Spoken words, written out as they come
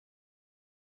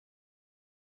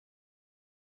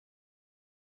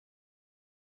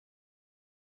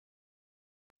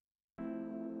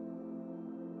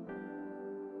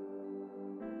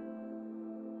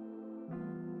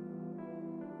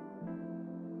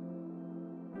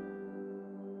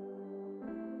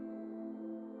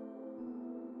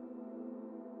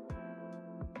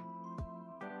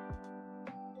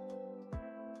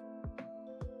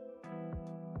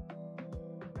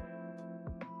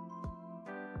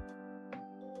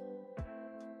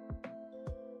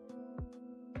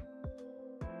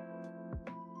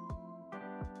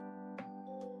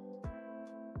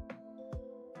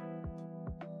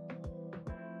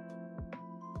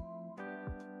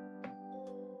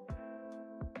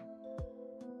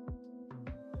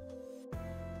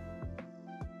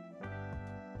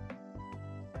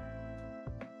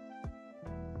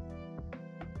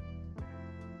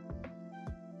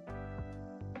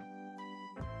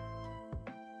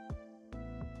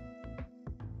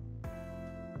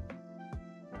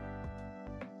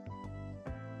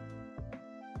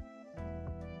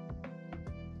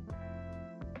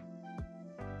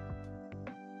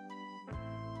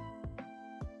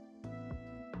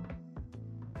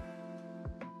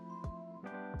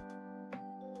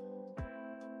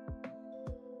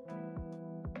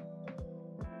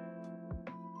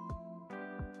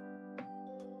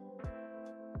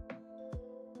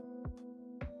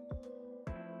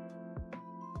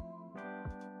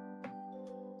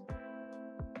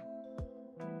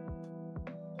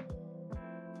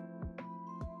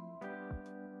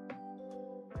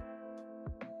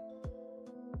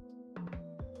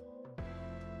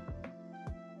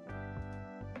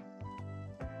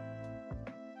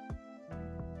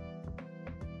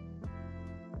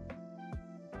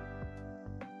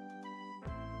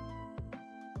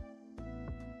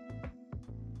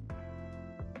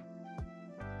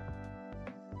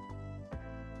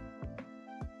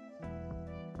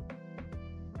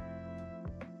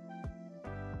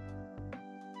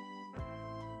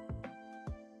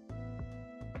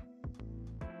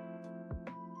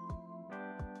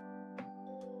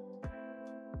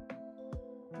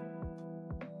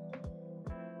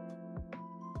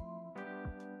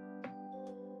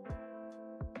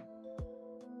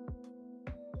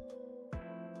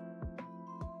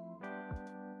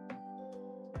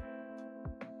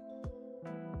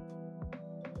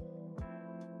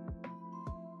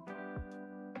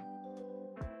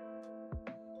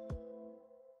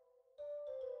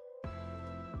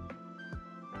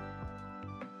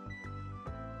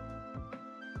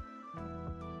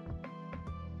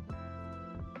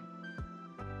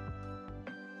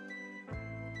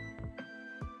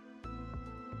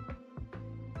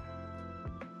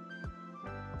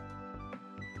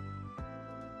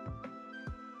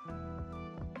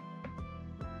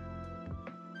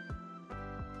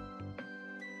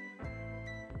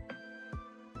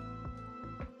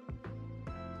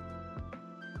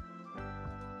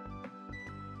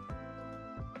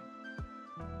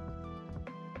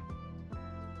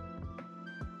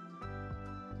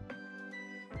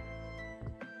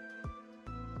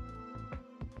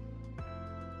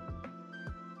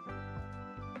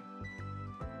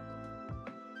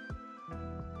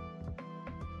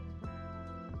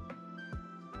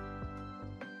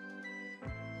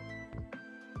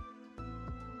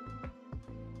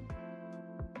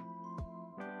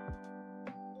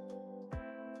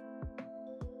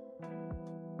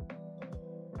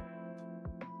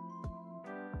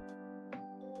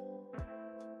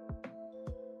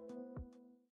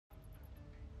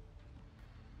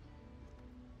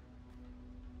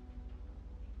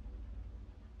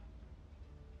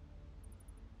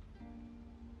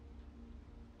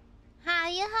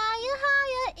Hiya, hiya,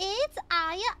 hiya. It's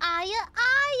Aia.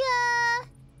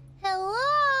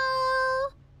 Hello?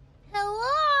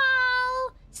 Hello?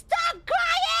 Stop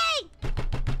crying!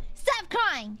 Stop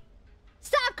crying!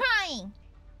 Stop crying!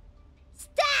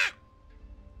 Stop!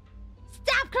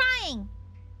 Stop crying!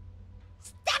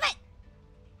 Stop it!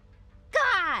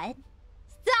 God!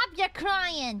 Stop your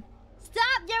crying!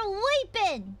 Stop your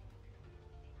weeping!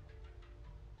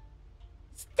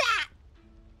 Stop!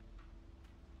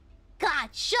 God,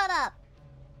 shut up!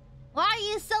 Why are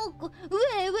you so... Wait,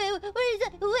 what is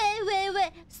it?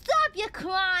 Wait. Stop your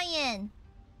crying!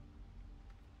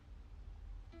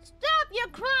 Stop your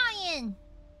crying!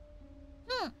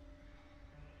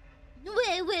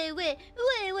 Wait.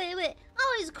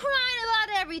 Always crying about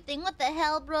everything. What the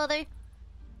hell, brother?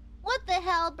 What the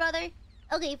hell, brother?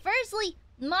 Okay, firstly,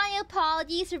 my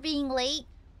apologies for being late.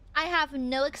 I have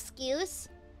no excuse.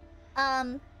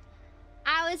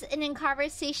 I was in a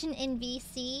conversation in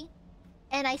VC,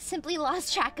 and I simply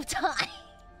lost track of time.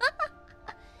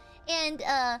 And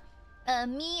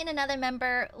me and another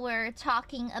member were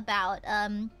talking about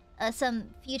some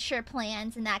future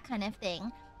plans and that kind of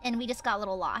thing, and we just got a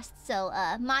little lost. So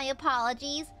my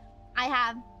apologies. I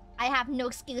have no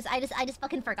excuse. I just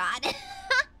fucking forgot.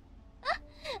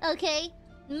 Okay,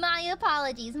 my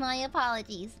apologies.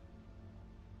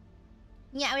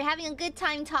 Yeah, we're having a good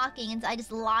time talking, and I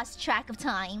just lost track of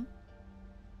time.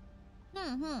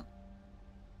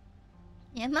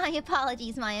 Yeah, my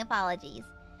apologies.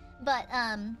 But,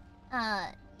 yeah,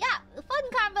 fun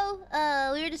combo.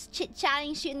 We were just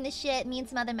chit-chatting, shooting the shit, me and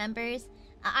some other members.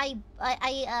 I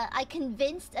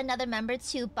convinced another member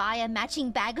to buy a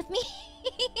matching bag with me.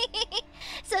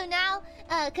 So now,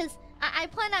 cause I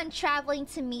plan on traveling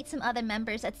to meet some other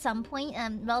members at some point,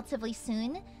 relatively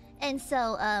soon. And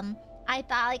so, I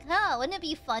thought like, oh, wouldn't it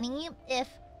be funny if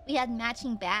we had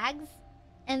matching bags?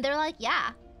 And they're like, yeah.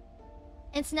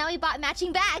 And so now we bought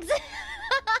matching bags.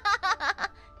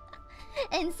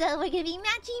 And so we're gonna be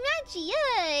matchy,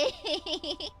 yay!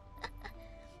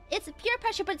 It's peer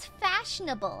pressure, but it's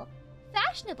fashionable.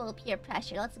 Fashionable peer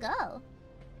pressure, let's go.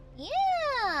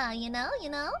 Yeah, you know?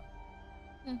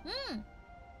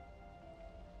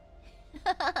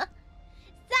 Stop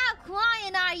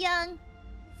crying, our young.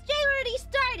 Stream already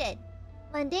started.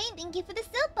 Mundane, thank you for the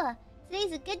silpa.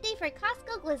 Today's a good day for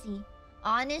Costco glizzy.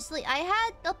 Honestly, I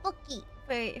had tteokbokki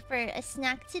for a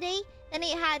snack today. Then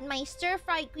I had my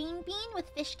stir-fried green bean with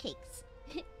fish cakes.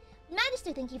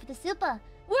 Magister, thank you for the silpa.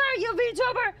 Where are you,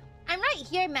 VTuber? I'm right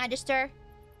here, Magister.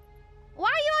 Why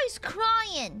are you always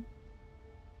crying?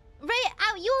 Ray,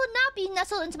 you will not be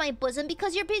nestled into my bosom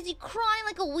because you're busy crying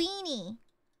like a weenie.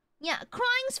 Yeah,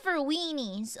 crying's for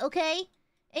weenies, okay?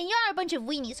 And y'all are a bunch of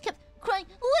weenies. Kept crying.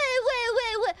 Wait.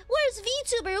 Where's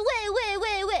VTuber?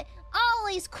 Wait.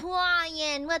 Always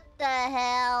crying. What the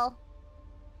hell?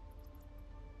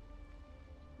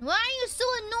 Why are you so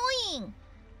annoying?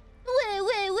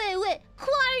 Wait.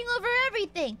 Crying over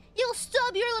everything. You'll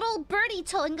stub your little birdie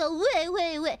toe and go,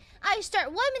 wait. I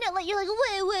start 1 minute late, you're like,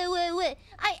 wait.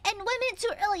 I end 1 minute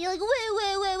too early, you're like,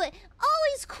 wait.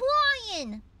 Always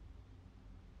crying.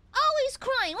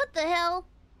 What the hell?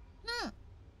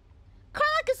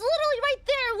 Karlak is literally right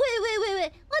there.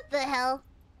 Wait. What the hell?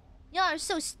 Y'all are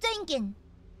so stinking.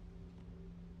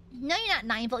 No, you're not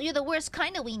 9-volt. You're the worst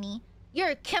kind of weenie. You're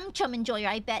a chum enjoyer,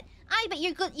 I bet. I bet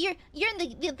you're good. You're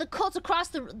in the cults across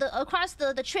the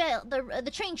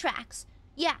train tracks.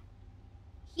 Yeah.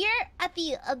 Here at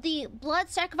the Blood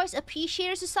Sacrifice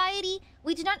Appreciator Society,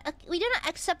 we do not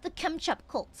accept the chemchup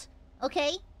cult.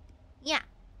 Okay? Yeah.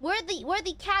 We're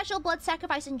the casual blood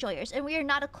sacrifice enjoyers, and we are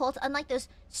not a cult, unlike those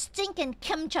stinking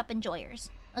chemchup enjoyers.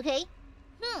 Okay?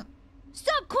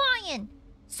 Stop crying!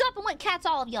 Stop and wet cats,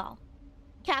 all of y'all.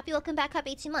 Cappy, welcome back up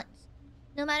 18 months.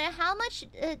 No matter how much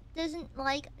doesn't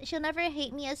like, she'll never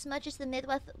hate me as much as the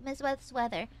Midwest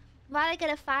weather. Why'd I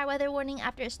get a fire weather warning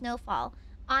after a snowfall?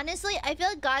 Honestly, I feel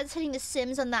like God's hitting the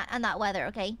Sims on that weather,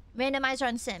 okay? Randomizer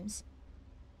on Sims.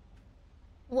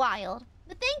 Wild.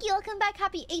 But thank you, welcome back,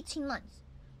 happy 18 months.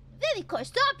 Vivicore,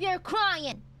 stop your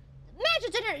crying!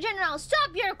 Magic General,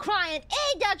 stop your crying!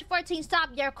 A-14,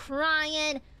 stop your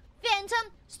crying!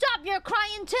 Phantom, stop your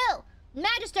crying too!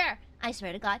 Magister, I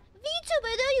swear to God.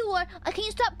 VTuber, there you are! Can you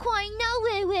stop crying? No,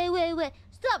 wait.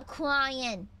 Stop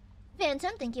crying!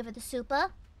 Phantom, thank you for the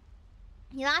super.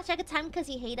 You lost track of time because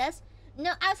you hate us?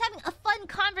 No, I was having a fun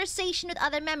conversation with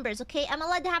other members, okay? I'm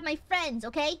allowed to have my friends,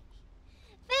 okay?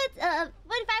 45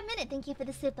 minute, thank you for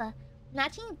the super.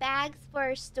 Matching bags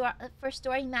for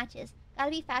storing matches.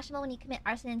 Gotta be fashionable when you commit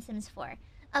arson in Sims 4.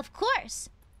 Of course!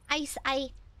 I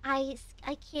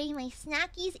carry my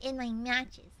snackies and my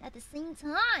matches at the same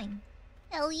time.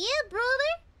 Hell yeah,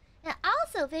 brother! And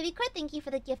also, Vivicor, thank you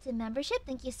for the gifted membership.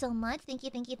 Thank you so much. Thank you,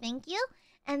 thank you, thank you.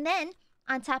 And then,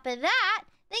 on top of that,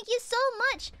 thank you so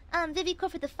much, Vivicor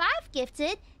for the 5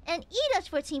 gifted, and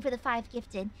eDodge14 for the 5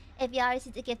 gifted. If y'all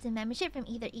received a gifted membership from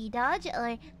either eDodge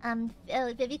or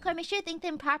Vivicor, make sure to thank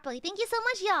them properly. Thank you so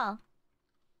much, y'all.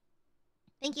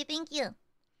 Thank you, thank you.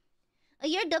 Oh,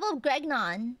 you're double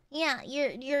Gregnon. Yeah,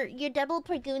 you're double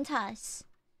Preguntas.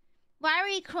 Why are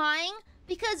you crying?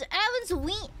 Because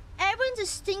everyone's a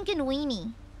stinking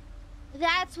weenie.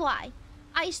 That's why.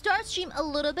 I start stream a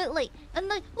little bit late. And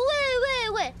like,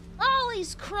 wait.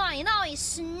 Always crying, always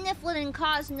sniffling and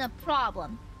causing a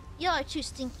problem. Y'all are too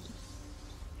stinky.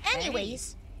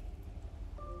 Anyways.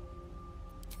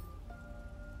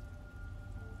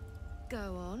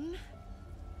 Go on.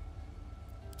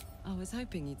 I was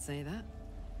hoping you'd say that.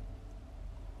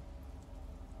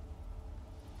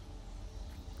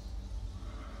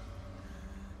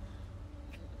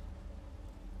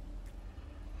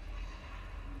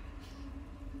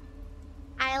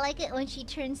 I like it when she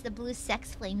turns the blue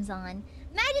sex flames on.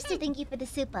 Magister, thank you for the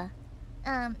super.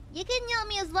 You can yell at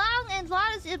me as loud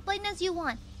as blatant as you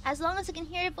want. As long as I can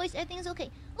hear your voice, everything's okay.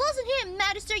 Listen here,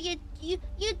 Magister, you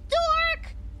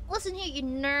dork! Listen here, you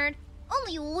nerd.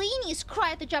 Only weenies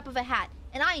cry at the drop of a hat,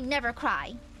 and I never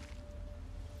cry.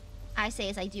 I say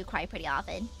as I do cry pretty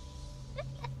often.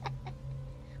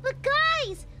 But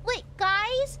guys! Wait,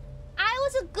 guys! I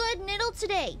was a good niddle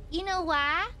today. You know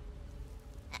why?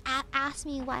 Ask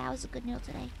me why I was a good noodle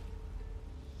today.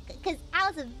 Because I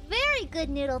was a very good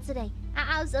noodle today.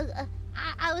 I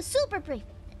was super brave.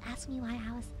 Ask me why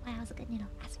I was a good noodle.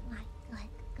 Ask me why. Go ahead.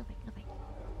 Go for it.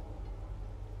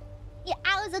 Yeah,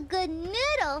 I was a good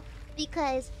noodle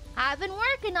because I've been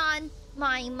working on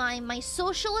my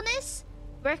socialness,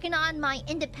 working on my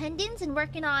independence, and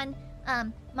working on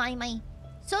my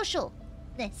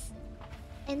socialness.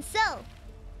 And so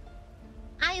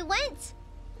I went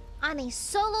on a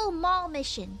solo mall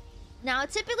mission. Now,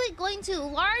 typically going to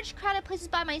large crowded places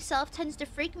by myself tends to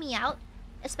freak me out,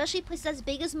 especially places as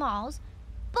big as malls.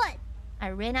 But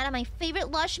I ran out of my favorite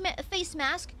Lush face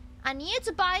mask. I needed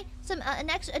to buy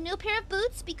a new pair of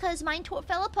boots because mine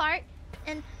fell apart,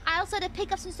 and I also had to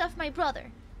pick up some stuff for my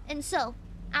brother. And so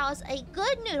I was a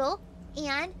good noodle,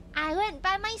 and I went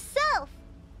by myself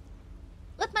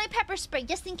with my pepper spray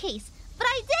just in case. But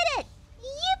I did it!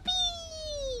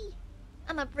 Yippee!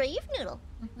 I'm a brave noodle.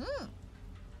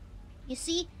 You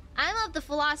see, I'm of the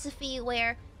philosophy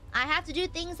where I have to do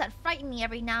things that frighten me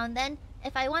every now and then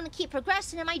if I want to keep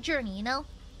progressing in my journey, you know?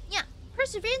 Yeah,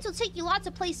 perseverance will take you lots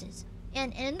of places.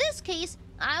 And in this case,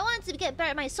 I wanted to get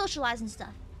better at my socializing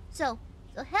stuff. So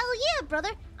hell yeah,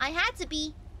 brother. I had to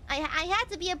be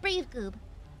a brave goob.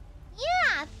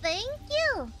 Yeah, thank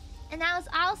you. And I was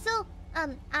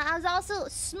also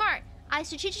smart. I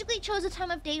strategically chose a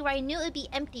time of day where I knew it would be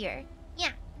emptier.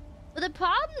 Yeah. But the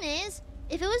problem is,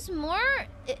 if it was more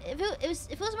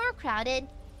crowded,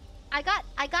 I got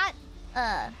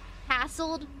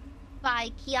hassled by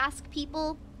kiosk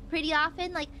people pretty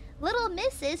often. Like, little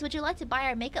missus, would you like to buy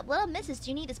our makeup? Little missus,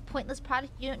 do you need this pointless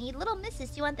product you don't need? Little missus,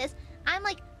 do you want this? I'm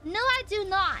like, no, I do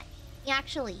not.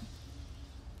 Actually.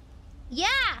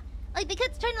 Yeah. Like, they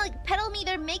kept trying to like peddle me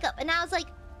their makeup, and I was like,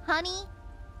 honey,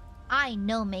 I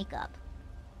know makeup.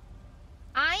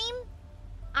 I'm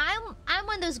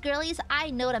one of those girlies.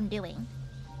 I know what I'm doing.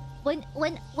 When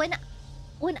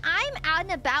I'm out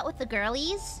and about with the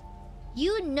girlies,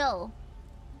 you know,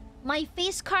 my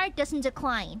face card doesn't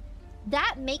decline.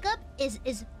 That makeup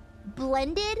is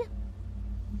blended,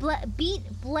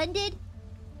 blended,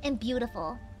 and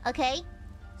beautiful. Okay,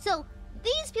 so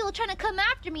these people trying to come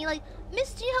after me like,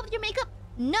 Miss, do you need help with your makeup?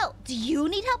 No. Do you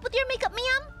need help with your makeup,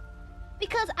 ma'am?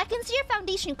 Because I can see your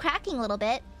foundation cracking a little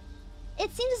bit.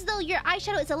 It seems as though your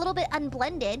eyeshadow is a little bit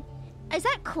unblended. Is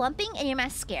that clumping in your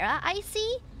mascara I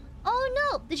see? Oh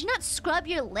no, did you not scrub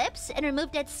your lips and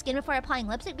remove dead skin before applying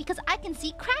lipstick? Because I can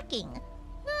see cracking.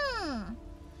 I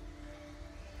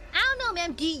don't know,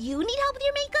 ma'am. Do you need help with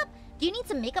your makeup? Do you need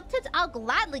some makeup tips? I'll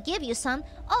gladly give you some.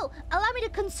 Oh, allow me to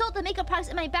consult the makeup products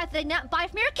in my bag that I did not buy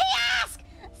from your kiosk!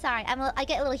 Sorry, I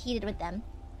get a little heated with them.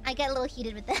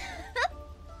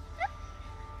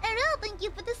 Errol, thank you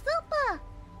for the super.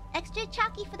 Extra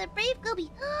chalky for the brave gooby.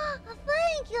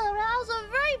 Thank you, Errol. A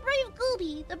very brave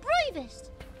gooby. The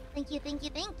bravest. Thank you. Thank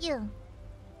you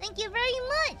very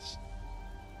much.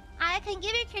 I can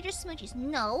give your character smoochies.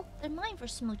 No, they're mine for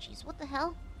smoochies. What the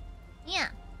hell? Yeah.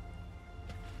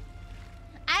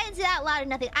 I didn't say that loud or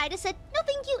nothing. I just said, no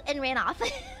thank you, and ran off.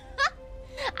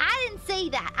 I didn't say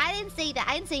that. I didn't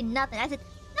say nothing. I said,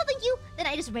 no thank you, then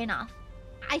I just ran off.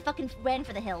 I fucking ran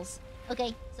for the hills.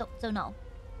 Okay, so no.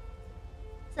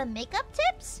 some makeup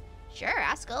tips? Sure,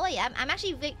 ask away. I'm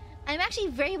actually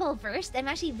very well versed. I'm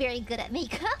actually very good at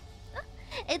makeup.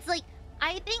 It's like,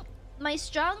 I think my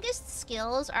strongest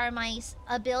skills are my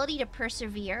ability to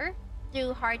persevere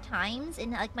through hard times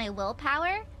and like my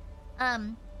willpower,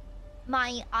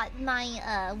 my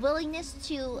willingness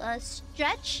to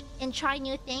stretch and try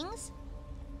new things,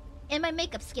 and my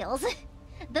makeup skills.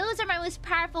 Those are my most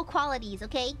powerful qualities.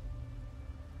 Okay.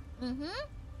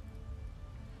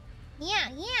 Yeah.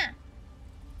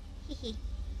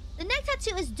 The neck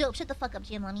tattoo is dope. Shut the fuck up,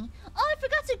 GM Lummy. Oh, I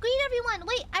forgot to greet everyone.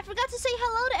 Wait, I forgot to say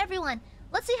hello to everyone.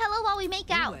 Let's say hello while we make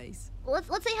out.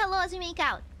 Let's say hello as we make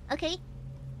out. Okay.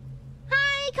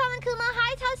 Hi, Colin Kuma.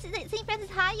 Hi, St. Francis.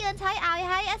 Hi, Yuns. Hi, Aoi.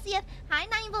 Hi, SEF. Hi,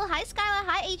 Nineville. Hi, Skylar.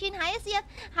 Hi, Adrian. Hi, SEF.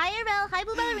 Hi, Arel. Hi,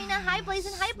 Blue Ballerina. Hi,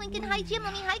 Blazin. Hi, Blinken. Hi, GM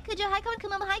Lummy. Hi, Kujo. Hi, Colin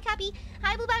Kuma. Hi, Cappy.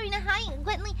 Hi, Blue Ballerina. Hi,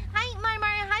 Gwentley. Hi,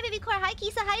 Marmara. Hi, Baby Core. Hi,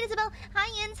 Kisa. Hi, Isabel.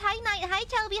 Hi, Yins. Hi, Knight. Hi,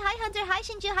 Chelby. Hi, Hunter. Hi,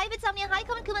 Shinju. Hi, Bitsomnia. Hi,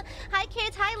 Colin Kuma. Hi,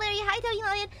 Carrots. Hi, Larry. Hi, Toby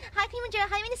Lion. Hi, Creamer.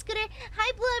 Hi, Mini Scooter. Hi,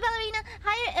 Blue Ballerina.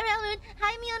 Hi, Arel Moon.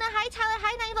 Hi, Miona. Hi, Tyler.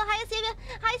 Hi, Nineville. Hi, Asavia.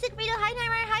 Hi, Sick Burrito. Hi,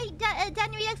 Nightmare. Hi,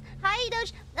 Danny Redux. Hi,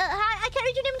 Doge. Hi, I can't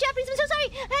read your name in Japanese. I'm so sorry.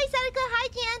 Hi, Sadaka. Hi,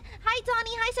 Jan. Hi,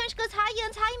 Donnie. Hi, Sonic Goes. Hi,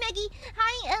 Yuns. Hi, Maggie.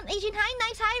 Hi, Adrian. Hi,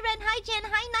 Knives. Hi, Ren. Hi, Jen.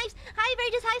 Hi, Knives. Hi,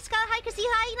 Verges. Hi, Scott. Hi, Chrissy.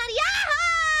 Hi, Nadia.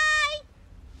 Hi!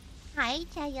 Hi,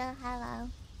 Chaya. Hello.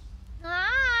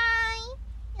 Hi.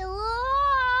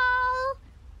 Hello.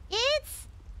 It's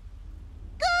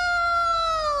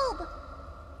Goob!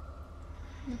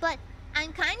 But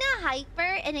I'm kind of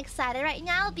hyper and excited right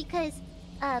now because,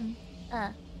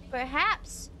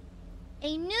 perhaps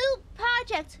a new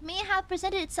project may have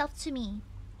presented itself to me.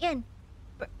 And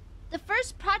the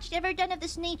first project ever done of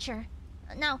this nature.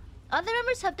 Now, other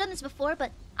members have done this before,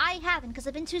 but I haven't because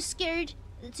I've been too scared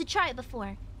to try it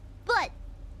before. But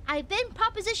I've been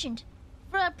propositioned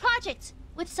for a project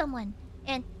with someone,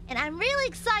 and I'm really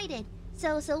excited.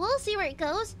 So we'll see where it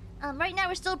goes. Right now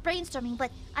we're still brainstorming,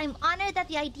 but I'm honored that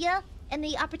the idea and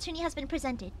the opportunity has been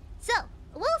presented. So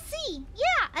we'll see.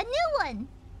 Yeah, a new one.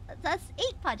 That's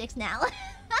 8 projects now.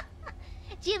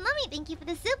 GM Lummy, thank you for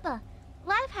the super.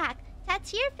 Life hack: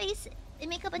 tattoo your face and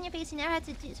makeup on your face. You never have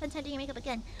to spend time doing your makeup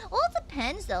again. Well, it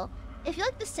depends though. If you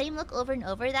like the same look over and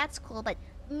over, that's cool. But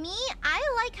me, I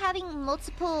like having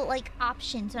multiple like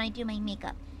options when I do my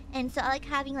makeup, and so I like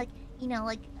having like, you know,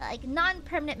 like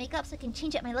non-permanent makeup so I can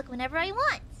change up my look whenever I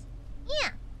want.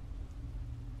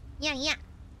 Yeah.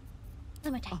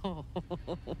 One more time. Oh.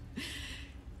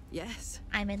 Yes.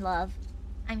 I'm in love.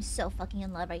 I'm so fucking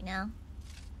in love right now.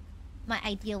 My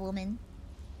ideal woman.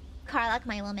 Karlak,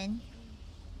 my woman.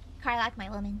 Karlak, my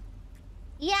woman.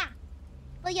 Yeah.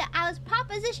 But yeah, I was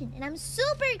propositioned, and I'm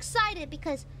super excited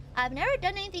because I've never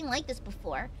done anything like this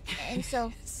before, and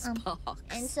so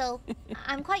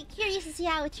I'm quite curious to see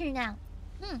how it turned out.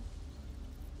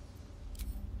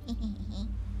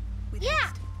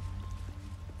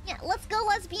 Yeah, let's go,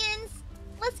 lesbians.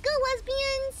 Let's go,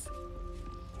 lesbians.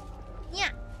 Yeah,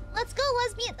 let's go,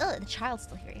 lesbian. Oh, the child's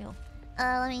still here, yo.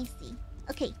 Let me see.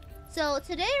 Okay, so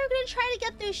today we're gonna try to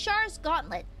get through SHAR's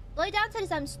Gauntlet. The only downside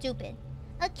is I'm stupid.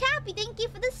 Cappy, thank you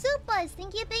for the supas.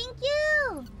 Thank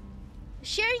you.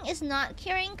 Sharing is not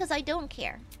caring because I don't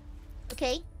care.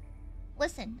 Okay?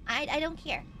 Listen, I don't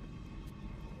care.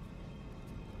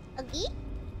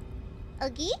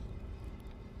 Uggy?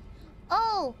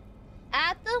 Oh,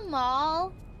 at the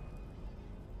mall.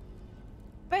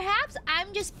 Perhaps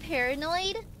I'm just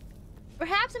paranoid.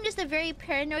 Perhaps I'm just a very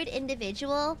paranoid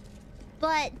individual.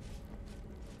 But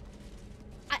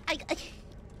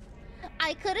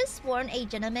I could have sworn a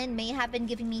gentleman may have been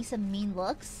giving me some mean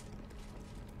looks.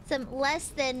 Some less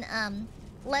than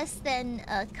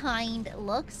kind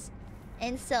looks.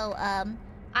 And so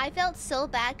I felt so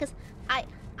bad because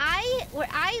where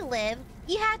I live,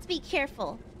 you have to be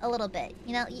careful a little bit.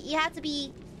 You know, you have to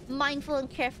be mindful and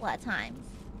careful at times.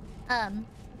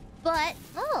 But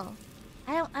oh,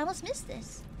 I almost missed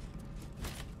this.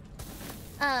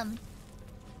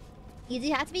 You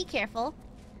do have to be careful.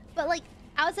 But like,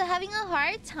 I was having a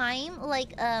hard time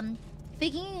like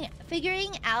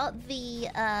figuring out the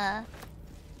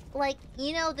like,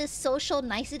 you know, this social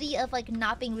nicety of like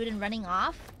not being rude and running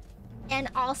off, and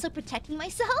also protecting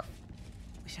myself.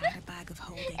 Wish I had a bag of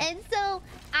holding. And so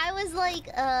I was like,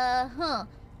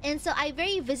 and so I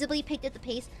very visibly picked up the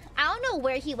pace. I don't know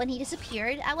where when he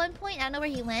disappeared at one point. I don't know where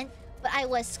he went, but I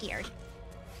was scared.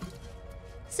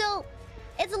 So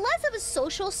it's less of a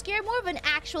social scare, more of an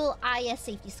actual IS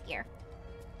safety scare.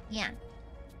 Yeah.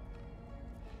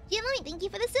 Gianloni, thank you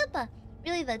for the super.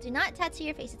 Really though, do not tattoo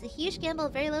your face. It's a huge gamble,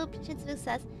 very low chance of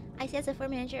success. I see as a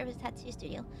former manager of a tattoo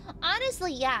studio.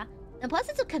 Honestly, yeah. And plus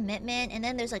it's a commitment, and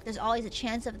then there's always a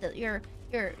chance of your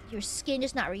skin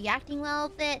just not reacting well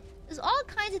with it. There's all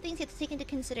kinds of things you have to take into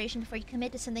consideration before you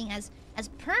commit to something as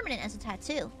permanent as a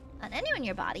tattoo on anywhere in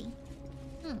your body.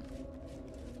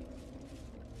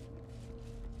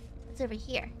 What's over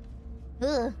here?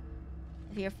 Ugh.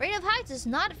 If you're afraid of heights, it's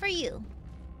not for you.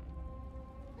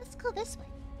 Let's go this way.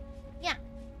 Yeah.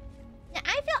 Yeah,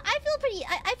 I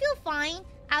feel fine.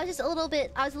 I was a little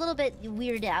bit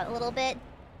weirded out a little bit.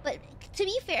 But to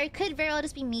be fair, it could very well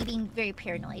just be me being very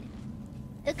paranoid.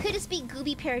 It could just be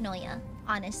gooby paranoia,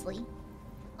 honestly.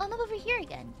 Oh, I'm over here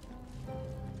again.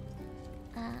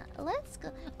 Let's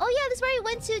go. Oh yeah, this is where I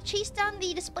went to chase down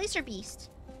the Displacer Beast.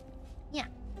 Yeah.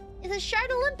 It's a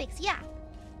Sharlympics, yeah.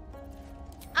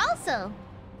 Also,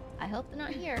 I hope they're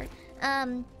not here.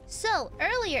 So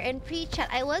earlier in pre-chat,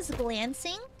 I was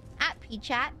glancing at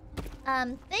pre-chat.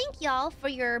 Thank y'all for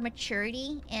your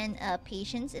maturity and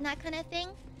patience and that kind of thing.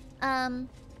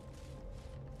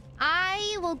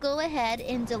 I will go ahead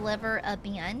and deliver a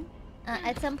ban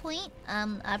at some point.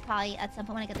 Probably at some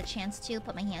point when I get the chance to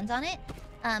put my hands on it.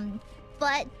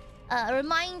 But a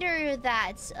reminder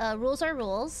that rules are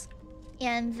rules,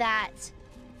 and that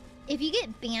if you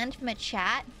get banned from a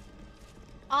chat,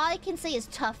 all I can say is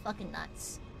tough fucking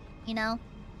nuts. You know?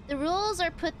 The rules are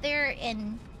put there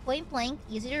in point blank,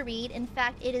 easy to read. In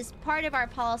fact, it is part of our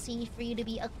policy for you to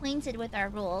be acquainted with our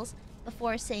rules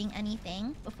before saying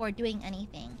anything, before doing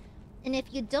anything. And if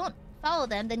you don't follow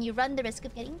them, then you run the risk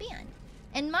of getting banned.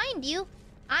 And mind you,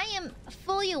 I am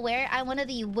fully aware I'm one of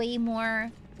the way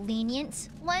more lenient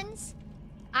ones.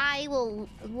 I will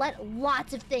let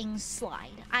lots of things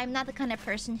slide. I'm not the kind of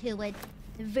person who would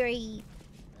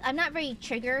I'm not very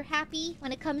trigger happy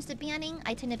when it comes to banning.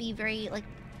 I tend to be very,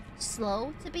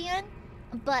 slow to ban.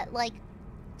 But,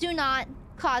 do not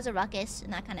cause a ruckus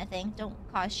and that kind of thing. Don't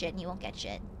cause shit and you won't get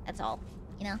shit. That's all,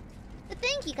 you know? But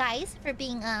thank you guys for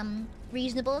being,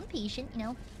 reasonable and patient, you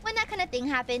know? When that kind of thing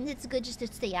happens, it's good just to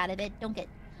stay out of it. Don't get...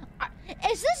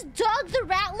 Is this Doug the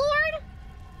Rat Lord?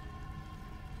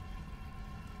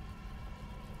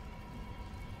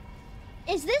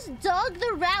 Is this Doug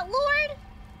the Rat Lord?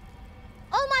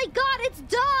 Oh my god, it's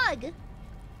Doug!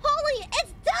 Holy,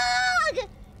 it's Doug!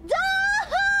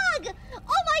 Doug!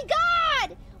 Oh my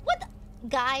god! What the...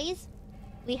 Guys,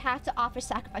 we have to offer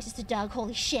sacrifices to Doug.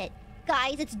 Holy shit.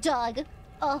 Guys, it's Doug.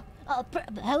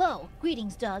 Hello.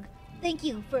 Greetings, Doug. Thank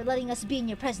you for letting us be in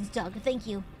your presence, Doug. Thank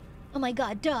you. Oh my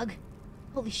god, Doug.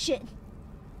 Holy shit.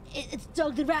 It's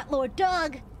Doug the Rat Lord.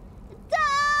 Doug!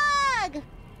 Doug!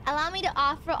 Allow me to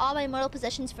offer all my mortal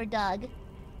possessions for Doug.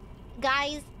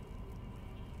 Guys,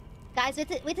 we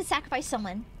have to sacrifice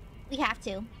someone. We have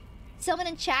to. Someone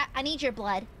in chat, I need your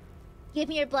blood. Give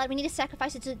me your blood. We need to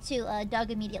sacrifice it to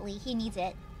Doug immediately. He needs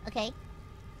it. Okay?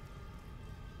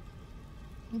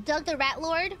 Doug the Rat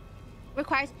Lord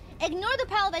requires... Ignore the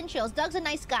pile of entrails. Doug's a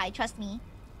nice guy, trust me.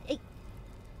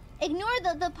 Ignore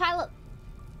the pile of...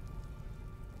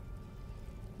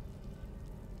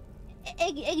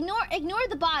 Ignore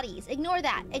the bodies. Ignore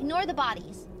that. Ignore the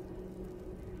bodies.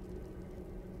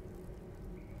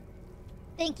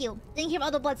 Thank you. Thank you for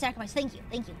all the blood sacrifice. Thank you.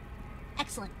 Thank you.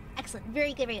 Excellent. Excellent.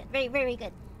 Very good. Very good. Very, very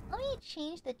good. Let me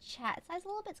change the chat size a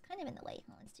little bit. It's kind of in the way.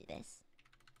 Let's do this.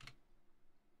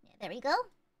 Yeah, there we go.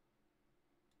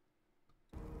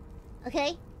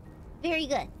 Okay. Very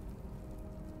good.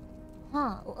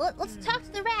 Huh. Let's talk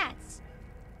to the rats.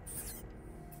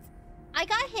 I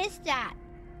got his stat.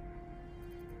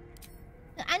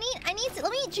 I need to...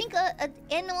 Let me drink a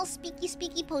animal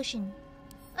speaky potion.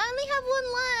 I only have one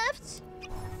left.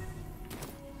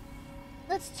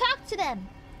 Let's talk to them.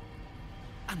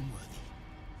 Unworthy.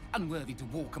 Unworthy to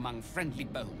walk among friendly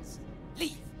bones.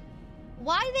 Leave.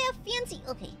 Why do they have fancy...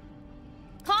 Okay.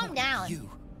 Calm down. You,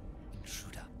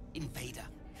 intruder, invader,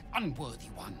 unworthy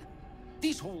one.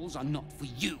 These halls are not for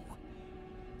you.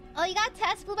 Oh, you got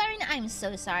tested, Blueberry? I'm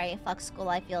so sorry. Fuck school,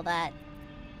 I feel that.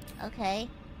 Okay.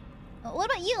 What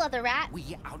about you, Leather Rat?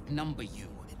 We outnumber you.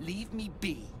 Leave me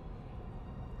be.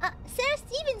 Sarah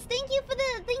Stevens, thank you for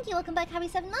the... Thank you. Welcome back. Happy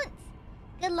 7 months.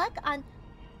 Good luck on...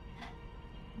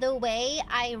 The way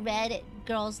I read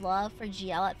Girls Love for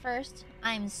GL at first,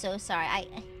 I'm so sorry.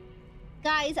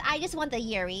 Guys, I just want the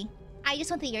Yuri. I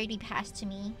just want the Yuri to be passed to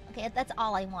me. Okay, that's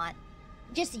all I want.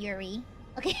 Just Yuri.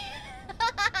 Okay?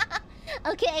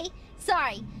 Okay,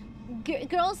 sorry.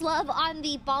 Girls Love on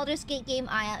the Baldur's Gate game,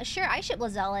 Aya. Sure, I ship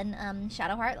Lizelle and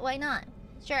Shadowheart. Why not?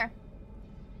 Sure.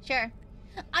 Sure.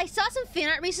 I saw some fan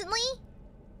art recently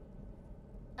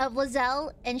of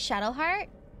Lizelle and Shadowheart.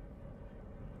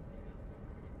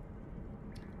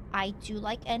 I do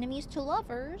like enemies to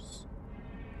lovers.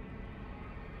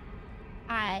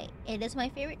 It is my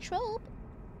favorite trope.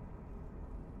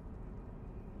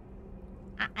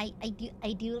 I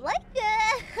do like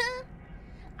it.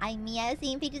 I'm Mia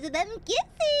seeing pictures of them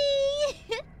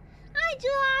kissing. Hi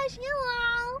Josh,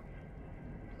 hello.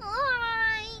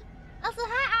 Hi. Also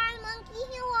hi Iron Monkey,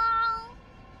 hello.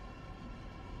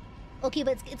 Okay,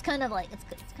 but it's kind of like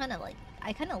it's kind of like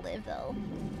I kind of live though.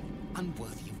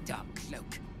 Unworthy of dark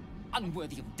cloak,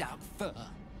 unworthy of dark fur,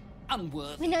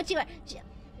 unworthy. We know you are.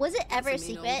 Was it ever a It's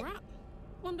mean old secret? rat.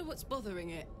 Wonder what's bothering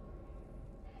it.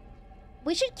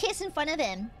 We should kiss in front of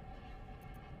him.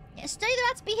 Yeah, study the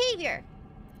rat's behavior.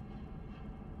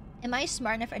 Am I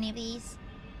smart enough for any of these?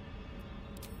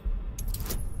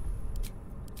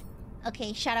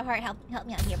 Okay, Shadowheart, help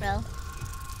me out here, bro.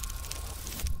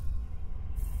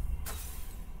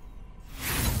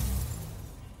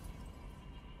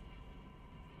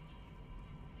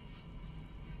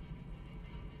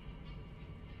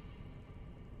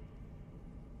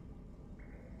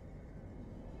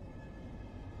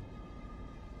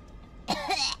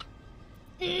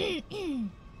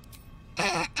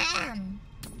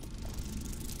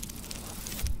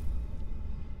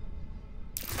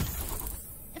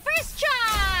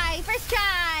 First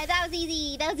try! That was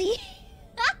easy. That was easy.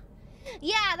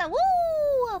 Yeah,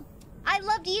 woo! I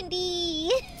love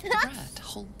D&D. The rat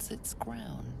holds its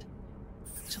ground.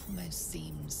 It almost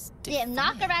seems Yeah,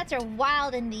 knocker rats are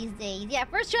wild in these days. Yeah,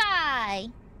 first try.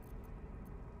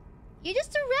 You're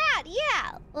just a rat.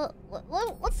 Yeah.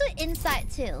 Well, let's do insight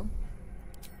too.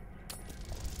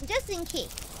 Just in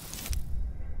case.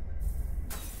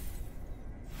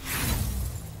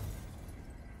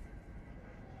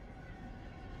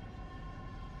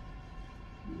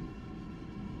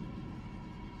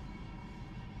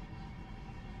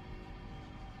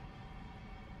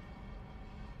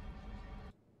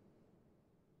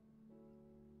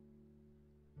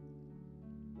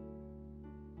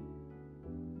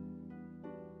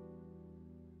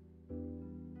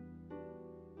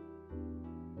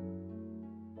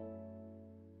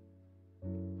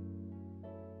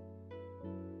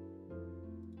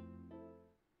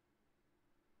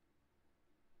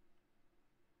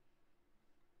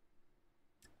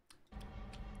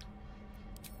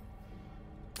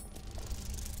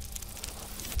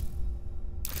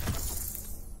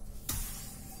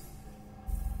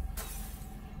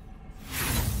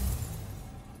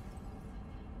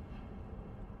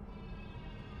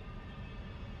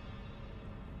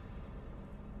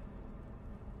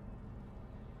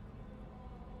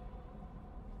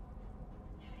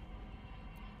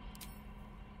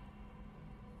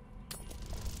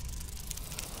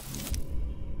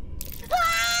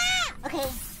 Okay.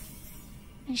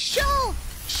 Show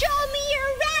me your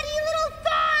ratty little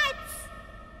thoughts!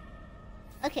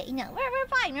 Okay, no, we're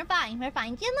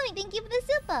fine. Jinlui, thank you for the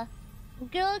super.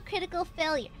 Girl critical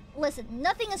failure. Listen,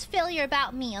 nothing is failure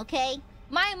about me, okay?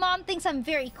 My mom thinks I'm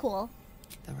very cool.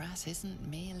 The rat isn't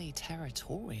merely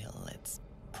territorial, it's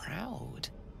proud.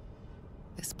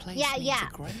 This place means a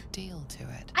great deal to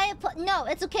it. No,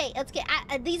 it's okay. It's okay.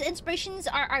 These inspirations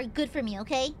are good for me,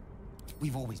 okay?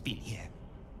 We've always been here.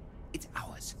 It's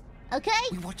ours. Okay?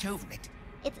 We watch over it.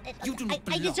 You do not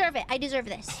I deserve it. I deserve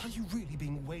this. Are you really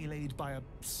being waylaid by a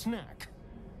snack?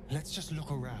 Let's just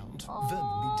look around.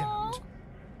 Vermin be damned.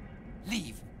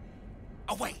 Leave.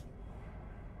 Away.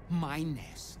 My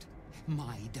nest.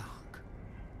 My dark.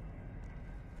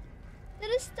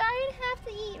 Did a Starian have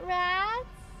to eat rats?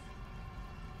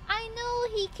 I know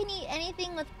he can eat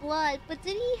anything with blood, but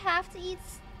did he have to eat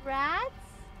rats?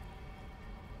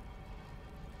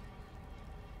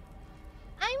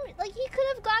 He could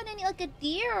have gotten any, like a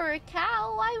deer or a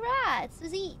cow. Why rats?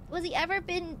 Has he ever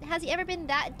been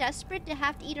that desperate to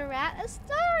have to eat a rat?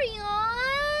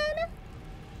 Astarion!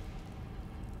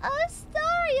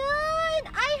 Astarion!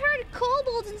 I heard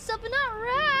kobolds and stuff, but not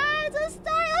rats!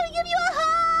 Astarion, let me give you a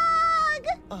hug!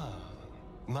 Ah,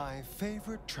 my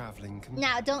favorite traveling companion.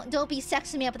 Now, don't be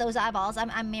sexing me up with those eyeballs.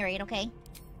 I'm married, okay?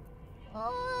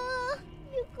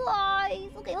 You guys.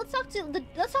 Okay, let's talk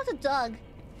to Doug.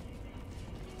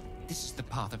 This is the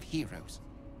path of heroes.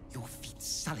 Your feet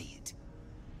sully it.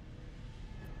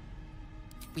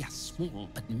 We are small,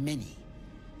 but many.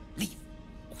 Leave,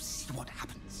 or see what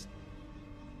happens.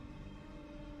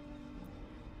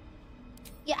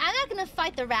 Yeah, I'm not gonna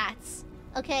fight the rats,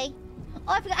 okay?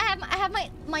 Oh, I forgot. I have my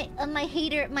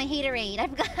haterade. I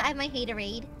forgot I have my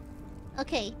haterade.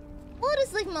 Okay, we'll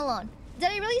just leave him alone. Did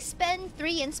I really spend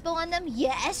 3 inspo on them?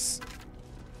 Yes.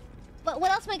 But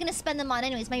what else am I gonna spend them on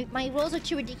anyways? My rolls are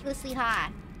too ridiculously high.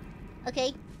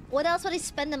 Okay? What else would I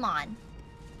spend them on?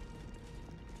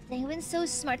 They've been so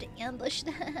smart to ambush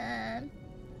them.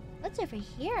 What's over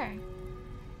here?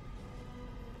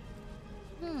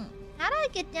 How do I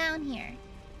get down here?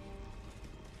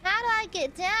 How do I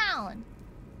get down?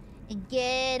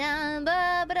 Get on.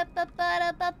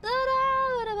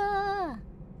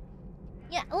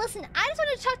 Yeah, listen, I just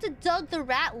want to talk to Doug the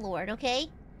Rat Lord, okay?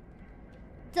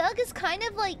 Doug is kind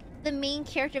of like the main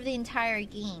character of the entire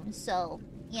game, so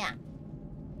yeah.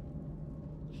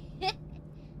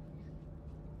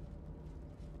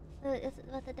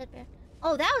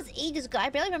 Oh, that was ages ago. I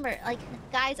barely remember, like,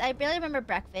 guys, I barely remember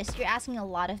breakfast. You're asking a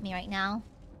lot of me right now.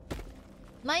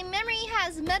 My memory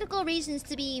has medical reasons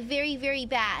to be very, very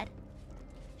bad.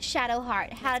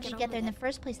 Shadowheart. How did you get there in the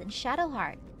first place then?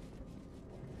 Shadowheart.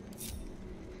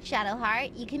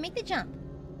 Shadowheart, you can make the jump.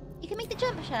 You can make the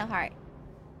jump, Shadowheart.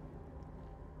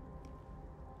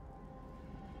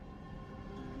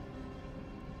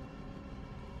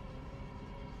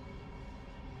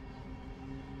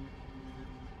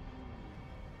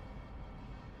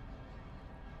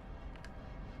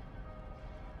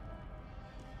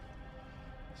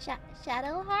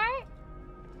 Shadowheart?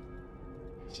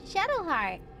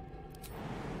 Shadowheart.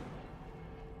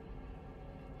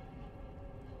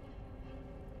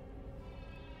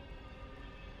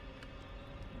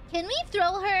 Can we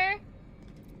throw her?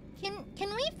 Can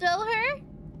we throw her?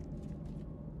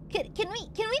 Can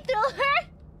we throw her?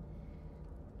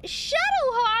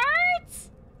 Shadowheart!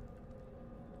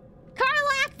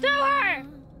 Karlach, throw her!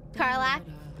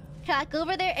 Karlach, go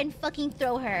over there and fucking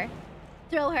throw her.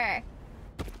 Throw her.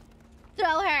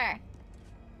 Throw her.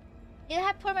 You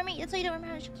have poor memory, that's why you don't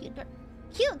remember how to cute door.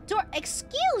 Cute door.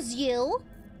 Excuse you?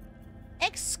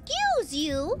 Excuse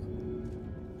you?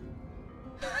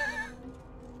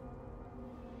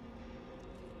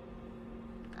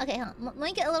 Okay, hold on. Let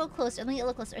me get a little closer. Okay,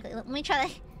 let me try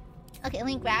that. Okay, let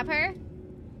me grab her.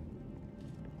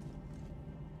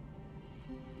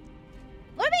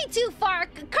 What am I too far?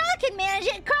 Karlach can manage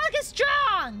it. Karlach is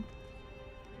strong.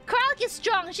 Karlach is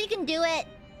strong. She can do it.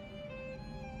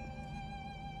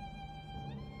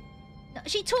 No,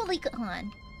 she totally could. Hold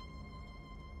on.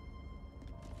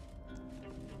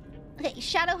 Okay,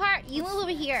 Shadowheart, you move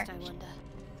over here.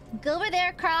 Go over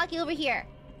there, Karlach, you over here.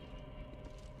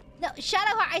 No,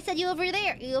 Shadowheart, I said you over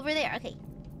there. You over there. Okay.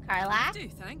 Karlach. Do,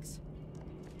 thanks.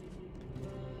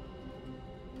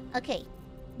 Okay.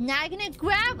 Now you're gonna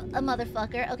grab a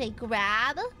motherfucker. Okay,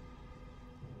 grab.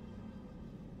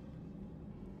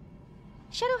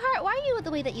 Shadowheart, why are you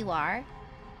the way that you are?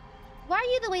 Why are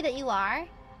you the way that you are?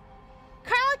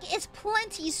 Karlach is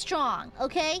plenty strong,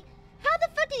 okay? How the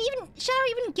fuck did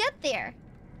Shadowheart even get there?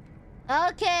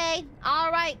 Okay,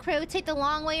 alright, crew, take the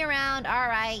long way around.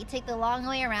 Alright, take the long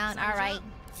way around. Alright.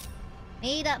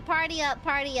 Meet up, party up,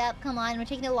 come on, we're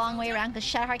taking the long way around because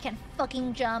Shadowheart can't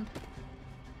fucking jump.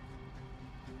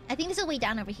 I think there's a way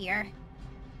down over here.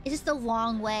 It's just the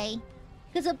long way.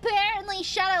 Because apparently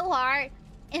Shadowheart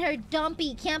and her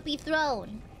dumpy can't be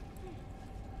thrown.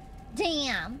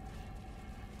 Damn.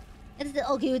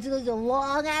 Okay, it's a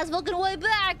long ass fucking way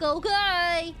back,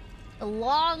 okay? A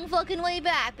long fucking way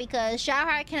back because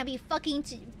Shadowheart cannot be fucking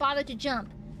bothered to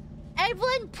jump.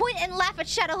 Everyone point and laugh at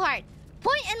Shadowheart.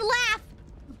 Point and laugh.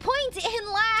 Point and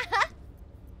laugh.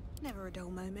 Never a dull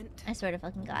moment. I swear to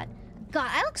fucking God. God,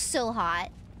 I look so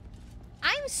hot.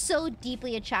 I'm so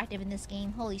deeply attractive in this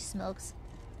game. Holy smokes.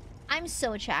 I'm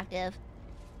so attractive.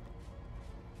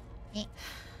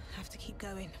 Have to keep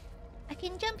going. I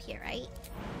can jump here, right?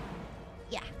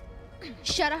 Yeah.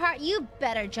 Shadowheart, you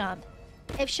better jump.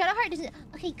 If Shadowheart doesn't...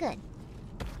 Okay, good.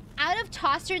 I would have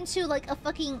tossed her into, like, a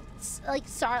fucking... a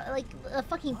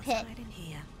fucking pit. What's in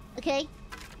here? Okay?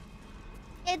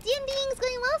 Yeah, D&Ding's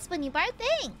going well, Spunny Bar.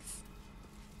 Thanks.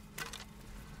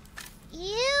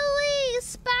 Ewy,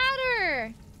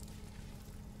 spatter.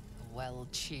 A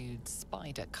well-chewed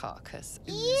spider carcass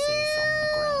oozes on the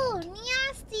ground.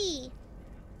 Nasty.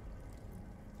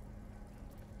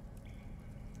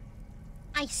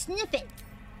 I sniff it.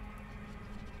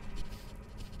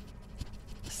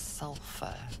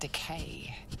 Sulfur,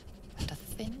 decay, and a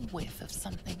thin whiff of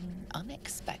something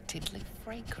unexpectedly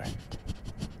fragrant.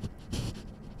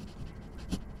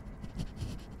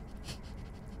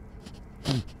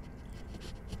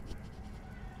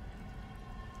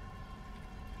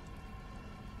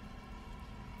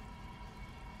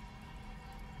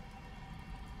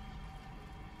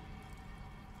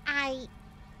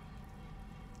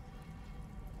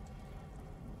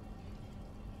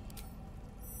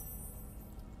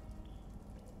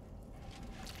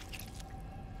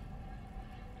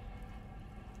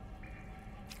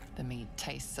 The meat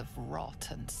tastes of rot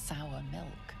and sour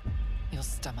milk. Your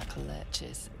stomach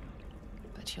lurches,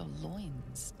 but your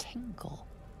loins tingle.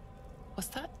 Was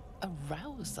that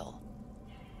arousal?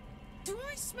 Do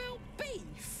I smell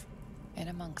beef? In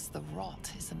amongst the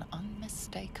rot is an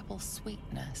unmistakable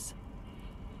sweetness.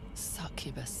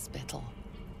 Succubus spittle.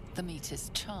 The meat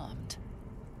is charmed.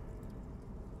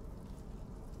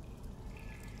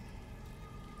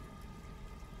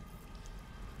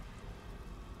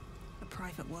 A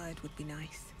private word would be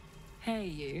nice. Hey,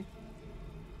 you.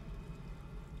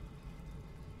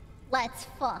 Let's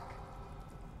fuck.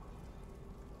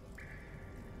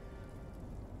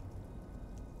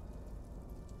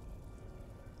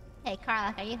 Hey,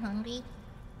 Karlach, are you hungry?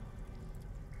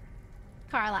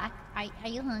 Karlach, are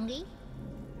you hungry?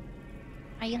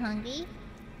 Are you hungry?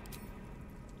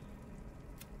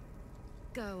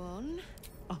 Go on.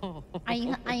 Oh. Are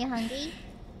you hungry?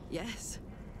 Yes.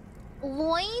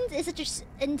 Loins is such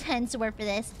an intense word for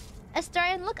this.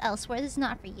 Astarion, look elsewhere. This is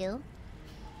not for you.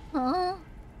 Huh?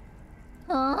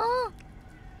 Huh?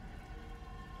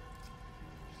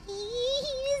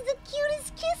 He's the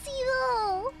cutest kissy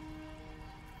though.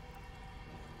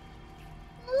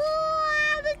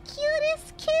 Wow, the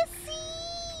cutest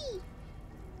kissy.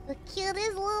 The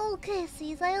cutest little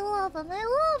kissies. I love them. I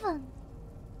love them.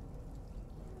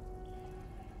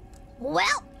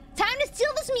 Well, time to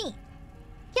steal this meat.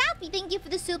 Cappy, thank you for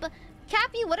the super.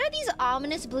 Cappy, what are these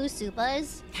ominous blue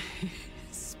supas?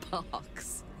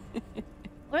 Sparks.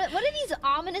 What are these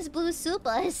ominous blue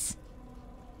supas?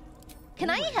 Can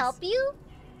I help you?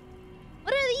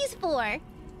 What are these for?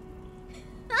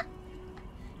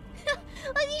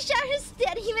 Like these shadows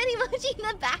standing emoji in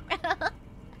the background.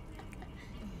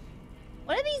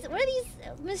 What are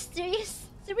these mysterious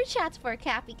super chats for,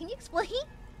 Cappy? Can you explain?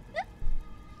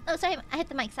 Oh, sorry, I hit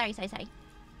the mic. Sorry.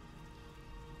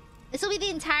 This will be the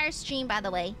entire stream, by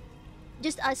the way.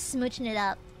 Just us smooching it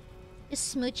up.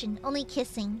 Just smooching. Only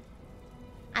kissing.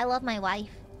 I love my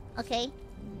wife. Okay?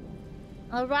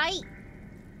 Alright?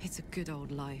 It's a good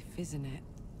old life, isn't it?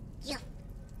 Yeah.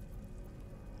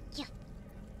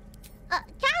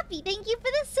 Cappy, thank you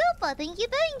for the super. Thank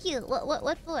you.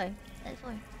 What for? What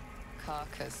for?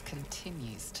 Carcass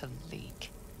continues to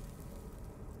leak.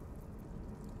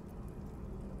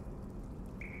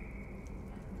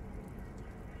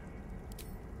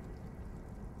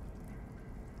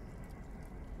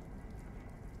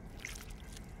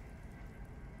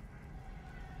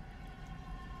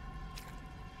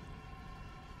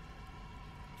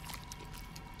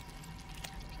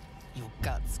 Your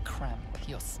guts cramp,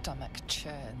 your stomach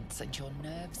churns, and your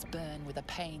nerves burn with a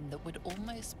pain that would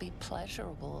almost be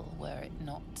pleasurable were it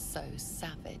not so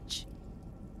savage.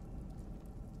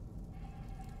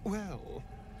 Well,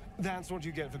 that's what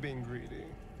you get for being greedy.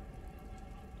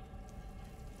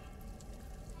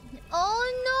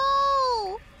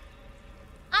 Oh no!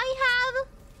 I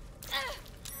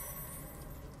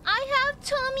have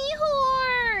tummy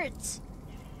hurts.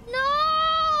 No!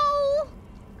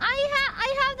 I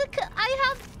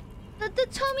have the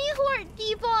tummy hurt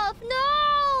debuff.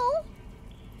 No!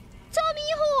 Tummy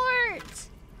hurts.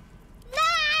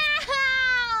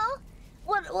 No!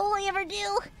 What will I ever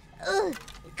do?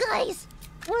 Guys,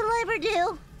 what will I ever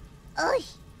do?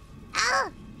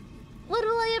 What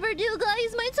will I ever do,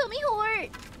 guys? My tummy hurt.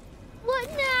 What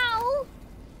now?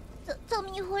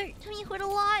 Tummy hurt a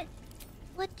lot.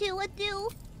 What do?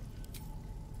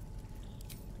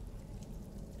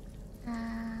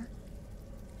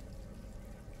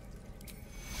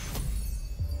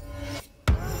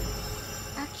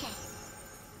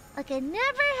 Okay,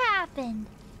 never happened.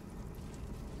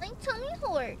 My tummy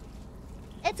hurt.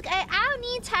 I don't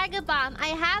need Tiger Bomb. I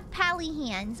have Pally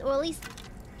hands, or at least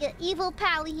evil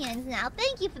Pally hands now.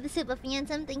 Thank you for the super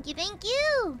phantom. Thank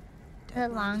you. The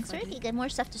longsword. You get more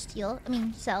stuff to steal. I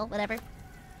mean, sell, whatever.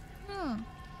 Oh,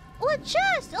 a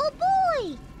chest! Oh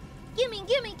boy! Gimme!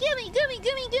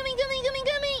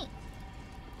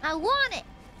 I want it!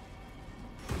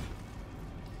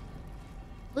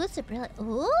 Boots are brilliant.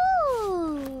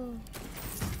 Ooh!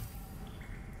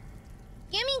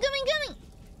 Gimme!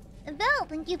 Belle,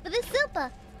 thank you for the super.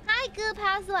 Hi, Goop.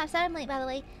 How's the life? Sorry I'm late, by the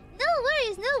way. No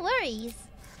worries.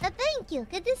 Thank you.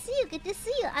 Good to see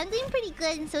you. I'm doing pretty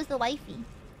good, and so's the wifey.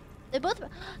 They're both...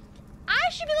 I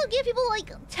should be able to give people,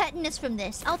 like, tetanus from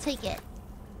this. I'll take it.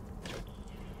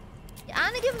 Yeah,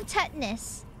 I'm gonna give them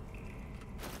tetanus.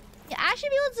 Yeah, I should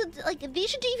be able to, like, these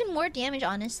should do even more damage,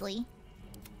 honestly.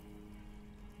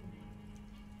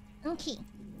 Okay.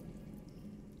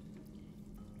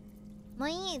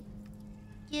 Might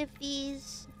give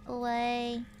these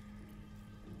away.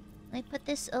 Let me put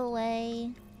this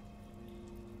away.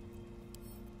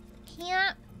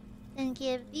 Camp. Then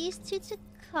give these two to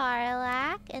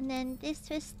Karlach, and then this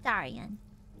to Astarion.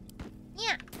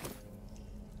 Yeah.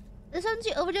 This one's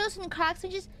you overdose on croc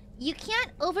switches. You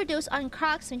can't overdose on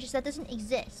croc switches. That doesn't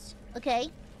exist.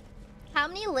 Okay? How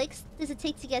many licks does it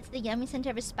take to get to the yummy center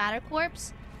of a spatter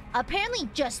corpse? Apparently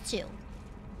just 2.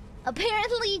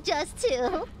 Apparently just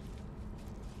 2.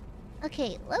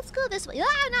 Okay, let's go this way.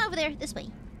 Ah, not over there. This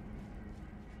way.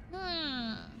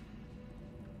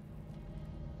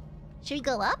 Should we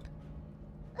go up?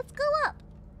 Let's go up.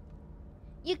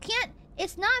 You can't...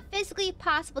 It's not physically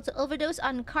possible to overdose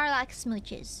on Karlach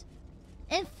smooches.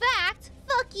 In fact,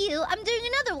 fuck you. I'm doing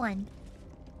another one.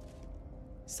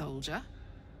 Soldier.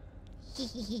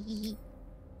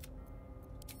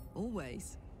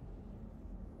 Always.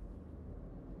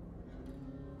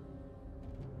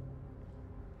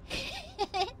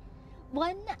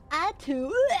 One,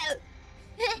 two.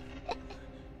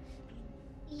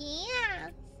 Yeah,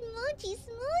 smoochy,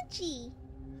 smoochy.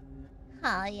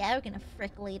 Oh yeah, we're gonna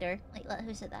frick later. Wait, what?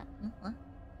 Who said that? What?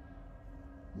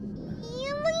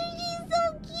 Yeah, look, she's so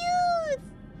cute.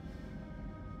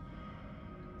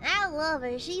 I love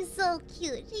her. She's so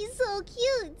cute. She's so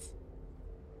cute.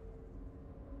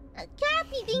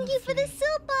 Kathy, thank you for the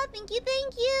super. Thank you,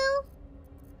 thank you.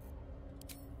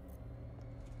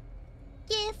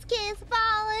 Kiss, kiss,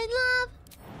 fall in love.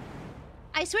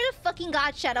 I swear to fucking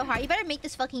God, Shadowheart, you better make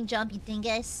this fucking jump, you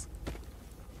dingus.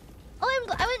 Oh,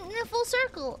 I went in a full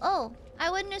circle. Oh,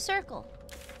 I went in a circle.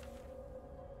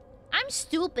 I'm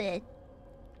stupid.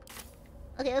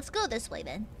 Okay, let's go this way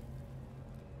then.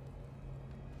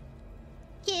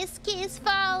 Kiss, kiss,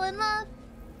 fall in love.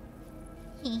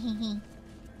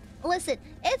 Listen,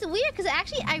 it's weird because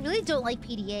actually I really don't like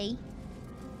PDA.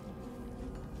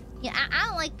 Yeah, I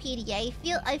don't like PDA.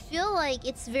 I feel like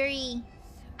it's very...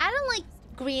 I don't like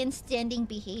grandstanding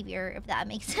behavior, if that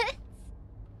makes sense.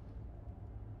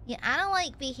 Yeah, I don't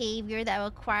like behavior that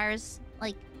requires,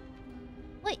 like...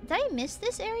 Wait, did I miss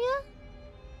this area?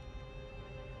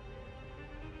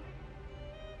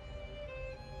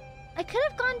 I could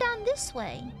have gone down this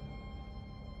way.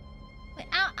 Wait,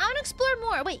 I want to explore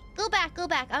more. Wait, go back, go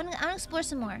back. I want to explore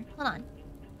some more. Hold on.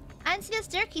 I didn't see that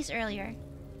staircase earlier.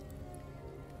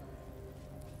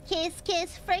 Kiss,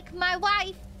 kiss, frick my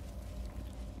wife.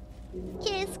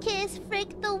 Kiss, kiss,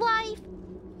 frick the wife.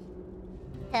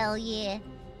 Hell yeah.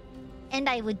 And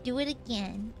I would do it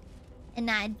again. And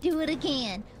I'd do it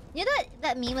again. You know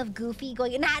that meme of Goofy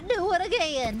going, and I'd do it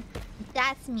again?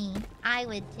 That's me. I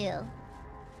would too.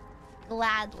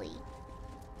 Gladly.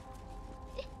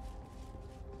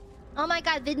 Oh my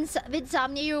god,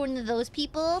 Vidsomnia, you're one of those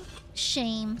people?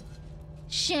 Shame.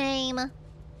 Shame.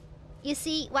 You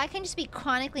see, why can't you just be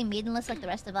chronically maidenless like the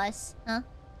rest of us? Huh?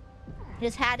 You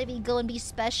just had to go and be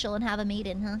special and have a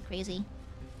maiden, huh? Crazy.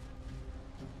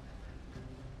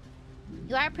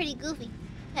 You are pretty goofy.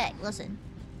 Hey, listen.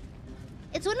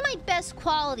 It's one of my best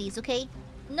qualities, okay?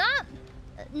 Not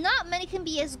many can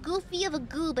be as goofy of a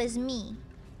goob as me.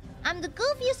 I'm the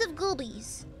goofiest of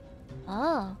goobies.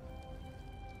 Oh.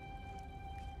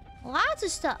 Lots of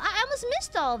stuff. I almost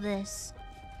missed all this.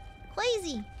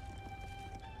 Crazy.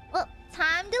 Well,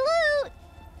 time to loot.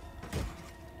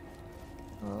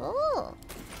 Oh.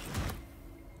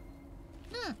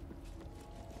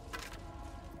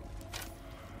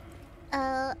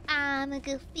 Oh, I'm a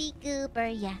goofy goober,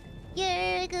 yeah.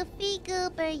 You're a goofy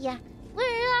goober, yeah. We're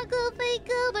all goofy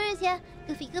goobers, yeah.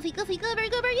 Goofy, goofy, goofy, goober,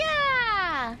 goober,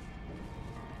 yeah.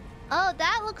 Oh,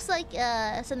 that looks like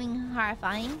something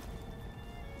horrifying.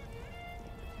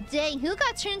 Dang, who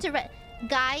got turned into red?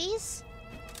 Guys?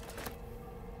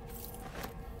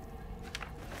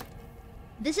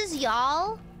 This is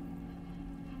y'all?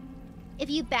 If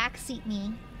you backseat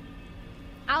me,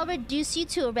 I'll reduce you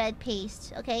to a red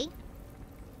paste, okay?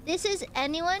 This is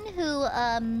anyone who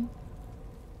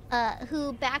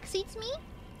backseats me?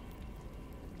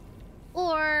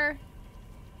 Or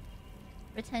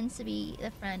pretends to be the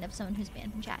friend of someone who's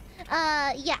banned from chat.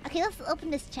 Yeah, okay, let's open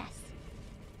this chest.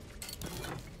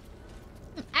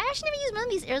 I actually never used one of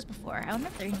these arrows before. I wonder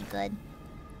if they're any good.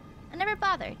 I never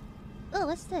bothered. Oh,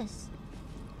 what's this?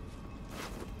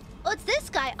 Oh, it's this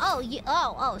guy. Oh, you.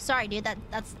 Oh, sorry, dude.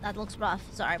 That looks rough.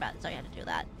 Sorry I had to do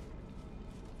that.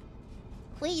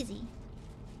 Crazy.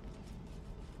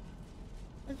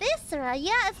 Viscera.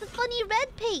 Yeah, it's the funny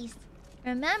red paste.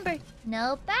 Remember,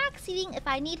 no backseating. If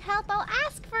I need help, I'll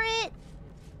ask for it.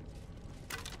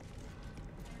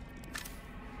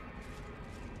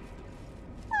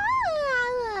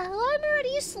 Why am I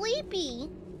already sleepy?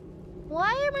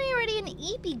 Why am I already an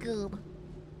eepy goob?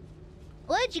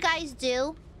 What did you guys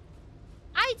do?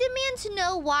 I demand to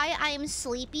know why I am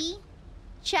sleepy.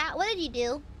 Chat, what did you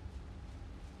do?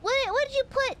 What did you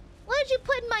put? What did you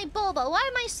put in my boba? Why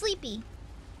am I sleepy?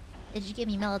 Did you give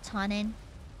me melatonin?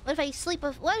 What if I sleep?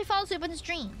 What if I fall asleep in this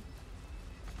dream?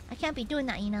 I can't be doing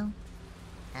that, you know.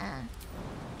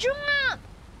 Jump!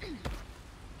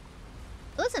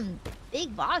 Those are some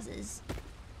big bosses.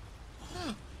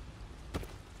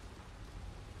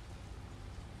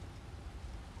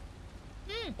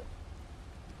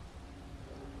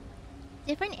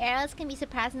 Different arrows can be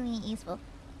surprisingly useful,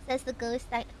 says the ghost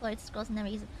that collects scrolls and never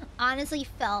uses. Honestly,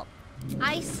 felt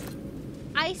I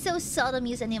so seldom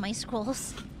use any of my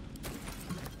scrolls.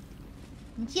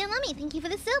 Gianlumi, thank you for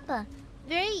the silpa.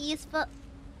 Very useful.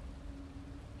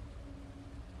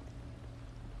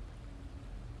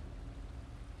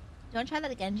 Do you want to try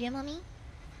that again, Gianlumi?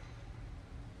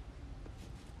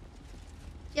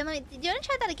 Gianlumi, do you want to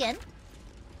try that again?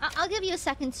 I'll give you a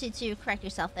second to correct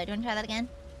yourself there. Do you want to try that again?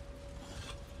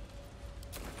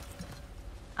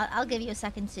 I'll give you a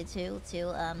second to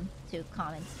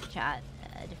comment, chat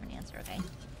a different answer, okay?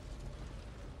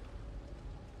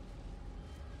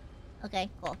 Okay,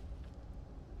 cool.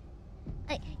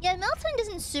 Yeah, Melton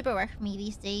doesn't super work for me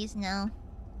these days, no.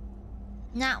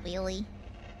 Not really.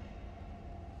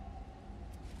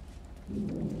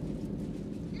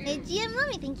 Hey, GM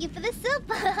Lummy, thank you for the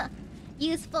soup!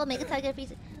 Useful, make a target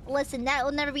piece. Listen, that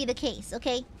will never be the case,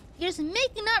 okay? You're just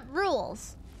making up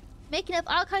rules. Making up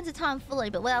all kinds of tomfoolery,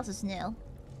 but what else is new?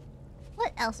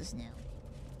 What else is new?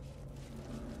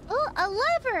 Oh, a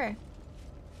lever!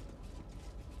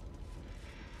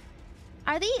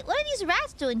 What are these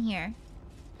rats doing here?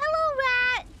 Hello,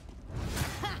 rat!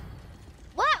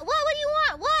 What? What do you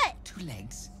want? What? 2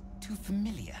 legs. Too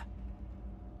familiar.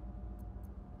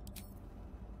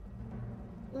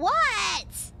 What?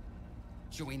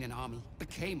 Join an army.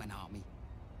 Became an army.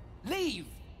 Leave!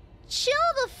 Chill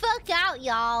the fuck out,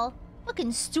 y'all.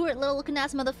 Fucking Stuart Little looking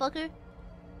ass motherfucker.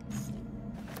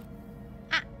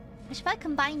 I should probably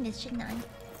combine this, shouldn't I?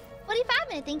 45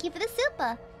 minutes, thank you for the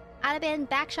super. Out of band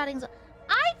backshotting.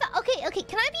 I thought, okay,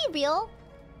 can I be real?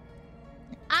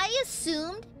 I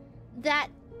assumed that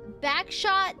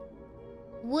backshot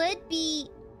would be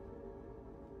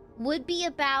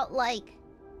about, like,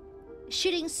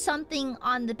 shooting something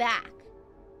on the back.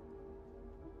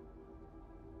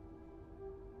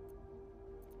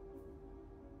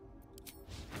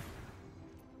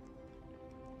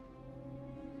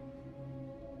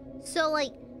 So,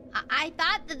 like, I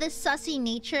thought that the sussy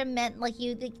nature meant, like,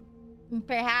 you could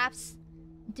perhaps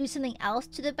do something else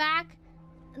to the back.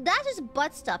 That's just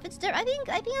butt stuff. It's I think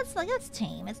that's, like, that's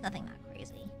tame. It's nothing that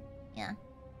crazy. Yeah.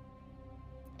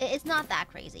 It's not that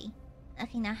crazy.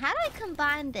 Okay, now how do I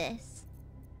combine this?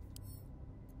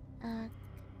 Ah!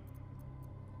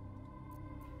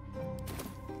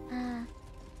 No!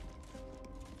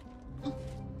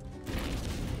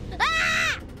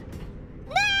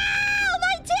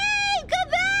 My team! Come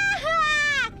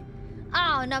back!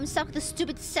 Oh, no, I'm stuck with the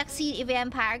stupid sexy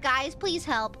vampire. Guys, please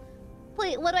help.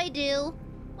 Please, what do I do?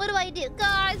 What do I do?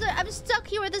 Guys, I'm stuck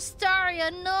here with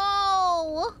Astaria.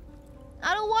 No!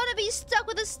 I don't want to be stuck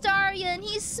with Astarion.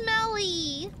 He's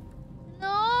smelly.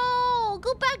 No!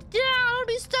 Go back down! I don't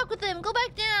be stuck with him. Go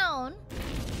back down.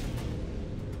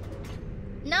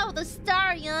 Not with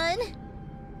Astarion.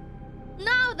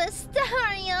 Not with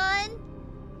Astarion.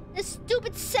 This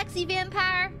stupid sexy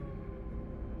vampire.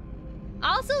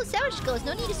 Also, Savage goes,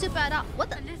 no need to super at all. What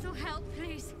the? A little help,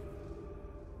 please.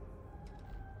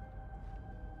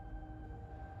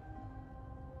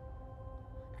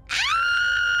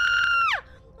 Ah!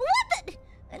 What the?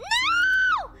 No!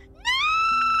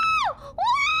 No!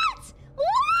 What?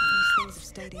 These things have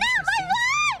stayed No, interesting. my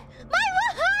wife! My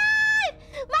wife!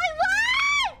 My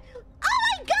wife! Oh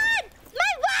my god!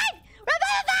 My wife!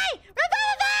 Revive!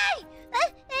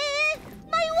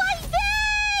 My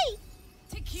wifey!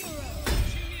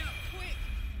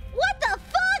 What the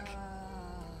fuck?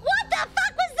 What the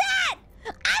fuck was that?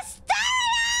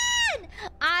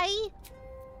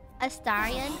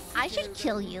 Astarion, I should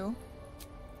kill you.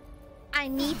 I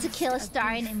need to kill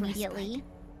Astarion immediately.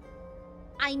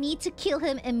 I need to kill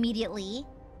him immediately.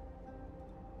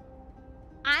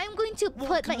 I'm going to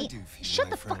put my... Shut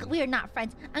the fuck up. We are not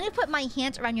friends. I'm going to put my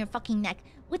hands around your fucking neck.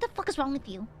 What the fuck is wrong with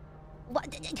you?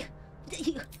 What?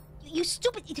 You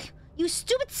stupid... You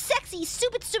stupid, sexy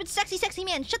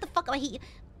man. Shut the fuck up. I hate you.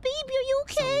 Baby, are you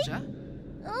okay? Soldier?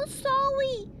 I'm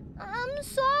sorry. I'm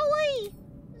sorry.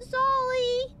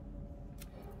 Sorry.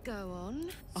 Go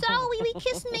on. Sorry, we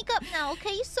kiss and make up now,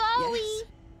 okay? Sorry. Yes.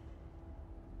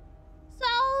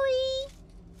 Sorry.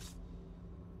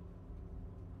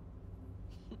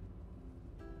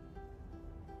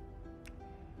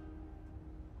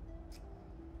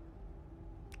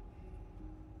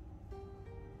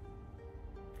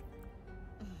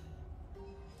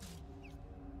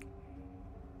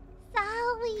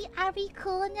 Sorry. Are we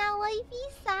cool now, wifey?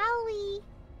 Sorry.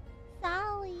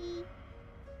 Sorry.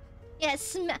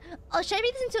 Yes. Oh, should I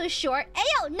make this into a short? Hey,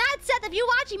 yo, not Seth. If you're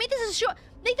watching, make this a short.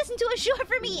 Make this into a short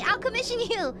for me. I'll commission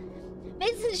you.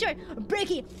 Make this into a short.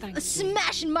 Breaky.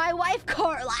 Smashing my wife,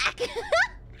 Carlac.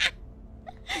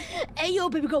 Hey, yo,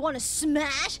 baby girl, wanna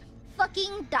smash?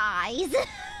 Fucking dies.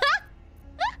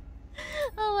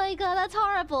 Oh my god, that's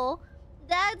horrible.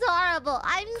 That's horrible.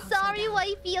 I'm sorry,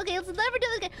 wifey. Okay, let's never do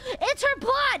this again. It's her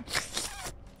blood!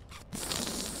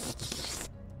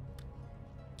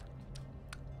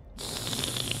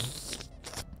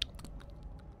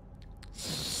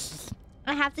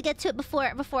 I have to get to it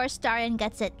before Starion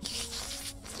gets it.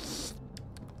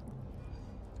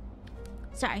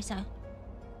 Sorry.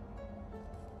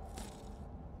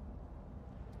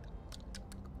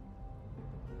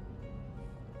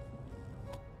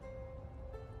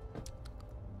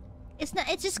 It's not.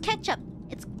 It's just ketchup.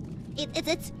 It's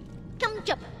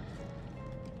ketchup.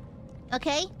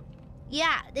 Okay.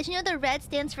 Yeah. Did you know the red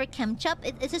stands for ketchup?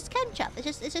 It's just ketchup.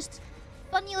 It's just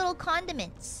funny little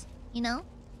condiments. You know.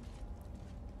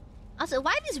 Also,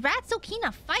 why are these rats so keen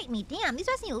to fight me? Damn, these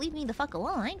rats need to leave me the fuck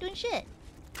alone. I ain't doing shit.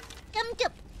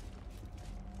 Ketchup.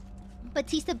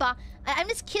 Batista Ba. I'm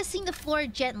just kissing the floor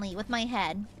gently with my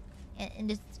head, and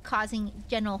just causing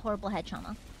general horrible head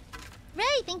trauma.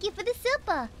 Ray, thank you for the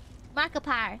super.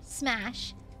 Markiplier,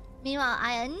 smash. Meanwhile,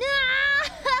 I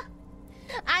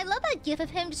love that gif of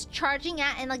him just charging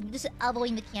at and like just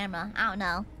elbowing the camera. I don't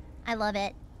know. I love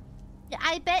it.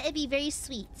 I bet it'd be very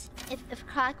sweet. If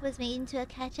Croc was made into a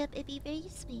ketchup, it'd be very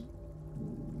sweet.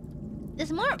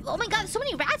 There's more. Oh my god, there's so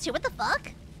many rats here. What the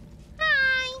fuck?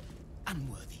 Hi.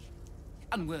 Unworthy.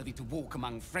 Unworthy to walk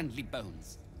among friendly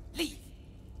bones. Leave.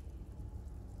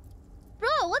 Bro,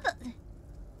 what the...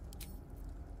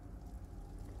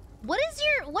 What is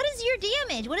your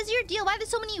damage? What is your deal? Why are there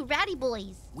so many ratty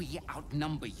boys? We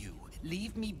outnumber you.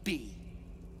 Leave me be.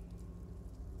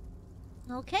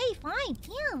 Okay, fine.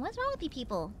 Damn, what's wrong with you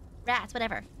people? Rats,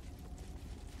 whatever.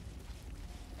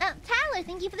 Tyler,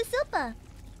 thank you for the silpa.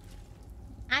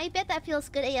 I bet that feels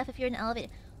good AF if you're in an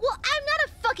elevator. Well, I'm not a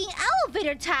fucking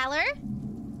elevator, Tyler.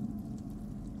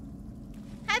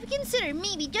 Have you considered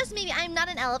maybe, just maybe, I'm not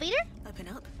an elevator? Open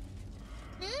up.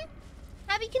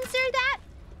 Have you considered that?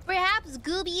 Perhaps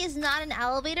Gooby is not an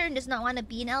elevator and does not want to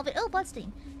be an elevator. Oh,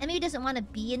 bloodstain. And maybe doesn't want to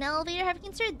be an elevator. Have you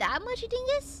considered that much, you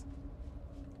dingus?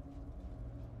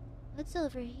 What's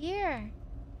over here?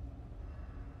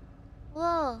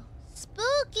 Whoa.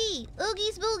 Spooky!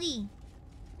 Oogie spooky!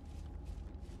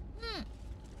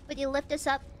 But you lift us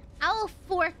up? I will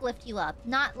forklift you up,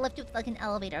 not lift you up like an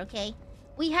elevator, okay?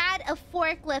 We had a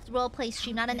forklift roleplay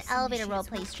stream, not an elevator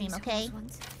roleplay stream, okay?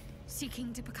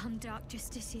 Seeking to become dark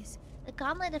justiciars. The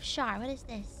Gauntlet of Shar, what is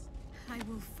this? I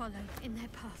will follow in their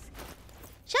path.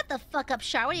 Shut the fuck up,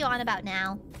 Shar. What are you on about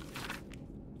now?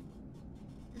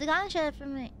 The Gauntlet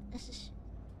from my...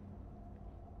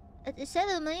 It said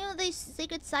that the name of these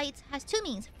sacred sites has two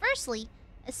meanings. Firstly,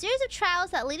 a series of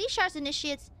trials that Lady Shar's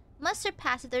initiates must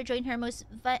surpass if they're joined her most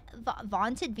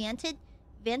vaunted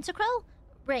Vantacro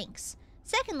ranks.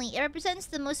 Secondly, it represents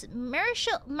the most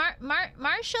martial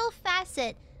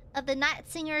facet of the Night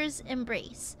Singer's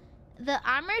embrace. The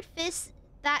armored fist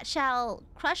that shall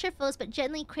crush her foes but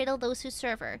gently cradle those who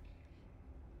serve her.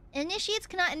 Initiates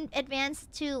cannot advance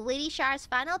to Lady Shar's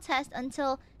final test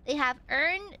until they have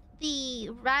earned the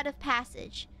Rite of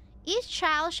Passage. Each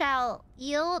trial shall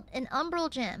yield an umbral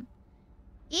gem.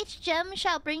 Each gem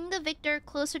shall bring the victor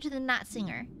closer to the Night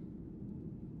Singer.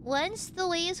 Once the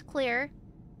way is clear,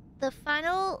 the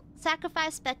final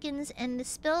sacrifice beckons, and the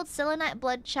spilled selenite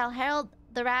blood shall herald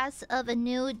the rise of a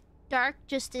new dark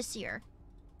justiciar.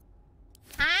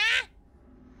 Ah!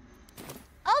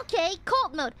 Okay,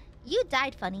 cult mode. You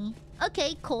died funny.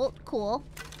 Okay, cult, cool.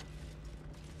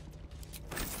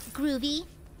 Groovy.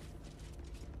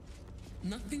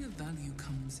 Nothing of value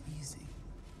comes easy.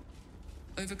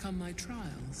 Overcome my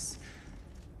trials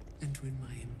and win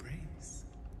my embrace.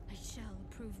 I shall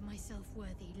prove myself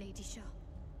worthy, Lady Shar.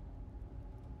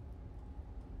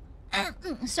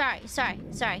 Sorry.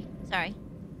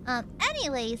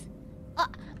 Anyways,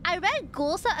 I read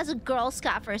Ghoul Scout as a Girl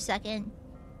Scout for a second.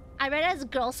 I read it as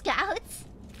Girl Scouts.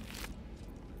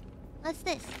 What's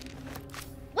this?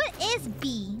 What is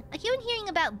B? I keep on hearing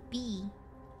about B.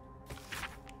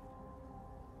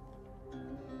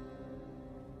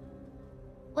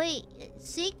 Wait,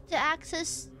 seek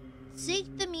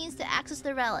the means to access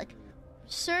the relic.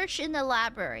 Search in the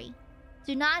library.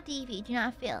 Do not deviate, do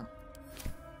not fail.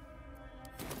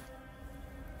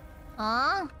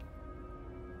 Huh?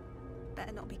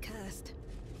 Better not be cursed.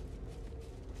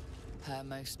 Her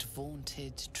most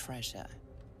vaunted treasure.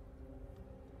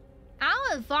 I don't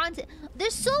want vaunted.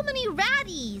 There's so many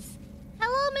ratties.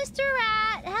 Hello, Mr.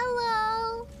 Rat.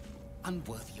 Hello.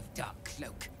 Unworthy of dark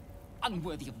cloak.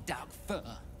 Unworthy of dark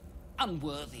fur.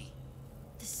 Unworthy.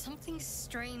 There's something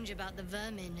strange about the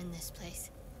vermin in this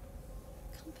place.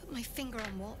 Can't put my finger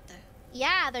on what, though.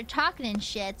 Yeah, they're talking and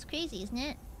shit. It's crazy, isn't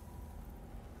it?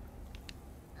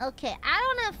 Okay, I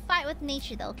don't want to fight with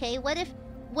nature though, okay? What if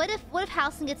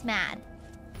Halcyon gets mad?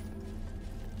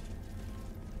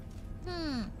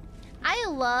 I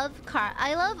love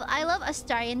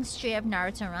Astarian Stray of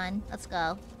Naruto Run. Let's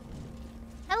go.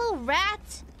 Hello,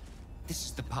 rat. This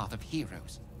is the path of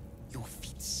heroes. Your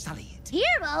feet sully it.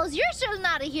 Heroes? You're certainly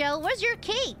not a hero. Where's your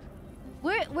cape?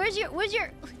 Where's your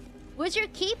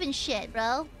cape and shit,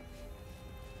 bro?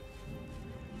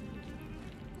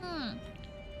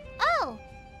 Oh.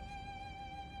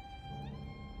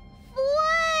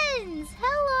 Friends!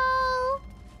 Hello!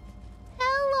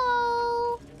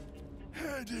 Hello!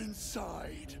 Head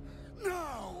inside,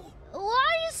 now! Why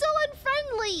are you so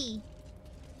unfriendly?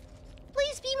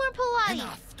 Please be more polite.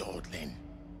 Enough, dawdling.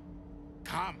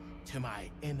 Come to my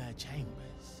inner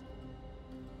chambers.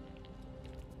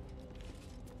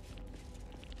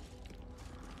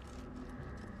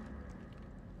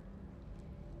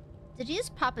 Did you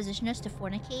just proposition us to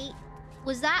fornicate?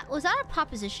 Was that a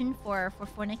proposition for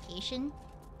fornication?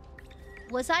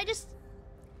 Was I just...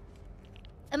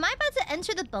 Am I about to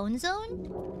enter the bone zone?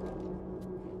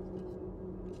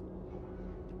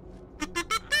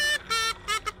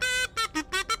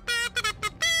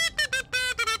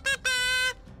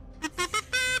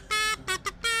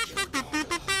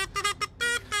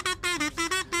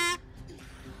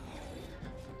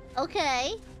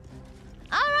 Okay.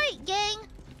 Alright, gang.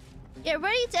 Get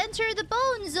ready to enter the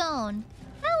bone zone.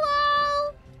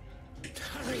 Hello!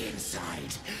 Hurry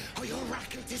inside, or your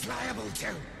racket is liable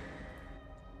to.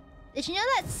 Did you know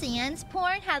that Sans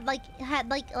porn had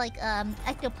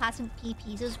ectoplasmic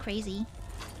PPs? It was crazy.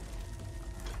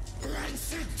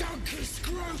 Rancid donkey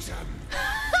scrotum!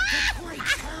 The great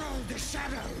herald the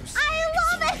shadows! I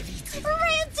love it!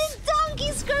 Rancid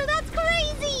donkey screw! That's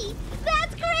crazy!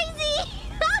 That's crazy!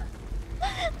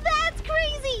 That's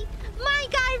crazy! My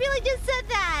guy really just said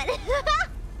that!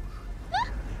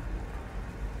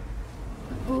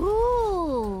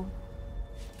 Ooh!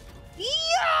 Yo!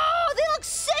 They look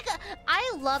sick!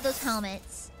 I love those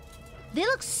helmets. They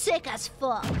look sick as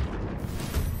fuck.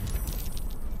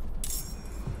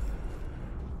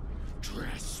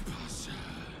 Trespasser.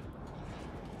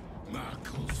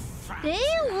 Merkel's fat. They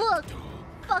look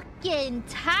fucking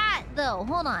tight though.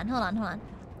 Hold on.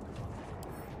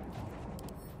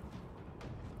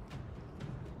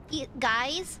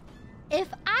 Guys,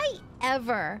 if I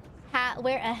ever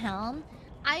wear a helm,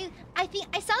 I think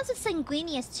I sound so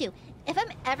sanguineous too. If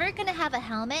I'm ever gonna have a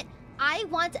helmet, I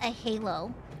want a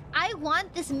halo. I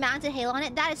want this mounted halo on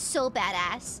it. That is so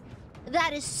badass.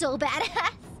 That is so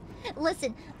badass.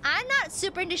 Listen, I'm not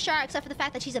super into SHAR except for the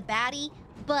fact that she's a baddie,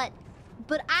 but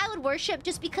I would worship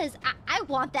just because I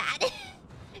want that.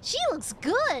 She looks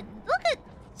good. Look at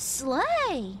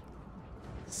Slay.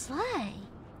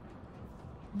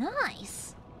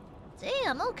 Nice.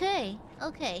 Damn, okay.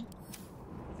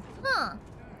 Huh.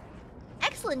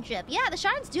 Excellent drip. Yeah, the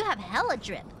Shards do have hella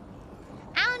drip.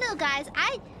 I don't know, guys.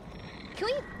 I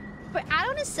don't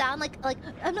want to sound like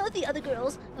I'm not with the other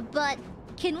girls, but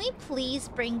can we please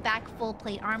bring back full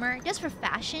plate armor just for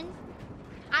fashion?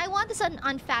 I want this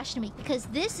on Fashion Week because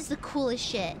this is the coolest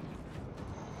shit.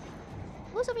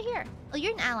 Who's over here? Oh,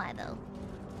 you're an ally though.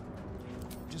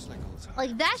 Just like old times.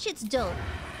 Like that shit's dope.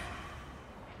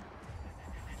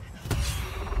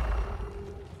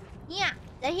 Yeah,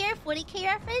 did I hear a 40k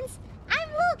reference? I'm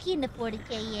low-key into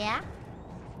 40k, yeah.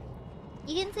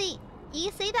 You can say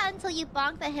that until you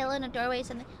bonk the halo in a doorway or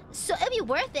something. So it'd be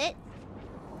worth it.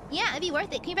 Yeah, it'd be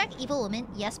worth it. Can you back evil woman?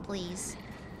 Yes, please.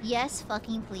 Yes,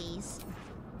 fucking please.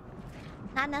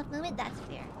 Not enough movement? That's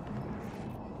fair.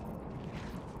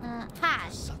 Hi.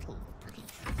 Subtle. Okay.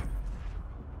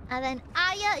 And then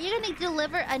Aya, you're gonna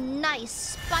deliver a nice,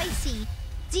 spicy,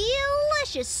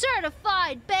 delicious,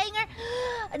 certified banger.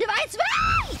 Divine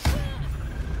Smite!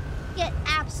 Get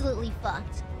absolutely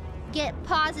fucked. Get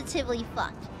positively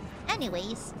fucked.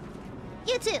 Anyways,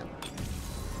 you too.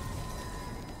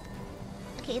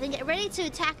 Okay, then get ready to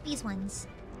attack these ones.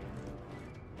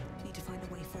 Need to find a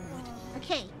way forward.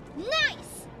 Okay,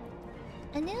 nice!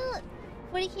 A new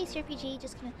 40k RPG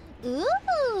just came out.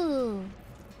 Ooh!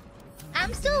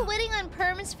 I'm still waiting on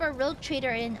permits for Rogue Trader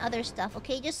and other stuff,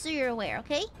 okay? Just so you're aware,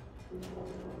 okay?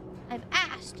 I've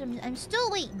asked. I'm still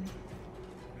waiting.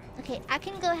 Okay, I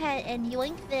can go ahead and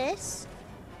yoink this.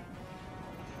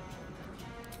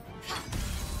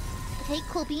 Okay,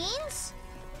 cool beans.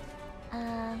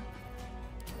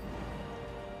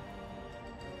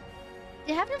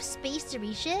 Do I have enough space to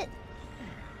reach it?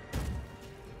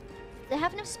 Do I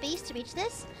have enough space to reach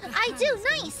this? I do!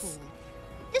 Nice!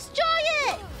 Destroy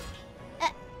it!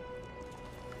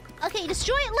 Okay,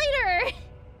 destroy it later!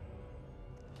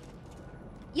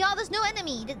 Y'all, there's no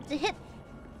enemy to hit.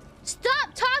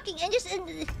 Stop talking and just...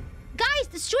 guys,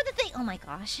 destroy the thing! Oh my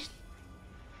gosh.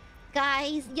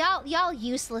 Guys, y'all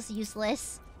useless. They're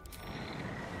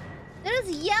just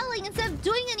yelling instead of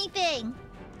doing anything.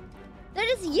 They're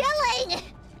just yelling!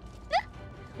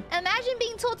 Imagine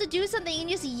being told to do something and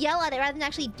you just yell at it rather than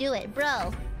actually do it,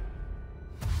 bro.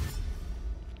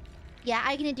 Yeah,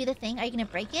 are you gonna do the thing? Are you gonna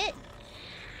break it?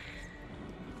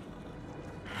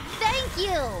 Thank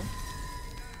you!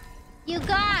 You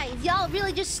guys, y'all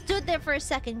really just stood there for a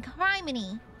second.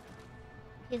 Criminy.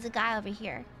 There's a guy over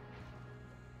here.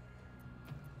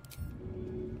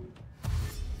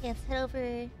 Okay, let's head over...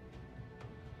 here?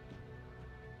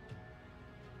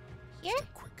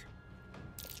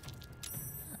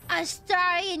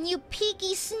 Astarion, you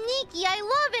peeky sneaky! I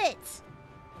love it!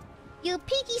 You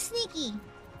peeky sneaky!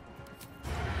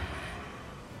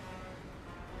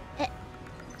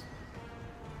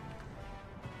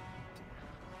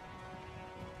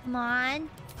 Come on.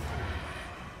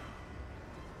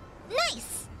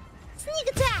 Nice! Sneak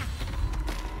attack!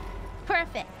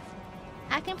 Perfect.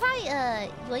 I can probably,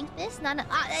 yoink this. Not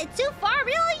too far,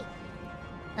 really?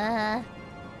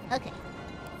 Okay.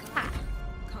 Ha.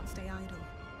 Can't stay idle.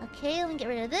 Okay, let me get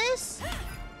rid of this.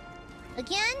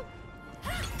 Again.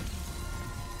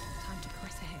 Time to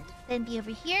press ahead. Then be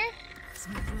over here.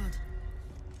 Some blood.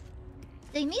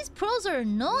 Dang, these pros are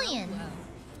annoying. Well,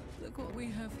 look what we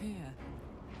have here.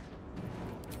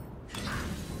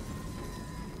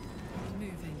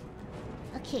 Moving.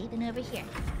 Okay, then over here.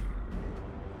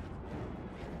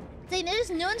 Dang,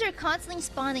 those nuns are constantly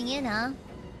spawning in, huh?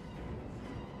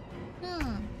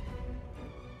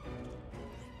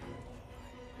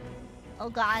 Oh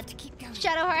god.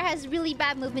 Shadowheart has really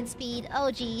bad movement speed.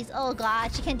 Oh jeez. Oh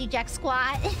god. She can't do jack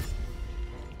squat.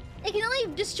 It can only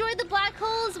destroy the black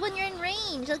holes when you're in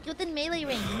range. Like within melee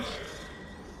range.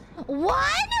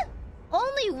 One?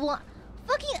 Only one?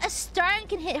 Fucking Astarion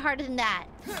can hit harder than that.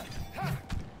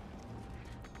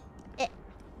 In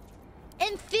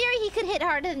theory, he could hit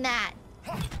harder than that.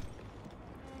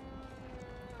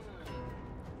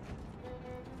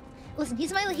 Listen,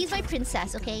 he's my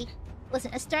princess, okay?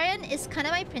 Listen, Astarion is kind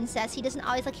of my princess. He doesn't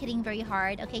always like hitting very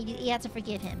hard, okay? You have to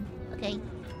forgive him, okay?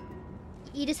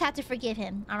 You just have to forgive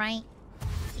him, all right?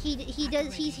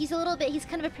 He's a little bit. He's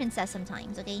kind of a princess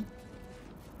sometimes, okay?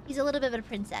 He's a little bit of a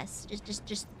princess.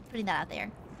 Just putting that out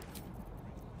there.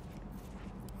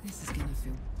 This is gonna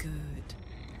feel good.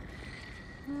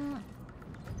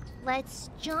 Let's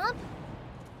jump.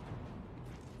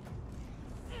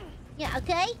 Yeah,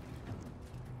 okay.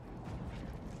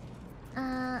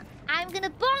 I'm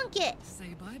gonna bonk it.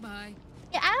 Say bye-bye.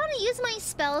 Yeah, I don't want to use my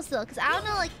spells though, because I don't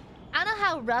know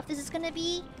how rough this is gonna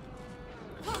be.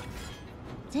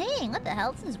 Dang, what the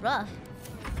hell? This is rough.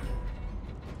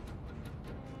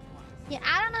 Yeah,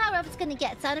 I don't know how rough it's gonna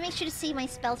get, so I want to make sure to save my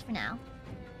spells for now.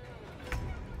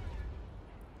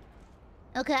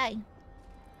 Okay.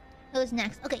 Who's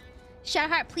next? Okay.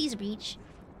 Shadowheart, please reach.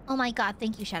 Oh my god,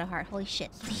 thank you, Shadowheart. Holy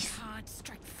shit, please. Hard,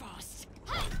 strike fast.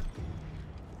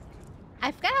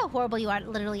 I forgot how horrible you are at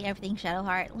literally everything,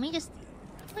 Shadowheart. Let me just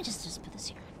put this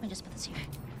here. Let me just put this here.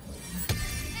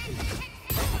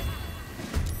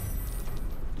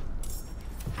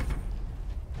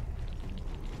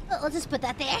 Oh, let's just put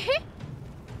that there.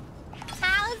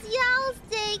 How's y'all's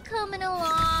day coming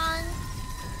along?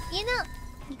 You know,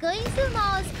 going to the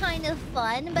mall is kind of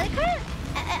fun, but it kind of...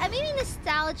 I made me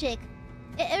nostalgic.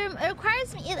 It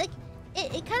requires me...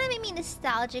 It kind of made me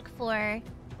nostalgic for,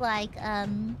 like,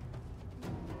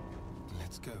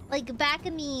 Let's go. like, back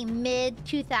in the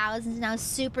mid-2000s, and I was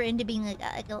super into being,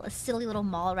 like a silly little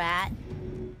mall rat.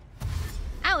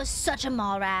 I was such a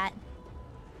mall rat.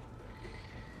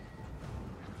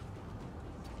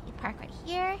 You park right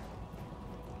here.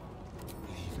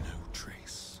 Leave no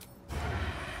trace.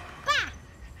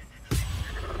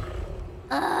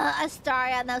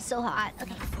 Astarion, that was so hot.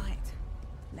 Okay. Fight.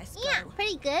 Let's go. Yeah,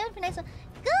 pretty good. Pretty nice one.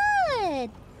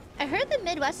 Good! I heard the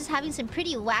Midwest is having some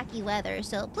pretty wacky weather,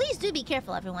 so please do be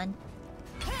careful, everyone.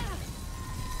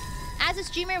 As a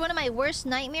streamer, one of my worst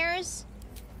nightmares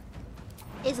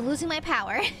is losing my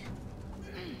power.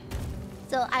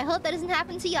 So I hope that doesn't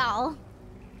happen to y'all.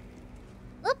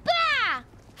 Opa!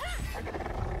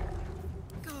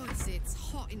 Gods, it's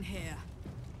hot in here.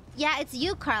 Yeah, it's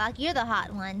you, Karlach. You're the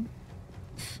hot one.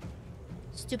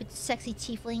 Stupid, sexy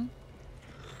tiefling.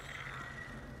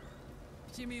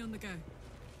 Jimmy on the go.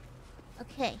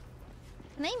 Okay.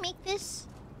 Can I make this?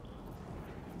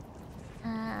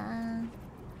 Might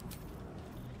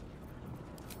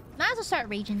as well start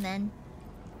raging then.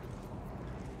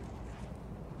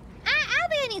 I don't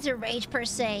think I need to rage per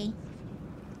se.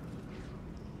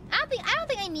 I don't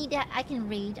think I need that. I can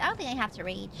rage. I don't think I have to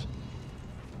rage.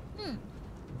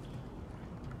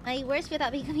 My worst fear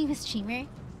without becoming a streamer.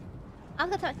 I'll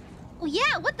go talk. Oh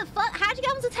yeah, what the fuck? How'd you get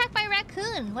almost attacked by a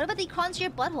raccoon? What about they crawl into your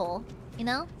butthole? You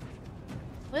know?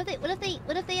 What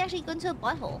if they actually go into a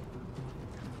butthole?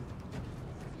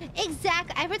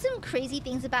 Exactly. I've heard some crazy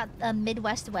things about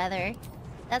Midwest weather.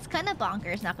 That's kind of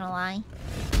bonkers, not gonna lie.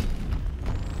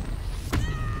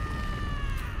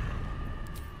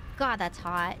 God, that's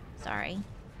hot. Sorry.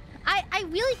 I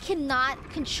really cannot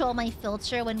control my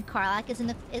filter when Karlak is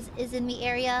in the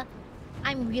area.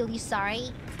 I'm really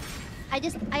sorry. I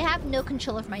have no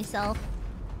control of myself.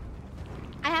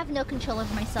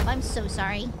 I'm so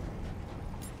sorry.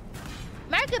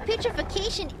 Mark of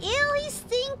putrefaction. Ew, he's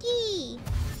stinky.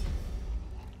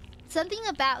 Something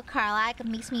about Karlak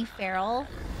makes me feral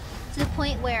to the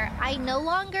point where I no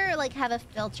longer like have a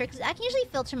filter, because I can usually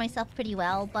filter myself pretty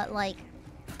well, but like,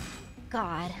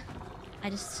 God, I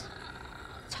just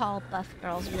tall buff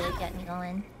girls really get me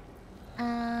going.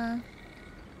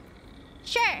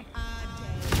 Sure.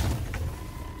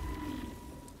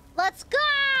 Let's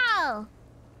go.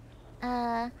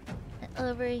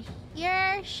 Over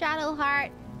here,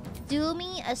 Shadowheart, do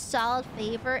me a solid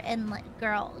favor and like,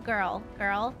 girl.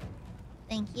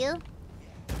 Thank you.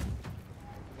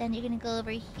 Then you're gonna go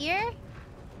over here.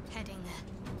 Heading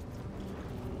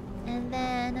there. And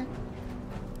then...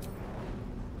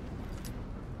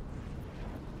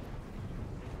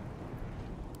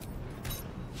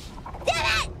 Damn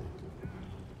it!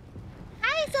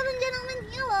 Hi, Southern Gentleman.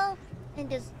 Hello. And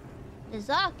just...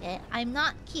 Dazake, I'm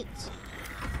not cute.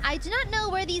 I do not know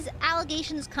where these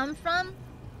allegations come from,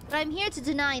 but I'm here to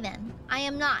deny them. I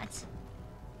am not.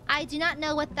 I do not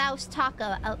know what thou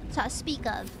speak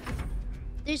of.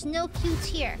 There's no cute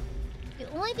here. The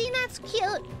only thing that's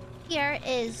cute here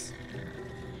is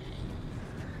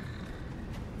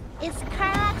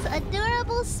Karlak's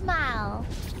adorable smile.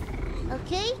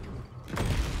 Okay?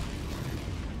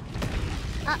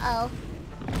 Uh-oh.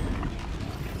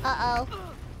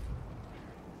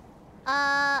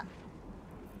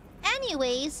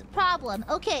 Anyways, problem.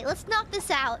 Okay, let's knock this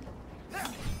out.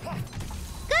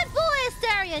 Good boy,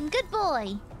 Astarion! Good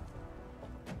boy!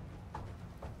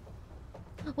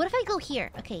 What if I go here?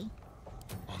 Okay.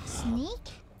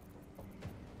 Sneak?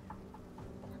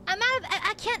 I'm out of...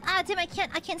 I can't... damn,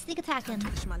 I can't sneak attack him.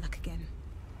 Push my luck again.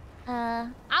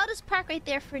 I'll just park right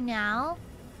there for now.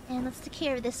 And let's take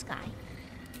care of this guy.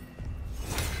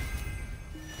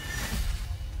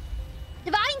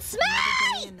 Divine Smite!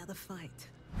 Another day, another fight.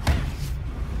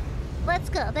 Let's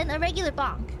go. Then a regular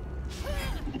bonk.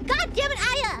 God damn it,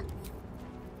 Aya!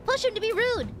 Push him to be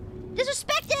rude.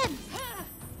 Disrespect him!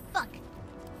 Fuck.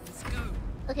 Let's go.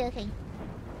 Okay.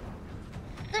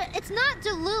 It's not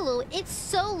Delulu, it's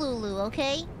Solulu,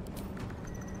 okay?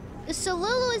 The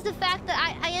Solulu is the fact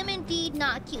that I am indeed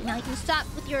not cute. Now you can stop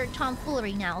with your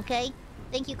tomfoolery now, okay?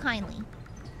 Thank you kindly.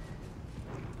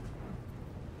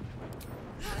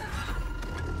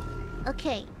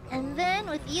 Okay, and then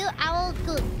with you, I will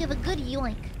give a good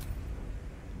yoink.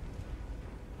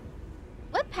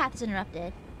 What path is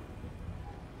interrupted?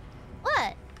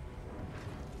 What?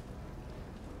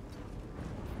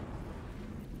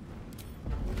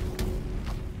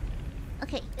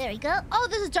 Okay, there we go. Oh,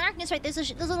 there's a darkness right there.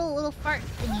 There's a little fart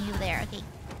thingy over there. Okay.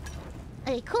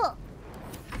 Okay, cool.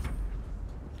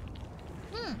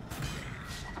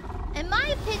 In my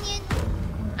opinion,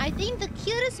 I think the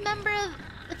cutest member of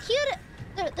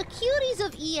the cuties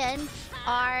of EN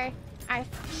are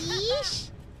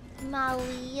Fish,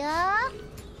 Malia,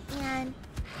 and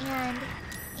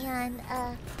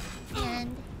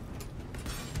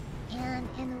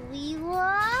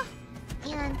Weewa,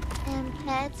 and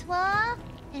Petwa,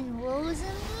 and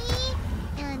Rosalie,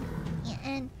 and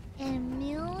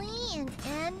Millie, and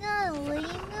Anna,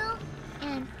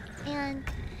 and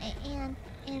Lena,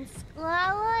 and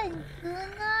Squala, and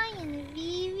Kunai, and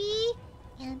Vivi,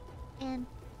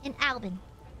 and Albin.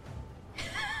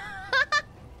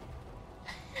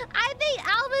 I think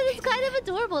Albin is kind of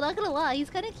adorable, not gonna lie. He's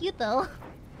kind of cute though.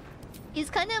 He's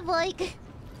kind of like...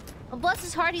 bless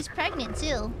his heart, he's pregnant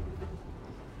too.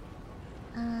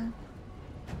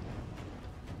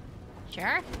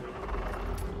 Sure.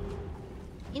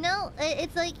 You know,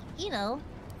 it's like, you know...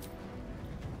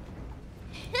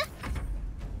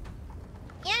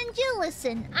 Andrew,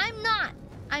 listen, I'm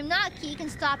not cute, you can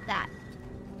stop that.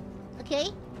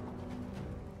 Okay?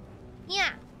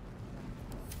 Yeah.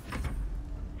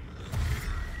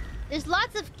 There's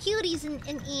lots of cuties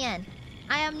in Ian.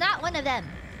 I am not one of them.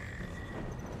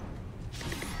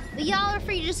 But y'all are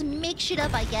free to just make shit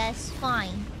up, I guess.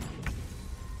 Fine.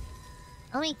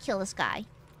 Let me kill this guy.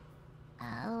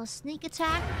 A little sneak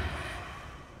attack.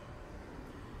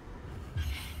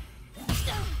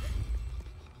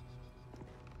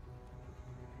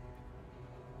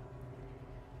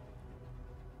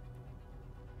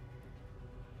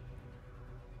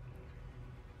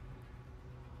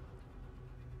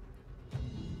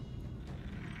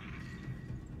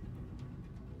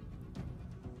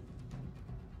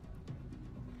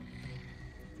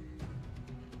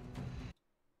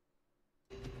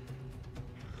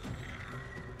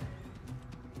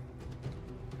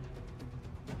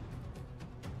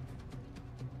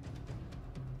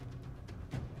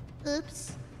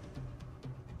 Oops.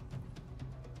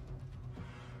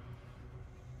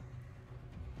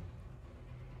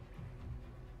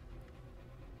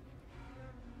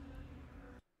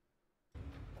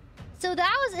 So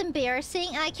that was embarrassing,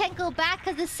 and I can't go back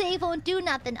because the save won't do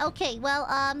nothing. Okay, well,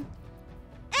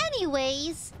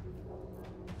 anyways.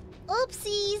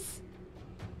 Oopsies.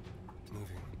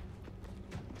 Moving.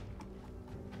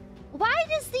 Why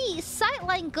does the sight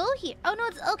line go here? Oh no,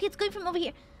 it's okay, it's going from over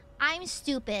here. I'm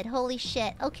stupid. Holy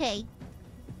shit. Okay.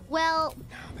 Well,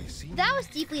 that was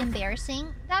deeply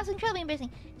embarrassing. That was incredibly embarrassing.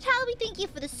 Chalby, thank you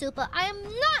for the super. I am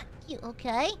not cute,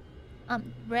 okay?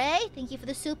 Ray, thank you for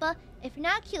the super. If you're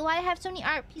not cute, why do I have so many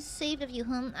art pieces saved of you, I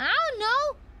don't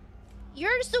know.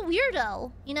 You're just a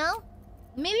weirdo, you know?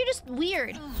 Maybe you're just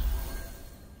weird.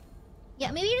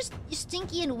 Yeah, maybe you're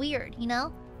stinky and weird, you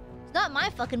know? It's not my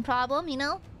fucking problem, you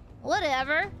know?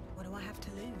 Whatever. What do I have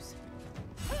to lose?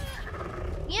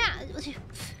 Yeah.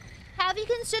 Have you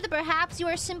considered that perhaps you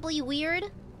are simply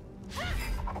weird?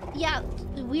 Yeah,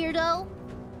 weirdo.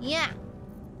 Yeah.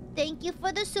 Thank you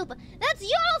for the super. That's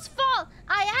y'all's fault!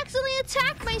 I accidentally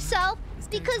attacked myself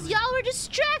because y'all were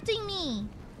distracting me.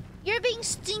 You're being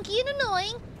stinky and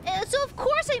annoying, and so of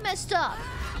course I messed up.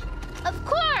 Of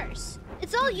course!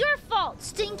 It's all your fault,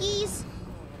 stinkies.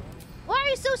 Why are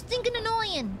you so stinking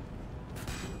annoying?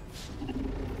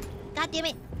 God damn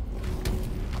it.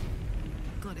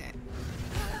 Got it.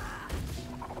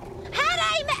 Had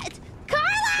I met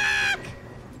Karlach!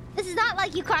 This is not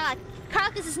like you, Karlach.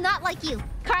 Karlach, this is not like you.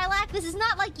 Karlach, this is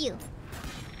not like you.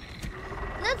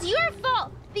 That's your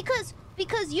fault because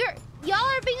y'all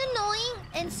are being annoying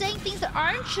and saying things that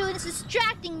aren't true, and it's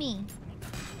distracting me.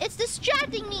 It's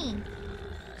distracting me.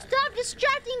 Stop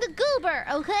distracting the goober,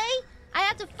 okay? I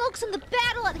have to focus on the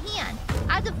battle at hand.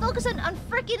 I have to focus on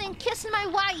frickin' and kissing my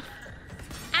wife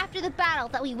after the battle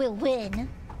that we will win.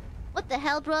 What the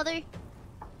hell, brother?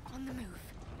 On the move.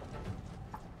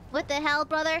 What the hell,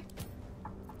 brother?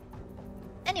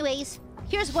 Anyways,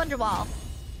 here's Wonderwall.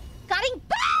 Cutting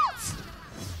bounce!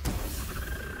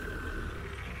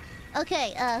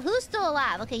 Okay, who's still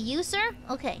alive? Okay, you, sir?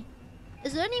 Okay.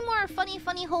 Is there any more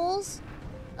funny holes?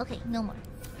 Okay, no more.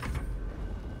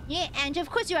 Yeah, and of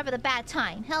course you arrived at a bad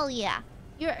time. Hell yeah.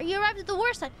 You arrived at the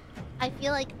worst time. I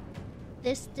feel like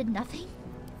this did nothing.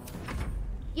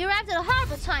 You arrived at a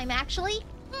horrible time, actually.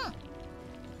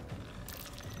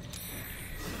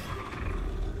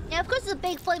 Yeah, of course it's a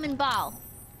big flaming ball.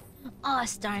 Oh,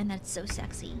 Astarion, that's so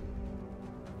sexy.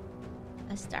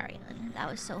 Astarion, that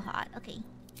was so hot. Okay.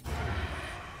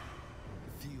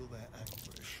 Feel their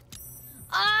anguish.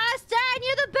 Oh, Astarion,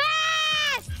 you're the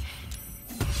best!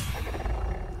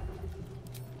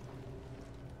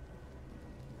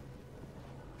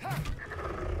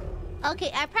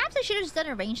 Okay, perhaps I should have just done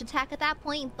a ranged attack at that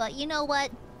point, but you know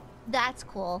what? That's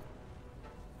cool.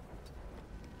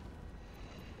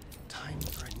 Time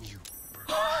for a new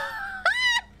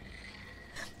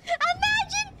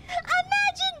Imagine!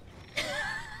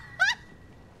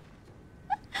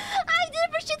 I did it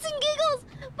for shits and giggles,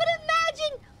 but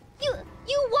imagine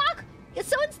you walk,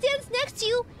 someone stands next to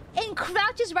you and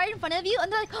crouches right in front of you,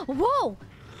 and they're like, "Whoa,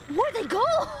 where'd they go?"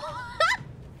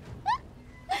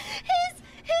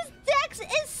 His dex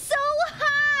is so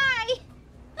high.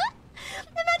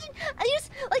 Imagine,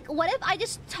 what if I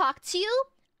just talk to you?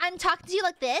 I'm talking to you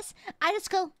like this. I just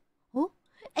go, "Oh,"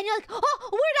 and you're like, "Oh,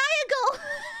 where'd Aia go?"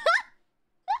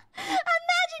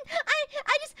 Imagine,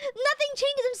 I just, nothing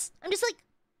changes. I'm just like,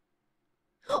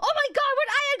 "Oh my god,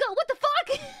 where'd Aia go? What the fuck?"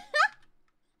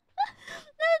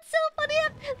 That's so funny.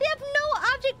 They have no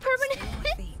object permanent.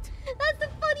 That's the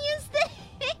funniest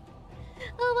thing.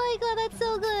 Oh my god, that's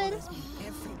so good.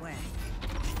 Everywhere.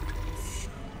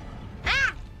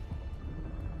 Ah!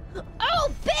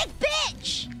 Oh, big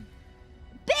bitch!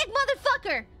 Big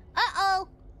motherfucker! Uh-oh.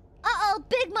 Uh-oh,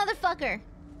 big motherfucker.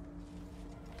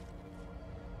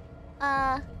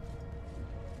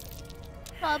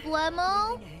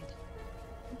 Problemo?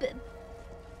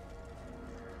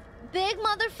 Big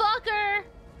motherfucker!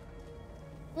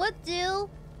 What do?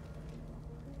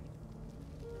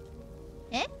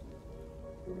 Eh?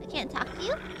 I can't talk to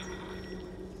you?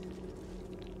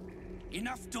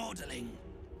 Enough dawdling.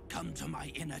 Come to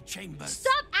my inner chambers.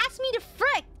 Stop asking me to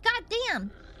frick! God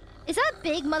damn! Is that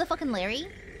big motherfucking Larry?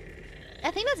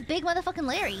 I think that's big motherfucking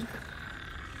Larry.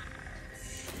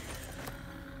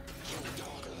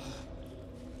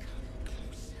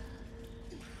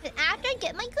 And after I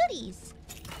get my goodies.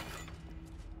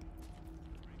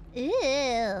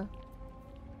 Ew.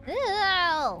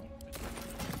 Ew.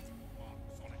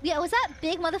 Yeah, was that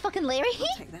big motherfucking Larry?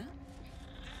 I'll take that.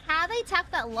 How they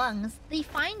tap that lungs? They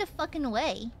find a fucking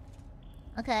way.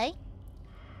 Okay.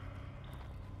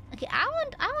 Okay, I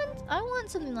want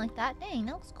something like that. Dang,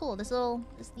 that looks cool. These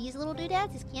little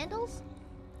doodads, these candles.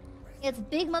 Yeah, it's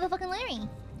big motherfucking Larry.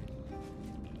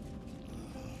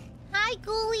 Hi,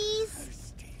 ghoulies.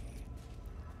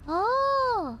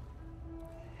 Oh,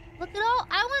 look at all.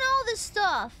 I want all this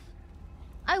stuff.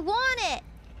 I want it.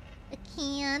 A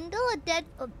candle, a dead.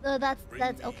 Oh,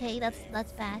 that's okay.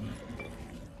 That's bad.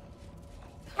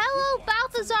 Hello,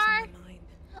 Balthazar.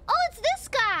 Oh, it's this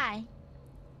guy.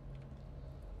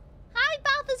 Hi,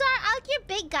 Balthazar. I like your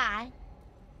big guy.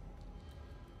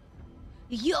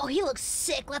 Yo, he looks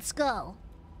sick. Let's go.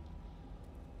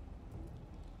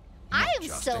 I am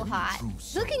so hot.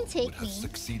 Who can take me?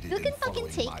 Who can fucking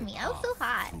take me? I'm so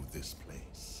hot. Through this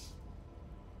place.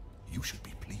 You should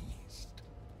be pleased.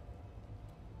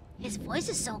 His voice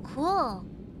is so cool.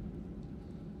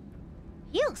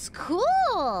 He looks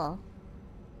cool.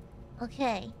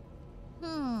 Okay.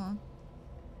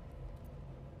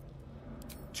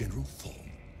 General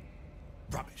Thorn.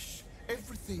 Rubbish.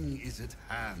 Everything is at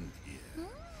hand here.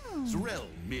 Z'rell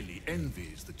merely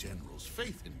envies the General's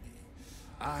faith in me.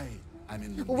 I am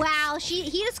in the Wow, he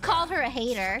just called her a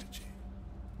hater. strategy.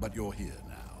 But you're here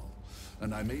now,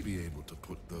 and I may be able to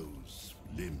put those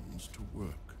limbs to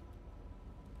work.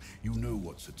 You know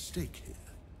what's at stake here.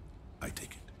 I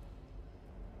take it.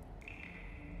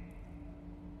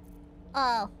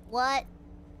 Oh, what?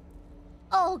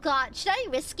 Oh god, should I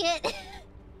risk it?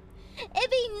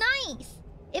 It'd be nice.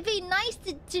 It'd be nice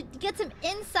to get some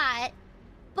insight,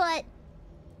 but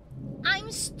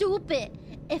I'm stupid.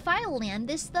 If I land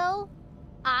this though,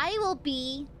 I will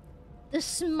be the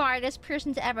smartest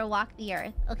person to ever walk the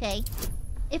earth, okay?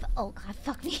 Oh god,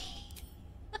 fuck me.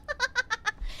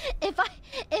 If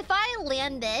I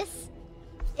land this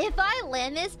with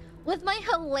my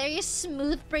hilarious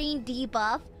smooth brain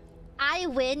debuff, I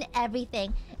win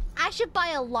everything. I should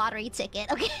buy a lottery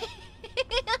ticket, okay?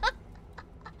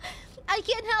 I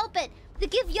can't help it. To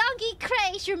give Yangi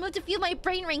Cray, she removed a few of my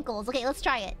brain wrinkles. Okay, let's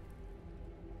try it.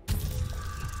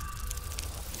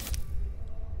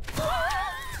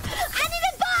 I need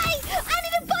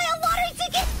to buy a lottery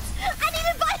ticket! I need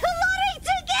to buy a lottery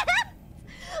ticket!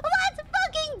 Let's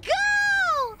fucking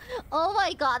go! Oh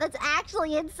my god, that's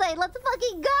actually insane. Let's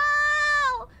fucking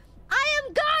go! I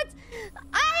am God's favorite!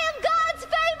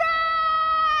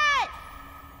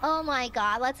 Oh my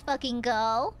god, let's fucking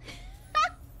go.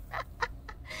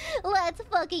 Let's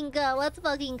fucking go. Let's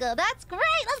fucking go. That's great.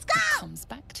 Let's go. It comes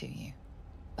back to you.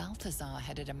 Balthazar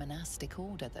headed a monastic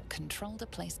order that controlled a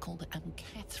place called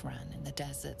Ankethran in the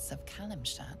deserts of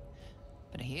Kalimshat.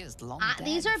 But he is long dead.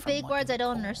 These are big words I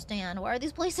don't understand. Where are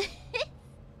these places?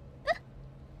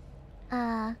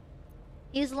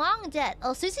 He's long dead.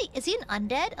 Oh, so is he an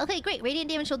undead? Okay, great. Radiant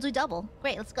damage will do double.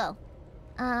 Great, let's go.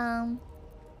 I'll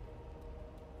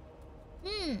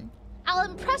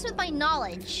impress with my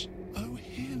knowledge. Oh,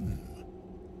 him.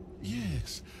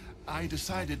 Yes, I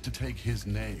decided to take his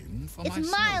name for myself.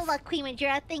 It's my luck, Queen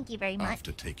Majora. Thank you very much.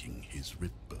 After taking his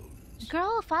rib bones.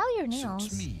 Girl, file your nails.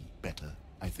 Suits me better,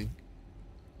 I think.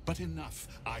 But enough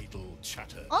idle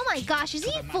chatter. Oh my gosh, is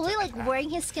he fully like wearing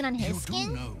his skin on his skin? You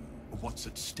do know what's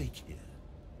at stake here.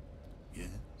 Yes?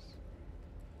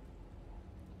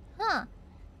 Huh.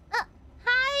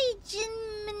 Hi,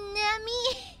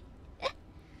 Jinminami.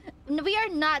 We are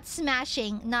not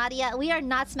smashing, Nadia. We are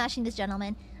not smashing this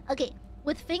gentleman. Okay,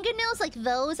 with fingernails like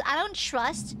those, I don't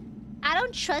trust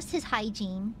his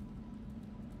hygiene.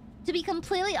 To be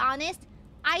completely honest,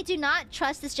 I do not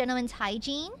trust this gentleman's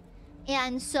hygiene.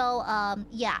 And so,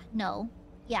 yeah, no.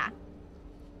 Yeah.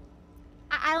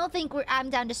 I don't think I'm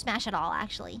down to smash at all,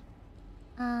 actually.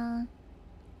 Enlighten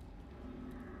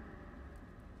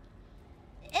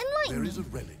There is a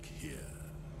relic here.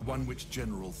 One which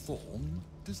General Thorn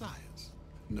desires.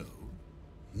 No,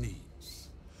 needs.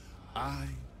 I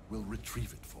will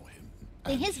retrieve it for him.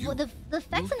 The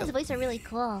effects on his voice are really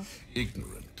cool.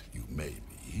 Ignorant you may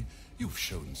be, You've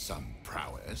shown some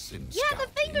prowess in Yeah, the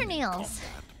scouting fingernails.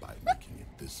 combat by making it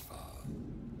this far.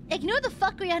 Ignore the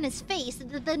fuckery on his face.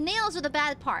 The nails are the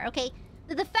bad part, okay?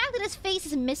 The fact that his face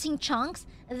is missing chunks,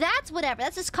 that's whatever.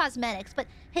 That's just cosmetics. But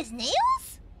his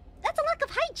nails? That's a lack of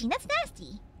hygiene. That's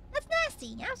nasty. That's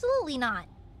nasty. Absolutely not.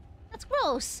 That's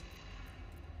gross.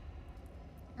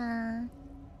 Dang,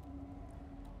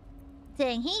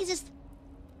 he's just...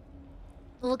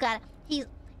 Look at it.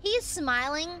 He's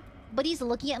smiling, but he's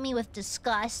looking at me with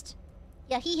disgust.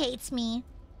 Yeah, he hates me.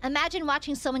 Imagine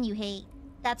watching someone you hate.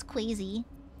 That's crazy.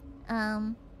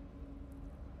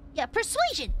 Yeah,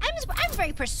 persuasion. I'm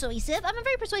very persuasive. I'm a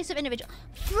very persuasive individual.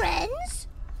 Friends?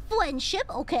 Friendship.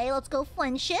 Okay, let's go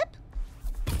friendship.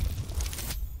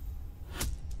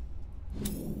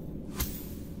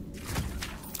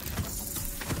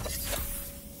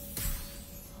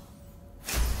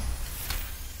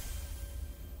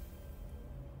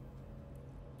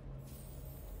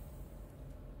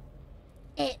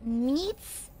 It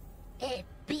meets, it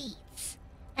beats.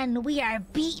 And we are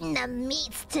beating the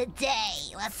meats today.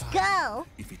 Let's go.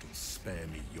 If it'll spare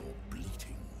me your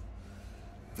bleating.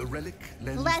 The relic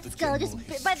lends Let's the go, general just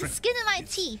his by the strength, skin of my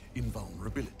its teeth.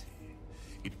 Invulnerability.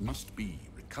 It must be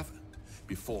recovered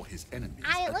before his enemies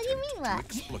What do you mean, to what?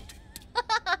 exploit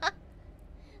it.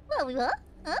 Well, we will?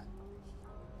 Huh?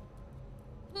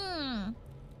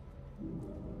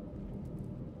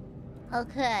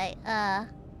 Okay,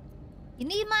 you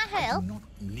need my help? I do not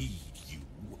need you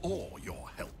or your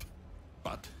help.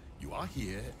 But you are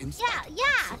here in spite of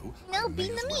yeah. so No, I may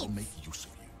being as the well meats. make use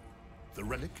of you. The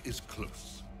relic is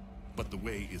close, but the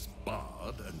way is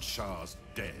barred and SHAR's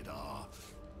dead are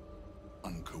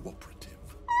uncooperative.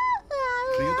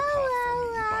 Clear the path for me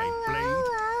by blade,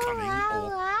 cunning,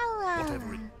 or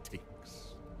whatever it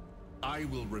takes. I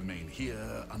will remain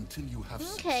here until you have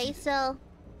Okay, succeeded. so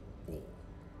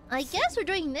Or I guess we're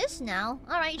doing this now.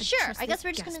 All right, I'd sure. trust I guess this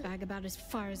we're just gas gonna bag about as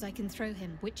far as I can throw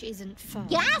him, which isn't far.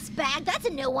 gas bag. That's a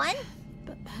new one.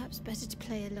 But perhaps better to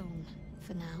play along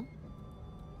for now.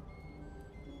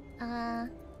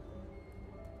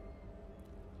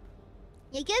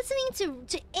 You get something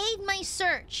to aid my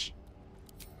search.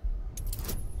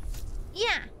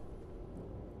 Yeah.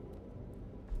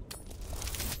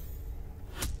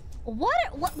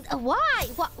 What? Why?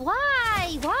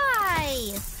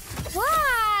 Why?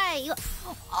 Oh!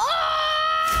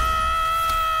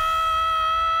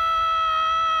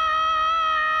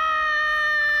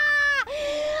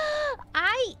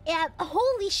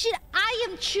 Holy shit, I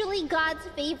am truly God's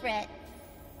favorite.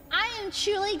 I am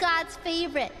truly God's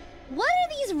favorite. What are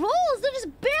these rolls? They're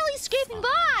just barely scraping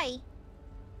by.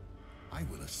 I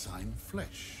will assign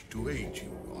flesh to aid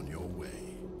you on your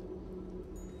way.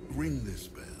 Ring this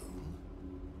bell,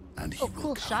 and he Oh, will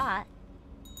cool come. shot.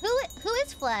 Who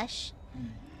is Flesh?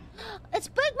 It's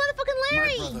Big Motherfucking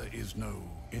Larry! My brother is no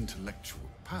intellectual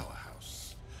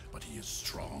powerhouse, but he is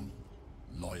strong,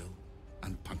 loyal,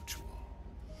 and punctual.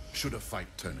 Should a fight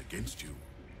turn against you,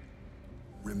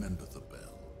 remember the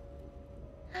bell.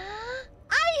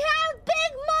 I have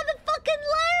Big Motherfucking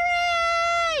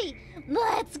Larry!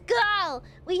 Let's go!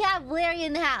 We have Larry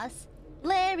in the house.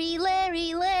 Larry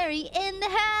in the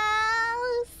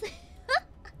house!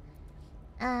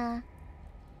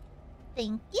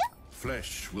 Thank you.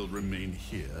 Flesh will remain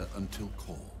here until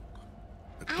called.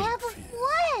 But I don't have a fear.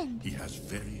 friend. He has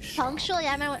very sharp Punctual?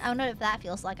 Yeah, I don't know what that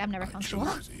feels like. I'm never I punctual.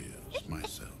 chose his ears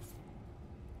myself.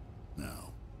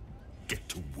 Now, get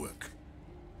to work.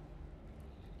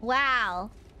 Wow.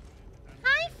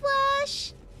 Hi,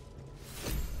 Flush.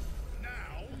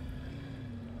 Now.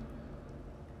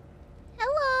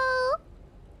 Hello.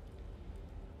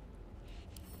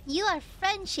 You are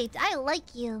friend-shaped. I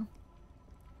like you.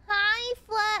 Hi,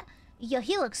 Flush. Yo,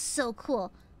 he looks so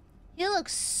cool. He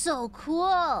looks so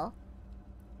cool.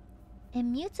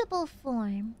 Immutable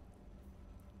form.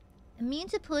 Immune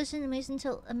to poison,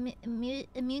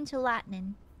 immune to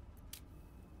lightning.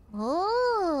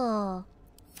 Oh.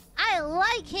 I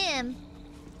like him.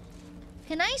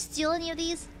 Can I steal any of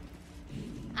these?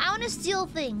 I want to steal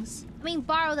things. I mean,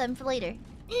 borrow them for later.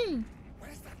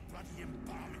 Where's that bloody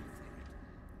embalming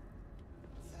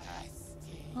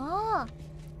fluid? Oh.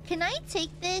 Can I take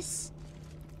this?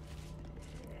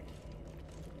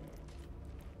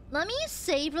 Let me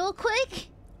save real quick.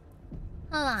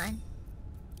 Hold on.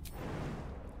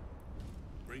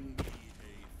 Bring me a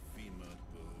femur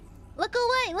bone. Look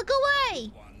away! Look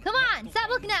away! Come on! Stop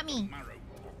looking at me! Marrow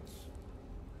pots.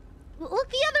 Look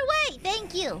the other way!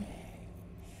 Thank you!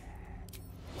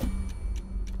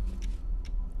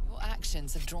 Your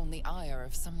actions have drawn the ire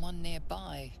of someone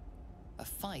nearby. A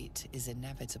fight is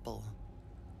inevitable.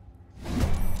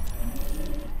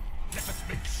 Let us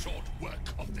make short work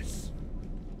of this.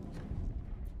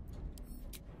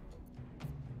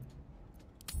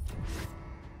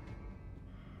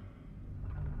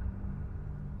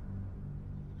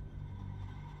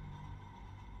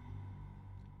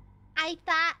 I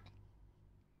thought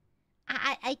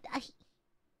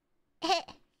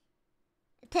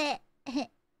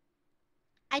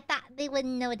I thought they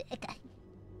wouldn't know it.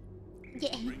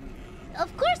 Yeah.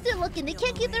 Of course they're looking. They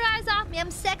can't keep their eyes off me.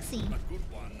 I'm sexy. A good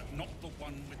one, not the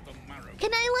one with the marrow.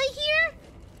 Can I lay here?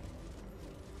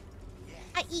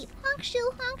 I eat honk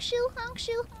shoe, honk shoe, honk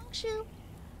shoe, honk shoe.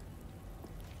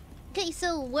 Okay,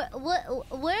 so where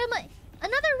am I?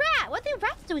 Another rat. What are the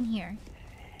rats doing here?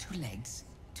 2 legs.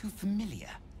 Too familiar.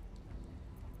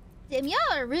 Damn, y'all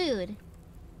are rude.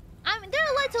 I mean, they're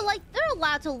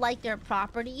allowed to like their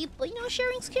property, but you know,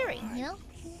 sharing's caring. You know,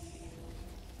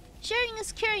 sharing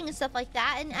is caring and stuff like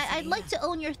that. And I'd like to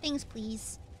own your things,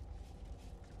 please.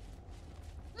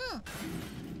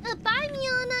 Bye,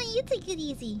 Miona. You take it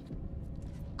easy.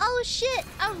 Oh shit,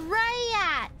 a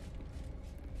rat.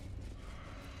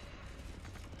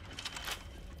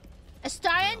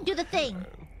 Astarion, do the thing.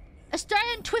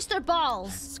 Astarion, twist their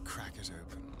balls. Let's crack it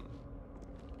open.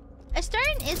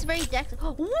 Astarion is very dexterous.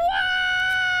 What?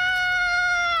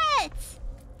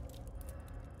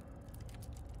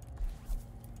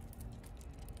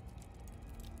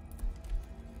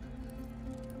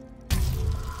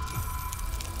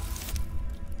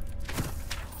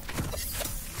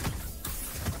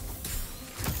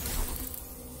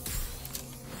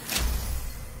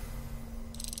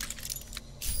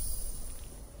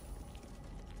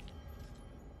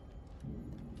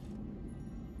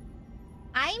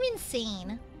 I'm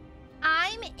insane.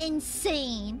 I'm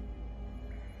insane.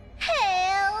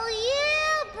 Hell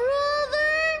yeah,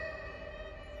 brother!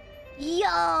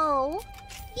 Yo!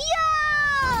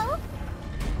 Yo!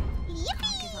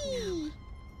 Yippee!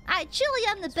 Alright, Chili,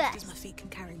 I'm the best. My feet can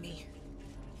carry me.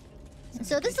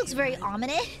 So this looks very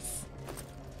ominous.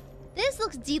 This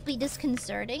looks deeply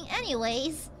disconcerting.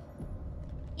 Anyways.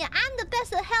 Yeah, I'm the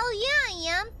best. Hell yeah,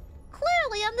 I am.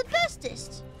 Clearly, I'm the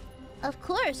bestest. Of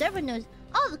course, everyone knows.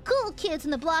 All the cool kids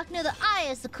in the block know that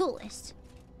Aia's the coolest.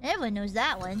 Everyone knows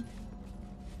that one.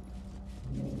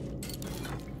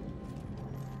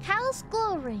 Cal's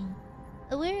skull ring.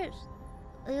 Where's...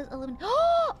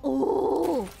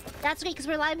 Oh! That's great, because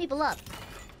we're lining people up.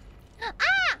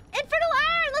 Ah! Infernal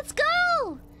Iron! Let's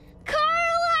go!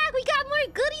 Carlac! We got more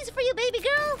goodies for you, baby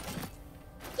girl!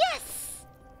 Yes!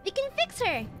 We can fix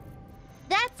her!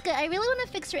 That's good. I really want to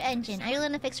fix her engine. I'm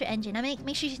gonna make sure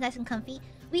she's nice and comfy.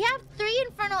 We have 3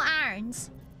 Infernal Irons.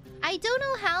 I don't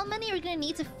know how many we're gonna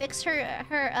need to fix her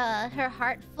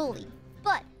heart fully.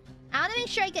 But I want to make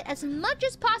sure I get as much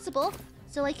as possible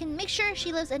so I can make sure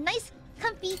she lives a nice,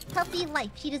 comfy, healthy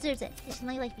life. She deserves it. She's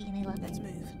my wifey and I love her. Let's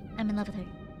move. I'm in love with her.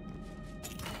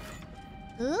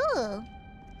 Ooh.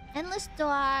 Endless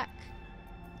dark.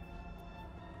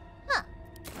 Huh.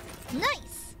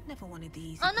 Nice. Never wanted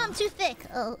these. Oh no, I'm too thick.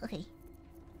 Oh, okay.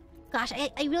 Gosh,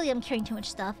 I really am carrying too much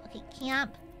stuff. Okay,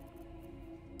 camp.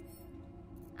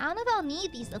 I don't know if I'll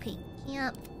need these. Okay,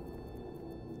 camp.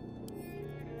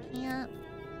 Camp.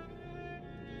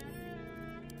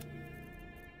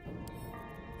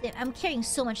 Dude, I'm carrying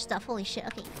so much stuff. Holy shit.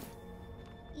 Okay.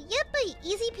 Yippee!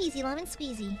 Easy peasy, lemon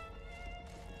squeezy.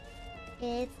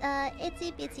 It's a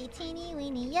itsy bitsy teeny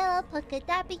weeny yellow polka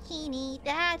dot bikini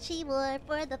that she wore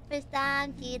for the first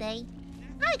time today.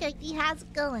 Hi, Gertie. How's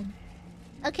it going?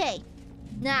 Okay,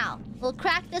 now we'll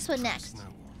crack this one next.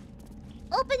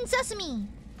 Open sesame.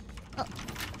 Oh.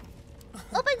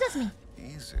 Open sesame.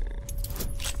 Easy.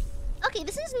 Okay,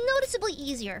 this is noticeably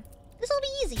easier. This will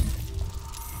be easy.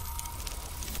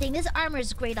 Dang, this armor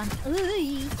is great on.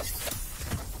 Ooh.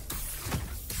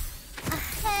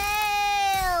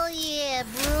 Hell yeah,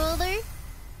 brother.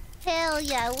 Hell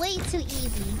yeah, way too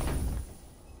easy.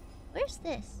 Where's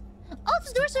this? Oh,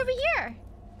 the door's over here.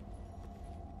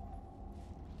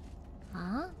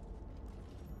 Huh?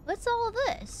 What's all of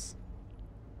this?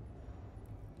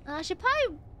 I should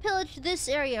probably pillage this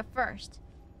area first.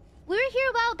 We were here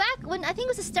a while back when I think it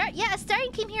was a start. Yeah,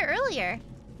 Astarion came here earlier.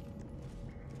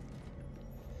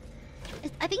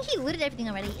 I think he looted everything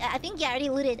already. I think he already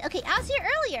looted. Okay, I was here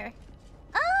earlier.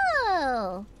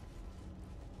 Oh.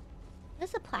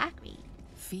 What's the plaque read?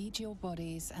 Feed your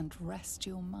bodies and rest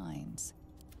your minds.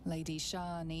 Lady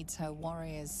SHAR needs her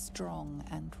warriors strong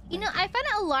and ready. You know, I find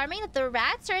it alarming that the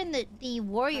rats are in the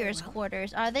warriors'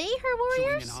 quarters. Are they her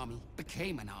warriors? Joined an army,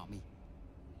 became an army.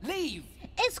 Leave!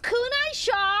 Is Kunai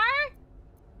SHAR?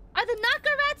 Are the Naka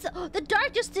rats the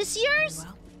Dark Justiciars?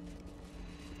 Well.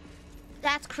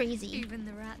 That's crazy. Even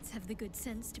the rats have the good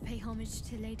sense to pay homage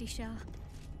to Lady SHAR.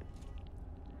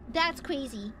 That's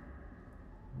crazy.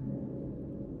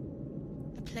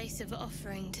 A place of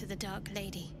offering to the Dark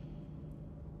Lady.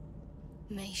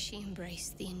 May she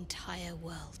embrace the entire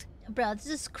world. Bro, this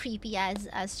is creepy as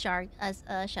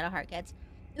Shadowheart gets.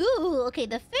 Ooh, okay,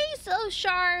 the face of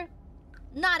SHAR,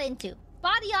 not into.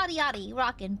 Body yaddy yaddy,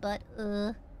 rockin', but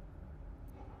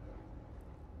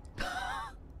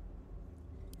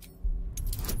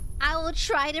I will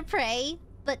try to pray,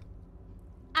 but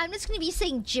I'm just gonna be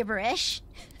saying gibberish.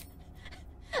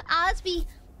 I'll just be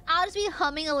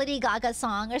humming a Lady Gaga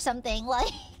song or something.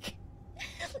 Like,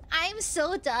 I'm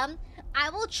so dumb. I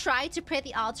will try to pray at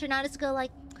the altar, not just go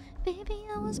like, baby,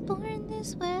 I was born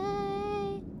this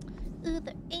way. Ooh,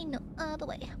 there ain't no other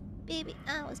way. Baby,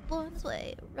 I was born this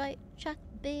way. Right track,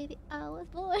 baby, I was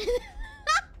born.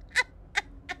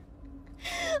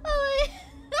 Oh my.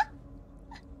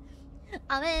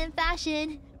 I'm in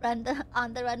fashion, on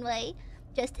the runway,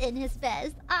 just in his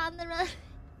vest, on the run.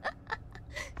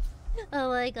 Oh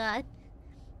my god.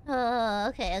 Oh,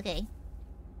 okay.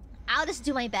 I'll just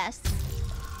do my best.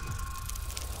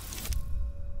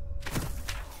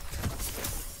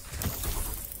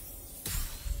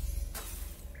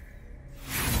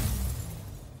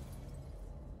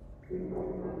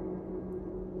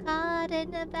 Caught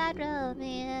in a bad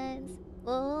romance.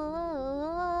 Oh,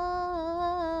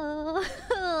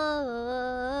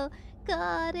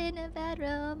 caught in a bad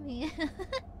romance.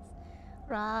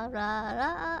 Ra ra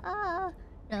ra,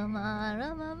 rama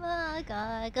rama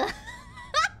gaga.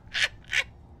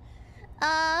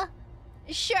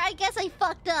 Sure, I guess I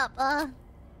fucked up.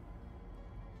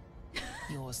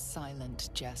 Your silent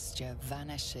gesture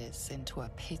vanishes into a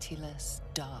pitiless,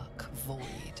 dark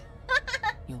void.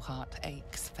 Your heart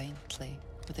aches faintly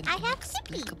with an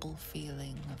inexplicable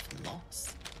feeling of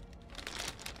loss.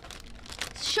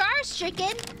 SHAR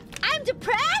stricken? I'm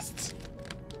depressed?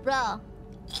 Bro.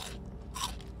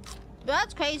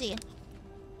 That's crazy.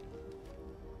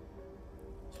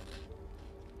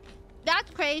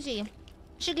 That's crazy.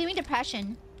 Should give me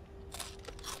depression.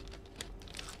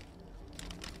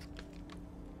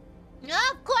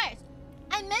 Of course!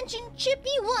 I mentioned Chippy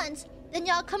once, then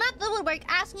y'all come out the woodwork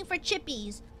asking for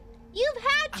chippies. You've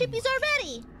had chippies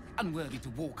already! Unworthy to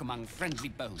walk among friendly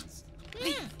bones.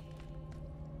 Leave!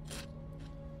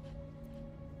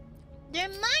 They're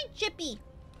my chippy!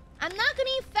 I'm not gonna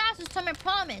eat fast this time, I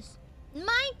promise.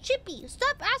 My chippy!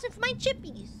 Stop asking for my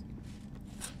chippies!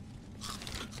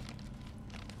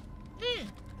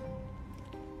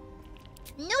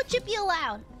 No chippy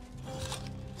allowed.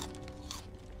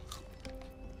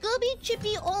 Gooby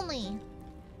chippy only.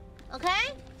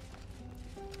 Okay?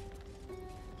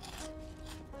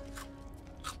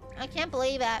 I can't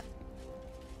believe that.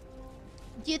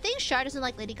 Do you think SHAR doesn't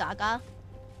like Lady Gaga?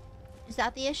 Is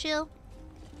that the issue?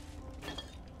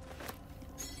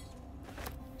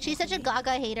 She's such a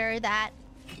Gaga hater that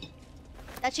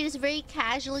she just very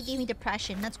casually gave me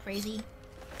depression. That's crazy.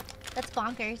 That's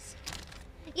bonkers.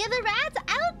 Yeah, the rats.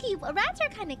 Rats are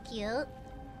kind of cute.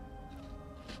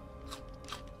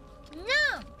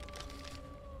 No.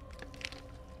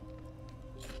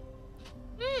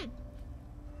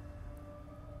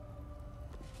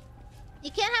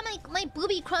 You can't have my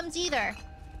booby crumbs either.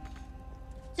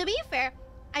 To be fair,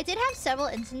 I did have several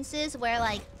instances where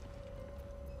like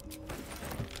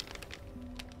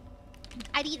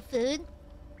I'd eat food,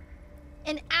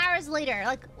 and hours later,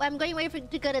 like I'm going away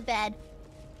to go to bed,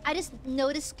 I just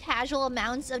noticed casual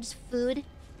amounts of just food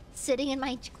sitting in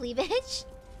my cleavage.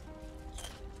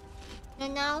 You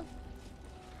know?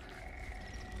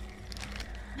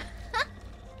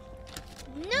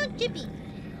 No chippy.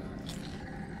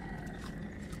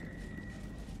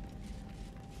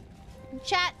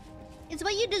 Chat, it's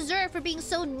what you deserve for being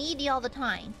so needy all the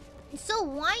time. And so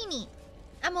whiny.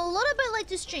 I'm a little bit late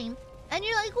to stream, and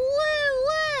you're like,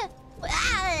 what?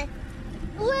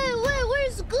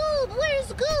 Where's Goob?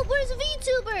 Where's Goob? Where's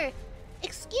VTuber?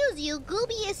 Excuse you,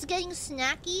 Gooby is getting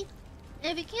snacky.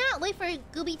 And if you cannot wait for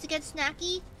Gooby to get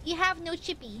snacky, you have no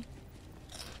chippy.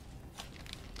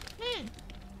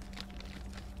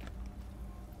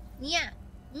 Yeah,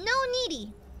 no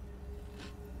needy.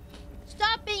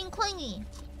 Stop being clingy.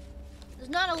 It's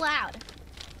not allowed.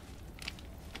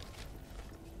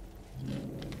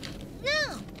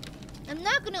 No! I'm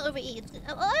not gonna overeat.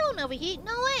 I won't overeat.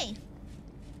 No way.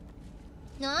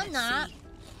 No, I'm not.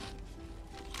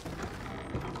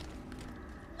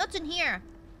 What's in here?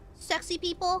 Sexy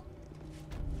people?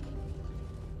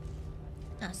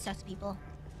 Not sexy people.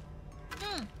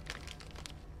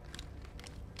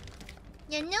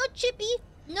 Yeah, no chippy.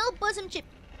 No bosom chip.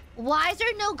 Why is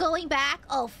there no going back?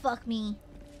 Oh, fuck me.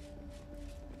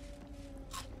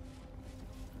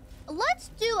 Let's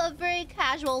do a very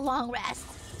casual long rest.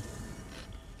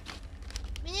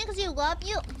 Meaning because you love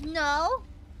you? No.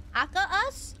 Aka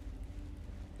us?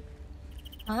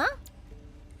 Huh?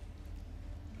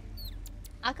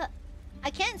 Aka... I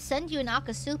can't send you an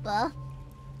Akasupa.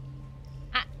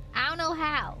 I don't know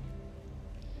how.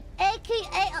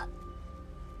 AKA...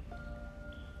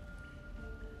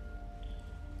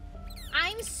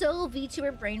 I'm so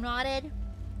VTuber brain rotted.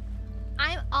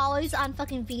 I'm always on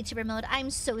fucking VTuber mode. I'm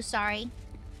so sorry.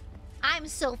 I'm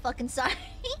so fucking sorry.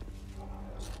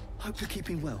 Hope you're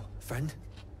keeping well, friend.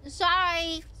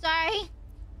 Sorry. Sorry.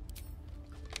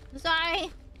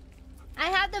 Sorry. I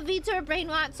had the VTuber brain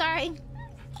rot. Sorry.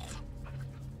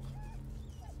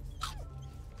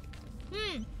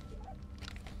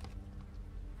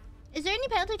 Is there any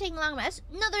penalty taking a long rest?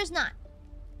 No, there's not.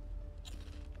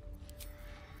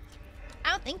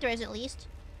 I don't think there is, at least.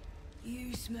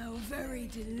 You smell very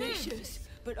delicious,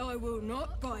 but I will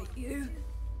not bite you.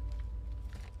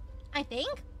 I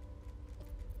think.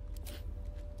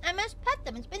 I must pet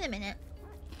them. It's been a minute.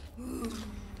 I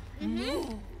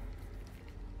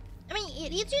mean,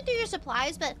 it eats you through your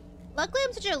supplies, but luckily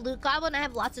I'm such a loot goblin, I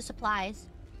have lots of supplies.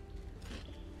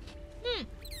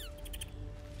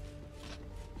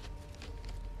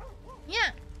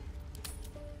 Yeah.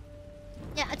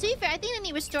 Yeah, to be fair, I think I need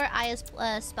to restore Aya's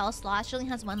spell slot. She only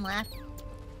has one left.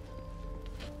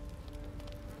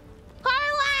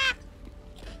 Carlac!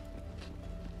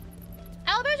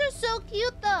 Owlbears are so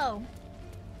cute, though.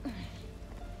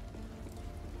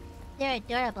 They're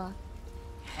adorable.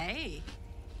 Hey.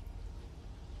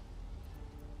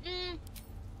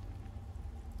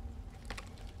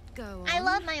 Go on. I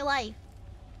love my life.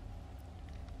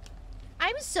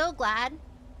 I'm so glad.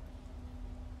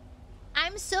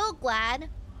 I'm so glad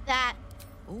that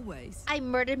always I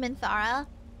murdered Minthara.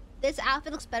 This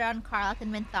outfit looks better on Carlac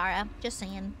than Minthara. Just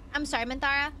saying. I'm sorry,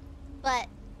 Minthara, but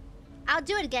I'll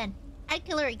do it again. I'd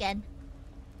kill her again.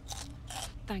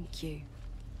 Thank you.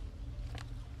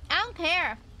 I don't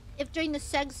care if during the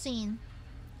sex scene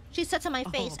she sits on my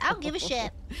face. I don't give a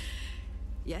shit.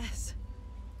 Yes.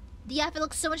 The outfit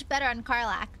looks so much better on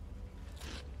Carlac.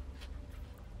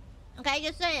 Okay,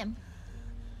 just saying.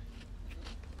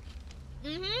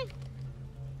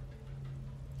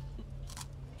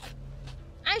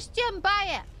 I stand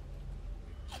by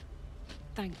it.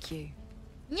 Thank you.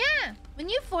 Yeah, when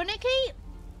you fornicate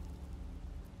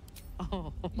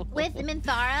with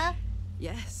Minthara.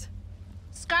 Yes.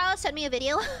 Scarlet sent me a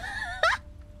video.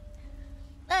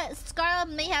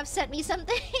 Scarlet may have sent me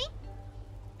something.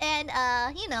 And,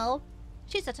 you know,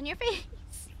 she sits on your face.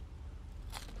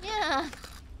 Yeah.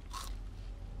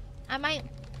 I might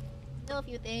know a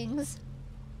few things.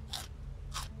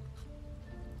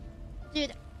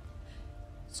 Dude,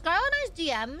 Scarlet and I's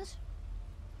DMs,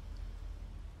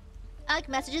 like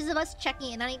messages of us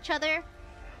checking in on each other,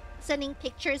 sending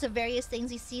pictures of various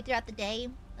things we see throughout the day,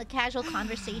 a casual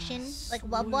conversation, like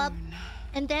wub wub,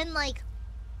 and then like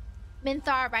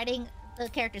Minthara writing the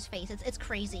character's face. It's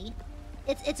crazy.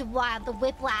 It's wild. The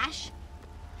whiplash.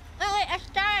 Oh wait,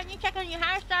 Star, you check on your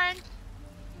house, Star.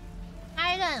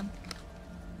 How you doing?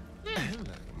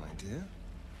 Hello, my dear.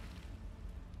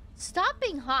 Stop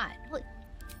being hot. Look,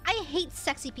 I hate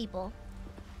sexy people.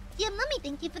 Yeah, Mummy,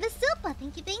 thank you for the silpa.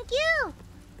 Thank you.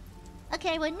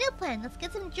 Okay, well, new plan. Let's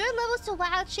get some druid levels to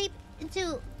wild shape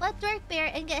into butt dork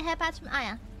bear and get headpats from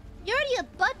Aya. You're already a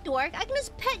butt dork. I can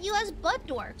just pet you as butt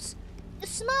dorks.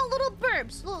 Small little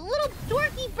burbs. Little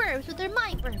dorky burbs with their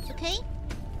mind burbs, okay?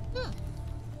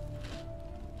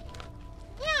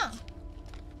 Yeah.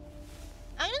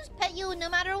 I can just pet you no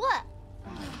matter what.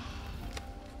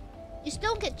 You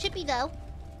still don't get chippy, though.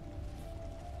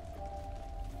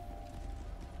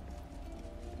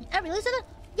 I really said that?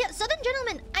 Yeah, Southern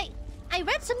Gentleman. I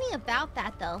read something about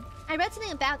that, though. I read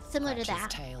something about similar to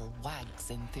that. His tail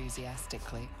wags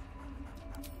enthusiastically.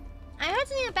 I heard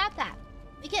something about that.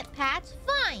 We get pats,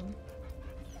 fine.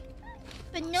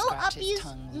 But no Scratch's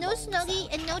uppies, no snuggie,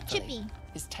 and no chippy.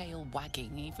 His tail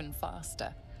wagging even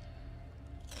faster.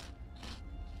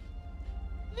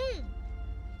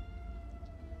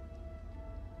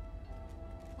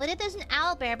 What if there's an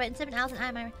owl bear, but instead of an owl, it's an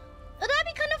Aiadmirer? Oh, that'd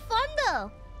be kind of fun,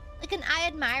 though. Like an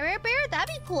Aiadmirer bear?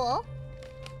 That'd be cool.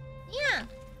 Yeah.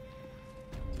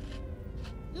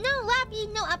 No lappy,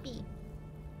 no uppy.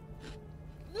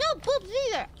 No boobs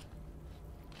either.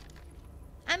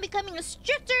 I'm becoming a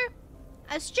strict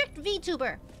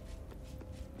VTuber.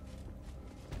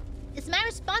 It's my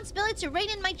responsibility to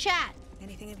rein in my chat.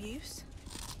 Anything of use?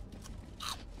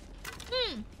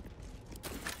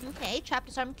 Okay, trap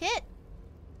disarm kit.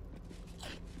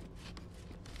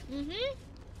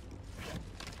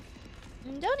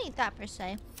 Don't eat that per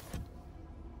se.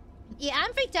 Yeah,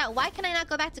 I'm freaked out. Why can I not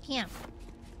go back to camp?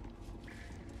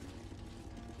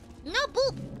 No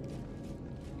boop.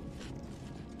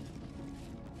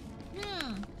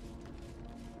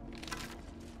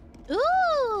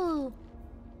 Ooh.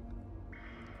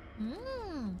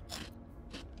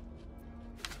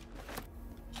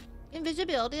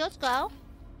 Invisibility, let's go.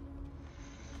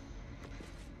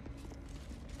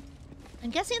 I'm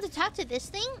guessing I have to talk to this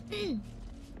thing?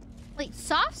 Wait,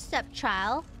 soft step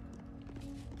trial?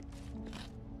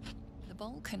 The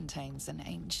bowl contains an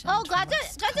ancient. Oh god,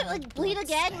 does it like bleed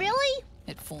again? Stain. Really?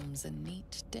 It forms a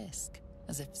neat disc,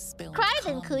 as if spilled. Cry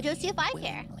then, Cujo, see if I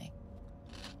care.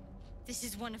 This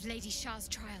is one of Lady Shar's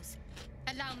trials.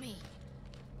 Allow me.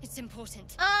 It's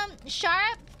important.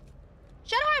 Shar,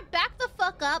 shut her back the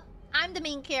fuck up. I'm the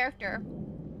main character.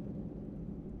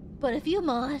 But if you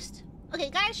must. Okay,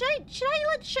 guys, should I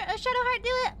let Shadowheart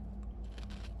do it?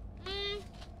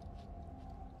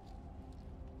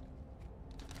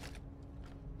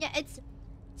 Yeah, it's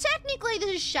technically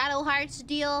this is Shadowheart's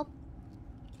deal.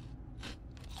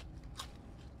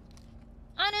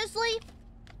 Honestly,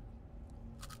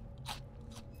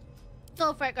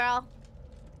 go for it, girl.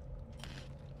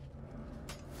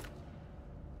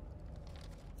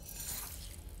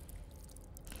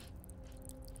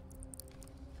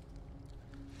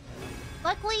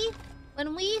 Luckily,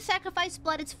 when we sacrifice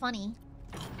blood, it's funny.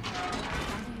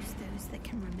 Values those that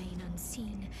can remain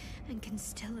unseen and can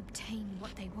still obtain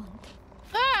what they want.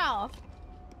 Girl!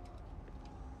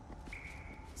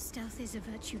 Stealth is a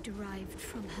virtue derived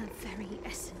from her very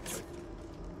essence.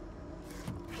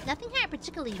 Nothing here I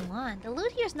particularly want. The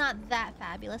loot here is not that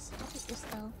fabulous. I'll take this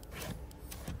though.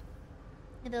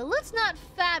 Yeah, the loot's not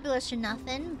fabulous or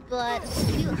nothing, but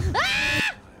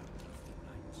ah!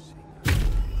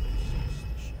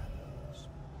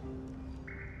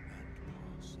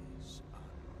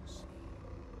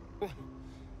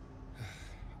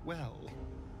 Well,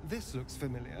 this looks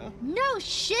familiar. No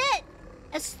shit!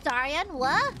 Astarion,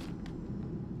 what?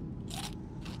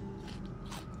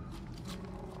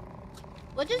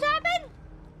 What just happened?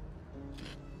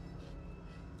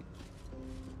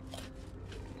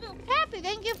 Happy,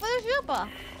 thank you for the super.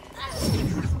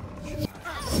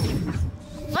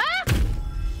 What?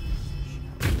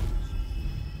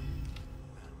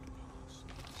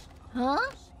 Huh?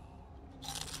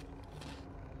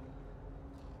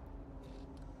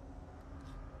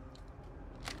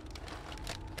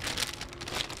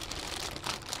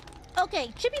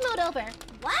 Okay, chippy mode over.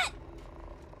 What?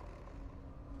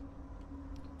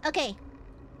 Okay.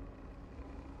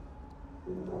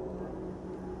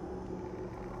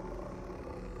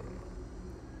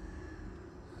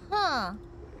 Huh.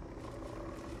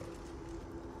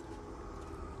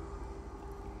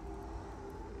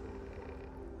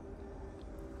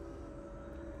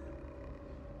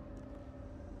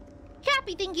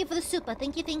 Cappy, thank you for the super.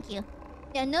 Thank you, thank you.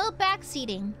 Yeah, no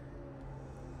backseating.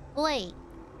 Wait.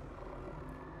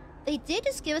 They did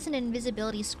just give us an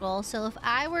invisibility scroll, so if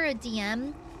I were a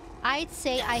DM, I'd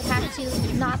say I have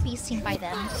to not be seen by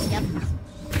them. Yep.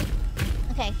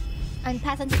 Okay. And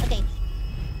pass on to... Okay.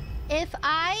 If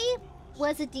I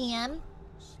was a DM,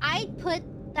 I'd put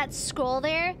that scroll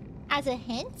there as a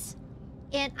hint.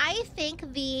 And I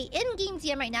think the in-game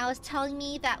DM right now is telling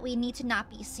me that we need to not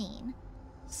be seen.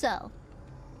 So.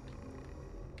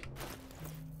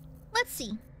 Let's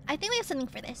see. I think we have something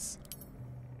for this.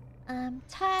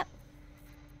 Tap.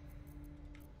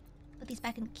 Put these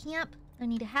back in camp. I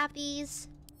need to have these.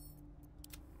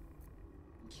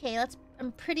 Okay, let's...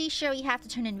 I'm pretty sure we have to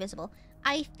turn invisible.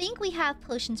 I think we have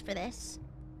potions for this.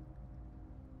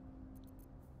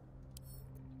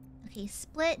 Okay,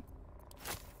 split.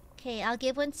 Okay, I'll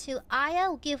give one to Aya.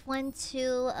 I'll give one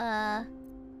to,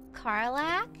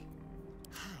 Karlak.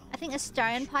 I think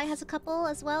Astarion probably has a couple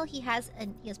as well. He has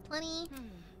plenty.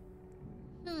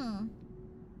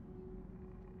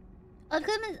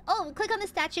 Oh, click on the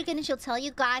statue again and she'll tell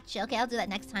you. Gotcha. Okay, I'll do that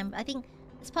next time. I think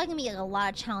it's probably gonna be like a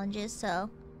lot of challenges, so...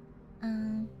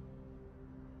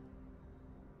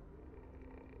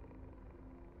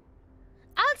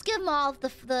 Let's give them all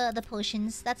the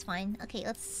potions. That's fine. Okay,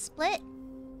 let's split.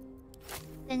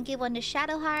 Then give one to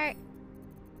Shadowheart.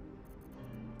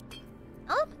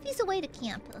 I'll put these away to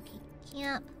camp. Okay,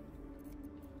 camp.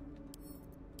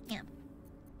 Camp.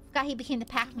 Forgot he became the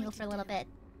pack mule for a little bit.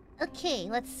 Okay,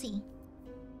 let's see.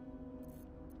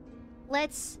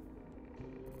 Let's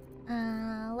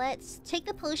take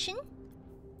the potion.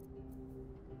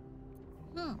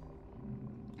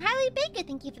 Highly Baker,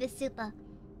 thank you for the super.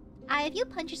 If you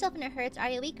punch yourself and it hurts, are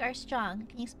you weak or strong?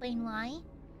 Can you explain why?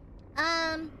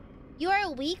 You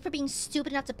are weak for being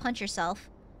stupid enough to punch yourself.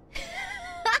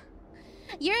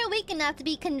 You're weak enough to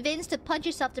be convinced to punch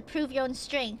yourself to prove your own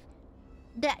strength.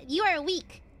 That you are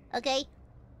weak, okay?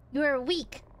 You are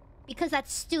weak because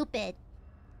that's stupid.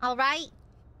 All right?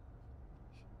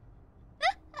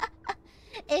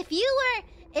 If you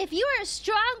were a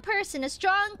strong person, a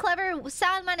strong, clever,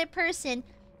 sound-minded person,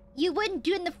 you wouldn't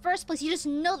do it in the first place. You just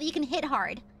know that you can hit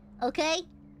hard, okay?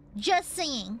 Just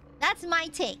saying. That's my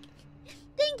take.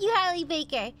 Thank you, Harley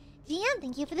Baker. GM,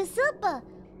 thank you for the super.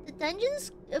 The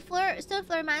dungeon's floor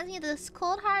reminds me of this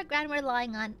cold, hard ground we're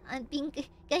lying on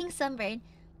getting sunburned.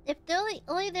 If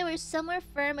only there was somewhere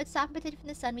firm but soft protected from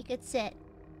the sun we could sit.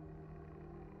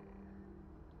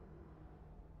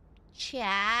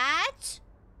 Chat?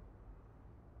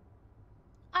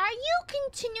 Are you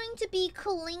continuing to be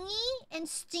clingy and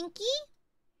stinky?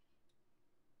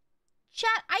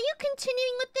 Chat, are you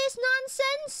continuing with this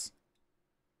nonsense?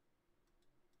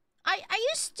 Are you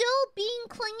still being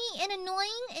clingy and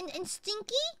annoying and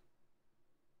stinky?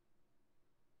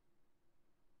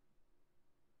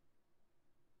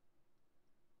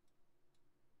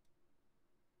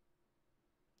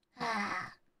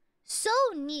 Ah, so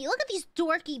neat. Look at these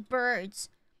dorky birds.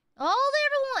 All they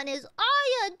ever want is,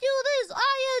 Aya, do this,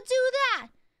 Aya, do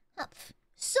that.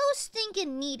 So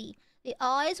stinking needy. They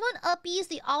always want uppies.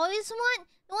 They always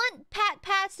want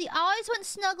pats. They always want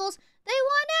snuggles. They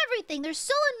want everything. They're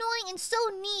so annoying and so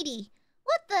needy.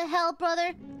 What the hell,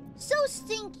 brother? So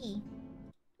stinky.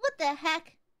 What the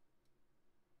heck?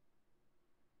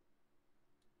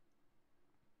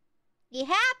 You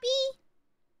happy?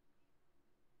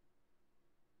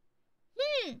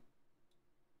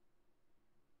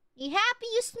 You happy,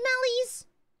 you smellies?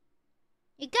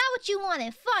 You got what you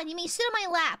wanted. Fine, you may sit on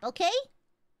my lap, okay?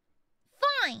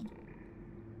 Fine.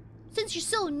 Since you're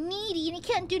so needy and you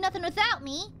can't do nothing without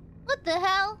me. What the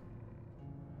hell?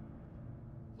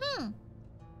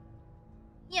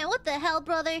 Yeah, what the hell,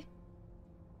 brother?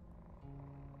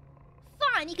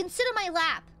 Fine, you can sit on my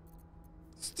lap.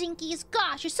 Stinkies.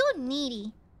 Gosh, you're so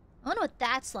needy. I wonder what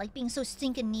that's like, being so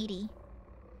stinking needy.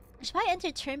 Should I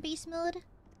enter turn-based mode?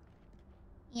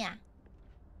 Yeah.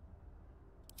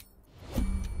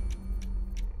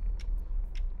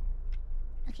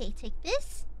 Okay, take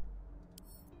this.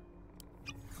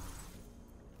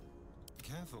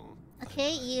 Careful.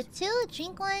 Okay, you two,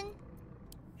 drink one.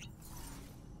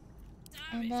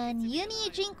 And then you need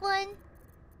to drink one.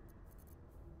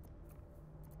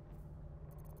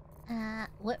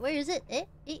 Where is it?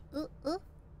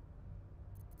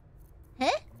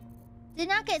 Huh? Did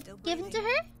not get given to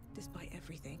her? Despite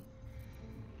everything.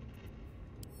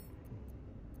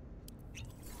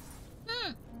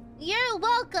 You're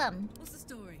welcome. What's the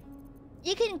story?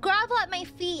 You can grovel at my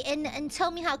feet and tell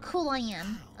me how cool I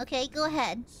am. Okay, go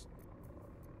ahead.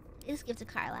 Just give to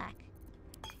Karlak.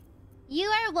 You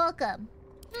are welcome.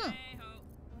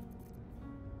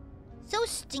 So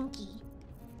stinky.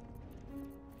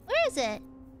 Where is it?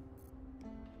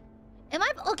 Am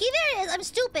I... Okay, there it is. I'm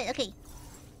stupid. Okay.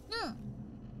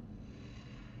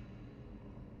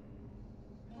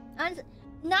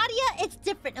 Nadia, it's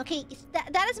different, okay?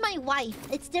 That is my wife.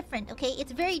 It's different, okay?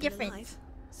 It's very different. Alive,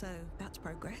 so that's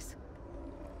progress.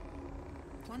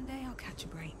 One day I'll catch a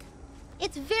break.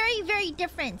 It's very, very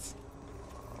different.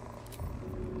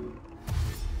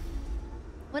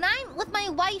 When I'm with my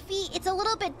wifey, it's a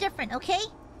little bit different, okay?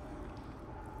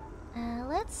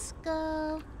 Let's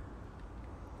go...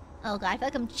 Oh god, I feel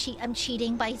like I'm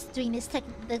cheating by doing this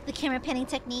the camera panning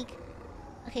technique.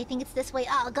 Okay, I think it's this way.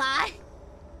 Oh god!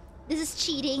 This is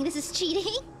cheating. This is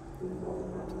cheating.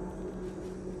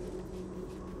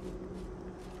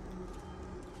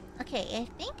 Okay, I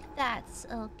think that's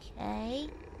okay.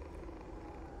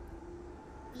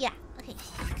 Yeah, okay.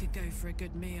 I could go for a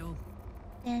good meal.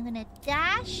 Then I'm gonna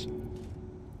dash.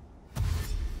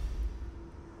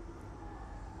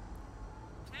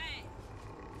 Hey.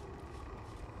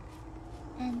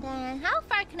 And then how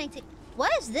far can I take?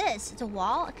 What is this? It's a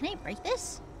wall? Can I break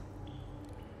this?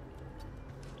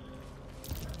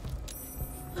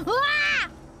 Ah!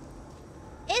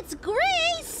 It's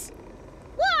Grace!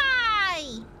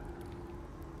 Why?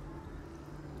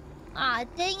 Ah,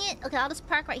 dang it. Okay, I'll just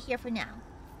park right here for now.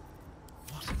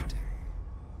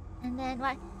 And then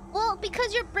why? Well,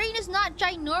 because your brain is not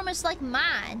ginormous like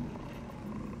mine.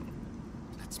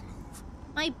 Let's move.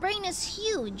 My brain is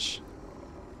huge.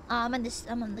 I'm on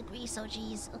the grease, oh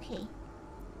geez. Okay.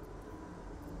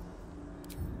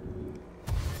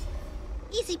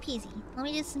 Easy peasy. Let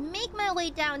me just make my way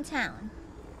downtown.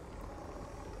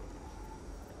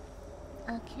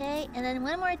 Okay, and then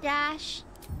one more dash.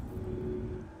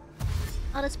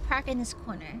 I'll just park in this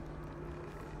corner.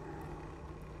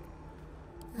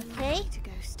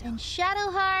 And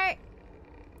Shadowheart,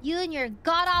 you and your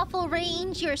god-awful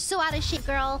range, you're so out of shape,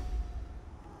 girl.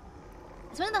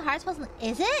 Is one of the hardest puzzles?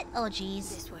 Is it? Oh, jeez.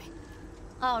 This way.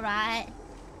 Alright.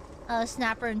 Oh,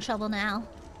 Snapper in trouble now.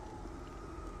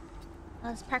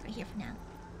 Let's park right here for now.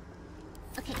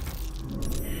 Okay.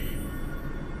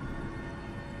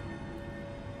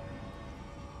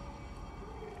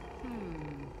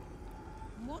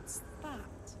 What's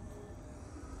that?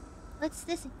 What's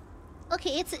this?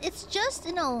 Okay, it's just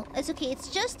no. It's okay. It's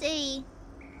just a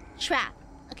trap.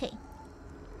 Okay.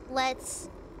 Let's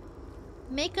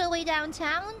make our way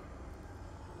downtown.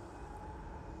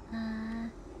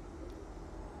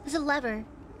 There's a lever.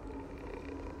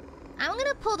 I'm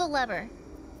gonna pull the lever.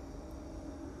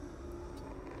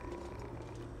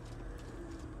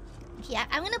 Yeah,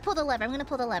 I'm gonna pull the lever. I'm gonna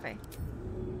pull the lever.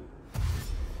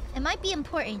 It might be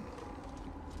important.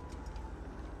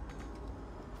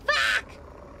 Fuck!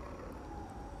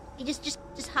 You just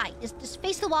hide. Just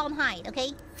face the wall and hide,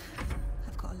 okay?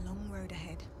 I've got a long road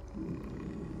ahead.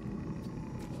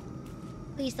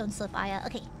 Please don't slip, Aya.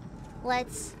 Okay,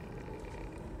 let's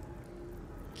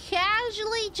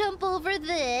casually jump over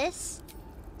this.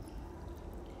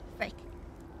 Frick.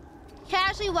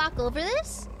 Casually walk over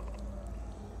this.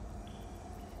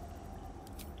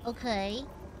 Okay.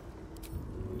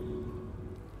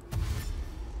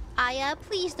 Aya,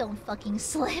 please don't fucking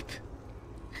slip.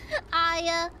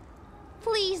 Aya,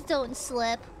 please don't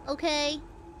slip, okay?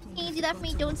 Can you do that for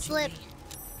me? Don't slip.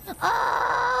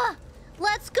 Ah!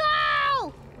 Let's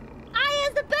go!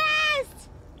 Aya's the best!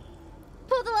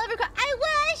 Pull the lever. I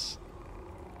wish!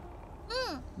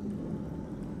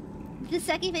 The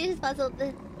second phase is puzzle.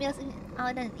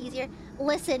 I'll done it easier.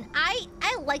 Listen, I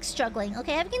like struggling,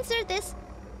 okay? I've considered this.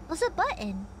 What's a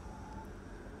button?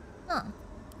 Huh.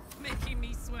 Making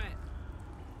me sweat.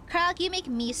 Carl, you make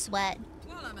me sweat.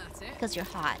 While I'm at it. Because you're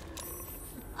hot.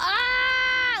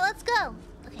 Ah! Let's go!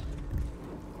 Okay.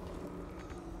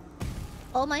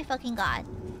 Oh my fucking god.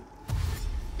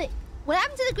 What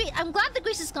happened to the grease? I'm glad the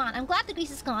grease is gone. I'm glad the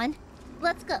grease is gone.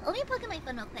 Let's go. Let me plug in my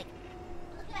phone real quick.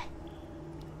 Okay.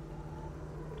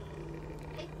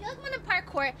 I feel like I'm on a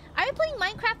parkour. Are you playing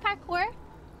Minecraft parkour?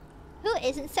 Who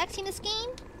isn't sexy in this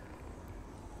game?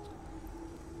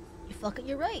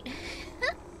 You're right.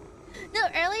 No,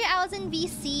 earlier I was in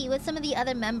VC with some of the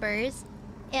other members,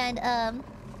 and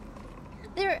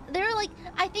they were like,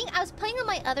 I think I was playing on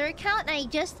my other account,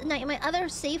 and my other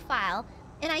save file,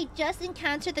 and I just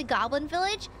encountered the Goblin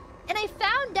Village, and I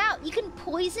found out you can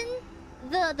poison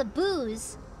the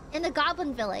booze in the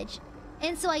Goblin Village,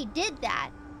 and so I did that,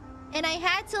 and I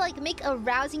had to like make a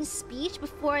rousing speech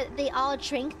before they all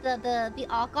drink the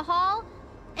alcohol,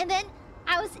 and then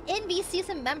I was in VC with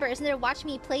some members and they were watching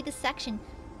me play this section.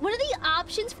 One of the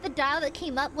options for the dial that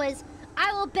came up was,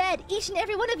 I will bed each and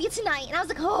every one of you tonight. And I was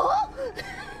like, oh! It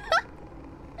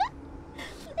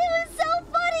was so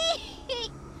funny!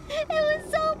 It was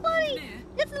so funny!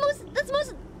 That's the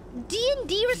most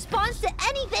D&D response to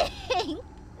anything!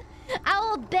 I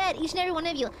will bed each and every one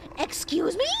of you.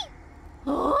 Excuse me?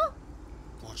 Huh?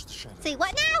 Watch the shadow. Say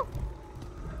what now?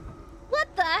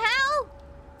 What the hell?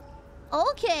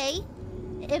 Okay.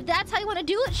 If that's how you want to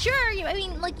do it, sure. I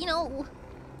mean, like, you know,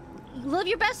 live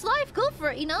your best life. Go for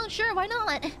it, you know? Sure, why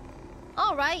not?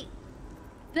 Alright.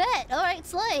 Bet. Alright,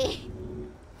 slay.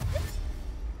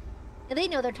 They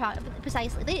know their target,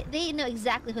 precisely. They know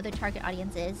exactly who their target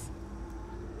audience is.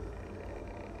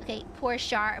 Okay, poor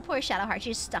SHAR. Poor Shadowheart.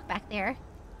 She's stuck back there.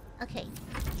 Okay.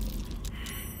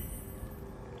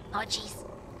 Oh, jeez.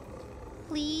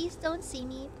 Please don't see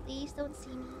me. Please don't see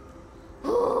me.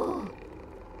 Ooh.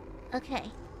 Okay.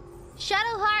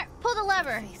 Shadowheart, pull the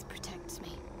lever. Face protects me.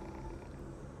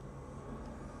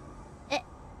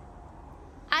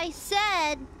 I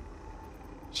said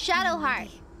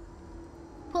Shadowheart.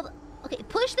 Pull the... Okay,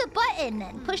 push the button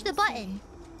then. Push the button.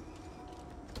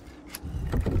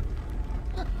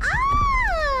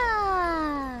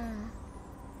 Ah!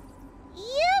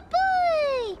 Yeah,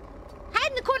 boy! Hide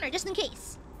in the corner, just in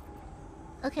case.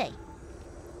 Okay.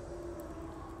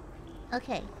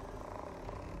 Okay.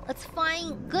 Let's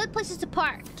find good places to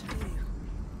park.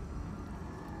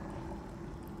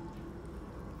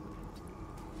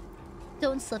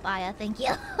 Don't slip, Aya. Thank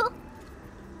you.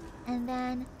 And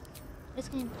then I'm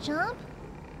just gonna jump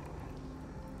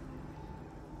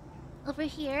over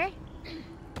here,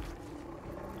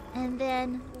 and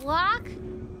then walk.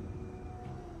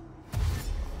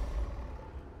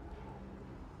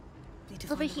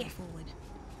 Over here.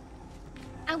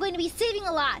 I'm going to be saving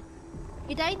a lot.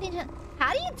 You're dying.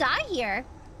 How do you die here?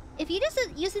 If you just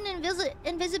use an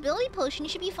invisibility potion, you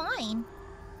should be fine.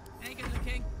 Hey, good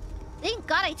looking. Thank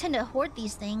God I tend to hoard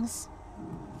these things.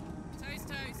 Toast,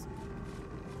 toast.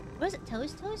 What is it?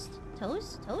 Toast, toast?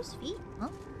 Toes? Toes? Feet? Huh?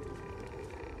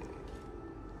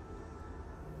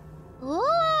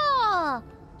 Oh!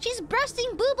 She's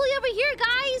breasting Boobly over here,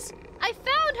 guys! I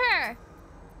found her!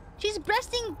 She's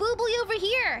breasting Boobly over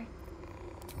here!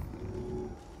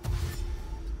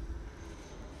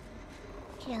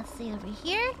 Okay, let's see over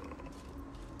here.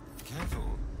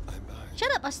 Careful.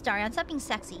 Shut up, Astarion. Stop being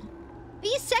sexy.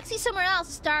 Be sexy somewhere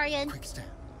else, Astarion. Quick step.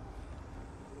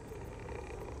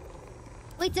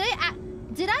 Wait,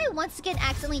 did I once again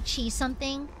accidentally cheese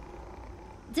something?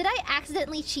 Did I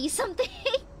accidentally cheese something?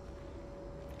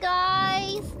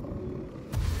 Guys,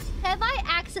 have I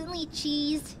accidentally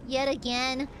cheesed yet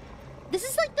again? This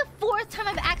is like the 4th time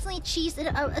I've accidentally cheesed in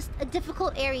a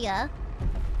difficult area.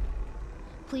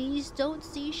 Please don't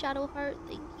see Shadowheart,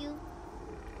 thank you.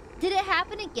 Did it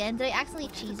happen again? Did I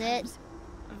accidentally cheese it?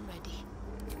 I'm ready.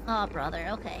 Oh, brother,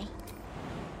 okay.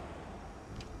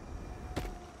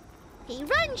 Okay,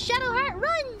 run, Shadowheart,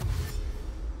 run!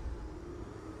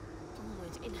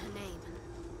 Forward in her name.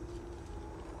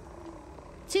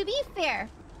 To be fair,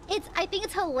 I think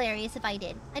it's hilarious if I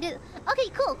did. Okay,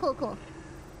 cool, cool, cool.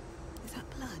 Is that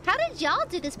blood? How did y'all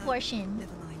do this portion?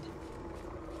 Never mind.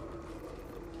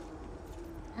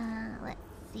 Let's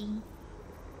see.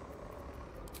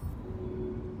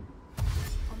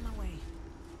 On my way.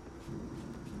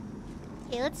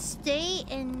 Okay, let's stay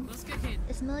in Let's get in.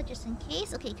 this mode just in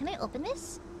case. Okay, can I open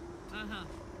this? Uh-huh.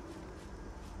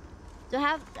 Do I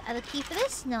have the key for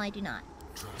this? No, I do not.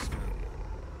 Trust me.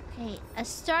 Okay, a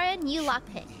star new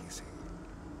lockpick. Easy.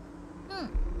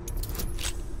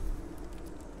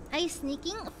 Are you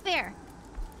sneaking? Fair.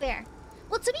 Fair.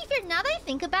 Well, to be fair, now that I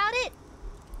think about it...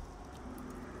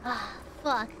 Ah,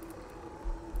 fuck.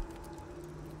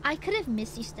 I could have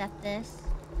Misty Stepped this.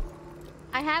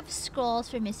 I have scrolls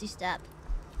for Misty Step.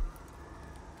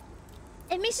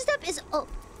 And Misty Step is...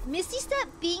 Misty Step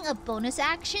being a bonus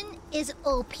action is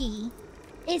OP.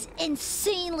 Is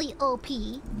insanely OP.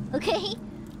 Okay?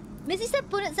 Misty Step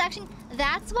bonus action.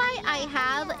 That's why I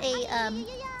have a...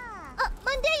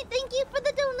 Mundane, thank you for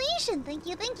the donation. Thank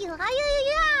you, thank you.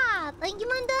 Thank you,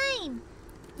 Mundane.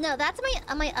 No, that's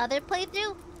my other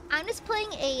playthrough. I'm just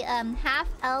playing a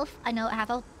half-elf. I know,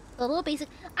 half-elf. A little basic.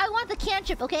 I want the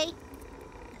cantrip, okay?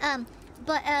 I'm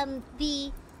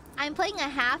playing a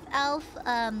half-elf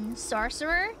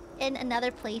sorcerer in another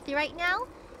playthrough right now.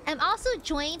 I'm also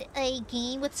joined a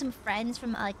game with some friends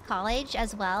from college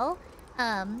as well.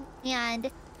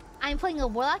 And I'm playing a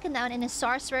warlock in that one and a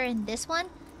sorcerer in this one.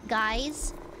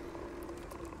 Guys,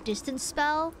 distance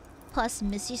spell plus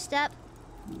Misty Step.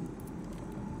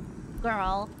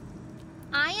 Girl,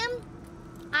 I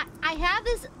have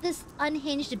this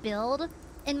unhinged build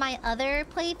in my other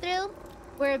playthrough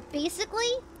where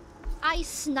basically I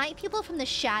snipe people from the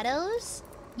shadows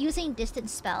using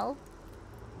distance spell.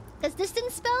 Because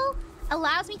distance spell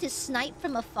allows me to snipe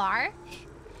from afar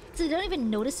so they don't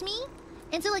even notice me.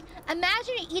 And so, like,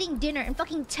 imagine you're eating dinner and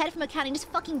fucking Ted from accounting just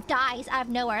fucking dies out of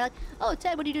nowhere. Like, oh,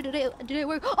 Ted, what do you do today? Today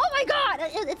work? Oh my god!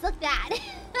 It's like that.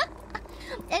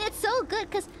 And it's so good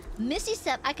because Misty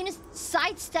Step, I can just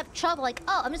sidestep trouble. Like,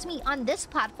 oh, I'm just me on this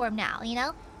platform now, you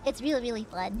know? It's really, really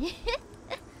fun.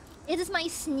 This is my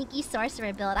sneaky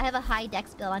sorcerer build. I have a high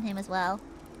dex build on him as well.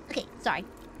 Okay, sorry.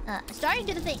 Starting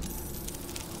to do the thing.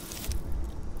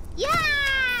 Yay!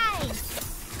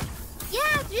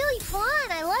 Yeah, it's really fun.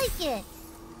 I like it.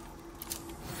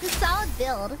 It's a solid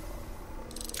build.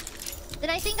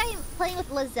 Then I think I'm playing with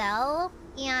Lizelle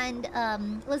and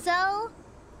Lizelle,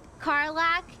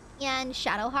 Karlach, and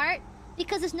Shadowheart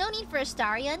because there's no need for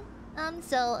Astarion.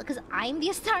 Because I'm the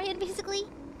Astarion basically.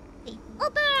 Okay,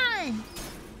 open!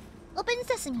 Open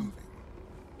sesame.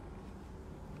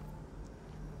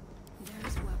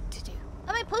 There's work to do.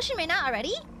 Am I pushing right now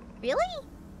already? Really?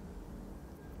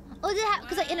 Oh, did it happen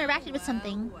because I interacted with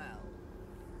something?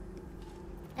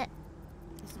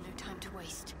 There's no time to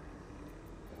waste.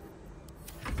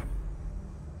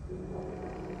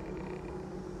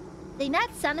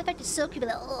 That sound effect is so creepy.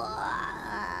 Like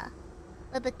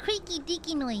the creaky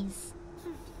deaky noise.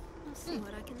 I'll see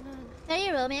what I can learn. Are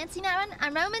you romancing that one?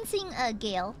 I'm romancing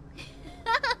Gale.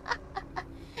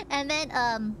 And then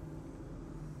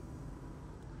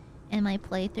in my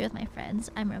playthrough with my friends,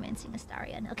 I'm romancing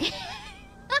Astarion. Okay.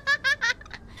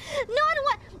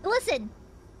 Listen.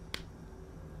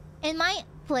 In my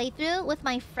playthrough with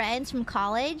my friends from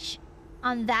college,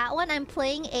 on that one, I'm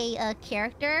playing a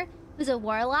character who's a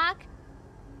warlock.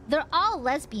 They're all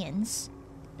lesbians.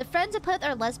 The friends I play with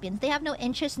are lesbians. They have no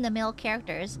interest in the male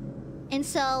characters. And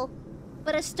so,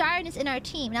 but Astarion is in our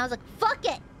team. And I was like, fuck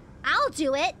it! I'll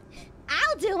do it!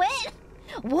 I'll do it.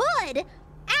 Would.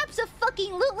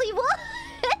 Abso-fucking-lutely would.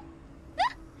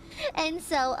 And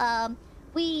so,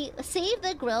 we saved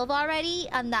the Grove already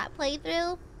on that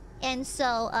playthrough. And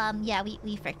so, yeah,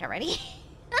 we fricked already.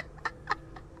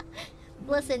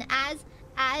 Listen, as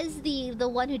the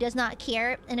one who does not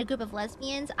care in a group of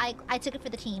lesbians, I took it for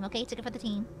the team, okay? Took it for the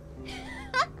team.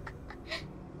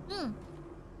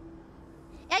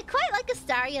 I quite like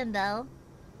Astarion, though.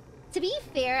 To be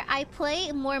fair, I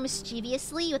play more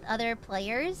mischievously with other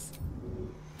players.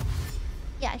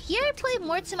 Yeah, here I play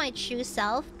more to my true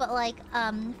self, but like,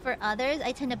 for others,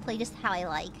 I tend to play just how I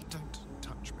like. Don't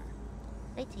touch me.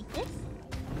 Did I take this?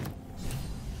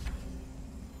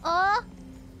 Oh!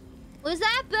 Was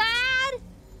that bad?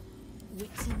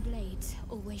 Whips and blades,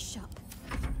 always sharp.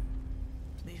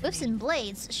 Whips and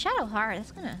blades? Shadow Heart,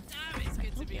 that's gonna... Damn, it's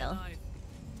good to be alive.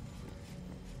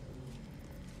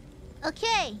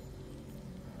 Okay.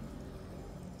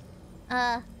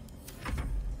 I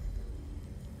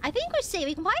think we're safe.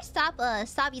 We can probably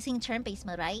stop using turn-based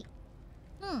mode, right?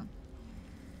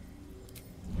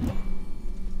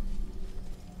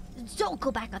 Don't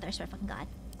go back out there, I swear to fucking God.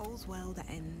 All's well that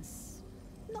ends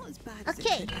not as bad as it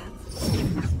could have.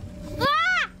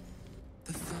 Ah!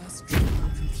 The first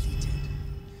trial completed.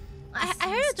 I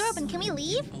heard a door open. Can we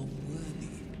leave?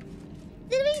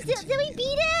 Did we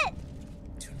beat it?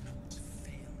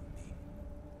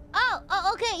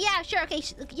 Oh, okay, yeah, sure, okay,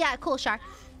 yeah, cool, Shar.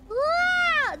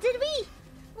 Wow, did we?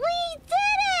 We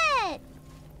did it!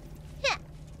 Yeah,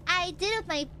 I did it with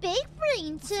my big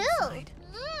brain too.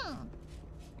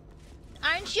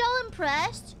 Aren't y'all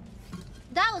impressed?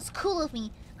 That was cool of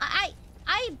me. I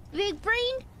big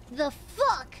brained the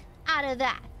fuck out of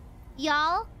that,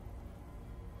 y'all.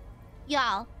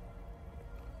 That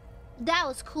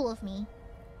was cool of me.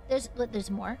 There's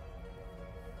more.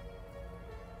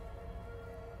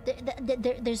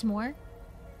 There's more?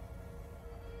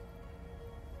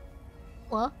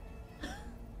 What?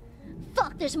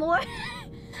 Fuck, there's more?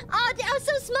 Oh, I was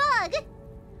so smug!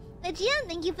 GM,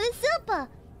 thank you for the super!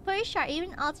 For sure,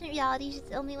 even in alternate reality, she's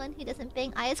the only one who doesn't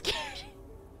bang Aya's character.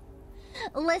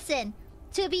 Listen,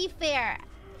 to be fair...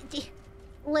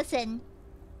 Listen.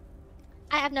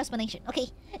 I have no explanation.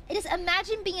 Okay, just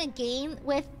imagine being a game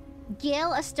with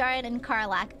Gale, Astarion, and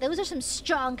Karlach. Those are some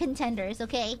strong contenders,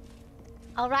 okay?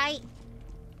 Alright?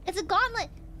 It's a gauntlet.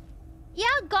 Yeah,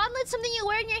 gauntlet's something you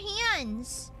wear in your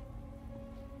hands.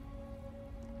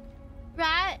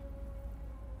 Right?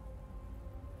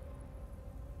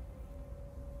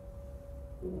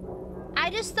 I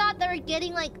just thought they were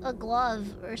getting like a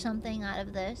glove or something out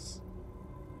of this.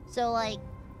 So like...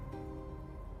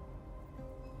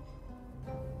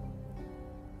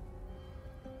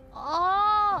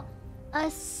 Oh!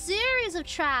 A series of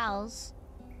trials.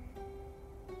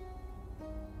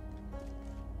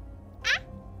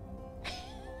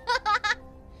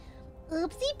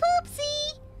 Oopsie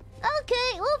poopsie.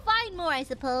 Okay, we'll find more, I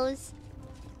suppose.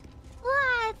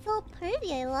 Wow, it's so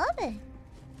pretty. I love it.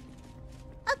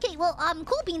 Okay, well,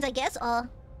 cool beans, I guess.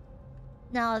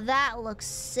 Now that looks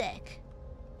sick.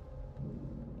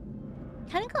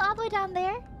 Can I go all the way down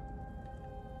there?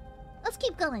 Let's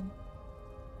keep going.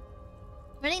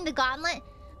 Running the gauntlet.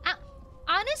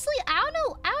 Honestly, I don't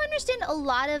know. I don't understand a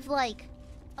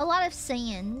lot of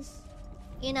sayings.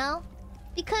 You know?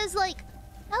 Because, like,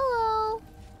 hello.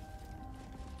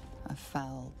 A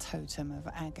foul totem of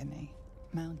agony,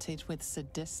 mounted with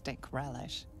sadistic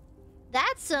relish.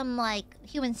 That's some, like,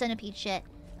 human centipede shit.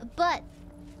 But,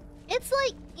 it's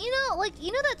like, you know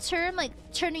that term, like,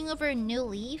 turning over a new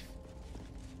leaf?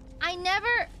 I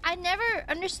never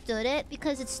understood it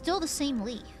because it's still the same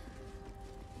leaf.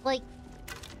 Like,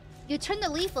 you turn the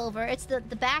leaf over, it's the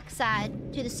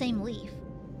backside to the same leaf.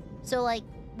 So, like,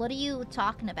 what are you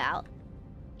talking about?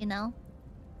 You know?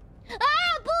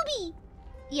 Ah, booby!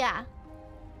 Yeah.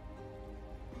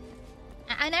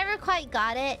 I never quite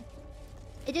got it.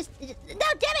 No,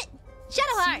 damn it!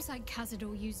 Shadowheart! Seems like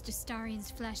Cazador used Astarion's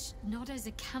flesh not as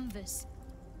a canvas,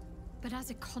 but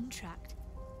as a contract.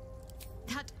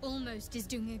 That almost is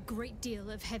doing a great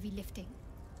deal of heavy lifting.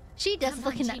 She does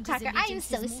look a nutcracker. I am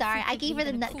so sorry. I gave her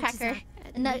the nutcracker.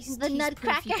 The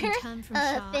nutcracker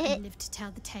fit. Live to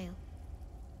tell the tale.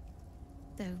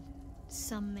 Though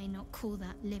some may not call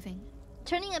that living.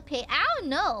 Turning a page. I don't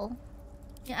know.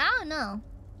 Yeah, I don't know.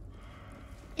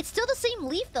 It's still the same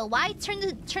leaf though. Why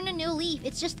turn a new leaf?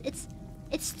 It's just it's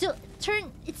still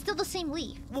the same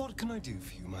leaf. What can I do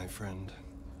for you, my friend?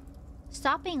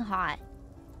 Stop being hot.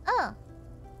 Oh.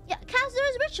 Yeah,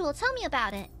 Cazador's ritual. Tell me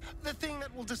about it. The thing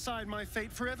that will decide my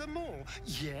fate forevermore.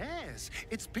 Yes,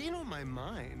 it's been on my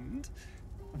mind.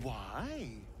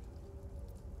 Why?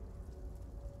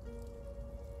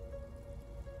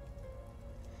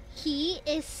 He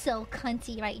is so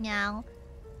cunty right now.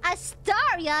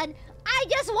 Astarion, I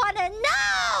just wanna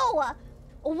know!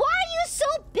 Why are you so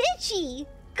bitchy?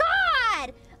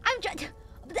 God! I'm trying.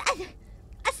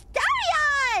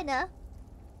 Astarion!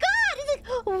 God! He's like,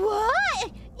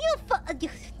 what? You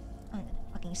I'm gonna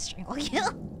fucking strangle you.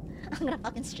 I'm gonna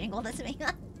fucking strangle this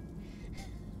man.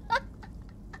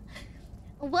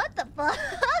 What the fuck?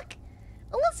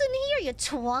 Listen here, you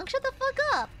twonk. Shut the fuck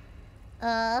up.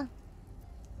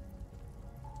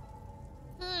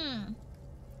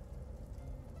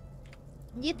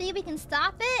 You think we can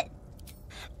stop it?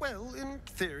 Well, in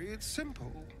theory, it's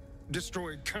simple.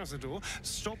 Destroy Cazador,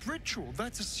 stop ritual.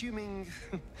 That's assuming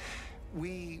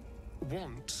we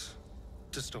want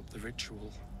to stop the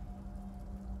ritual.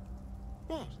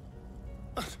 What?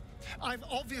 I've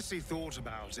obviously thought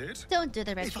about it. Don't do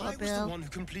the ritual, if I was the one who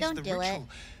completed Don't the do ritual,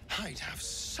 it. I'd have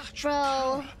such Bro.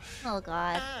 power. Oh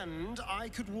god. And I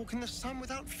could walk in the sun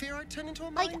without fear I'd turn into a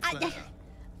Like, mind flayer.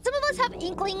 some of us have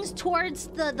inklings towards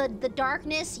the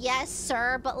darkness, yes,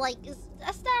 sir, but like,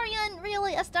 Astarion,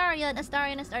 really? Astarion.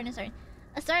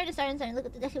 Look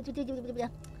at the...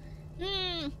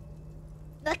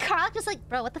 The Karlach just like,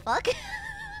 bro, what the fuck?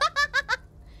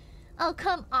 Oh,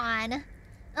 come on.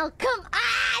 Oh, come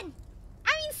on!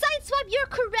 I mean, Sideswipe, you're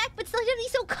correct, but still, you're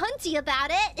so cunty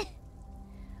about it.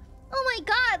 Oh my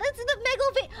god, that's the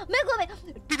Megalva...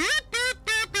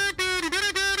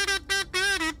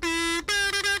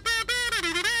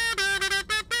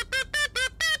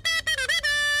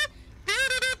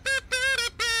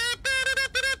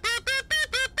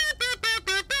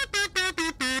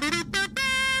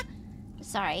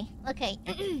 Sorry. Okay.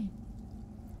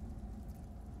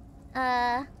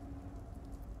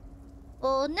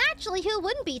 Well, naturally, who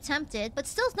wouldn't be tempted? But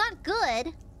still, it's not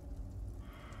good.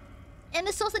 And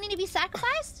the souls that need to be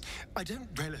sacrificed? I don't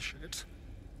relish it,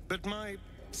 but my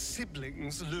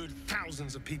siblings lured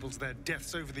thousands of people to their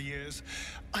deaths over the years.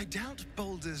 I doubt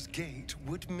Baldur's Gate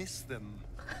would miss them.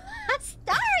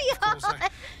 Astarion! Of course, I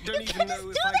don't You even can't know just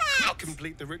if do I that! could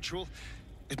complete the ritual.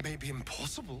 It may be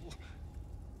impossible,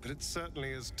 but it certainly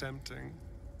is tempting.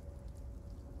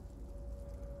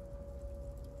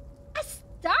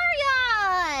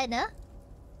 Astarion!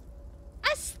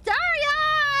 Astarion!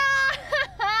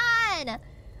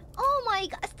 Oh my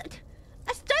god.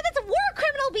 Astarion, that's war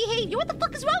criminal behavior. What the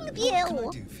fuck is wrong with you? What can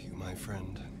I do for you, my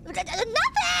friend? Nothing!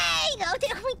 Oh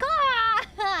my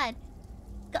god!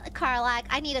 Karlach,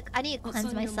 I need to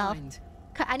cleanse myself.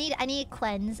 I need a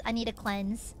cleanse. I need to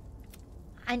cleanse.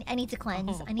 I need to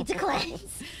cleanse. I need to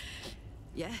cleanse.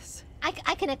 Yes. I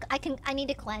need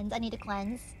to cleanse. I need to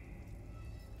cleanse.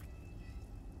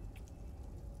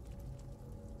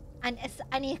 I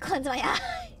need to cleanse my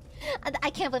eye. I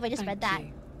can't believe I just read that.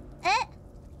 Eh?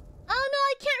 Oh no,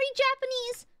 I can't read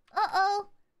Japanese. Uh-oh.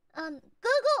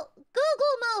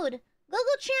 Google mode.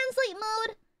 Google Translate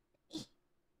mode.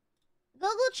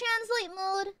 Google Translate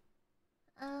mode.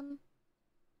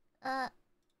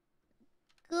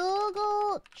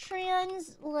 Google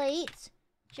Translate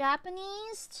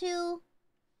Japanese to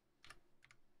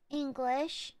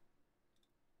English.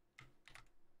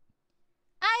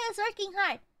 Aya's working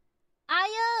hard.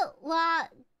 Aya wa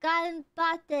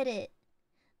ganbatte.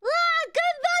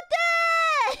 Ganbatte!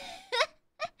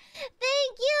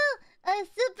 Thank you!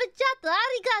 Super chat,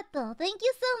 arigato. Thank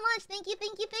you so much. Thank you.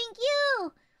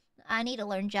 I need to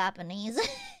learn Japanese.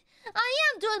 I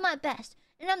am doing my best.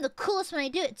 And I'm the coolest when I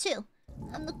do it, too.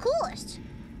 I'm the coolest.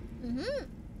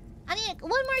 I need one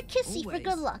more kissy for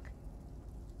good luck.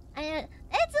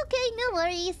 It's okay, no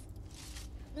worries.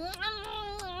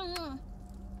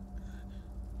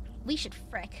 We should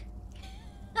frick.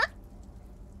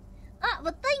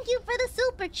 But thank you for the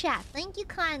super chat. Thank you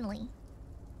kindly.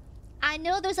 I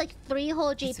know there's like 3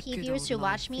 whole JP viewers who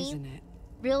watch me.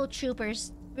 Real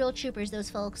troopers. Real troopers, those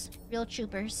folks. Real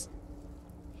troopers.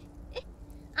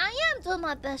 I am doing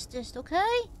my bestest,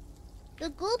 okay? The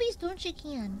goobies doing what you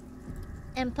can.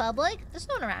 In public? There's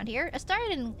no one around here.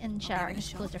 Astarion and SHAR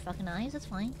just close their fucking eyes. That's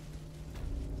fine.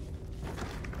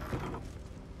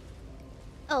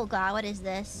 Oh god, what is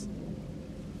this?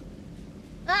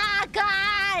 Ah,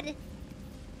 god!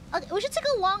 Okay, we should take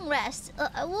a long rest.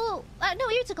 No,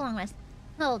 you took a long rest.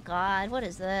 Oh god, what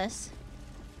is this?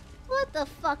 What the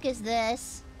fuck is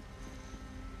this?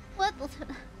 What the...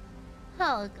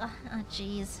 Oh god, oh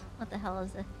jeez. What the hell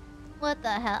is this? What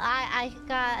the hell? I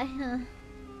got...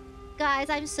 Guys,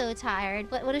 I'm so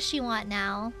tired. What does she want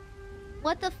now?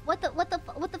 What the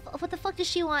fuck does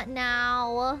she want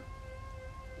now?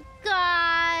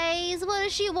 Guys, what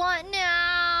does she want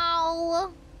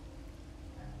now?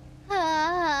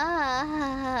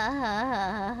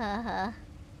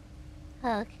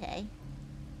 Okay.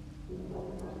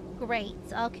 Great.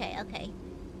 Okay, okay.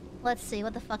 Let's see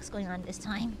what the fuck's going on this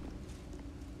time.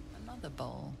 Another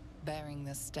bowl bearing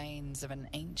the stains of an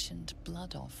ancient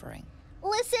blood offering.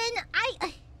 Listen,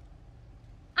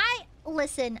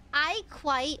 listen, I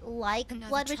quite like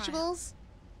blood rituals.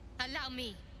 Allow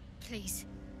me, please.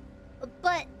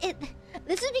 But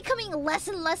this is becoming less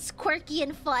and less quirky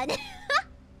and fun.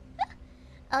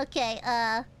 Okay,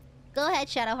 go ahead,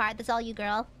 Shadowheart. That's all you,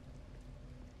 girl.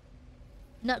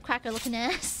 Nutcracker looking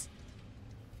ass.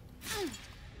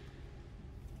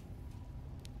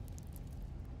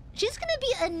 She's gonna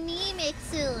be anemic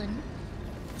soon.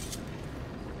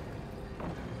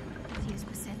 Tears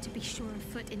were said to be sure of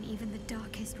foot in even the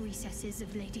darkest recesses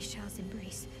of Lady Shar's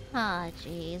embrace. Ah, oh,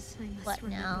 jeez. I must what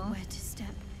remember now? where to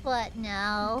step. What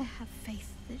now? And have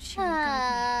faith that she will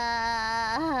guide me.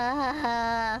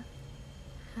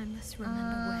 I must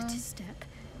remember where to step.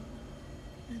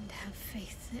 And have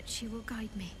faith that she will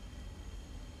guide me.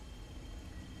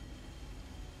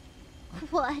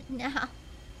 What now?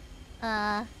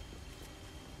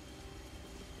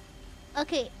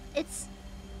 Okay, it's...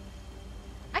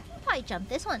 I can probably jump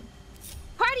this one.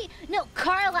 Party! No,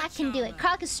 Karlak can do it.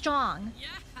 Karlak is strong.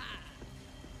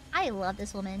 I love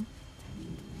this woman.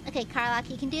 Okay, Karlak,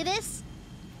 you can do this?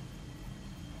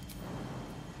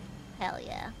 Hell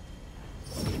yeah.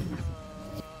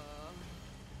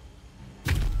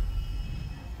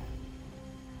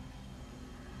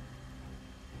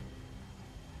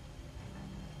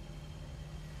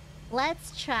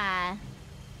 Let's try.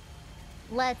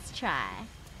 Let's try.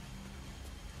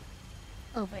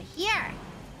 Over here.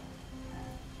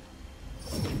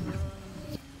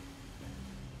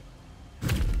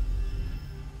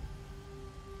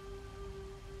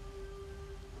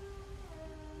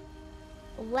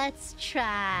 Let's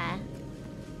try.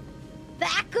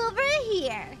 Back over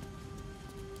here.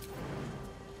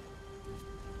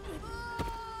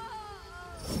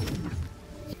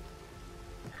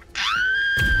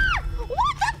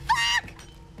 What the fuck?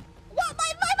 What?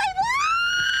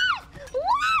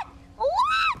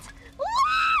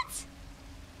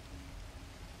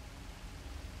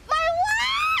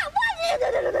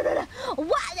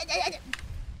 What?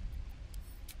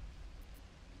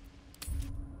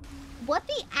 What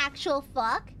the actual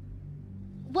fuck?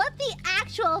 What the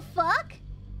actual fuck?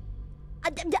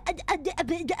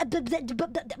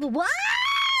 What?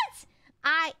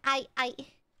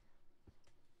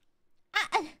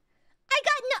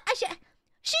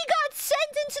 She got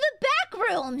sent into the back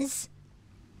rooms.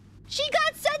 She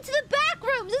got sent to the back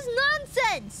rooms. This is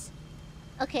nonsense.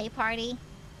 Okay, party.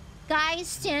 Guys,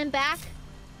 stand back.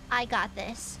 I got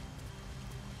this.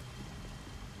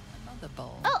 Another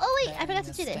bowl. Oh wait, I forgot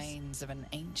to do this. Stains of an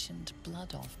ancient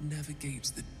blood off.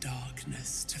 Navigate the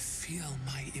darkness to feel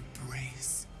my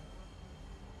embrace.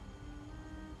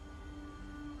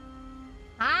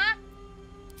 Huh?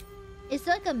 Is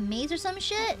there like a maze or some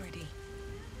shit? Ready.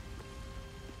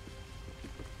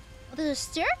 Well, there's a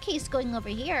staircase going over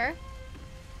here.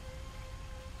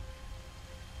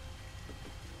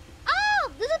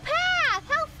 Oh, there's a path!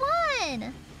 How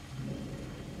fun!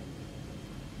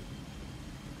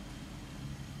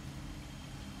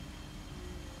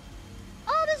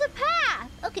 Oh, there's a path!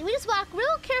 Okay, we just walk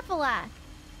real careful like.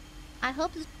 I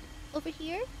hope it's over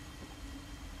here.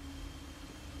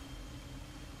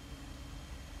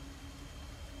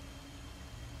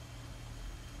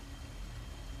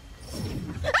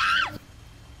 Ah!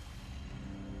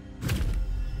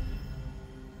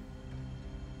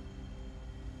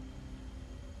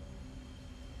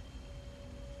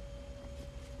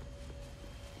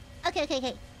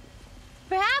 Okay.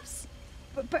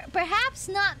 Perhaps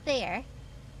not there.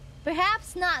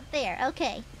 Perhaps not there.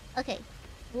 Okay.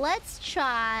 Let's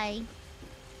try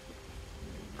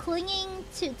clinging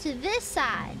to this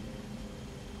side.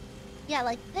 Yeah,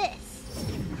 like this.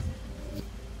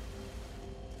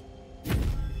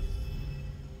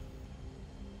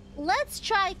 Let's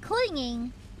try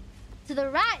clinging to the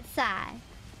right side.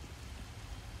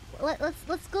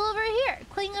 Let's go over here.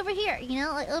 Cling over here, you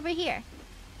know, like over here.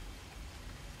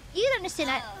 You don't understand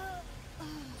that.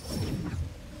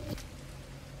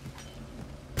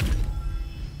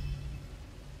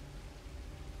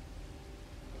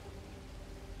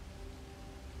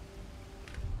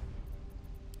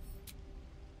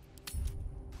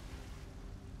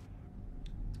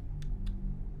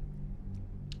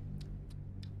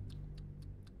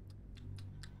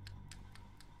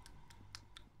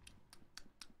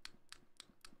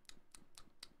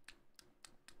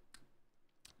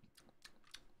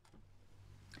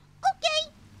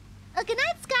 Good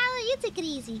night, Skylar. You take it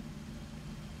easy.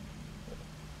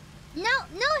 No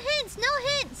hints.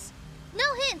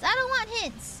 I don't want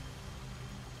hints.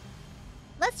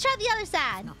 Let's try the other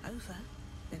side. Not over,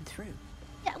 then through.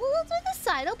 Yeah, well, let's do this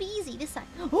side. It'll be easy. This side.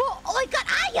 Oh my god,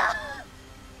 Aya!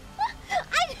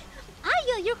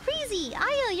 Aya, you're crazy.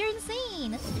 Aya, you're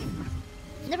insane.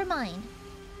 Never mind.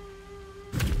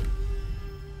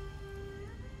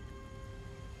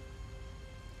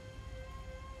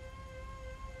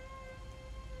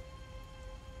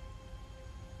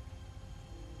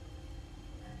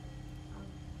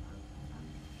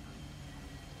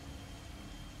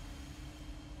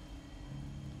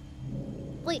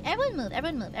 Wait, everyone move,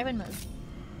 everyone move, everyone move.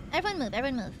 Everyone move,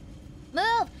 everyone move.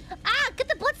 Move! Ah! Get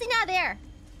the bloodstain out of there!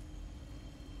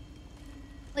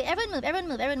 Wait, everyone move, everyone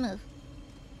move, everyone move.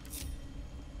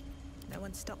 No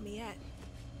one stopped me yet.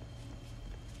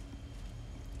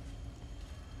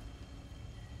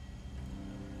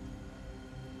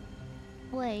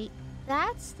 Wait,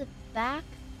 that's the back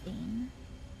thing.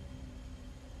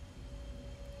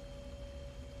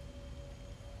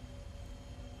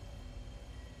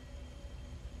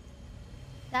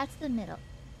 That's the middle.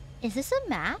 Is this a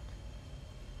map?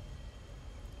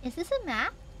 Is this a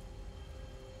map?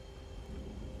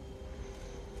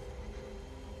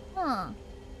 Huh.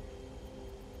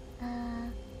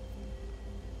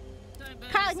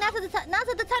 Carl, now's the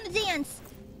time to dance.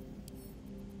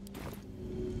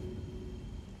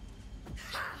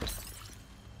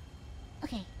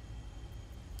 Okay.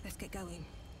 Let's get going.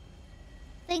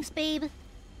 Thanks, babe.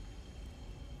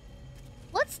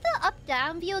 What's the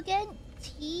up-down view again?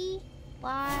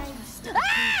 T-Y...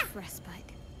 Ah!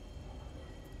 Respite.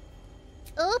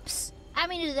 Oops! I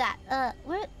mean to do that.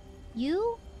 What?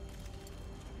 You?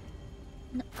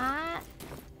 No, Ah!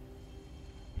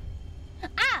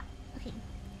 Okay.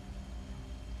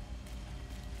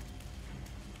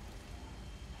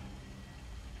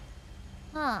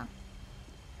 Huh.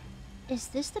 Is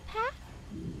this the path?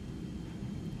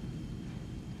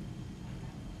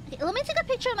 Okay, let me take a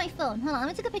picture of my phone. Hold on, let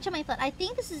me take a picture of my phone. I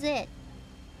think this is it.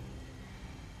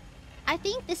 I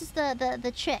think this is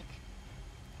the trick.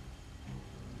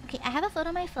 Okay, I have a photo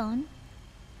on my phone.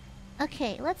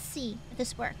 Okay, let's see if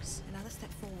this works. Another step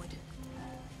forward.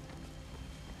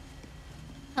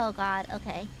 Oh god,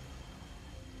 okay.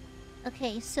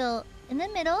 Okay, so in the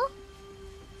middle.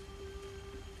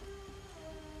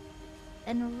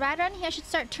 And right around here I should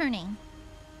start turning.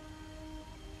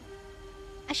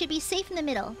 I should be safe in the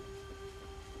middle.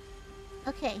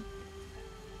 Okay.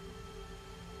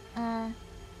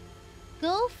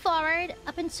 Go forward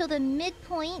up until the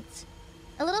midpoint.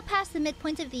 A little past the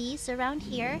midpoint of these, around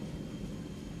here.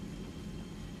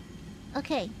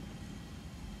 Okay.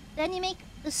 Then you make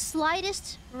the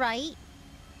slightest right.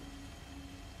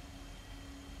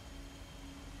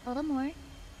 A little more.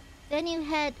 Then you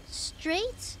head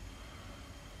straight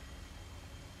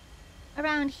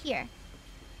around here.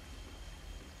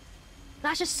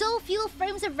 Gosh, there's so few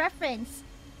frames of reference.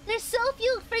 There's so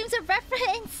few frames of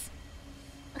reference.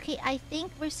 Okay, I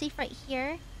think we're safe right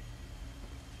here.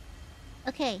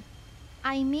 Okay.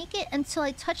 I make it until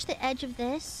I touch the edge of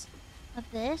this.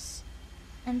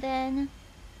 And then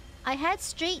I head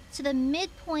straight to the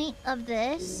midpoint of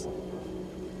this.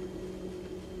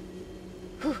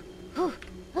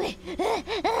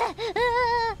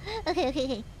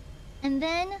 Okay. And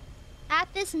then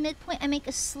at this midpoint, I make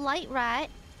a slight right.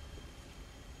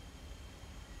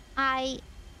 I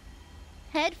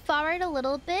head forward a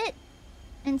little bit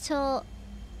until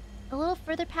a little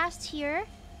further past here.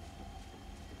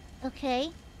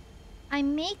 Okay. I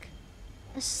make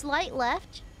a slight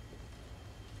left.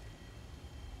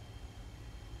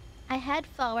 I head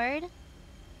forward.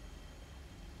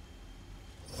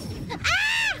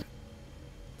 Ah!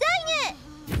 Dang it!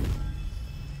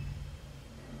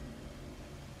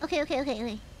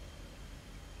 Okay.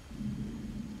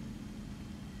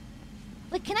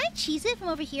 Wait, can I cheese it from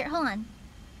over here? Hold on.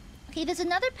 Okay, there's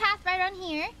another path right around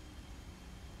here.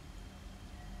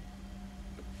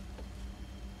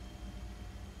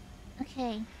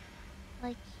 Okay.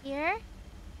 Like here.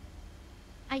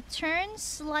 I turn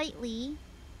slightly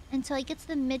until I get to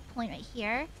the midpoint right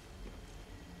here.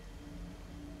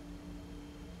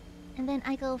 And then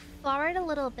I go forward a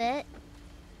little bit.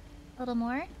 A little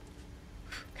more.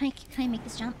 Can I make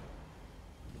this jump?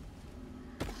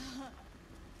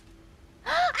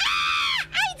 Ah!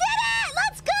 I did it!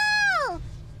 Let's go!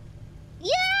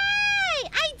 Yay!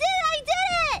 I did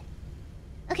it!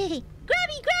 Okay.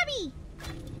 Grabby!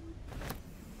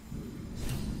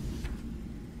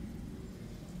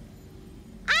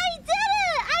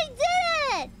 I did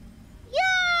it!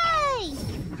 Yay!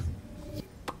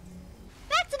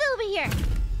 Back to the over here.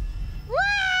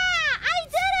 Wow! I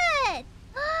did it!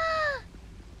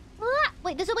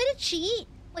 Wait, there's a way to cheat?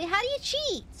 Wait, how do you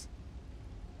cheat?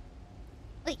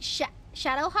 Wait,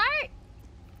 Shadow Heart?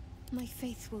 My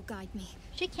faith will guide me.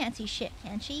 She can't see shit,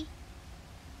 can she?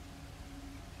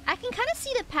 I can kind of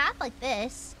see the path like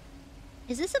this.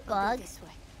 Is this a bug? This way.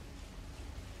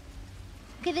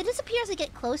 Okay, they disappear as I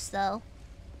get close, though.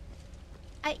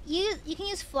 You can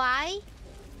use fly.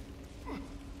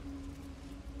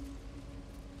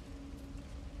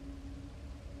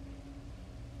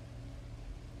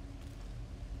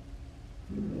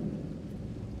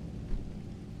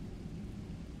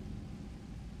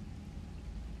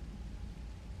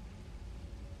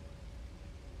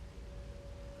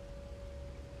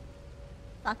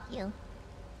 Fuck you.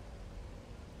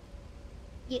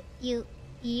 You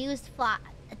used fly.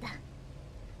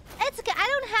 It's okay. I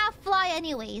don't have fly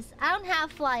anyways.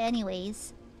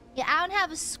 Yeah, I don't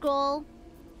have a scroll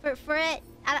for it.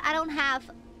 I don't have.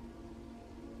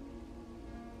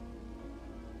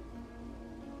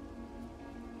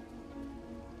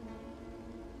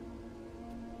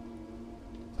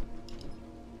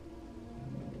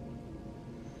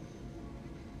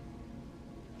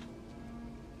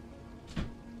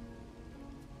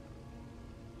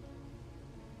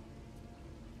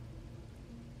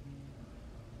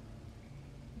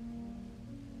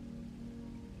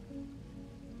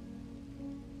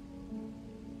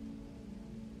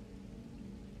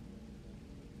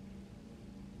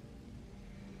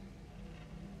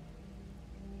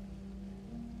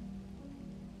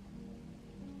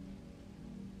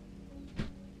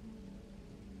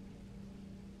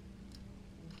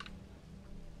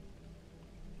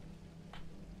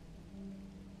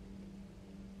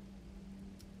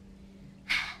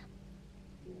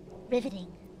 Riveting.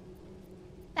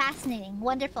 Fascinating.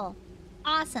 Wonderful.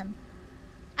 Awesome.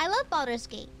 I love Baldur's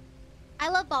Gate. I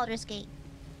love Baldur's Gate.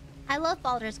 I love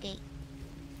Baldur's Gate.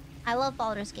 I love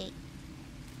Baldur's Gate.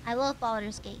 I love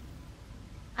Baldur's Gate.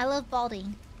 I love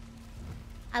balding.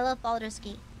 I love Baldur's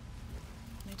Gate.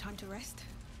 No time to rest?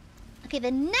 Okay, the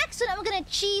next one I'm gonna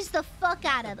cheese the fuck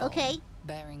out of, okay?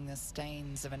 Bearing the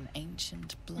stains of an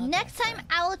ancient blood. Next time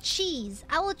I will cheese.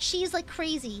 I will cheese like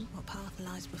crazy. What path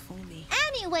lies before me?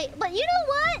 Anyway, but you know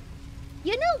what?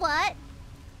 You know what?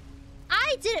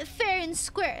 I did it fair and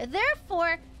square.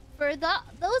 Therefore, for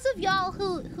those of y'all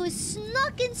who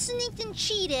snuck and sneaked and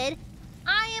cheated,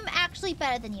 I am actually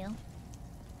better than you.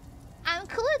 I'm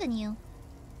cooler than you.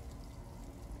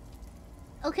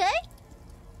 Okay?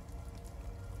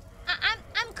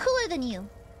 I'm cooler than you.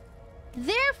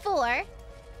 Therefore,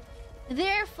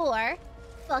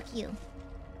 fuck you.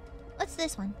 What's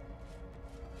this one?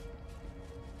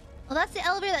 Well, that's the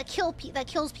elevator that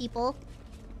kills people.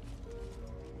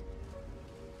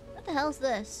 What the hell is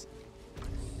this?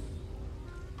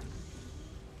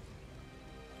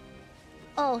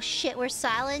 Oh shit, we're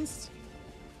silenced.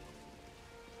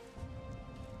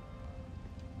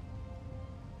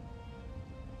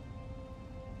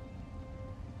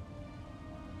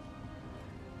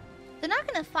 They're not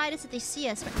gonna fight us if they see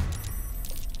us.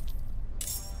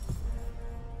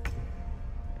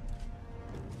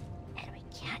 And we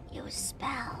can't use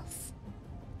spells.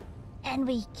 And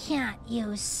we can't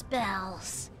use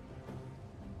spells.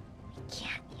 We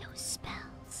can't use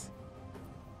spells.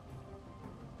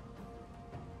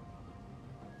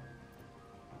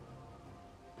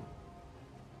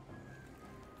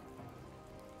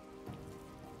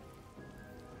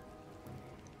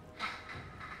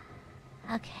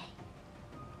 Okay.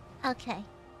 Okay.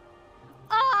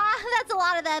 Ah, that's a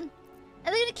lot of them. And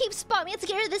they're gonna keep spawning. We have to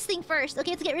get rid of this thing first.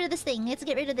 Okay, let's get rid of this thing. Let's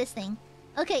get rid of this thing.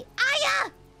 Okay, Aya!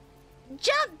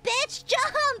 Jump, bitch,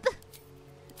 jump!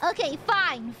 Okay,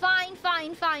 fine.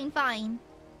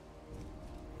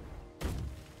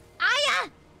 Aya!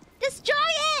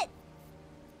 Destroy it!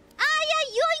 Aya,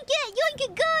 yoink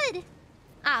it good!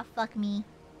 Ah, fuck me.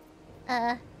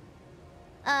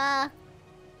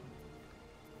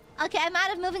 Okay, I'm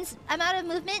out of movement.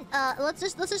 Let's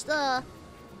just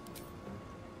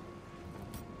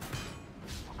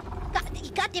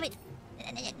God damn it.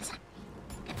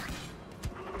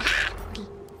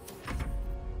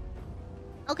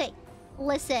 Okay,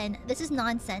 listen. This is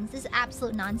nonsense. This is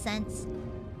absolute nonsense.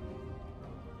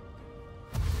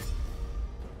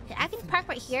 Okay, I can park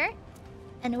right here.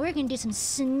 And we're gonna do some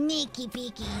sneaky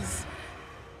beakies.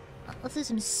 Let's do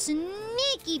some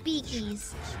sneaky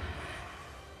beakies.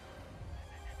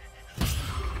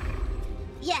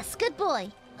 Yes, good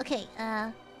boy. Okay,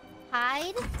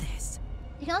 hide. This.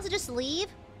 You can also just leave.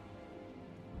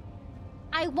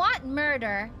 I want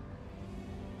murder.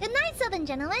 Good night, Southern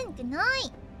gentlemen. Good night.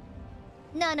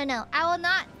 No. I will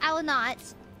not.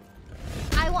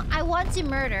 I want to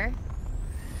murder.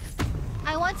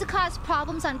 I want to cause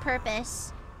problems on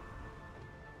purpose.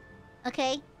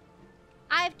 Okay?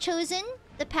 I've chosen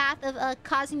the path of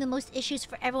causing the most issues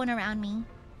for everyone around me.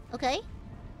 Okay?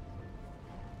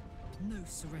 No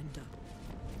surrender.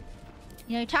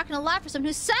 You know, you're talking a lot for someone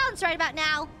who's silenced right about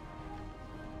now.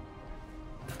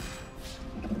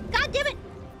 God damn it!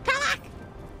 Kalak!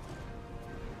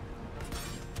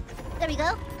 There we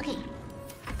go. Okay.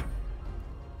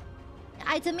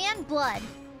 I demand blood.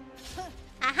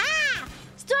 Aha!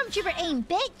 Stormtrooper aim,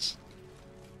 bitch!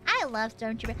 I love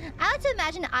Stormtrooper. I like to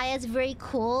imagine Aya's very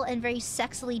cool and very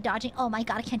sexily dodging. Oh my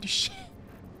god, I can't do shit.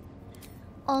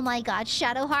 Oh my god,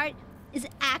 Shadowheart is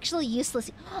actually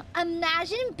useless.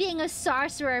 Imagine being a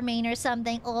sorcerer main or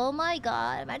something. Oh my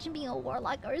god. Imagine being a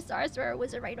warlock or a sorcerer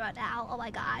wizard right about now. Oh my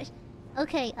gosh.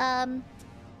 Okay,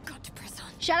 got to press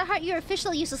on. Shadowheart, you're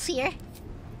officially useless here.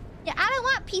 Yeah, I don't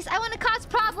want peace. I want to cause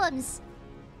problems.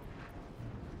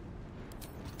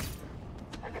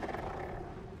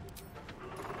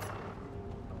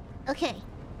 Okay.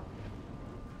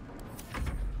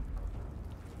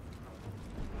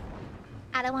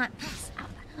 I don't want peace.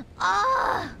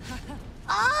 Ah!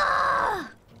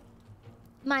 Ah!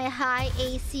 My high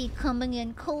AC coming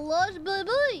in clutch,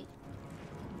 baby.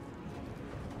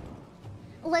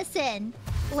 Listen.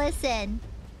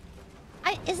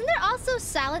 Isn't there also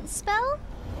silent spell?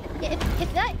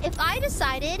 If I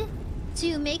decided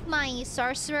to make my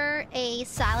sorcerer a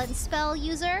silent spell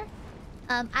user,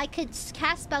 I could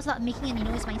cast spells without making any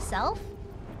noise myself.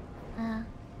 Ah,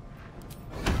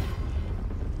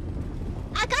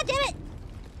 god damn it!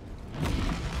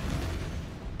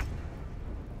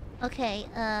 Okay,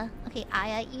 okay,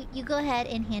 Aya, you go ahead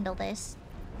and handle this.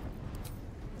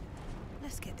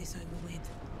 Let's get this over with.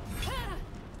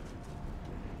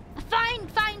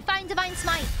 Fine, Divine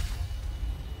Smite.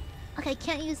 Okay,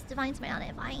 can't use Divine Smite on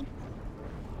it, fine.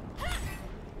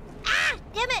 Ah,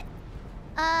 damn it!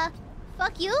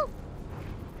 Fuck you?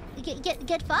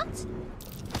 Get fucked?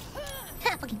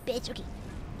 Fucking bitch, okay.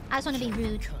 I just want to be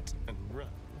rude.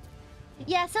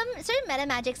 Yeah, some certain meta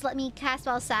magics let me cast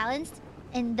while silenced,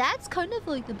 and that's kind of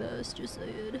like the best, just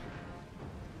saying.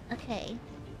 Okay.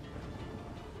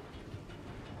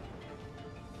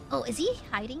 Oh, is he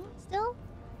hiding still?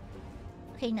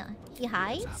 Okay, no. He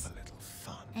hides. Let's have a little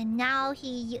fun. And now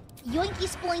he yoinky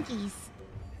sploinkies.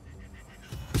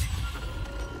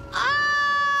 Ah!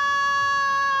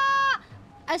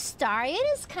 Astarion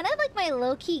is kind of like my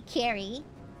low-key carry.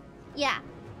 Yeah.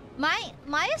 My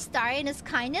Astarion is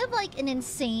kind of like an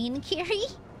insane carry.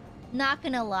 Not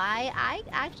gonna lie. I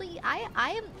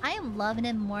am loving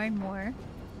him more and more.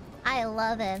 I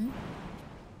love him.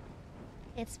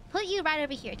 Let's put you right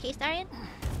over here, okay, Astarion?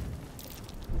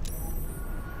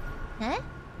 Huh?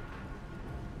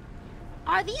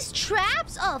 Are these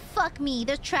traps? Oh, fuck me.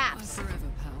 They're traps.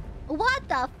 Forever, pal. What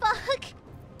the fuck?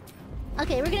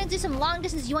 Okay, we're gonna do some long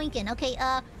distance yoinking. Okay,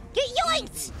 get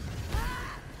yoinked!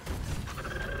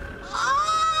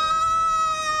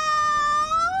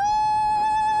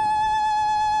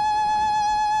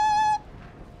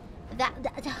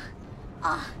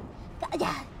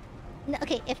 No,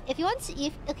 okay, if you want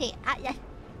to, okay,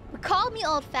 call me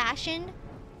old-fashioned,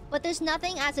 but there's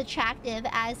nothing as attractive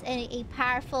as a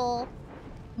powerful,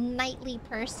 knightly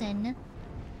person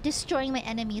destroying my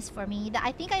enemies for me. That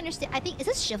I think I understand. Is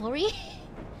this chivalry?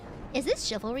 Is this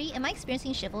chivalry? Am I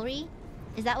experiencing chivalry?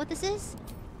 Is that what this is?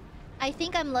 I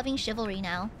think I'm loving chivalry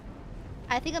now.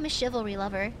 I think I'm a chivalry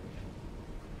lover.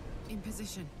 In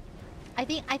position. I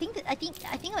think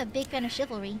I'm a big fan of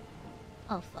chivalry.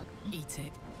 Oh fuck me. Eat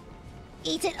it.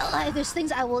 Eat it. Oh, there's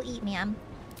things I will eat, ma'am.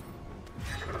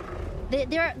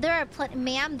 There are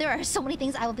ma'am. There are so many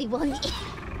things I will be willing to eat.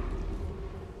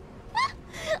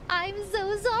 I'm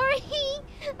so sorry.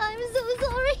 I'm so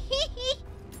sorry.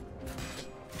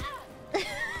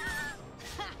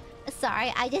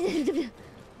 Sorry, I didn't.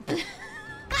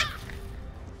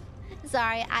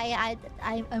 Sorry,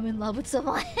 I'm in love with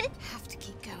someone. Have to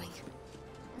keep going.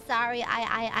 Sorry,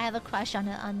 I have a crush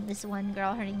on this one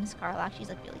girl. Her name is Carla. She's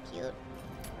like really cute.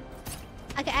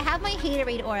 Okay, I have my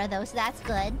haterade aura though, so that's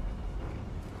good.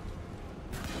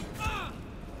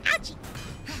 Ouchie!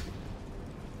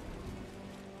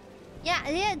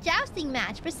 Yeah, jousting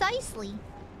match, precisely.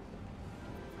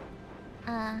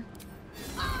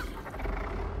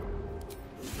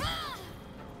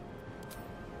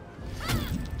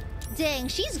 Dang,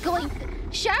 she's going...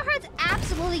 Sharheart's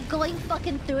absolutely going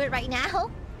fucking through it right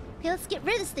now. Okay, let's get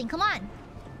rid of this thing, come on.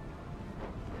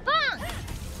 Bong!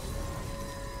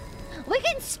 We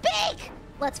can speak!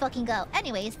 Let's fucking go.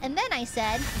 Anyways, and then I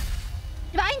said...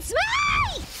 Divine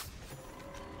Smite!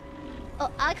 Oh,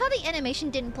 I like how the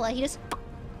animation didn't play. He just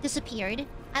disappeared.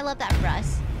 I love that for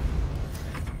us.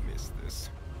 Miss this.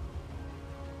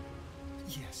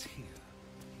 Yes, here.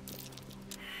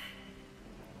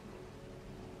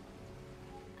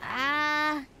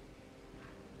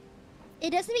 It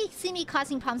doesn't seem to be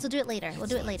causing problems. We'll do it later. We'll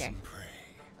do it later.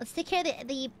 Let's take care of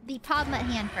the problem at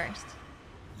hand first.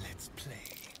 Let's play.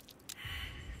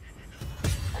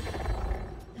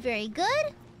 Very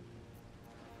good.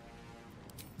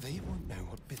 They won't know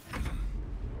what bit.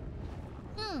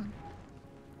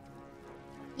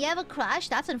 You have a crush?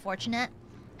 That's unfortunate.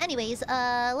 Anyways,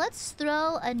 let's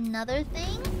throw another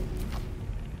thing.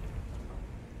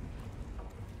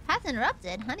 Path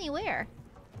interrupted. Honey, where?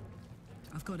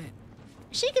 I've got it.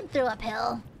 She can throw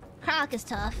uphill. Croc is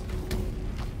tough.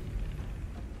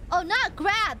 Oh, not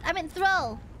grab. I meant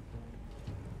throw.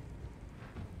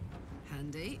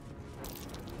 Handy.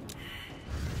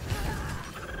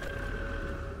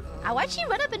 Why'd she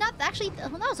run up and up? Actually,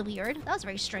 that was weird. That was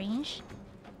very strange.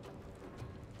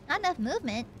 Not enough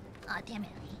movement. Aw, oh, damn it.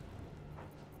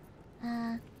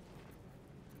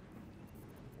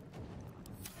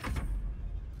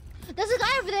 There's a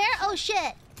guy over there? Oh,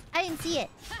 shit. I didn't see it.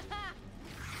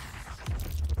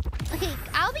 Okay,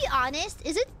 I'll be honest.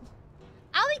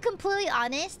 I'll be completely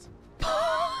honest. That's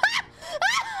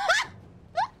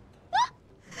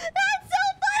so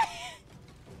funny!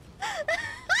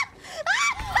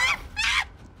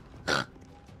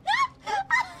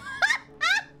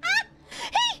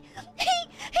 He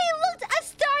looked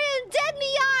Astarion dead in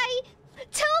the eye,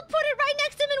 teleported right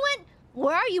next to him and went,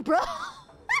 "Where are you, bro?" Oh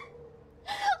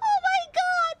my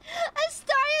god!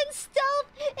 Astarion's stealth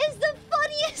is the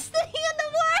funniest thing in the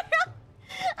world!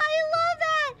 I love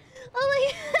that! Oh my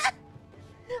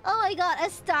oh my god,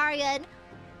 Astarion.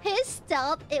 His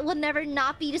stealth, it will never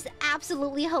not be just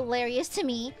absolutely hilarious to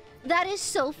me. That is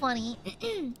so funny.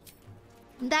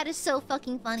 That is so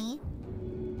fucking funny.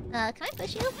 Can I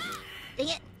push you? Dang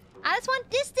it. I just want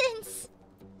distance.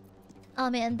 Oh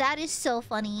man, that is so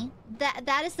funny.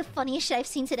 That is the funniest shit I've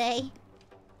seen today.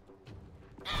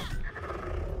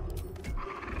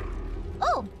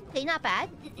 Oh, okay, not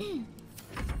bad.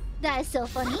 That is so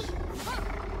funny.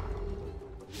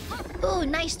 Ooh,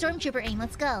 nice stormtrooper aim.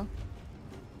 Let's go.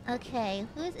 Okay,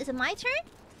 is it my turn?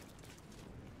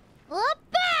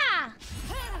 Whoopa!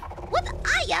 What the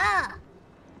Aya?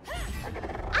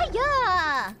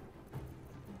 Aya!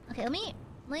 Okay, let me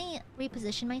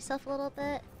reposition myself a little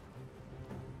bit.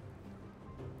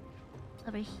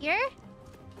 Over here.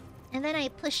 And then I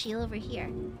push you over here.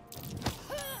 And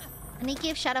I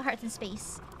give Shadow Hearts in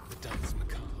space. That's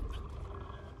macabre.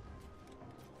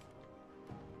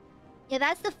 Yeah,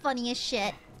 that's the funniest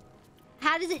shit.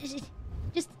 How does it...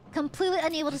 Just completely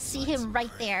unable to see him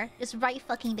right there. Just right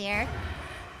fucking there.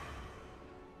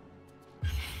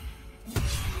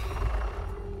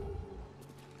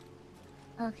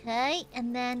 Okay,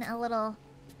 and then a little...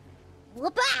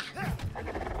 Whoopah!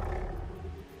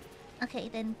 Okay,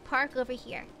 then park over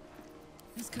here.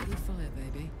 Let's cook with fire,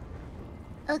 baby.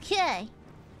 Okay.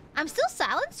 I'm still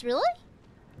silenced, really?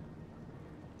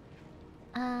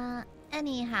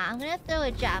 Anyhow, I'm gonna throw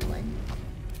a javelin.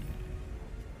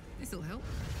 This'll help.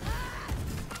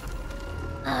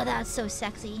 Oh, that's so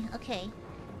sexy. Okay.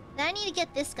 Then I need to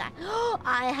get this guy. Oh,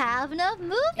 I have enough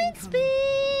movement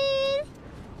speed!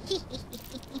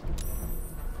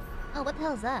 Oh, what the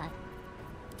hell is that?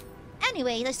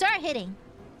 Anyways, I start hitting.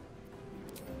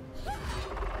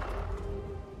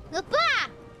 Bah!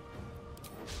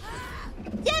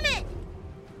 Damn it!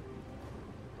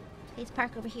 Okay, let's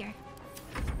park over here.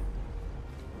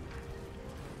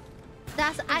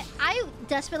 I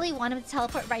desperately want him to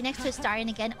teleport right next to Astarion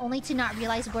again, only to not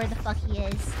realize where the fuck he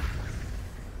is.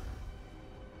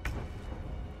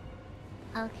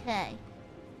 Okay.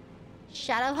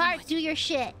 Shadowheart, do your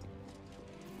shit.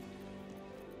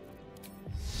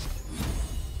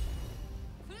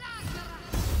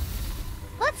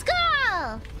 Let's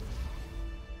go!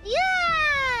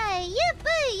 Yay!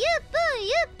 Yippee! Yippee!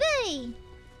 Yippee!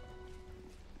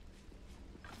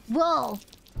 Whoa!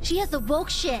 She has the woke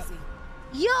shit.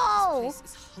 Yo!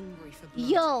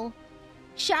 Yo!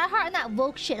 Shadowheart and that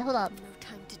woke shit. Hold up. No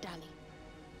time to dally.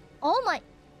 Oh my...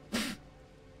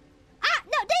 Ah!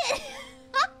 No, dang it!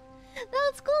 That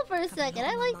was cool for a second.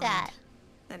 I like that.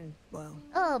 Then, well...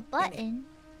 Oh, button.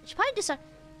 Should probably disarm...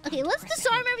 Okay, let's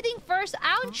disarm everything first.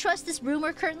 I don't trust this room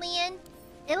we're currently in.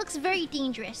 It looks very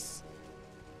dangerous.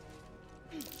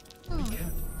 There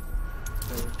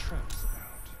are traps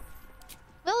about.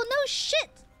 Well, no shit!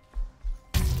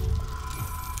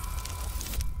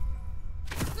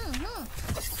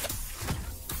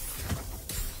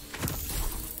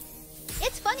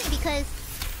 It's funny because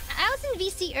I was in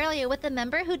VC earlier with a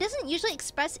member who doesn't usually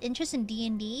express interest in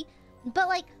D&D, but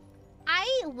like,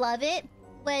 I love it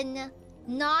when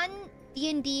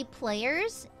non-D&D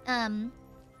players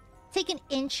take an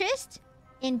interest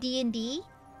in D&D.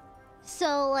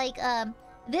 So like,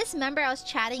 this member I was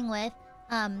chatting with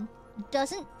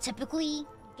doesn't typically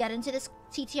get into this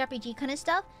TTRPG kind of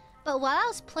stuff. But while I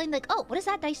was playing, like, oh, what does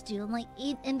that dice do? I'm like,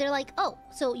 and they're like, oh,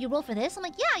 so you roll for this? I'm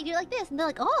like, yeah, you do like this. And they're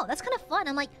like, oh, that's kind of fun.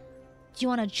 I'm like, do you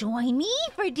want to join me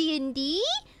for D&D?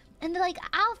 And they're like,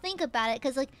 I'll think about it,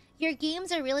 because, like, your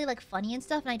games are really, like, funny and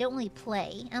stuff, and I don't really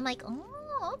play. And I'm like,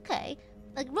 oh, okay.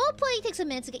 Like, roleplay takes a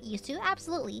minute to get used to,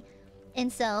 absolutely.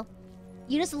 And so,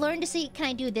 you just learn to say, can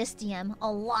I do this, DM?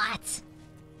 A lot.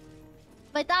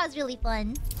 But I thought it was really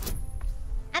fun.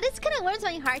 And it's kind of warms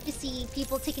my heart to see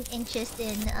people taking interest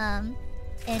in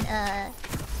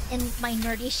my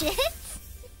nerdy shit.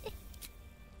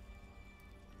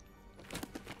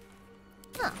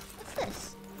 Huh, what's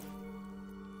this?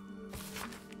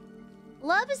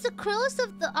 Love is the cruelest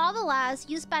of all the lies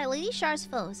used by Lady Shar's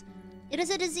foes. It is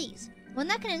a disease, one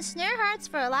that can ensnare hearts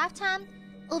for a lifetime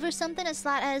over something as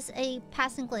slight as a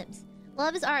passing glimpse.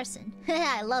 Love is arson.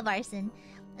 I love arson.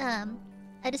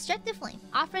 A destructive flame,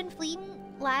 offering fleeting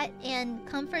light and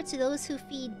comfort to those who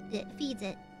feeds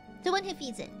it. To one who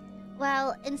feeds it.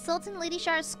 While insulting Lady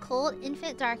Shar's cold,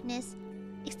 infinite darkness,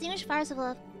 extinguish fires of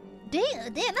love.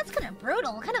 Damn, that's kind of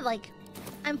brutal. Kind of like,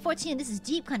 I'm 14 and this is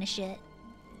deep kind of shit.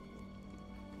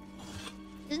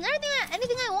 There's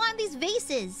anything I want in these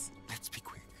vases. Let's be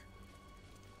quick.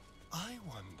 I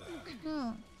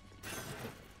wonder.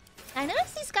 I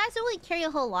noticed these guys don't really carry a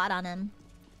whole lot on them.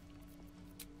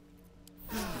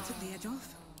 Took the edge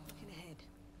off. Looking ahead.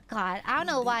 God, I don't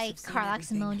know why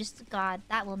Carlax and Moan just... God,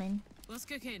 that woman. What's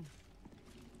cooking?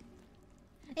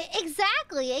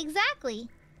 Exactly.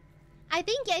 I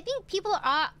think people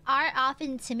are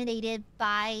often intimidated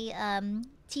by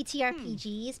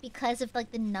TTRPGs because of,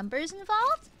 like, the numbers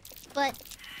involved. But...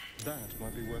 that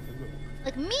might be worth a look.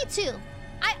 Like, me too.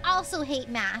 I also hate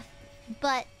math.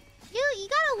 But, you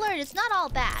gotta learn, it's not all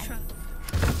bad.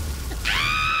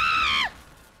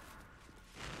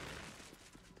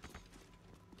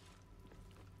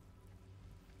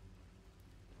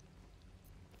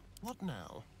 What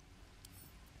now?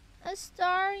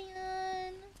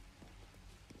 Astarion.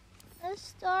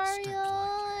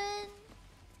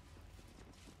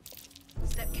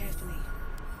 Step carefully.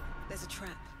 There's a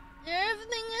trap.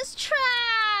 Everything is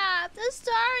trapped.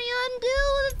 Astarion, do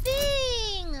the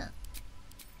thing.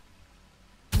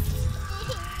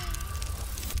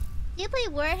 Do you play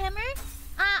Warhammer?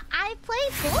 I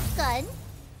play both gun.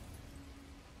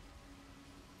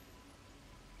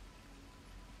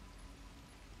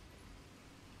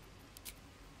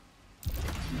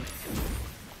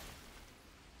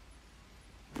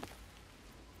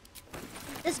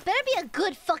 This better be a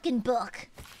good fucking book.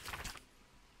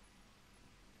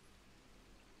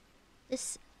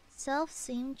 This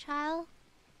self-same child?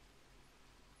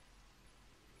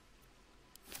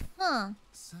 Huh.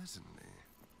 Certainly.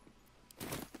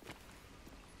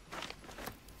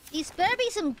 These better be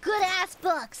some good-ass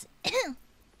books.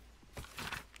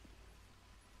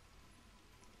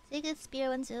 Sacred Spear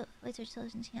wins a Wizard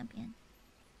Chosen Champion.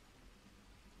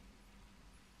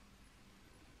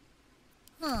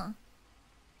 Huh.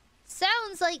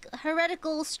 Sounds like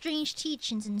heretical, strange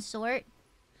teachings in sort.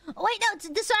 Oh, wait, no, it's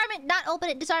disarmament, not open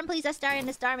it. Disarm, please. Astarion,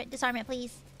 disarmament,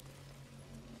 please.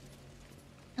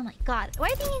 Oh my god.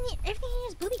 Why everything in here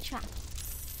is booby trap?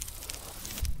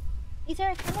 These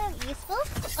are kind of useful.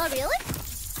 Oh, really?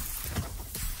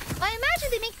 Well, I imagine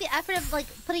they make the effort of, like,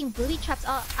 putting booby traps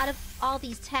out of all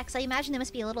these texts. I imagine they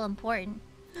must be a little important.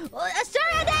 Oh,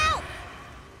 Astarion, now!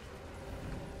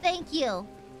 Thank you.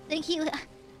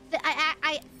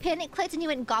 I panic clicked and he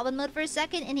went in goblin mode for a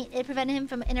second, and it prevented him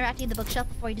from interacting with the bookshelf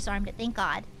before he disarmed it. Thank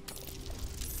God.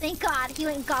 Thank God he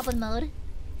went in goblin mode.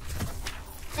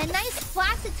 A nice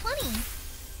flaccid 20.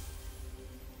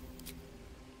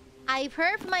 I've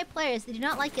heard from my players they do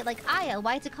not like it like Aya.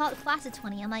 Why to call it flaccid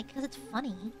 20? I'm like, because it's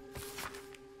funny.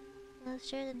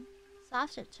 Sure, then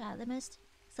soft child. The most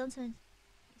sometimes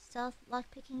stealth,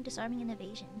 lockpicking, disarming, and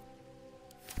evasion.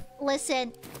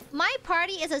 Listen, my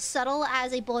party is as subtle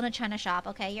as a bull in a china shop,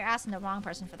 okay? You're asking the wrong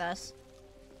person for this.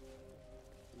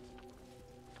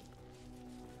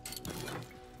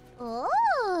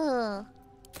 Oh.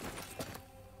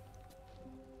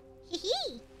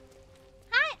 Hee.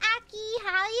 Hi, Aki.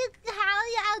 How you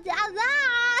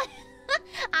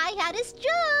I had a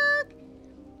stroke.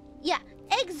 Yeah,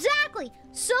 exactly.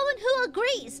 Someone who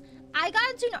agrees. I got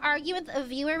into an argument with a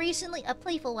viewer recently, a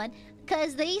playful one,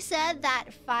 because they said that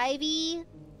 5e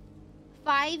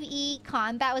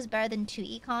combat was better than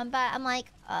 2e combat. I'm like,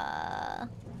 are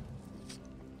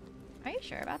you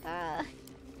sure about that?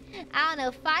 I don't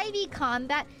know, 5e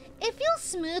combat, it feels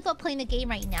smooth while playing the game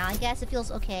right now. I guess it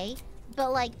feels okay.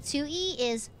 But like, 2e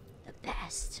is the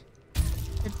best.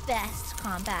 the best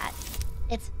combat.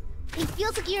 It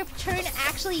feels like your turn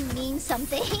actually means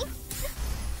something.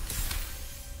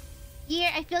 Here,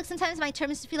 I feel like sometimes my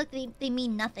terms feel like they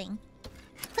mean nothing.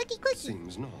 Clicky clicky.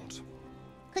 Seems not.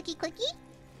 Clicky clicky.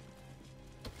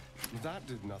 That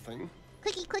did nothing.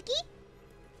 Clicky clicky.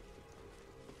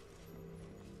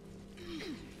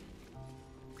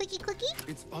 Clicky clicky.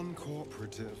 It's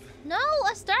uncooperative. No,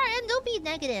 Astarion, don't be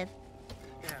negative.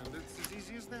 And it's as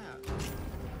easy as that.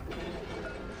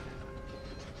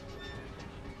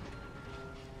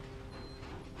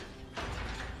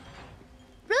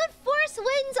 Brute force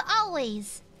wins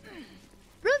always.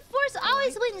 Brute force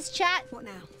always wins, chat. What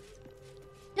now?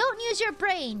 Don't use your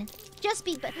brain. Just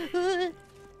be...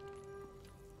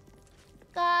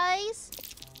 Guys.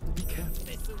 Be careful.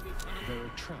 There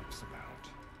are traps about.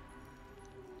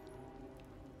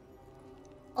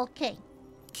 Okay.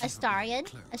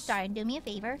 Astarion, do me a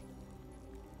favor.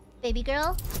 Baby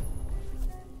girl.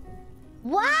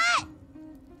 What?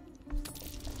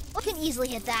 We can easily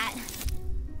hit that.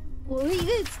 We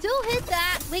can still hit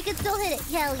that. We can still hit it.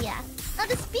 Hell yeah. Now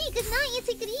to speak. Good night. You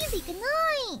take it easy. Good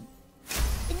night.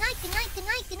 Good night. Good night. Good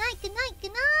night. Good night. Good night.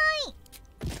 Good night.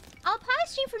 I'll probably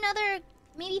stream for another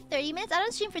maybe 30 minutes. I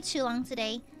don't stream for too long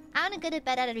today. I want to go to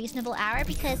bed at a reasonable hour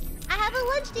because I have a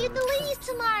lunch date with the ladies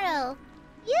tomorrow.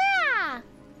 Yeah.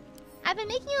 I've been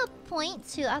making a point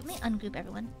to... let me ungroup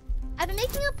everyone. I've been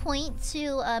making a point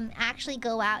to actually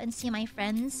go out and see my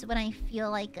friends when I feel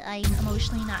like I'm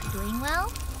emotionally not doing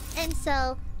well. And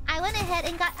so I went ahead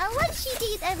and got a lunchy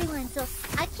date with everyone. So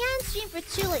I can't stream for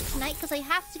too late tonight because I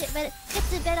have to get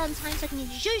to bed on time so I can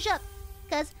zhuzh up.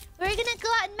 Because we're going to go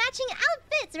out in matching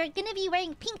outfits. We're going to be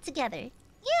wearing pink together.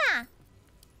 Yeah.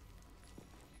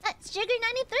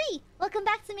 Sugar93. Welcome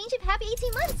back to Mainship. Happy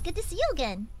 18 months. Good to see you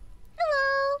again.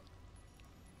 Hello.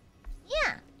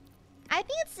 Yeah. I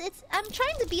think it's I'm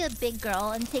trying to be a big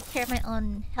girl and take care of my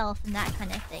own health and that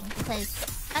kind of thing. Because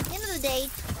at the end of the day,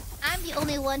 I'm the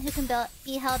only one who can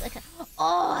be held accountable.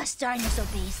 Oh, starting is so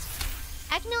beast.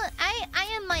 I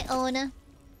am my own,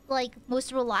 like,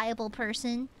 most reliable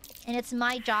person. And it's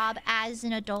my job as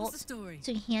an adult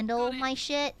to handle my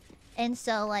shit. And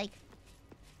so, like,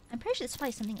 I'm pretty sure there's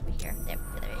probably something over here. There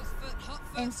is.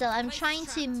 And so I'm trying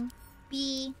to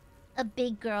be a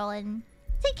big girl and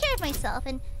take care of myself.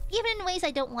 And even in ways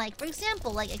I don't like. For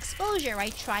example, like exposure. I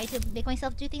try to make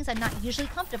myself do things I'm not usually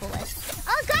comfortable with.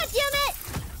 Oh, god damn it!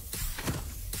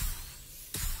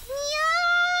 No!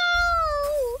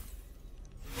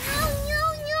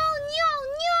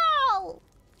 No!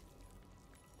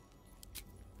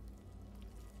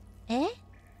 Eh?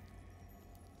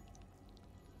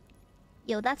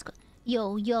 Yo, that's...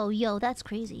 Yo, that's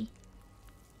crazy.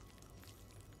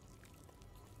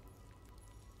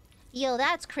 Yo,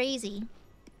 that's crazy.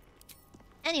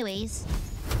 Anyways.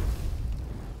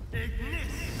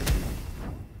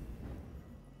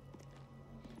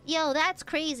 Yo, that's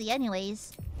crazy.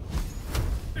 Anyways.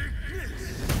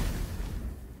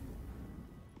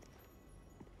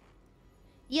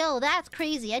 Yo, that's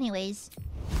crazy. Anyways.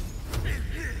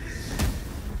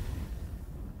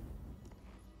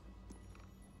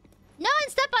 No one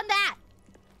step on that!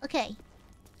 Okay.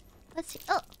 Let's see.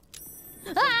 Oh.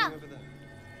 Ah!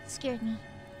 Scared me.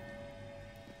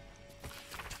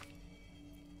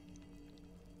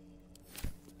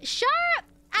 Shar,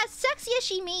 as sexy as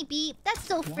she may be, that's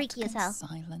so freaky as hell.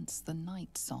 Silence the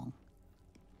night song.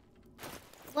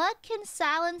 What can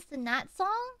silence the night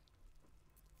song?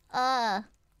 I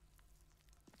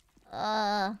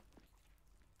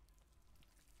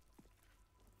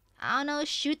don't know,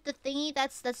 shoot the thingy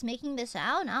that's making the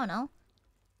sound? I don't know.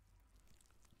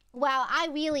 Wow, I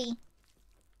really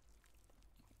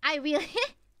I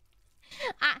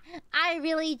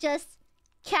really just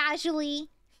casually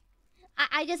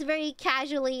I just very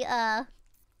casually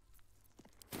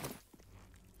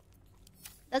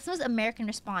that's the most American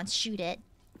response, shoot it.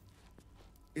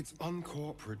 It's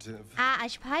uncooperative. I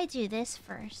should probably do this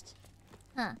first.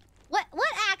 Huh. What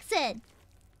accent?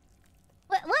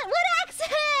 What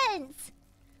accents?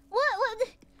 What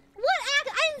I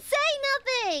didn't say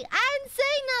nothing! I didn't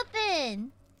say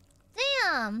nothing!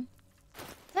 Damn.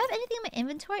 Do I have anything in my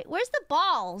inventory? Where's the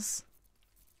balls?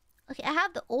 Okay, I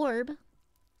have the orb.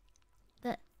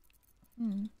 The... I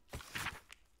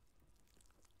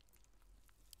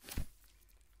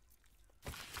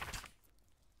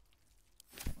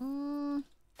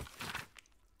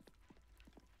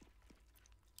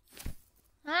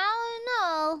don't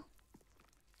know.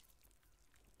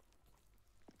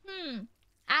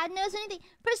 I didn't notice anything.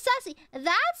 Precisely.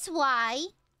 That's why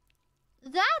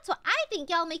I think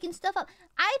y'all making stuff up.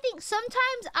 I think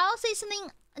sometimes I'll say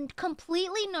something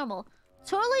completely normal,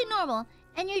 totally normal,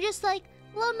 And you're just like,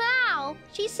 Lamau,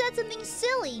 she said something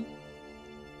silly.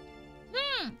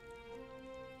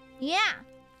 Yeah.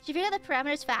 Did you figure out the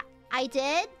parameters fat? I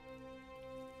did?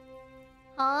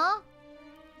 Huh?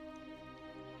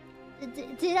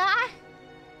 Did I?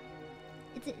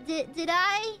 Did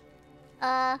I?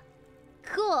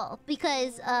 Cool.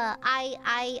 Because,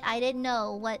 I didn't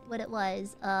know what it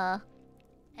was.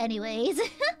 Anyways.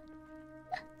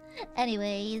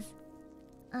 Anyways.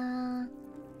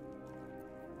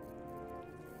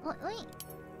 Wait.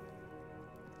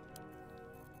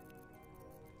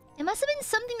 It must have been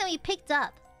something that we picked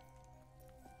up.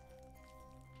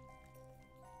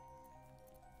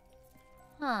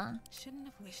 Huh. Shouldn't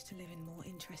have wished to live in more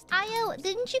interesting Aia,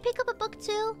 didn't you pick up a book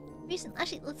too? Recently?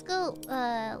 Actually, let's go,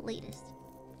 latest.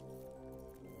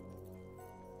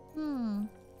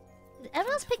 Did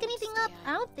everyone else pick anything up?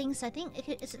 I don't think so. I think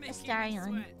it's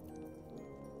Astarion.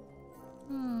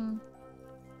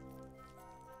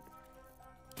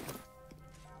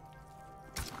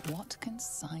 What can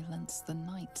silence the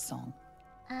night song?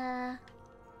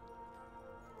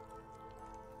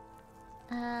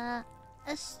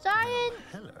 Astarion.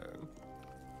 Hello.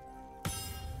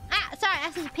 Ah, sorry, I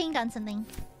actually pinged on something.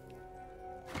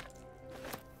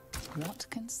 What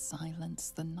can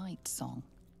silence the night song?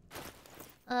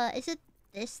 Is it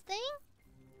this thing?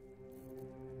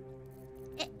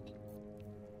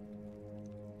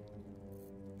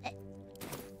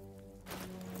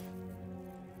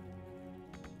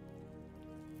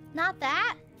 Not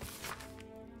that.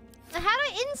 But how do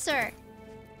I insert?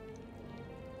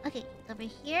 Okay, over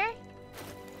here.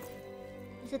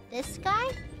 Is it this guy?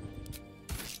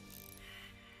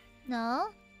 No.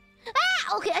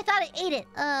 Ah! Okay, I thought I ate it.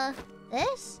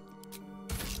 This?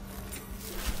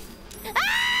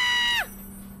 Ah!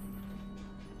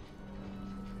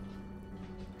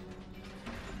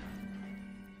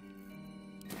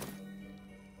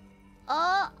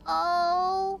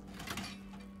 Uh-oh.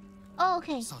 Oh,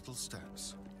 okay. Subtle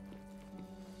steps.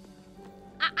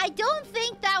 I don't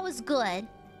think that was good.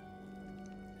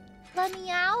 Let me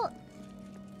out.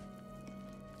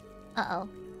 Uh-oh.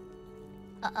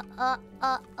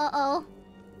 Uh-oh.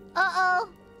 Uh-oh.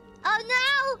 Oh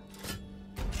no!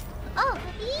 Oh,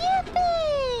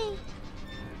 yippee!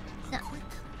 No.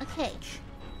 Okay.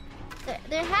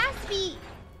 There has to be...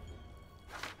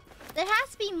 There has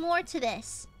to be more to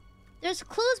this. There's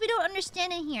clues we don't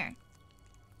understand in here.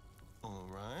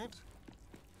 Alright.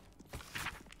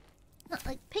 No,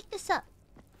 like, pick this up.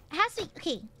 It has to be...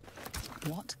 Okay.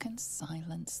 What can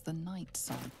silence the night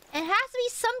song? It has to be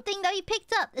something that we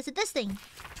picked up. Is it this thing?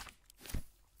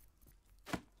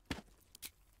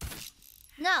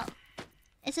 No.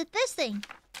 Is it this thing?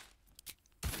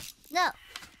 No.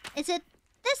 Is it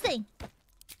this thing?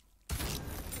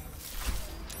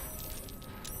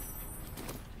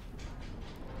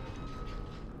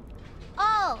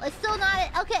 Oh, it's still not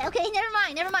it. Okay, never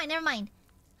mind.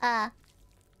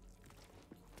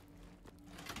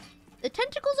 The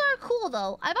tentacles are cool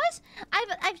though. I don't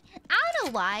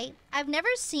know why. I've never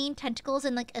seen tentacles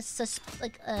in like an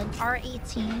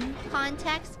R18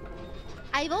 context.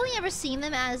 I've only ever seen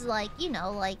them as like, you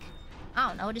know, like, I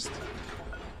don't know, just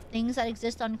things that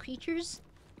exist on creatures.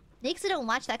 Maybe I don't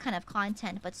watch that kind of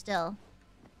content, but still.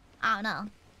 I don't know.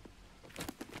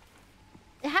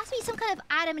 There has to be some kind of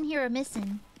item in here we're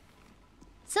missing.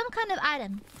 Some kind of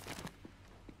item.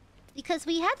 Because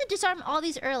we had to disarm all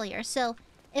these earlier, so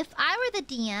if I were the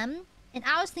DM and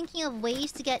I was thinking of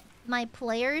ways to get my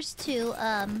players to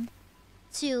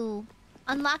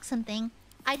unlock something,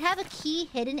 I'd have a key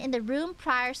hidden in the room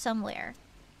prior somewhere.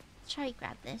 Let's try to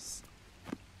grab this.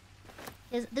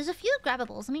 There's a few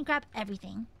grabbables. Let me grab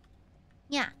everything.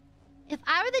 Yeah. If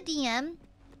I were the DM,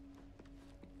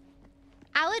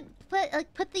 I would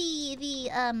put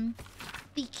the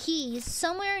keys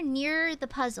somewhere near the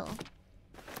puzzle.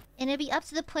 And it'd be up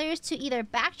to the players to either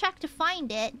backtrack to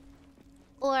find it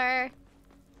or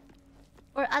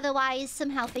otherwise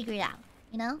somehow figure it out,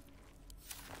 you know?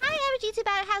 Hi, Average YouTube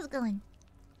Bad, how's it going?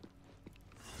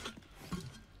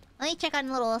 Let me check on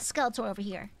a little Skeletor over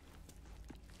here.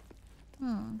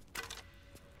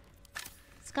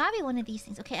 It's gotta be one of these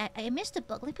things. Okay, I missed a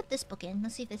book. Let me put this book in.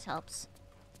 Let's see if this helps.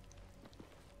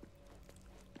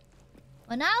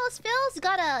 When Alice fails, you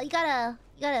gotta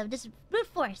just brute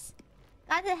force.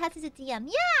 Gotta have to the DM.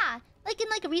 Yeah! Like in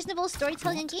like a reasonable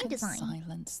storytelling and game design.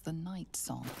 Silence the night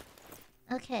song.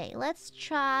 Okay, let's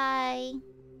try...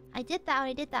 I did that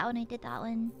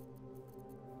one.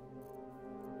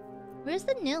 Where's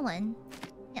the new one?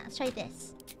 Yeah, let's try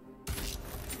this.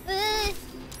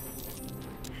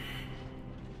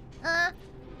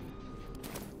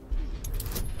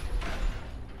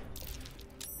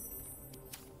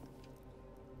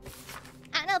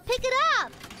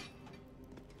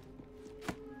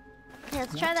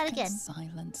 Let's try that again.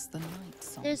 Silence the night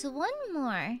song. There's one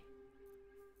more.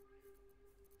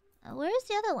 Where's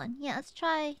the other one? Yeah, let's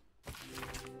try.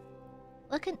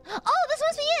 What can... Oh, this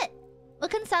must be it!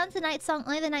 What can silence the night song?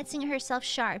 Only the night singer herself,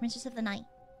 SHAR, Mistress of the Night.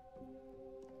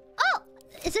 Oh!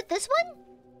 Is it this one?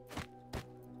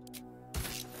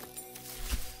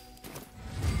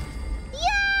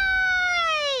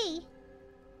 Yay!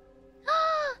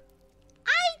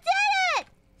 I did it!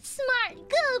 Smart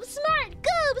goob, smart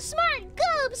goob, smart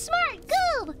goob, smart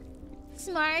goob!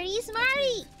 Smarty,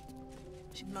 smarty!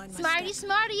 Smarty,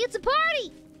 smarty, it's a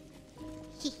party!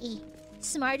 Hee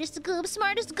Smartest goob,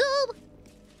 smartest goob!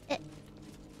 Is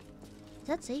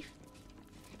that safe?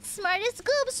 Smartest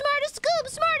goob, smartest goob,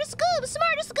 smartest goob,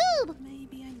 smartest goob!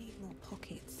 Maybe I need more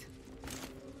pockets.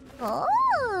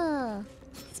 Oh!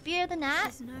 Spear of the Gnat?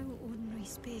 There's no ordinary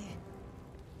spear.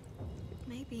 It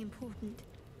may be important. Do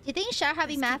you think SHAR would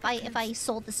be mad if I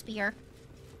sold the spear?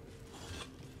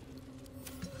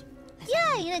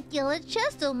 Yeah, you're gonna kill a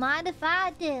chest. Don't mind if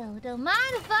I do. Don't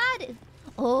mind if I do.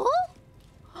 Oh?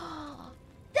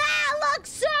 That looks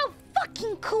so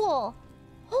fucking cool!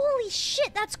 Holy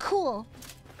shit, that's cool.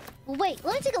 Wait,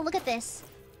 let me take a look at this.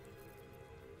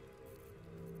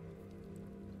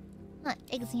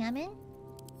 Examine.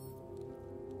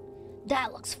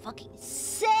 That looks fucking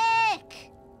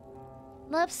sick!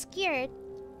 Love scared.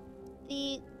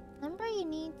 The number you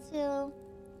need to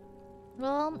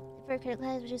roll for critical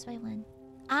hit is reduced by 1.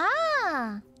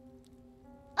 Ah!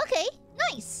 Okay,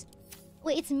 nice.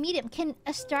 Wait, it's medium. Can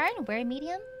a Astarion wear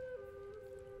medium?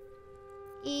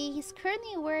 He's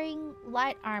currently wearing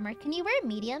light armor. Can you wear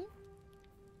medium?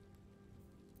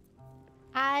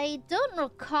 I don't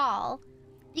recall.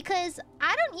 Because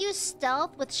I don't use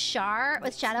stealth with SHAR,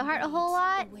 with Shadowheart a whole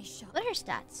lot. What are her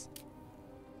stats?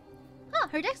 Huh,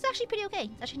 her dex is actually pretty okay.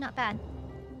 It's actually not bad.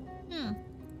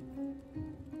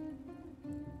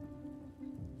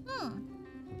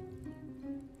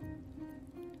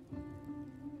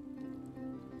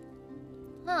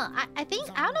 I think,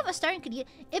 I don't know if Astarion could use...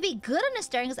 It'd be good on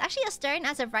Astarion, because actually Astarion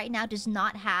as of right now does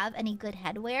not have any good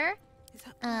headwear.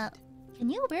 Can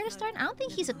you wear Astarion? I don't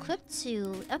think he's equipped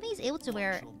to... I don't think he's able to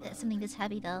wear something this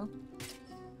heavy, though.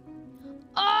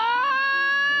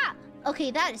 Ah! Okay,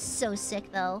 that is so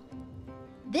sick, though.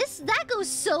 That goes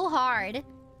so hard.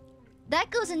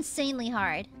 That goes insanely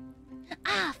hard.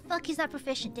 Ah, fuck, he's not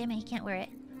proficient. Damn it, he can't wear it.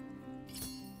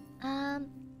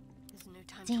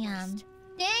 Damn.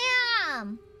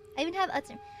 Damn! I even have...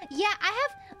 Yeah, I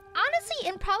have... Honestly,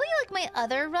 in probably like my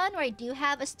other run where I do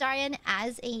have Astarion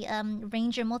as a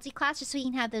ranger multi-class, just so he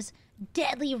can have those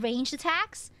deadly ranged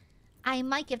attacks, I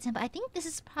might give it to him. But I think this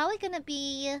is probably gonna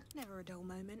be... Never a dull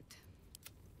moment.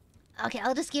 Okay,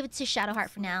 I'll just give it to Shadowheart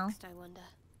for now. Next, I wonder.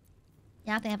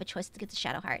 Yeah, I think I have a choice to give to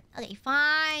Shadowheart. Okay,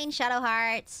 fine,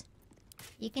 Shadowheart.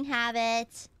 You can have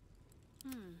it.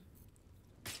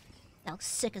 That looks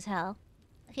sick as hell.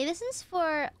 Okay, this is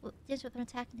for... This with an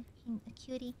attack and a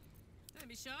cutie. Don't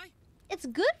be shy. It's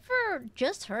good for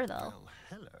just her, though. Well,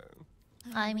 hello.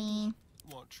 I mean...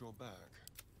 Watch your back.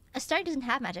 Astarion doesn't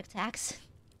have magic attacks.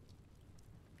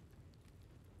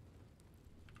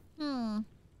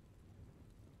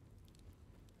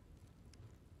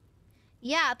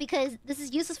 Yeah, because this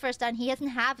is useless for Astarion. He doesn't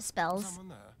have spells.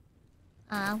 Someone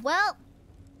there. Well...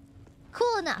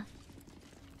 Cool enough.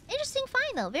 Interesting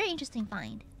find, though. Very interesting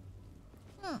find.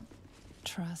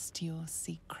 Trust your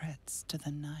secrets to the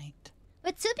night.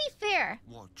 But to be fair,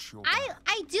 Watch your I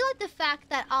do like the fact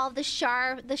that all the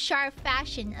SHAR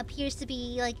fashion appears to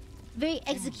be like very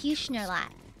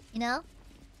executioner-like, you know?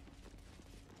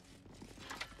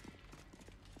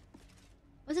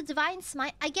 Was it Divine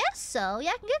Smite? I guess so.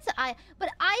 Yeah, I can get to Aia. But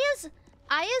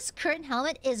Aya's current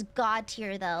helmet is god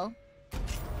tier though.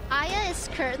 Aia is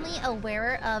currently a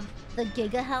wearer of the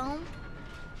Giga Helm.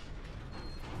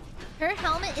 Her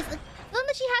helmet is the one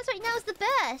that she has right now is the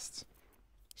best.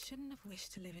 Shouldn't have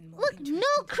wished to live in more. Look,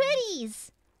 no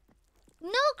critties. No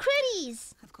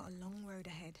critties. I've got a long road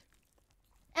ahead.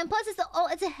 And plus,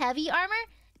 it's a heavy armor,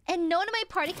 and no one in my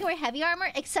party can wear heavy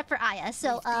armor except for Aia.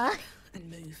 So and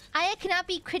move. Aia cannot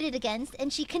be critted against,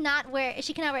 and she cannot wear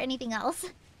anything else.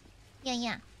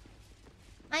 Yeah.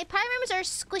 My prime armors are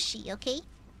squishy, okay?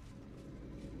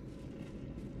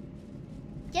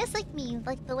 Just like me,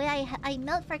 like the way I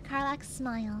melt for Karlach's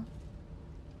smile.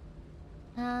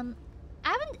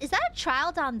 Is that a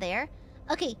trial down there?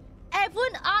 Okay,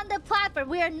 everyone on the platform.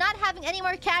 We are not having any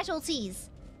more casualties.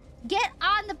 Get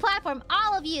on the platform,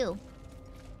 all of you.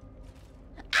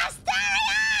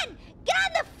 Astarion! Get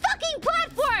on the fucking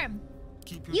platform!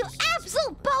 You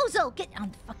absolute bozo! Get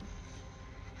on the fucking...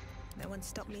 No one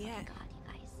stopped me yet. God, you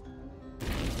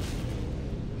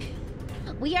guys.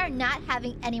 We are not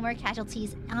having any more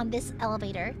casualties on this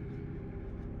elevator.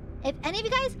 If any of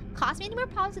you guys cause me any more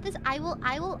problems with this, I will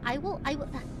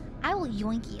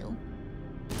yoink you.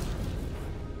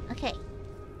 Okay.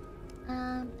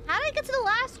 How did I get to the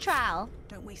last trial?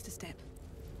 Don't waste a step.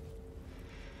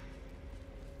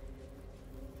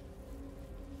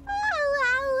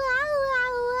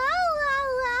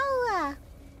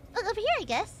 Look, over here, I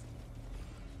guess.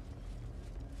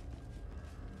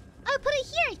 I'll put it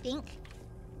here, I think.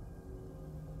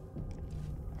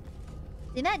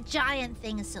 Dude, that giant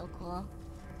thing is so cool.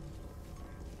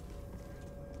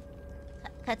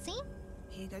 Cutscene?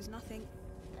 Here goes nothing.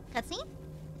 Cutscene?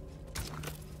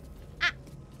 Ah!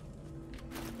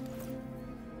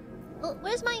 Oh,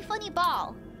 where's my funny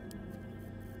ball?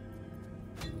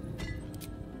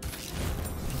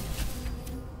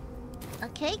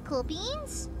 Okay, cool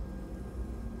beans.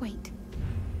 Wait.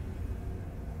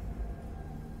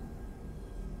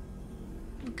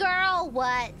 Girl,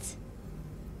 what?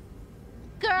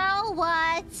 Girl,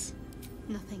 what?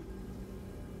 Nothing.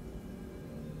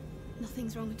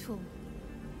 Nothing's wrong at all.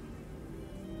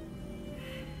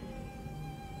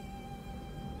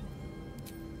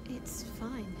 It's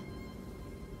fine.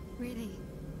 Really.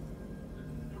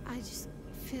 I just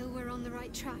feel we're on the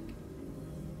right track.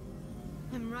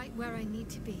 I'm right where I need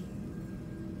to be.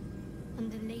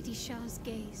 Under Lady Shar's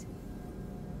gaze.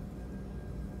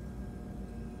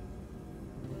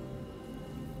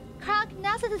 Krog,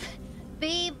 now's the...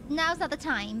 Babe, now's not the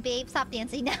time. Babe, stop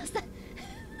dancing. Now's the...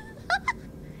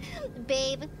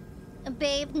 Babe,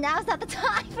 now's not the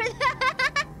time for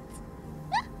that.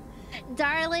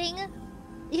 Darling,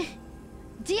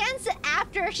 dance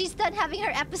after she's done having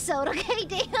her episode, okay,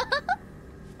 damn?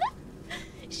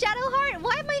 Shadowheart,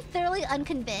 why am I thoroughly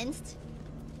unconvinced?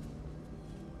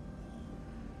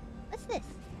 What's this?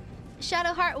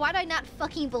 Shadowheart, why do I not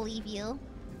fucking believe you?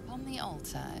 On the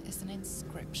altar is an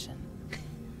inscription.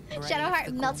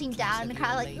 Shadowheart melting down and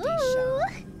kind of like, ooh! Shar,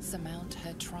 surmount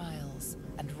her trials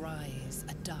and rise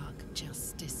a dark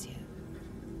justiciar.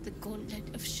 The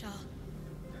Gauntlet of Shar.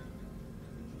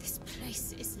 This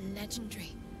place is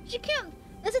legendary. You can't.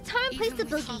 There's a time and place to Even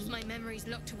with half boogie. my memories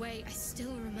locked away, I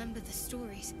still remember the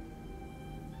stories.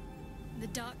 The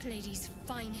Dark Lady's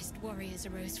finest warriors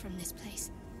arose from this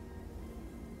place.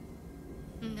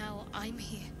 Now I'm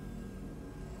here.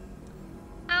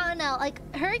 I don't know, like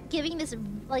her giving this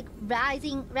like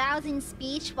rousing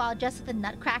speech while dressed with a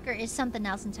nutcracker is something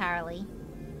else entirely.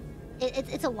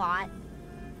 It's a lot.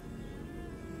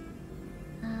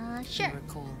 Sure. You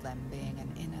recall them being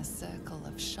an inner circle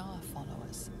of Shar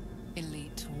followers,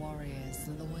 elite warriors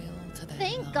loyal to their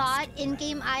Thank God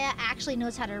in-game Aya actually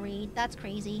knows how to read. That's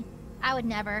crazy. I would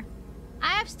never.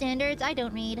 I have standards. I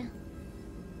don't read.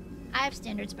 I have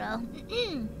standards, bro.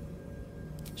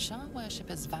 Shar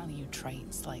worshippers value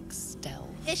traits like stealth.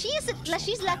 She's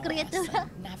la criatura.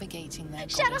 Navigating their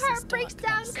Shadowheart breaks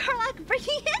down. Karlach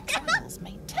breaking it down. Trials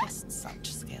may test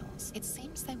such skills. It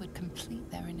seems they would complete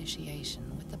their initiation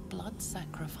with the blood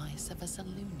sacrifice of a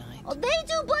Zalunite. Oh, they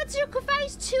do blood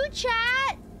sacrifice too,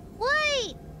 chat.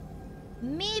 Wait.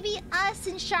 Maybe us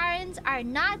and Sharans are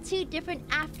not too different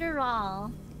after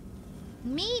all.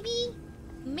 Maybe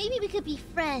we could be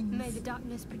friends. May the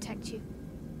darkness protect you.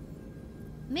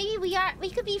 Maybe we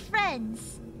could be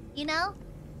friends, you know?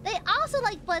 They also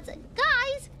like blood...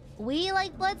 Guys, we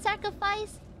like blood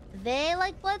sacrifice. They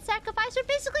like blood sacrifice. We're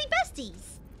basically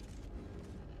besties.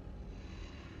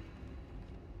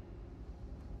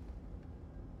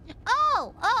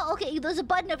 Oh, okay. There's a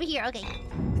button over here. Okay.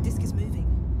 The disc is moving.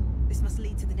 This must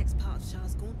lead to the next part of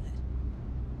Shar's gauntlet.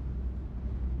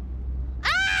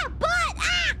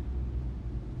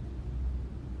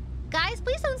 Guys,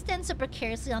 please don't stand so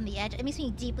precariously on the edge. It makes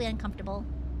me deeply uncomfortable.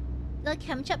 The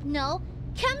Chemchup? No.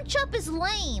 Chemchup is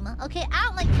lame. Okay, I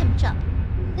don't like Chemchup.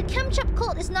 The Chemchup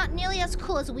cult is not nearly as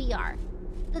cool as we are.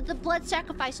 The blood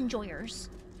sacrifice enjoyers.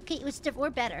 Okay, it was different. We're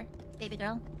better, baby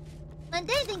girl.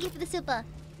 Monday, thank you for the super.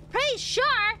 Praise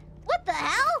Shar? What the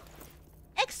hell?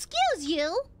 Excuse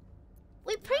you?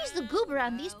 We praise the goob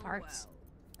around these parts.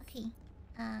 Okay.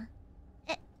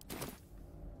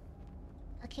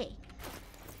 Okay.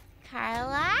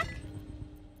 Karlach.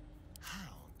 How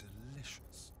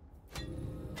delicious.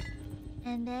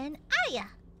 And then Aya.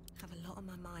 Have a lot on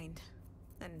my mind.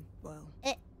 And, well,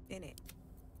 in it.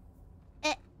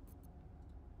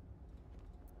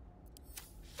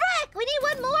 Frick! We need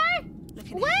one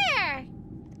more? Where?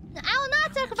 I will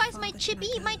not sacrifice my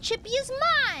chippy. My chippy is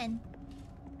mine.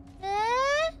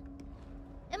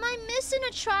 Am I missing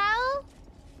a trial?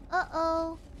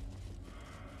 Uh-oh.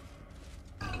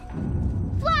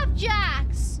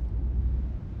 Flapjacks!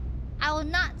 I I will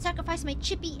not sacrifice my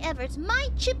chippy ever. It's my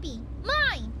chippy.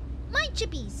 Mine. My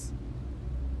chippies.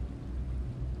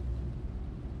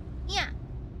 Yeah.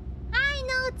 I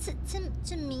know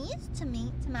to me.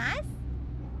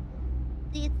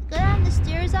 Do you go down the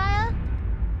stairs, Aya?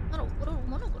 I don't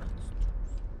wanna go down the stairs.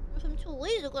 What if I'm too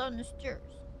lazy to go down the stairs?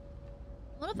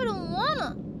 What if I don't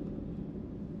wanna?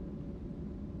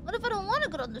 What if I don't wanna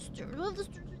go down the stairs? What if the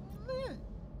stairs...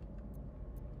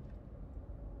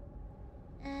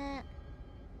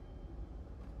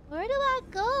 Where do I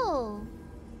go?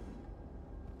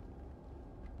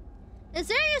 This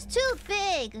area's too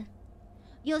big.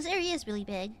 Yo, this area is really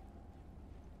big.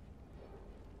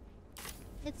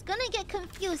 It's gonna get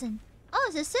confusing. Oh,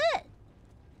 is this it?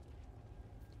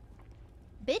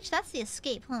 Bitch, that's the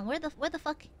escape, huh? Where the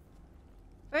fuck?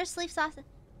 First leaf sausage.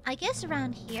 I guess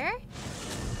around here?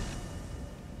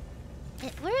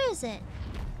 Where is it?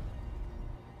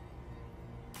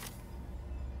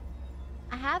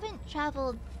 I haven't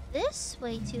traveled this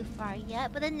way too far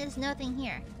yet, but then there's nothing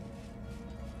here.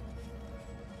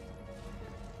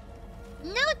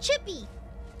 No Chippy!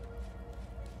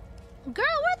 Girl,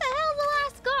 where the hell's the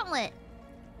last gauntlet?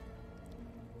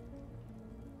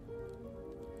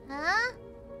 Huh?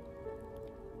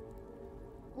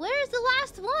 Where's the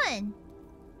last one?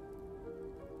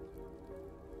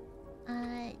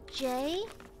 J?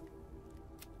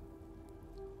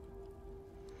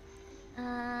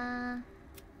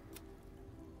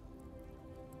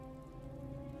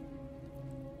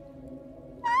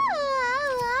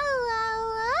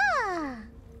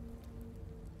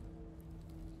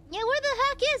 Yeah, where the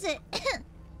heck is it?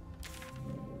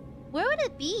 Where would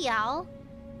it be, y'all?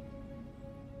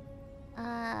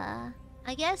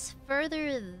 I guess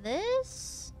further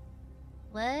this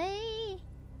way?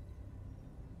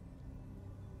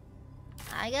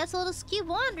 I guess we'll just keep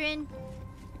wandering.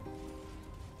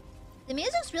 The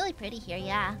music's really pretty here,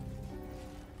 yeah.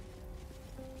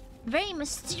 Very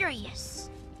mysterious.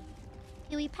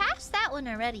 Okay, we passed that one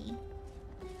already.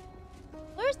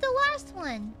 Where's the last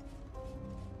one?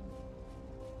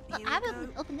 Oh, I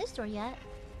haven't opened this door yet.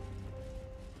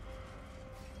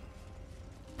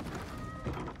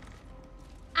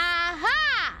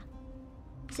 Aha!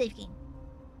 Safe game.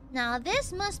 Now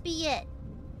this must be it.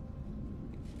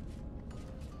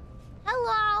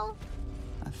 Hello.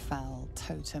 A foul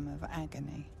totem of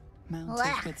agony, mounted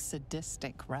Blech. with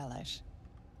sadistic relish.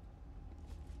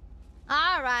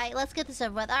 Alright, let's get this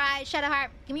over with. Alright,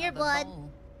 Shadowheart, give me your blood.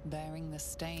 Bowl, bearing the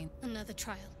stain. Another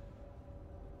trial.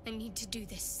 I need to do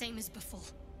this, same as before.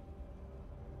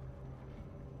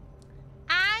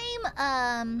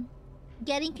 I'm,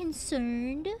 getting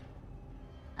concerned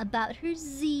about her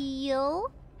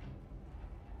zeal.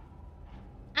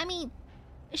 I mean,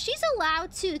 she's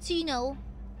allowed to you know,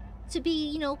 to be,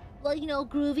 you know, well, you know,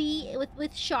 groovy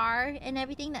with SHAR and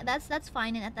everything. That's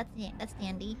fine, and that's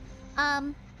dandy.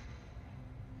 Her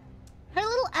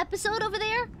little episode over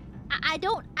there, I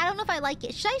don't know if I like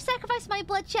it. Should I sacrifice my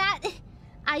blood, chat?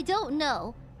 I don't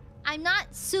know. I'm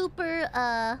not super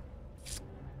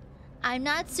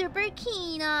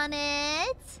keen on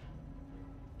it.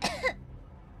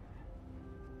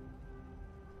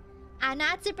 I'm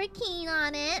not super keen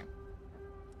on it.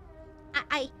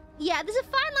 Yeah, there's a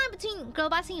fine line between girl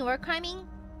bossing and war criming.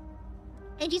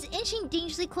 And she's inching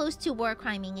dangerously close to war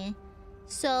criming it.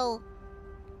 So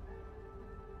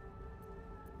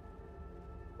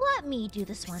let me do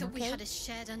this one, So okay? we had a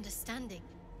shared understanding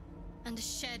and a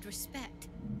shared respect.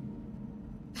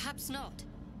 Perhaps not.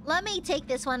 Let me take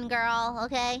this one, girl,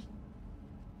 okay?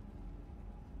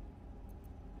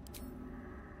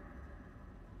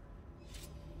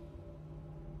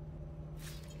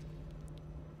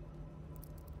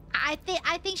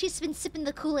 I think she's been sipping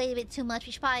the Kool-Aid a bit too much.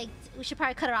 We should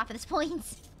probably cut her off at this point.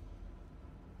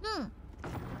 Lady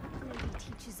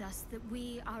teaches us that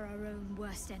we are our own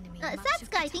worst enemy.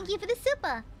 Satsky, thank you for the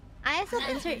super. ISF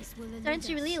insert starting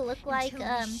to really look like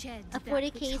a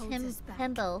 40k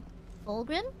hembo.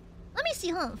 Fulgrim? Let me see,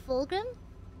 hold on. Fulgrim?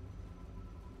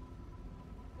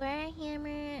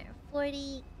 Warhammer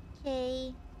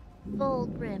 40k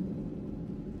Fulgrim.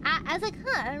 I was like,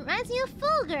 huh, it reminds me of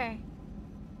Fulgur.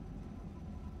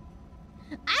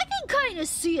 I can kind of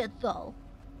see it though.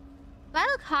 But I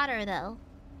look hotter though.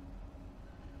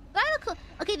 But I look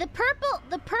okay. The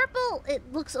purple,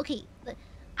 it looks okay.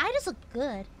 I just look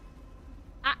good.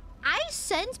 I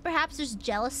sense perhaps there's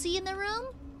jealousy in the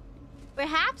room.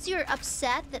 Perhaps you're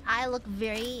upset that I look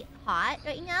very hot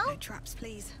right now. No traps,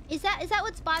 please. Is that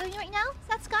what's bothering you right now? Is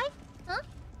that Sky? Huh?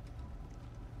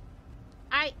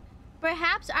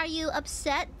 Perhaps are you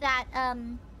upset that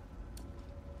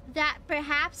that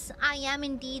perhaps I am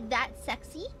indeed that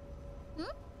sexy?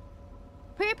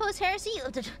 Pre-post heresy?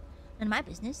 None of my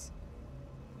business.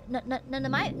 None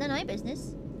of my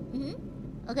business.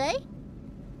 Okay?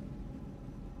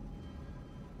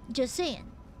 Just saying.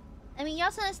 I mean, you're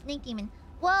also not a snake demon.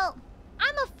 Well,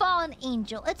 I'm a fallen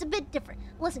angel. It's a bit different.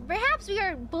 Listen, perhaps we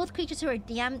are both creatures who are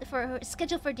damned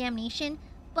scheduled for damnation,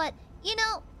 but you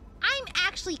know, I'm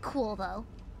actually cool though.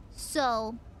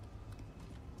 So,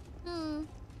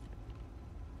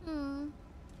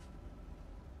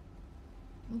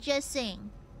 just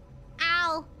saying.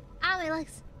 Ow! Ow, my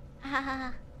legs.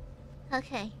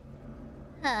 Okay.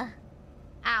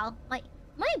 Ow. My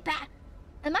back.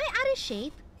 Am I out of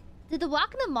shape? Did the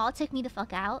walk in the mall take me the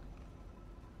fuck out?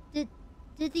 Did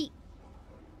the...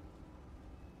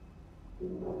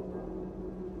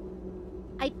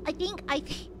 I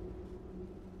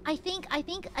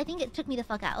think it took me the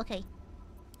fuck out. Okay.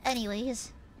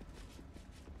 Anyways.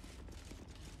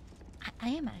 I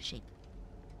am out of shape.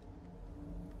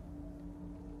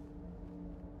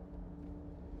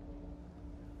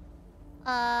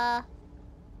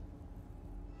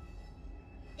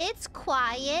 It's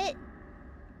quiet.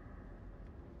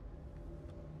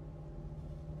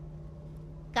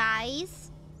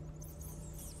 Guys,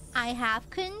 I have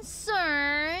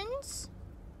concerns.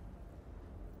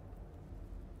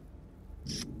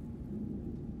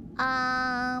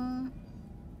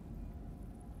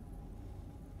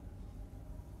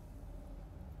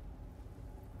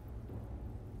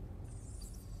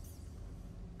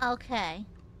 Okay.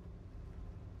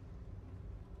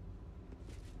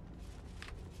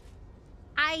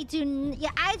 I do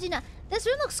not. This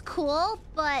room looks cool,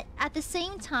 but at the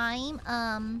same time,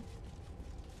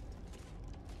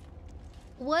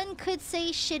 one could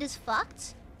say shit is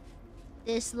fucked.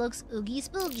 This looks oogie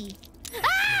spooky.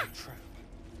 Ah!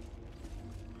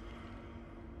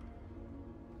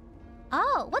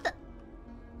 Oh, what the?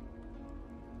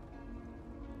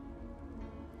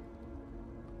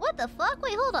 What the fuck?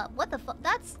 Wait, hold up. What the fuck?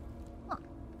 That's... Huh.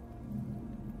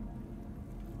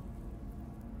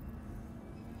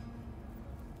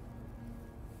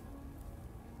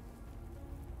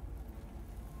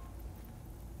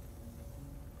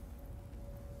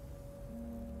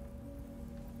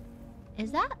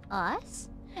 Is that us?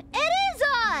 It is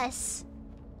us!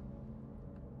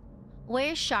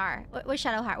 Where's Shar? Where's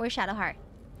Shadowheart? Where's Shadowheart?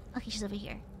 Okay, she's over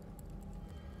here.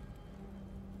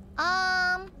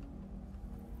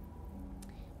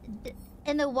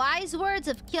 In the wise words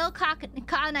of Kyo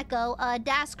Kaneko,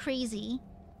 that's crazy.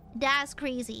 That's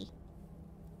crazy.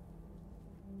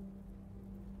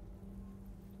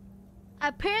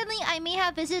 Apparently, I may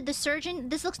have visited the surgeon.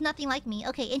 This looks nothing like me.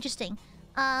 Okay, interesting.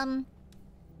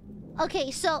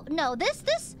 Okay, so no, this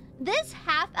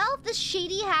half-elf, this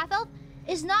shady half-elf,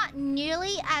 is not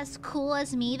nearly as cool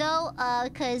as me though.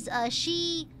 Cause her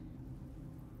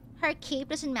cape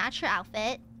doesn't match her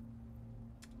outfit.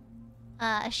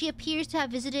 She appears to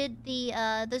have visited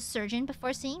the surgeon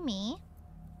before seeing me.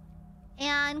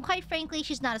 And quite frankly,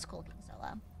 she's not as cool. So,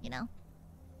 you know.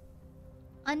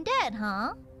 Undead,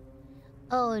 huh?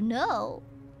 Oh no.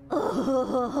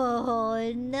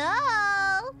 Oh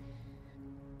no.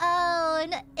 Oh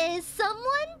no. Is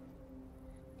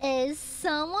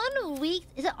someone weak?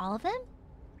 Is it all of them?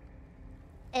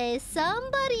 Is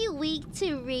somebody weak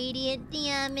to radiant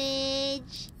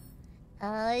damage?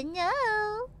 Oh no.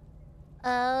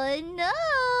 Oh no!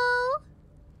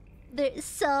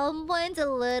 Someone's a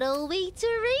little weak to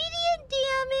radiant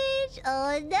damage!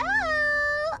 Oh no!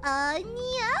 Oh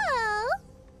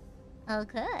no!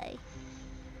 Okay.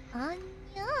 Oh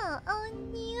no! Oh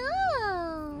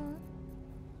no!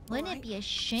 Wouldn't it be a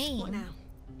shame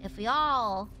if we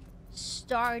all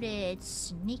started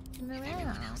sneaking around? If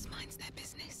everyone else minds their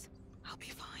business, I'll be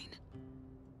fine.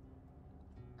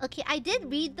 Okay, I did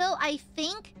read though, I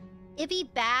think it'd be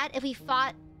bad if we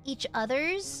fought each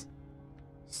other's.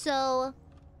 So...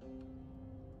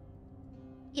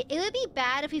 yeah, it would be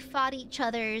bad if we fought each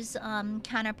other's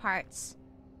counterparts.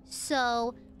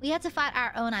 So, we have to fight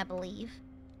our own, I believe.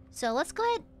 So, let's go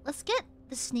ahead. Let's get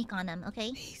the sneak on them,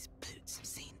 okay? These boots have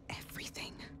seen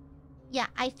everything. Yeah,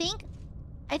 I think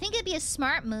it'd be a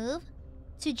smart move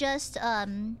to just,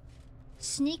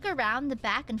 sneak around the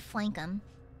back and flank them.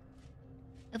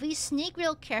 If we sneak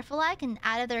real careful-like and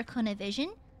out of their cone of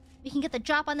vision, we can get the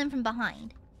drop on them from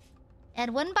behind.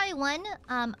 And one by one,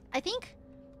 I think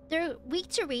they're weak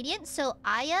to radiant, so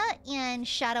Aya and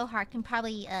Shadowheart can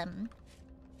probably,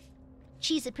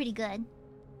 cheese it pretty good.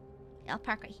 Okay, I'll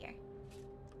park right here.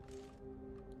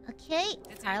 Okay,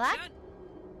 Karlak.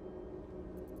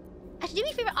 Actually, do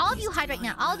me a favor, all of you hide right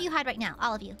now. All of you hide right now.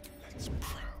 All of you.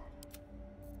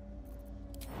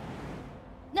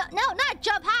 No, not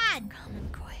jump, hide! Calm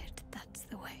and quiet, that's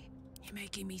the way. You may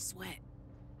making me sweat.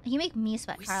 You make me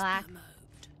sweat, Karlak.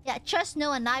 Yeah, trust no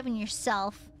one, not even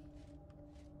yourself.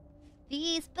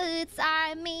 These boots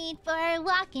are made for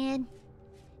walking,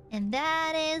 and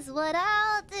that is what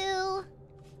I'll do.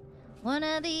 One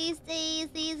of these days,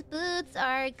 these boots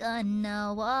are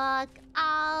gonna walk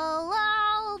all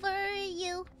over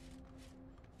you.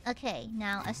 Okay,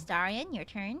 now Astarion, your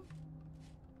turn.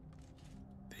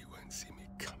 They won't see me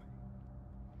coming.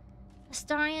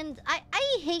 Astarion, I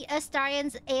hate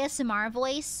Astarion's ASMR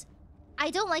voice.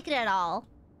 I don't like it at all.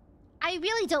 I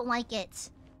really don't like it.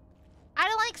 I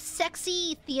don't like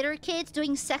sexy theater kids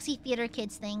doing sexy theater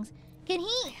kids things. Can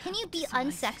you be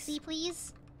unsexy,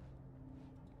 please?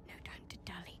 No time to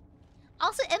dally.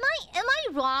 Also, am I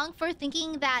wrong for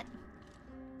thinking that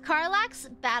Karlak's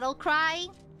battle cry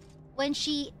when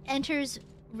she enters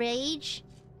rage?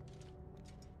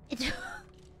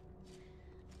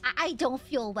 I don't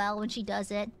feel well when she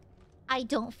does it. I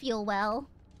don't feel well.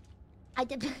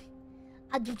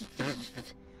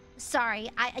 Sorry.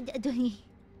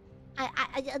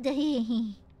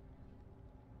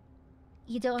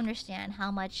 You don't understand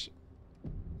how much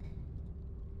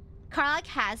Karlak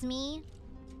has me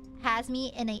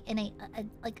in a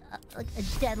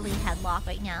deadly headlock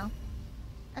right now.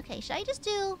 Okay, should I just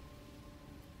do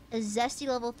a zesty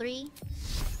level 3?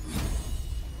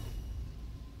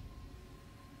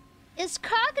 Is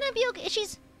Karlak gonna be okay?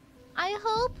 I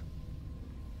hope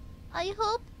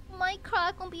my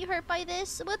Karlak won't be hurt by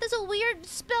this. But there's a weird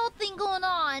spell thing going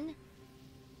on.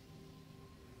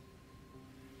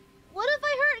 What if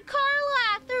I hurt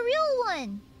Karlak, the real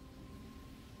one?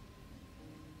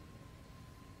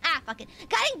 Ah, fuck it.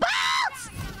 Guiding bolts!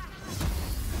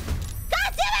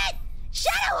 God damn it!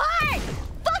 Shadow Heart!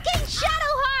 Fucking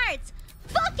Shadow Hearts!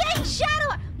 Fucking Shadow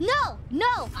Heart!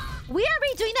 No! We are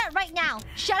redoing that right now.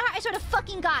 Shadow Heart, I swear to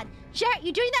fucking God. Shadow Heart,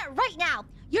 you're doing that right now.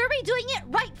 You're redoing it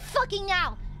right fucking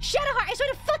now. Shadow Heart, I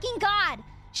swear to fucking God.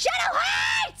 Shadow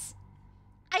Hearts!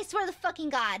 I swear to fucking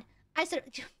God. I swear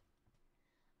to...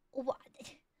 What?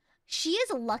 She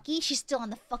is lucky she's still on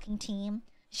the fucking team.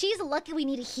 She's lucky we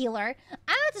need a healer.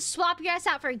 I'm about to swap your ass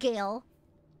out for Gale.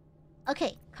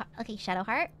 Okay, Shadow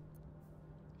Heart.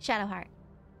 Shadow Heart.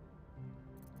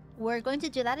 We're going to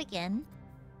do that again.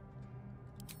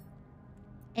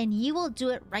 And you will do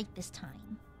it right this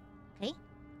time. Okay?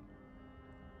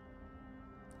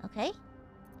 Okay?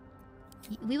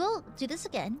 We will do this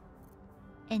again.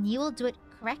 And you will do it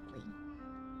correctly.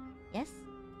 Yes?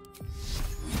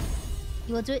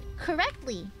 You will do it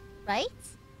correctly, right?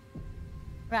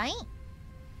 Right?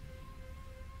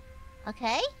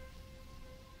 Okay?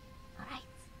 Alright.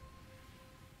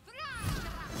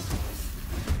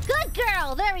 Good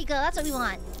girl! There we go, that's what we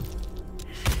want.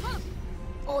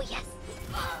 Oh, yes.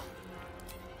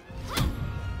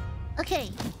 Okay.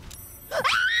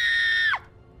 Ah!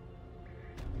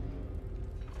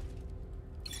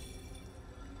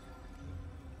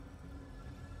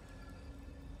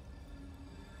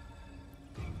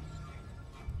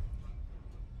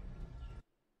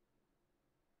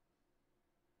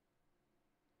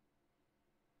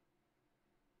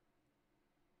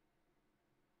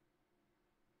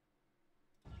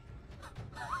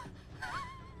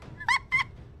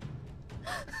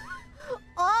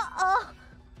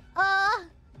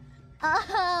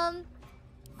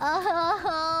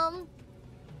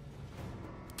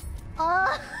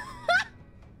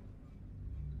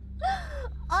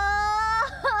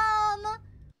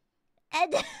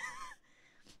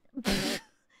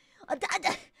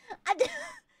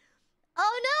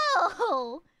 Oh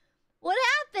no! What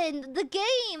happened? The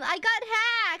game! I got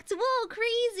hacked! Whoa,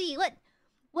 crazy! What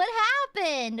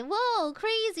happened? Whoa,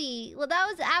 crazy! Well, that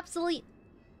was absolutely...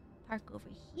 Park over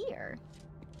here.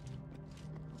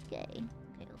 Okay,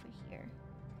 over here.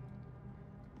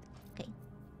 Okay.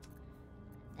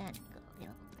 And go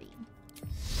level 3.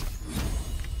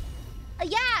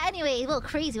 Yeah, anyway, a little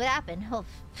crazy. What happened? Oh,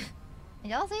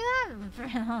 did y'all see that?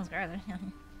 That was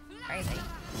crazy.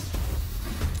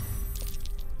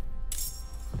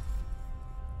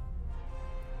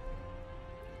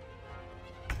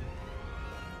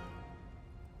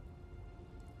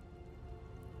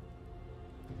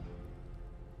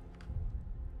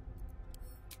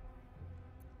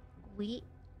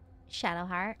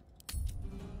 Shadowheart.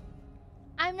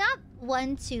 I'm not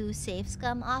one to save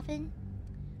scum often.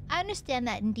 I understand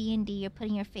that in D&D you're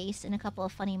putting your face in a couple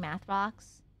of funny math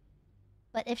rocks.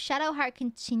 But if Shadowheart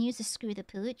continues to screw the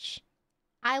pooch,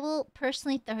 I will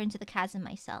personally throw her into the chasm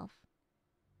myself.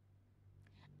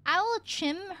 I will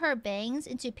trim her bangs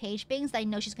into page bangs that I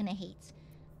know she's gonna hate.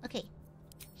 Okay,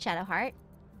 Shadowheart,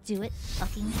 do it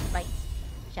fucking right.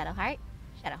 Shadowheart.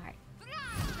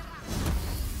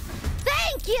 Thank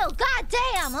Thank you! God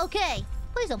damn! Okay.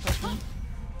 Please don't push me.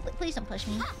 Please don't push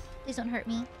me. Please don't hurt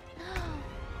me.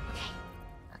 Okay.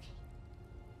 Okay.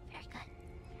 Very good.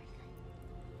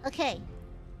 Very good. Okay.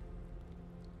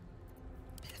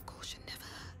 Bit of caution never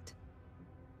hurt.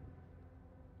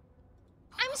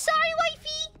 I'm sorry,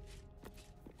 wifey!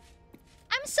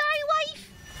 I'm sorry,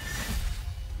 wife!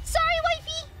 Sorry,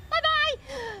 wifey! Bye-bye!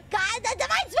 God, the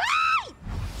device! Bye!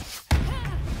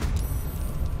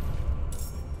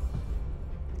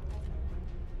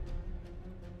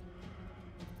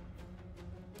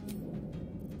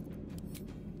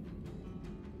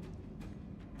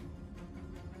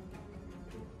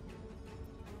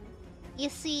 You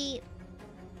see,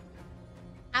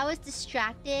 I was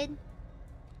distracted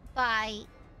by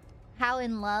how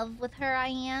in love with her I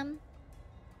am.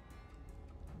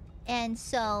 And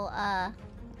so,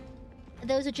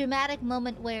 there was a dramatic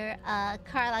moment where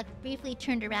Carla briefly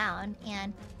turned around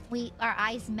and our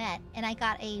eyes met, and I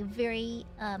got a very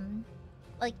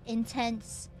like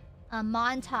intense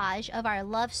montage of our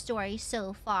love story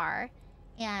so far,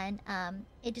 and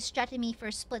it distracted me for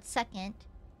a split second,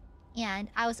 and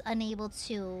I was unable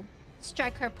to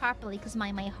strike her properly because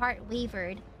my heart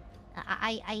wavered.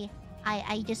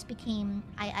 I just became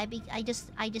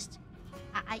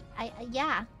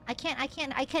yeah,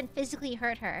 I can't physically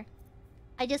hurt her.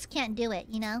 I just can't do it,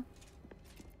 you know?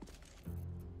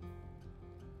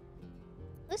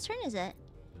 Whose turn is it?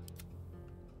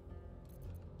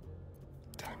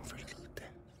 Time for a little death.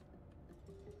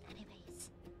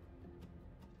 Anyways.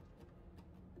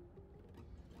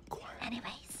 Quiet.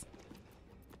 Anyways.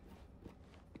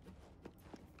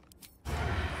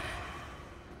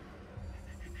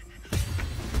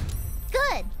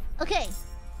 Good! Okay.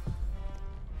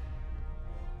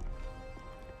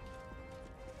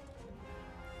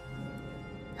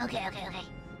 Okay.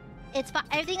 It's fine.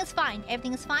 Everything is fine.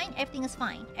 Everything is fine. Everything is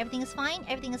fine. Everything is fine.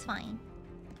 Everything is fine.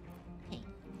 Okay.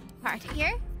 Part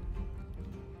here.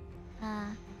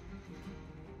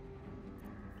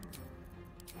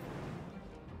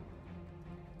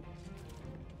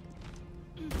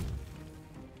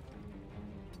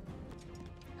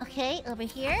 Okay, over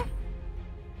here.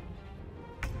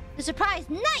 The surprise!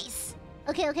 Nice!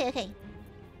 Okay. Okay.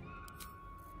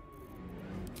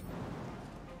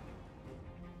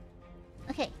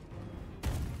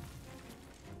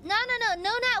 No,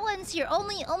 not ones here.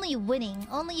 Only winning.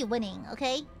 Only winning,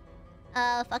 okay?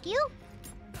 Fuck you?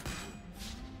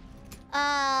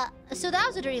 So that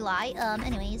was a dirty lie.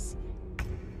 Anyways.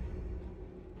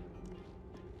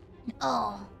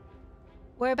 Oh.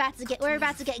 We're about to get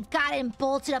guided and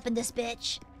bolted up in this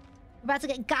bitch. We're about to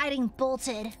get guided and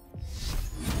bolted.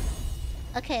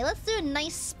 Okay, let's do a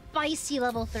nice spicy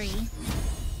level 3.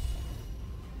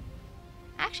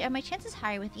 Actually, are my chances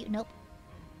higher with you? Nope.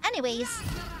 Anyways.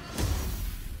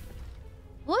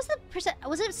 What was the percent?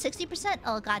 Was it 60%?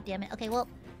 Oh, god damn it. Okay, well.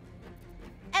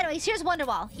 Anyways, here's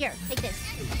Wonderwall. Here, take this.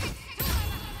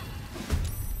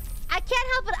 I can't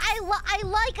help it. I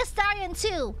like Astarion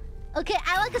too. Okay,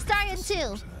 I like Astarion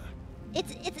too.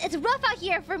 It's rough out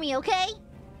here for me, okay?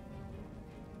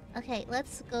 Okay,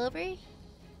 let's go over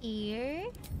here.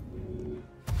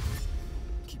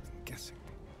 Keep them guessing.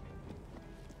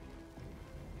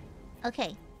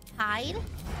 Okay, hide.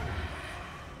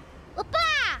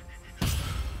 Oppa!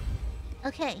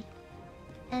 Okay,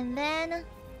 and then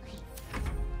okay.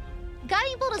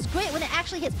 Guiding bolt is great when it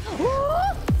actually hits. Ooh!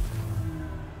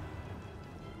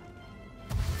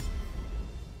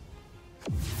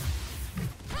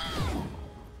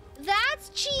 That's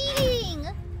cheating!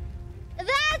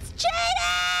 That's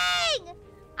cheating!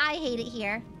 I hate it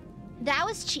here. That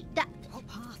was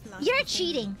You're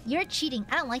cheating. You're cheating.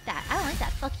 I don't like that. I don't like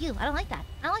that. Fuck you. I don't like that.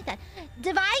 I don't like that.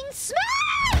 Divine Smite!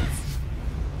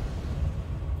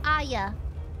 Aya,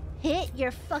 hit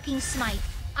your fucking smite.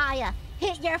 Aya,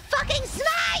 hit your fucking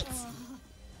smite!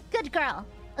 Good girl.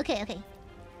 Okay.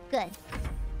 Good.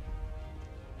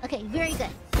 Okay, very good.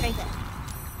 Very good.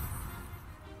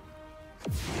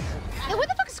 Hey, where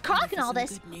the fuck is Karlach in all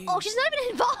this? Oh, she's not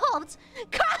even involved!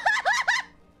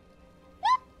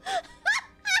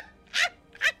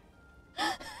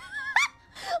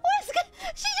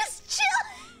 She just chill.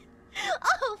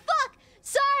 Oh, fuck!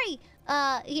 Sorry!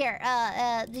 Here,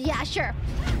 yeah, sure.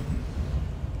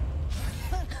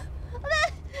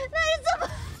 That is so...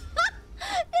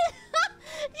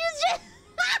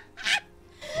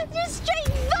 Just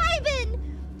straight vibing!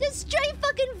 Just straight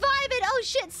fucking vibing! Oh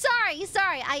shit, sorry.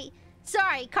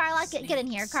 Sorry, Karlach, get in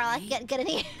here. Karlach, get in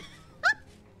here.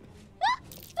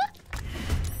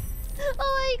 Oh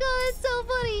my god, it's so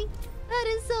funny. That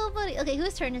is so funny. Okay,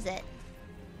 whose turn is it?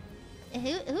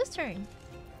 Whose turn?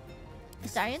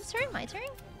 Astarion's turn? My turn?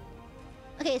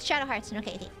 Okay, it's Shadow Hearts.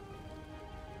 Okay, okay.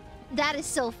 That is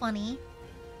so funny.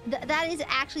 That is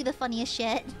actually the funniest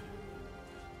shit.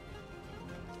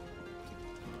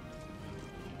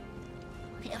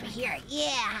 Okay, over here.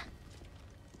 Yeah.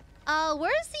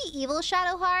 Where's the evil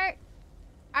Shadow Heart?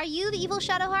 Are you the evil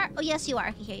Shadow Heart? Oh, yes, you are.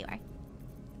 Okay, here you are.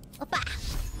 Oppa.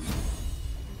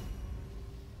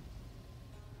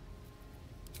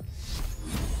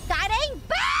 Guiding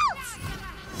bounce!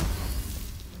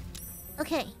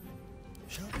 Okay.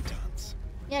 Shall we dance?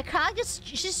 Yeah, Krog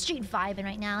just street vibing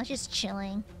right now. Just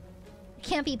chilling.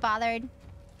 Can't be bothered.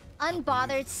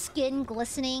 Unbothered, skin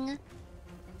glistening.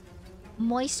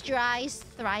 Moisturized,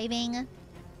 thriving.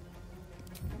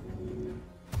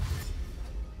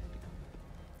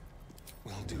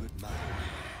 We'll do it my way.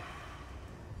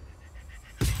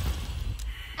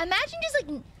 Imagine just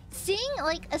like seeing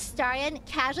like Astarion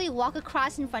casually walk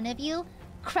across in front of you,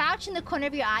 crouch in the corner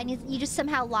of your eye, and you just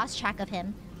somehow lost track of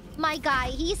him. My guy,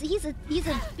 he's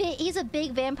a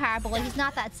big vampire boy. He's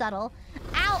not that subtle.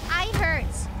 Ow, eye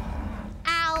hurts.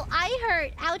 Ow, eye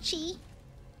hurt. Ouchie.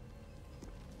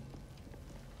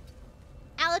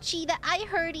 Ouchie, the eye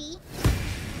hurty.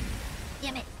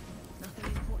 Damn it. Nothing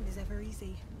important is ever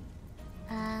easy.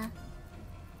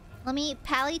 Let me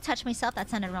pally touch myself. That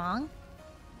sounded wrong.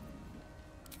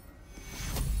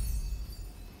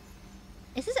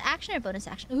 Is this action or bonus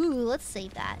action? Ooh, let's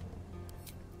save that.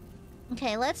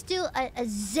 Okay, let's do a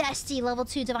zesty level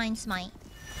 2 Divine Smite.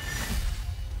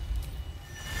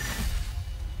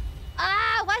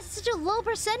 Ah, why is it such a low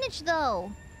percentage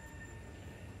though?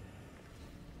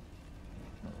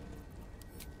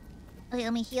 Okay,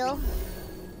 let me heal.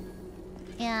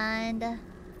 And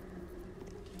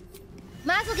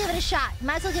might as well give it a shot.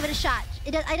 Might as well give it a shot.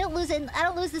 I don't lose it. I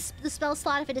don't lose the spell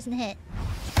slot if it doesn't hit.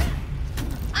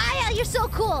 Aya, you're so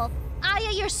cool.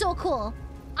 Aya, you're so cool.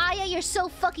 Aya, you're so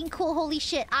fucking cool. Holy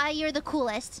shit. Aya, you're the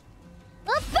coolest.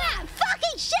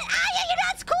 Fucking shit. Aya, you're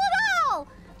not cool at all.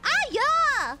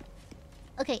 Aya.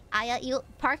 Okay, Aya, you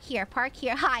park here. Park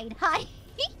here. Hide. Hide.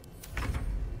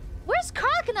 Where's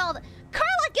Karlak and all the...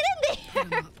 Karlak, get in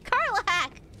there.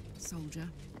 Karlak. Soldier.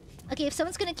 Okay, if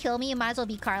someone's gonna kill me, you might as well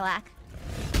be Karlak.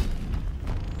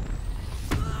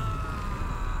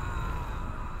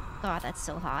 God, that's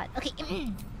so hot. Okay.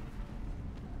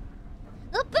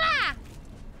 Opa!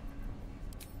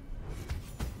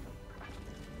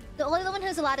 The only one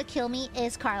who's allowed to kill me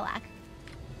is Karlak.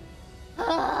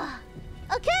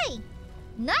 Okay.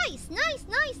 Nice, nice,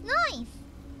 nice, nice.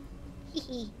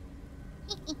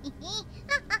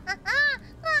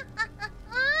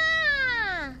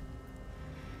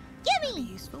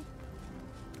 Gimme. Useful.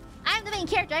 I'm the main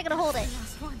character. I gotta hold it.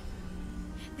 Last one.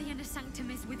 The inner sanctum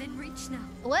is within reach now.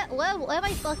 What am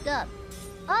I fucked up?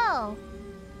 Oh.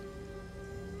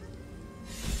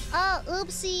 Oh,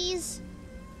 oopsies.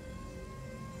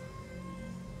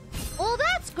 Well,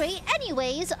 that's great.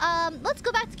 Anyways, let's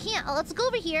go back to camp. Let's go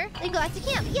over here and go back to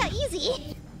camp. Yeah,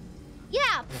 easy.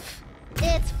 Yeah.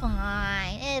 It's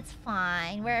fine. It's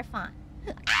fine. We're fine.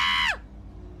 Ah!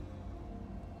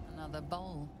 Another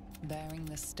bowl bearing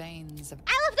the stains of...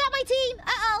 I left out my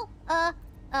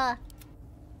team!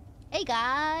 Hey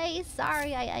guys!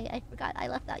 Sorry, I forgot I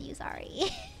left out you,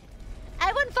 sorry.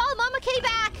 Everyone follow Mama K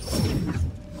back!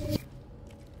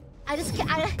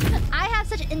 I have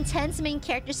such intense main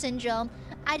character syndrome.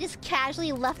 I just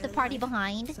casually left the party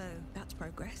behind. So, that's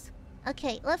progress.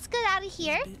 Okay, let's get out of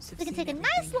here. So we can take a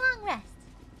nice long rest.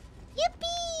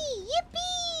 Yippee!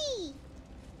 Yippee!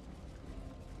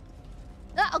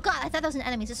 Oh god, I thought that was an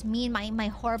enemy. It's just me and my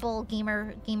horrible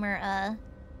gamer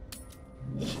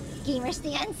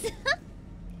stance.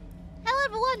 Hello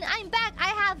everyone, I'm back. I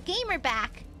have gamer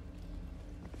back.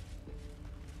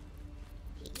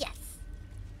 Yes.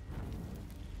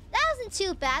 That wasn't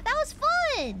too bad. That was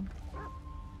fun.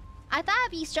 I thought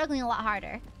I'd be struggling a lot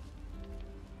harder.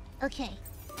 Okay.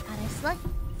 Gotta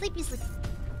sleepy.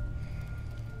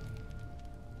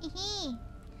 Hee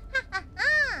ha ha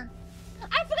ha.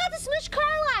 I forgot to smooch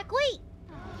Karlak. Wait.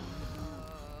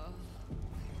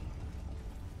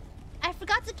 I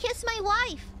forgot to kiss my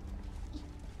wife.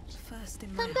 First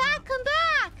in come back, come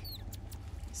back.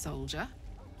 Soldier.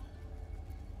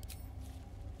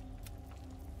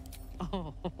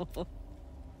 Oh.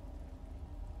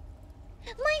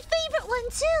 My favorite one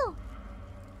too.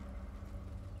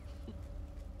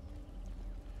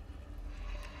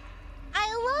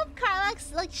 I love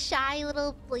Karlak's like shy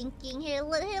little blinking, her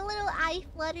little eye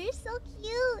flutter, so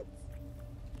cute.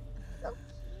 So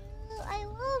cute. I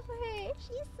love her.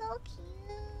 She's so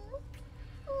cute.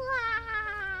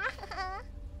 Wow.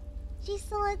 She's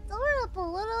so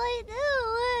adorable. What do I do?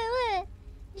 What?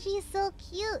 She's so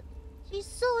cute. She's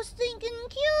so stinking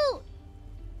cute.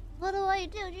 What do I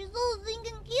do? She's so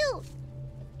stinking cute.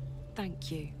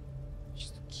 Thank you. She's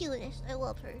the cutest. I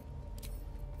love her.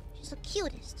 She's the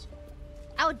cutest.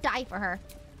 I would die for her.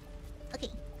 Okay.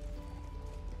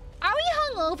 Are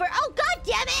we hungover? Oh, god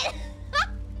damn it!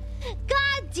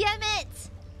 God damn it!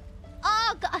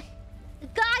 Oh, god.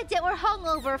 God damn, we're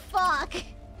hungover. Fuck.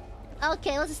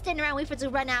 Okay, let's just stand around and wait for it to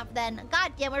run out then.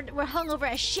 God damn, we're hungover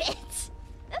as shit.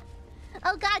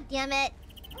 Oh, god damn it.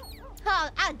 Oh,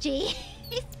 jeez.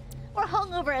 We're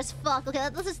hungover as fuck. Okay,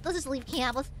 let's just leave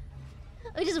camp.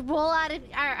 We just roll out of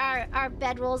our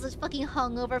bedrolls. It's fucking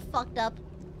hungover, fucked up.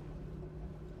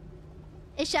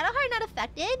 Is Shadowheart not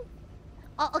affected?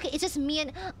 Oh, okay, it's just me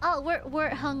and... Oh,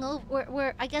 we're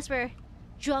hungover. I guess we're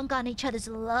drunk on each other's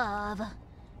love.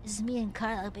 This is me and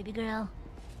Carla, baby girl.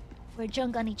 We're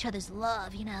drunk on each other's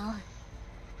love, you know?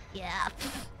 Yeah.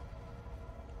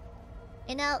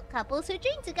 You know, couples who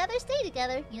drink together stay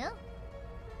together, you know?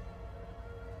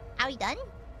 Are we done?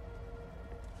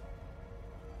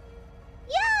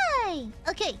 Yay!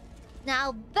 Okay,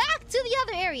 now back to the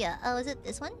other area. Oh, is it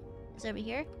this one? It's over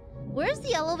here. Where's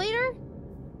the elevator?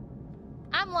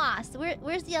 I'm lost.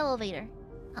 Where's the elevator?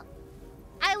 Oh.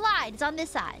 I lied. It's on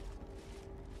this side.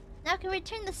 Now I can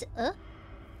return this.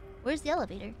 Where's the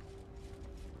elevator?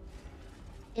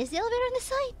 Is the elevator on this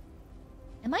side?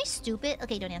 Am I stupid?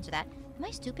 Okay, don't answer that. Am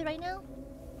I stupid right now?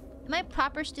 Am I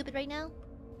proper stupid right now?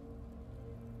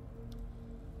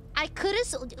 I could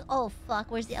have. Oh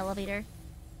fuck! Where's the elevator?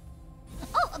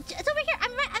 Oh, it's over here.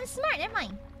 I'm smart. Never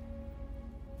mind.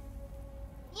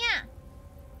 Yeah.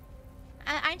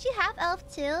 Aren't you half elf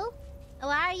too?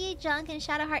 Why are you drunk and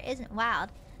Shadowheart isn't wild?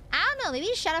 I don't know. Maybe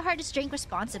Shadowheart just drink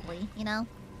responsibly. You know.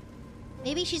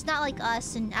 Maybe she's not like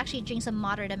us and actually drinks some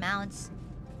moderate amounts.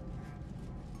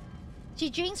 She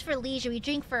drinks for leisure. We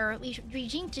drink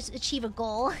to achieve a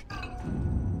goal.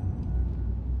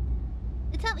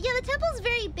 Yeah, the temple's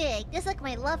very big. Just like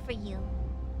my love for you.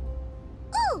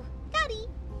 Ooh, Gotti.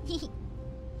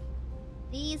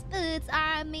 These boots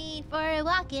are made for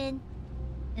walking,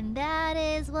 and that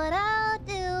is what I'll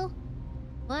do.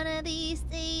 One of these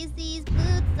days, these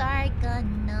boots are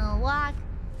gonna walk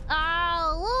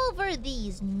all over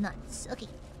these nuts. Okay.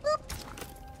 Boop.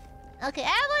 Okay,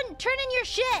 everyone, turn in your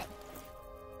shit.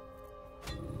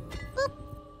 Boop.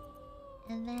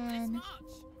 And then...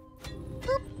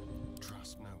 Boop.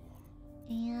 Trust no one.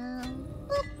 And...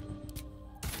 Boop.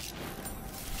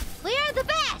 We are the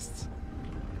best!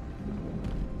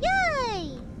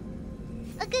 Yay!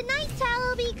 A good night,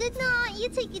 Taloby. Good night. You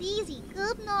take it easy.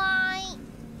 Good night.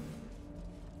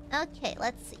 Okay,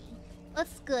 let's see.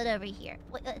 What's good over here?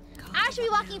 Wait, I should be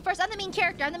walking first. I'm the main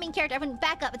character. Everyone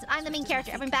back up. I'm the main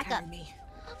character. Everyone back up.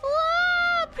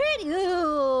 Whoa, pretty.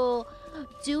 Ooh.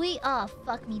 Do we? Oh,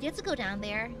 fuck me. Do we have to go down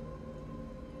there?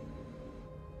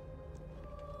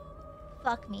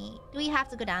 Fuck me. Do we have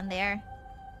to go down there?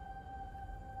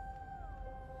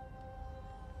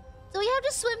 So we have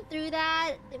to swim through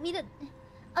that. We don't...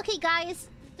 Okay, guys.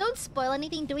 Don't spoil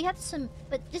anything. Do we have to swim?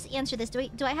 But just answer this.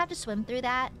 Do I have to swim through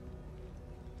that?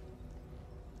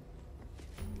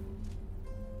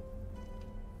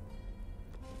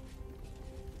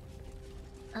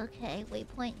 Okay,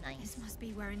 waypoint 9. This must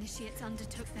be where initiates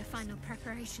undertook their final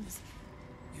preparations.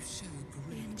 You show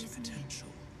great potential.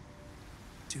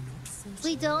 Do not force.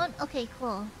 We don't? Okay,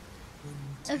 cool.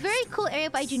 A very cool area,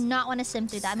 but I do not want to swim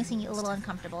through that. I'm making it a little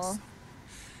uncomfortable.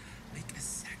 Make a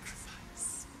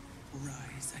sacrifice.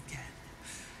 Rise again.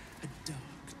 A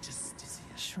dark justician.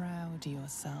 Shroud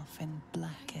yourself in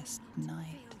blackest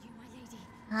night.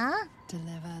 Huh?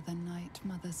 Deliver the Night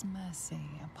Mother's mercy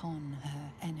upon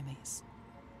her enemies.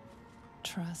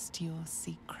 Trust your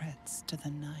secrets to the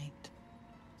night.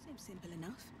 Seems simple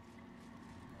enough.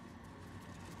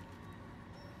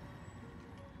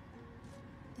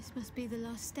 This must be the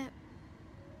last step.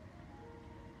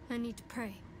 I need to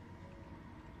pray.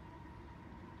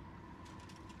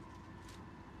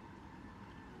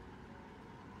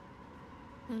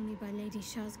 Only by Lady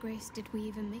Shar's grace did we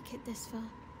even make it this far.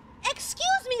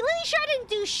 Excuse me, Lady Shar didn't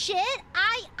do shit.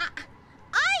 I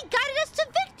guided us to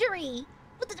victory.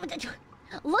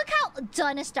 Look how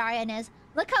done Astarion is.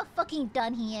 Look how fucking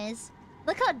done he is.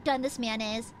 Look how done this man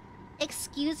is.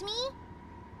 Excuse me?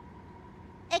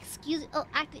 Excuse... Oh,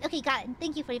 okay, got it.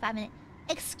 Thank you, 45 minutes.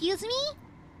 Excuse me?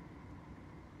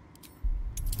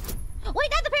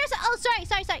 Wait, not the parasite. Oh, sorry.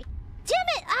 Damn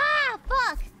it! Ah,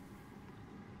 fuck.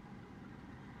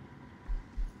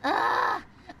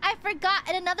 I forgot.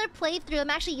 In another playthrough, I'm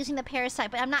actually using the parasite,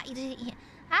 but I'm not using it.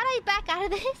 How do I back out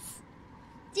of this?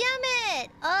 Damn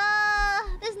it!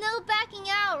 There's no backing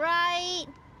out, right?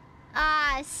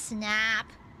 Ah, snap.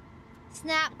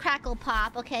 Snap, crackle,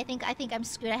 pop. Okay, I think I'm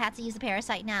screwed. I have to use the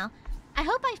parasite now. I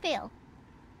hope I fail.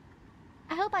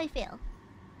 I hope I fail.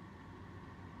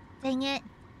 Dang it.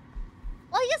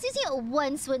 Well, I guess using it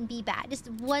once wouldn't be bad. Just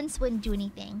once wouldn't do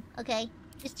anything. Okay?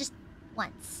 Just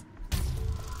once.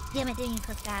 Damn it, didn't even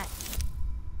click that.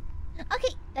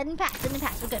 Okay, that didn't pass. Didn't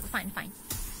pass. We're good. Fine, fine.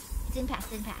 It didn't pass.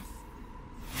 Didn't pass.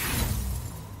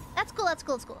 That's cool. That's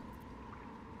cool. That's cool.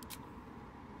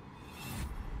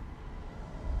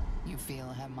 You feel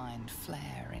her mind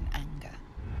flare in anger.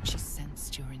 She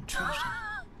sensed your intrusion.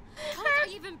 Can't I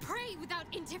even pray without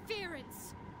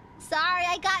interference? Sorry,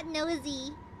 I got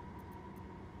nosy.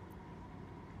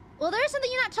 Well, there's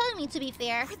something you're not telling me, to be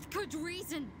fair. With good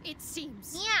reason, it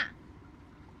seems. Yeah.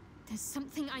 There's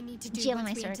something I need to do Jailing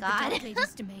once my we enter the God. Dark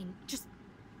Lady's domain. Just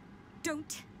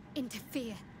don't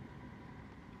interfere.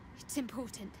 It's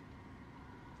important.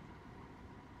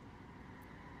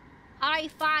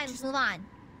 Alright, fine. Let's move on.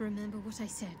 Remember what I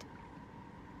said.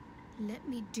 Let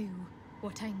me do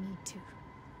what I need to.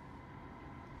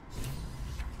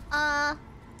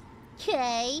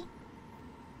 Okay.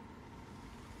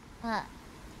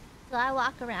 Do I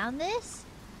walk around this?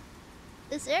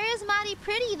 This area's mighty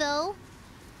pretty, though.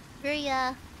 Very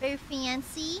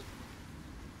fancy.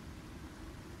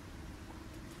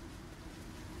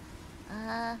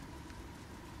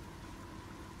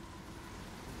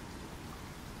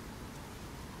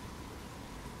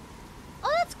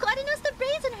 Oh, that's cool. I didn't notice the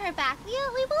braids in her back.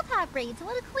 Yeah, we both have braids.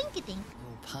 What a quinkydink.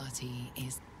 Your party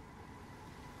is...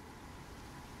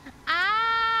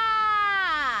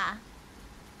 Ah!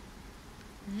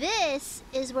 This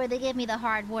is where they give me the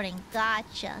hard warning.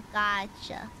 Gotcha,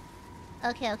 gotcha.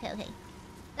 Okay.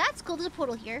 That's cool. There's a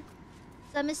portal here.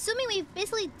 So I'm assuming we've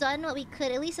basically done what we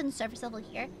could, at least on the surface level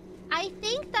here. I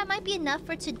think that might be enough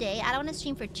for today. I don't want to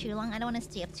stream for too long. I don't want to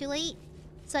stay up too late.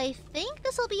 So I think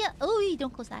this will be it. Oh,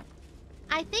 don't close that.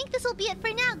 I think this will be it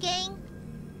for now, gang.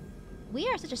 We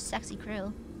are such a sexy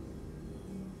crew.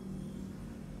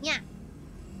 Yeah.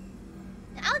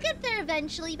 I'll get there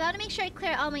eventually, but I want to make sure I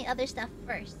clear all my other stuff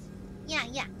first.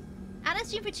 Yeah. I don't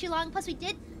stream for too long. Plus, we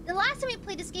did... The last time we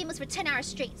played this game was for 10 hours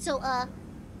straight. So, I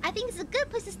think it's a good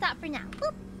place to stop for now.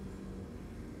 Boop.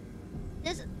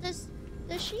 Does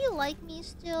she like me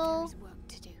still? There's work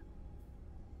to do.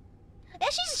 Yeah,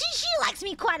 she likes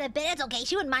me quite a bit. It's okay.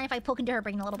 She wouldn't mind if I poke into her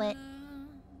brain a little bit.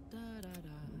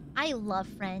 I love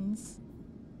Friends.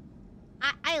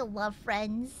 I love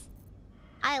Friends.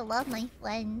 I love my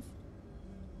friends.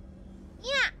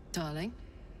 Yeah. Darling?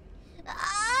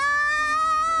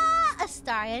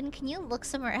 Astarion, can you look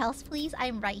somewhere else, please?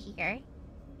 I'm right here.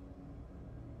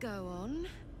 Go on.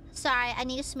 Sorry, I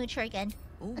need to smooch her again.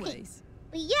 Always. Okay.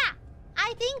 But yeah,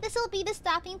 I think this will be the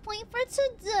stopping point for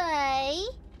today.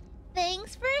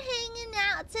 Thanks for hanging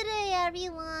out today,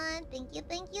 everyone. Thank you.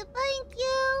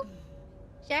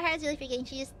 Share has really forgetting.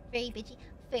 She's just very bitchy.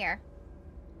 Fair.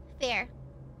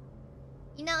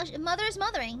 You know, mother is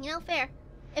mothering. You know, fair.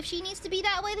 If she needs to be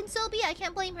that way, then so be it. I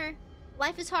can't blame her.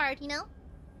 Life is hard, you know?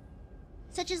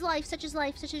 Such is life, such is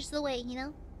the way, you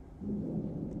know?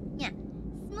 Yeah.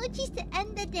 Smoochies to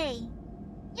end the day.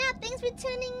 Yeah, thanks for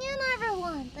tuning in,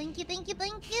 everyone. Thank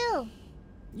you.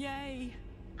 Yay.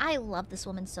 I love this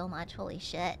woman so much. Holy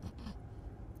shit.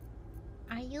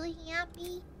 Are you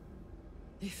happy?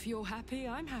 If you're happy,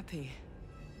 I'm happy.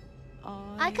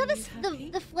 I could have...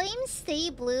 The flames stay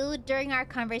blue during our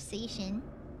conversation.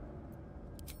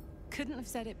 Couldn't have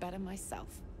said it better myself.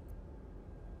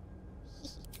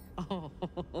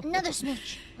 Another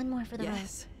smooch. One more for the road.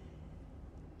 Yes.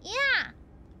 Yeah.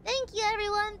 Thank you,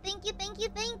 everyone. Thank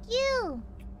you.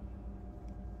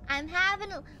 I'm having...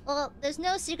 Well, there's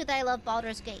no secret that I love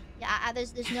Baldur's Gate. Yeah,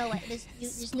 there's no way.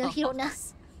 There's no... You don't know.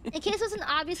 In case it wasn't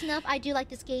obvious enough, I do like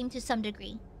this game to some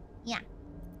degree. Yeah.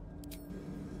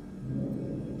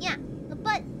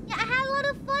 But, yeah, I had a lot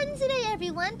of fun today,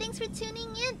 everyone. Thanks for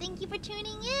tuning in. Thank you for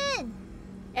tuning in.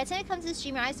 Every time I come to the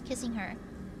stream, I was kissing her.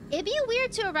 It'd be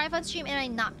weird to arrive on stream and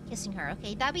I'm not kissing her,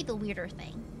 okay? That'd be the weirder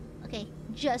thing. Okay?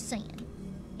 Just saying.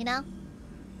 You know?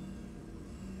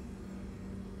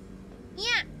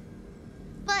 Yeah.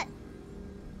 But,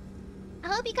 I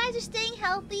hope you guys are staying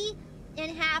healthy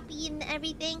and happy and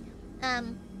everything.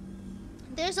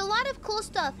 There's a lot of cool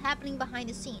stuff happening behind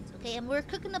the scenes, okay? And we're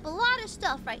cooking up a lot of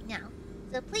stuff right now.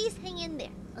 So please hang in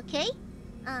there, okay?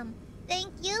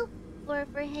 Thank you for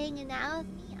hanging out with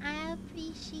me. I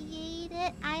appreciate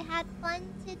it. I had fun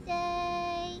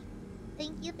today.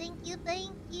 Thank you.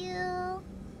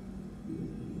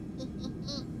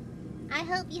 I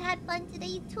hope you had fun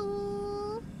today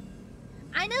too.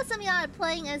 I know some of y'all are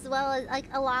playing as well as like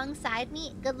alongside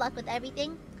me. Good luck with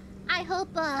everything. I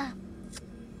hope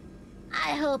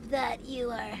I hope that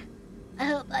you are...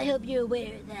 I hope you're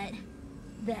aware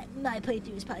that my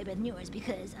playthrough is probably better than yours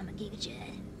because I'm a Giga Chad.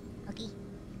 Okay.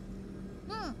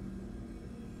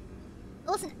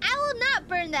 Listen, I will not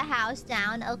burn the house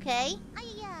down, okay?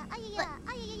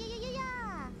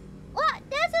 What?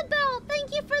 Decibel,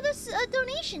 thank you for this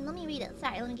donation. Let me read it.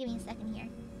 Sorry, let me give me a second here.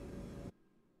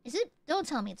 Is it? Don't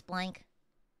tell me it's blank.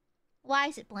 Why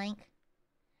is it blank?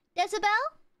 Decibel?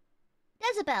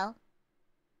 Decibel?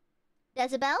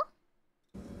 Decibel?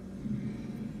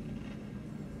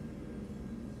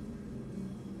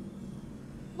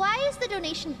 Why is the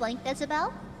donation blank,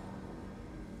 Decibel?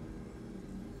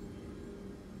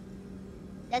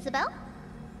 Decibel?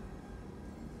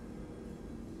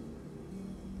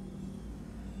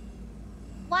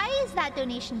 Why is that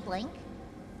donation blank?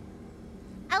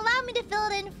 Allow me to fill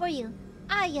it in for you.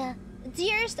 Aya,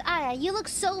 dearest Aya, you look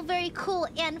so very cool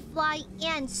and fly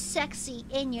and sexy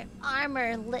in your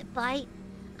armor, lip bite.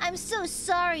 I'm so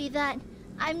sorry that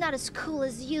I'm not as cool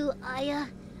as you, Aya.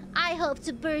 I hope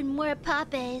to burn more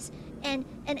papes and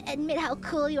admit how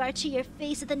cool you are to your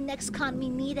face at the next con we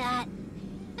meet at.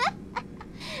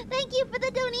 Thank you for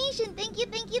the donation. Thank you,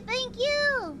 thank you, thank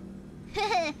you.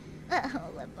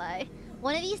 Oh, lip bite.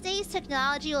 One of these days,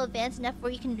 technology will advance enough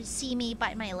where you can see me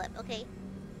bite my lip, okay?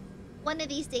 One of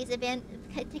these days,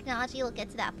 technology will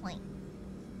get to that point.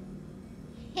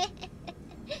 Thank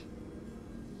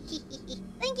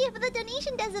you for the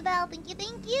donation, Decibel. Thank you,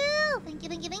 thank you. Thank you,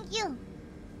 thank you, thank you.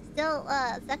 Still,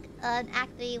 stuck on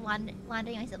Act 3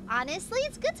 wandering myself. Honestly,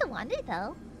 it's good to wander,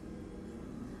 though.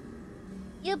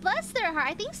 You bless their heart.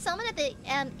 I think someone at the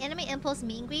Anime Impulse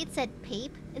meet and greet said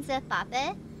Pape instead of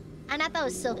Pape. And I thought it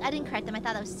was so... I didn't correct them. I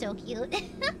thought that was so cute.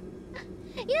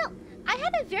 You know, I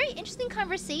had a very interesting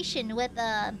conversation with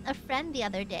a friend the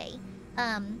other day.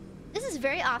 This is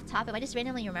very off topic. I just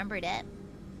randomly remembered it.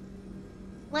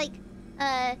 Like,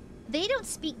 they don't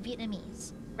speak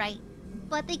Vietnamese, right?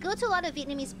 But they go to a lot of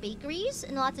Vietnamese bakeries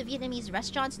and lots of Vietnamese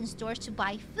restaurants and stores to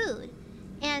buy food.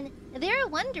 And they're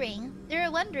wondering,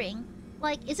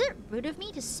 like, is it rude of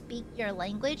me to speak your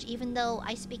language even though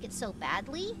I speak it so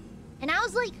badly? And I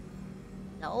was like,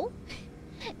 no.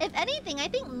 If anything, I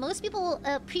think most people will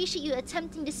appreciate you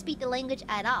attempting to speak the language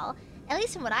at all. At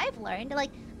least from what I've learned.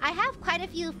 Like, I have quite a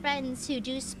few friends who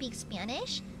do speak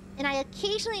Spanish, and I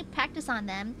occasionally practice on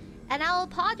them, and I'll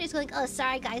apologize going, oh,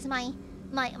 sorry guys, my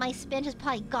Spanish is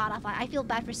probably god awful. I feel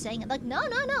bad for saying it. Like, no,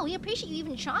 we appreciate you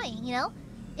even trying, you know?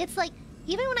 It's like,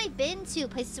 even when I've been to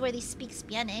places where they speak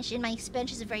Spanish, and my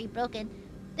Spanish is very broken,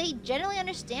 they generally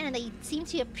understand and they seem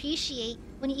to appreciate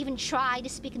when you even try to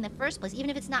speak in the first place, even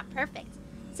if it's not perfect.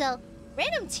 So,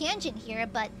 random tangent here,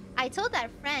 but I told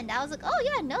that friend, I was like, oh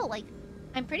yeah, no, like,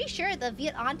 I'm pretty sure the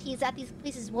Viet aunties at these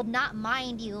places will not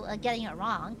mind you getting it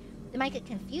wrong. They might get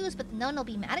confused, but no one will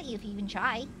be mad at you if you even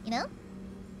try, you know?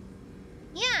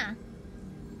 Yeah.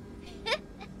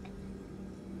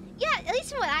 Yeah, at least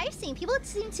from what I've seen, people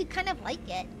seem to kind of like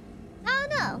it. I don't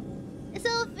know.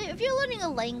 So if you're learning a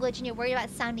language and you're worried about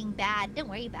sounding bad, don't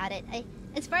worry about it.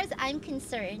 As far as I'm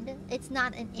concerned, it's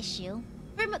not an issue.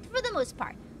 For the most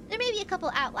part. There may be a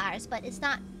couple outliers, but it's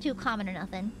not too common or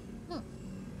nothing.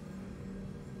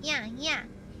 Yeah.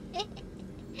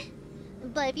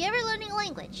 But if you're ever learning a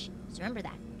language, just remember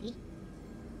that, okay?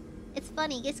 It's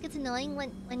funny, it gets annoying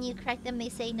when you correct them, they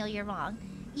say, no, you're wrong.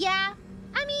 Yeah,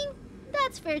 I mean,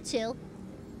 that's fair too.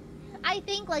 I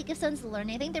think, like, if someone's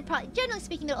learning, I think they're probably, generally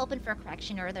speaking, they're open for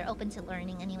correction, or they're open to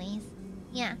learning anyways.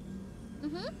 Yeah.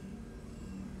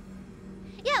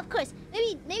 Yeah, of course.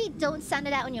 Maybe don't sound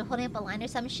it out when you're holding up a line or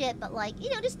some shit, but, like,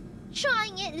 you know, just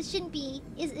trying it shouldn't be,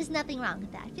 is nothing wrong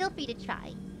with that. Feel free to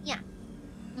try. Yeah.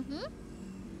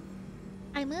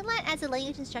 I moonlight as a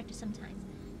language instructor sometimes.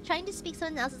 Trying to speak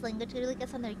someone else's language really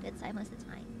gets on their good side most of the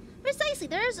time. Precisely,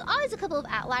 there's always a couple of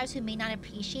outliers who may not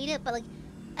appreciate it, but, like,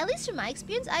 at least from my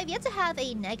experience, I've yet to have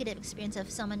a negative experience of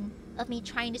me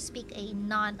trying to speak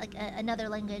another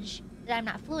language that I'm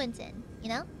not fluent in, you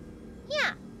know?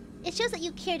 Yeah. It shows that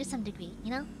you care to some degree,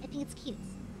 you know? I think it's cute.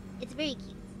 It's very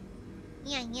cute.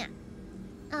 Yeah.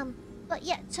 But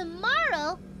yeah,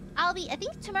 tomorrow, I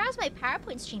think tomorrow's my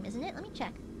PowerPoint stream, isn't it? Let me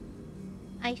check.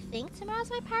 I think tomorrow's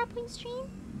my PowerPoint stream?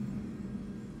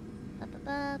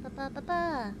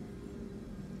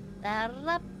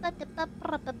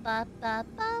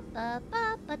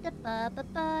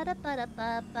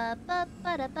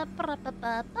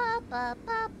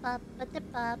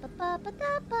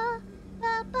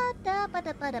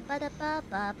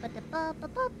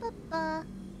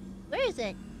 Where is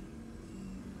it?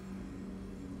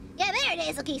 Yeah, there it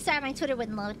is. Okay, sorry, my Twitter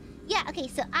wouldn't load. Yeah, okay,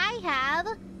 so I have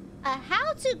a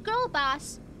How to Girl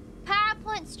Boss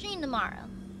PowerPoint stream tomorrow.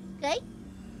 Okay?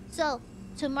 So,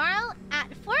 tomorrow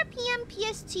at 4 p.m.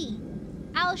 PST,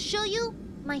 I'll show you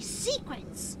my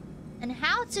secrets and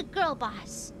how to girl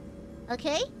boss.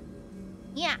 Okay?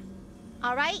 Yeah.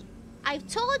 Alright? I've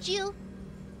told you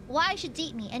why you should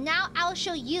date me, and now I'll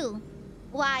show you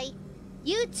why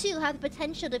you too have the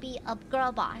potential to be a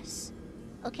girl boss.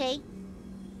 Okay?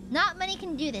 Not many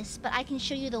can do this, but I can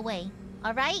show you the way.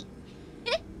 Alright?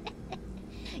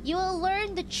 You will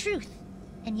learn the truth,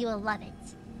 and you will love it.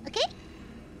 Okay?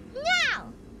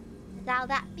 Now! Without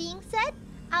that being said,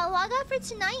 I'll log off for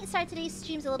tonight. Sorry, today's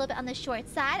stream's a little bit on the short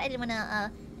side. I didn't want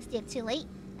to stay up too late.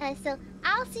 So,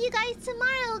 I'll see you guys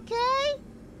tomorrow, okay?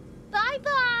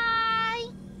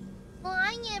 Bye-bye!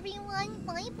 Bye, everyone.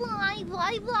 Bye-bye.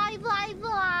 Bye-bye.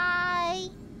 Bye-bye.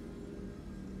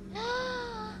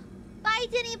 Bye,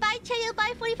 Denny. Bye, Chayo.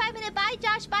 Bye, 45-minute. Bye,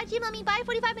 Josh. Bye, G-Mummy. Bye,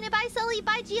 45-minute. Bye, Sully.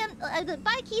 Bye, GM.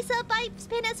 Bye, Kisa. Bye,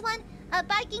 Spinus1.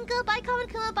 Bye, Ginkgo. Bye,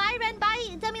 Kuma. Bye, Ren.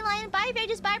 Bye, Dummy Lion. Bye,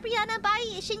 Regis. Bye, Brianna.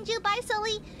 Bye, Shinju. Bye,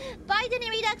 Sully. Bye, Denny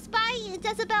Redux. Bye,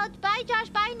 Jezebel. Bye, Josh.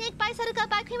 Bye, Nick. Bye, Sadaka.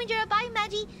 Bye, Creamajura. Bye,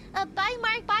 Maggie. Bye,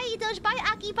 Mark. Bye, Doge. Bye,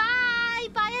 Aki. Bye.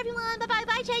 Bye, everyone. Bye-bye.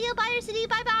 Bye, Chayo. Bye, City.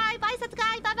 Bye-bye. Bye,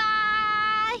 Satsukai.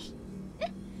 Bye-bye.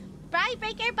 Bye,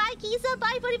 Breaker. Bye, Kisa.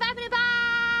 Bye, 45-minute. Bye.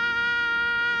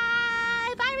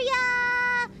 Bye,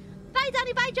 Ria. Bye,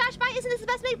 Donnie. Bye, Josh. Bye, Isn't This the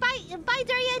Best Make? Bye. Bye,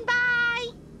 Durian.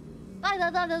 Bye. Bye,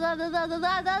 bye, bye, bye, bye, bye, bye,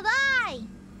 bye, bye, bye.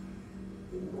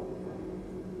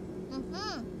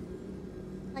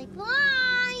 Bye,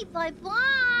 bye, bye,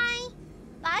 bye.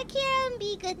 Bye, Karen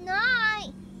B. Good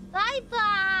night. Bye,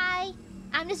 bye.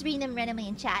 I'm just reading them randomly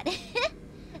in chat.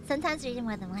 Sometimes read them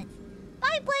more than once.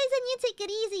 Bye, Blaze, and you take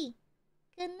it easy.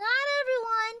 Good night,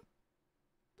 everyone.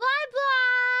 Bye,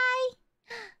 bye.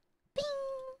 Bing.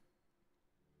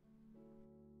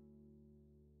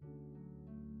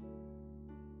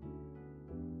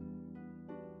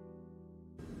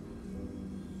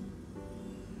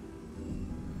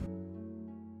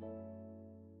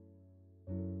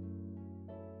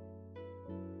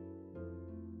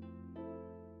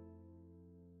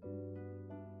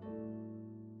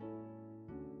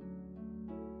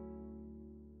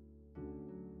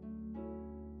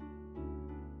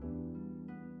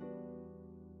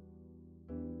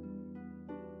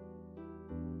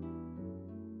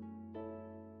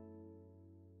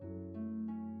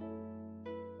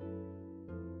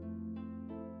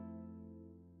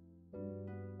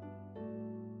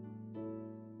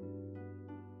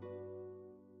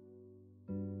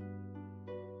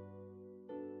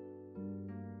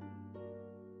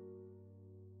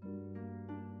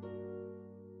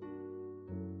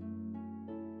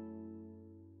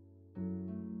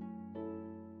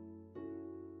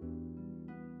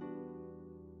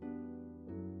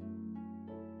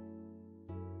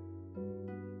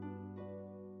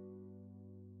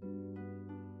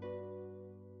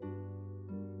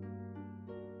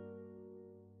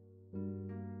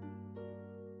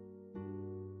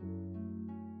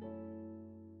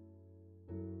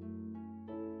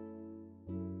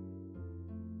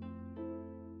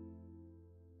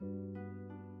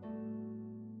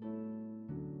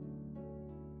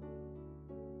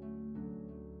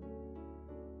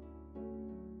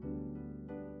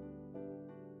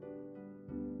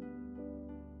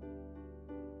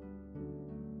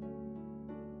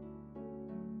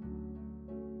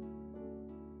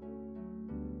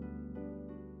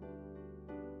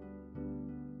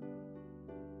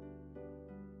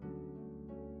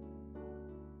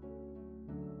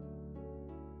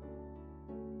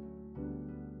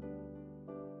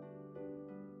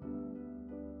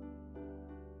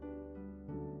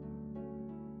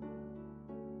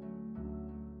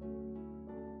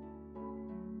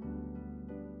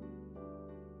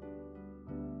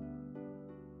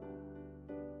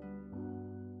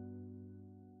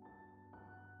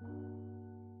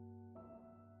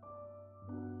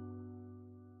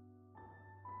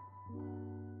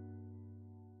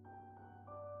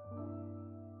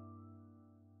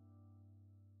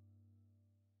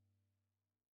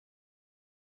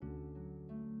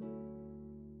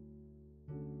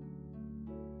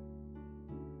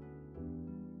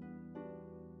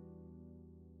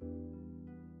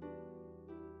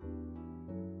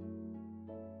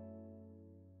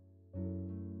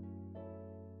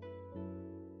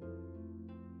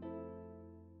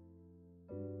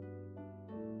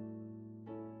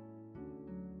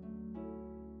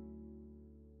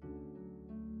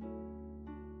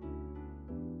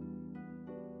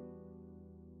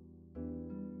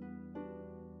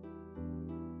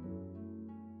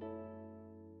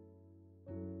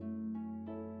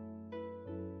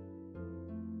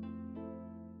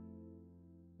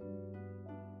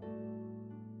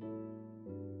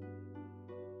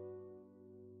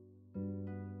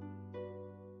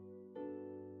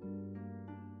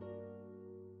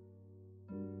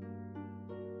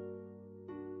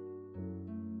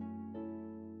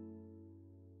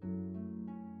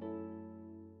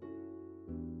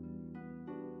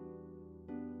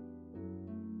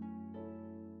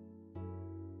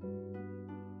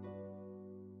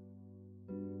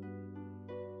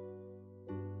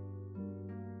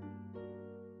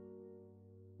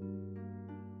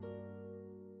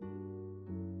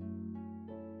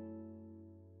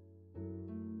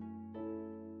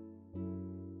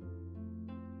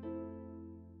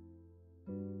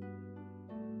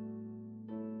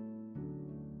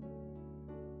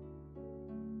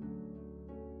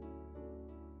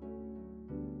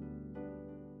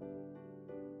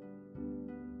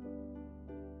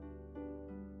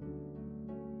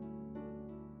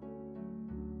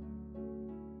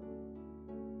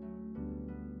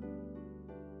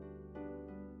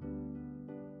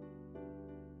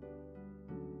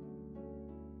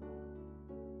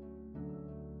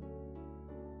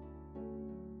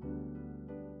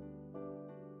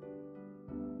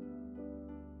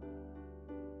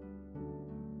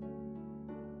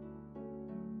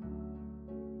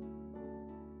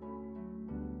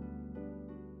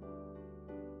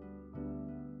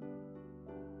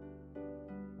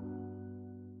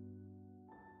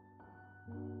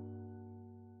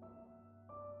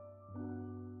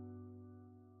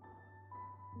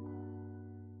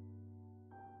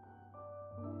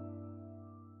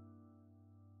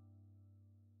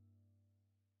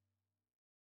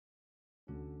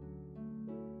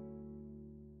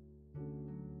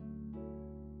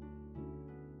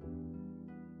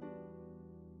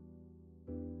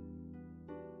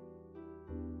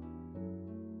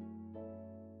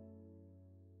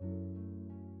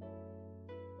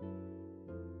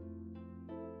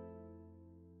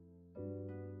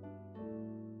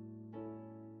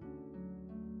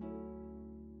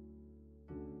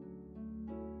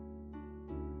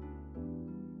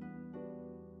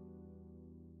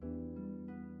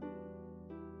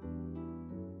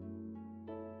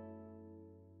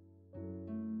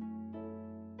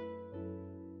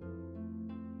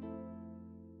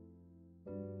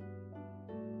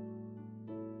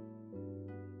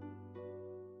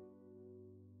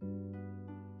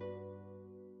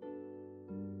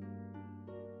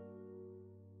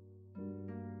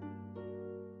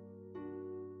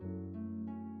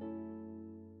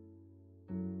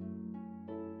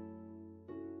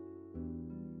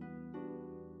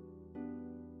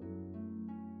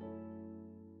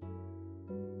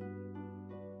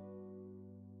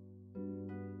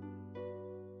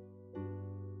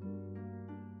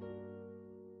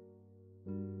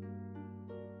 Bye.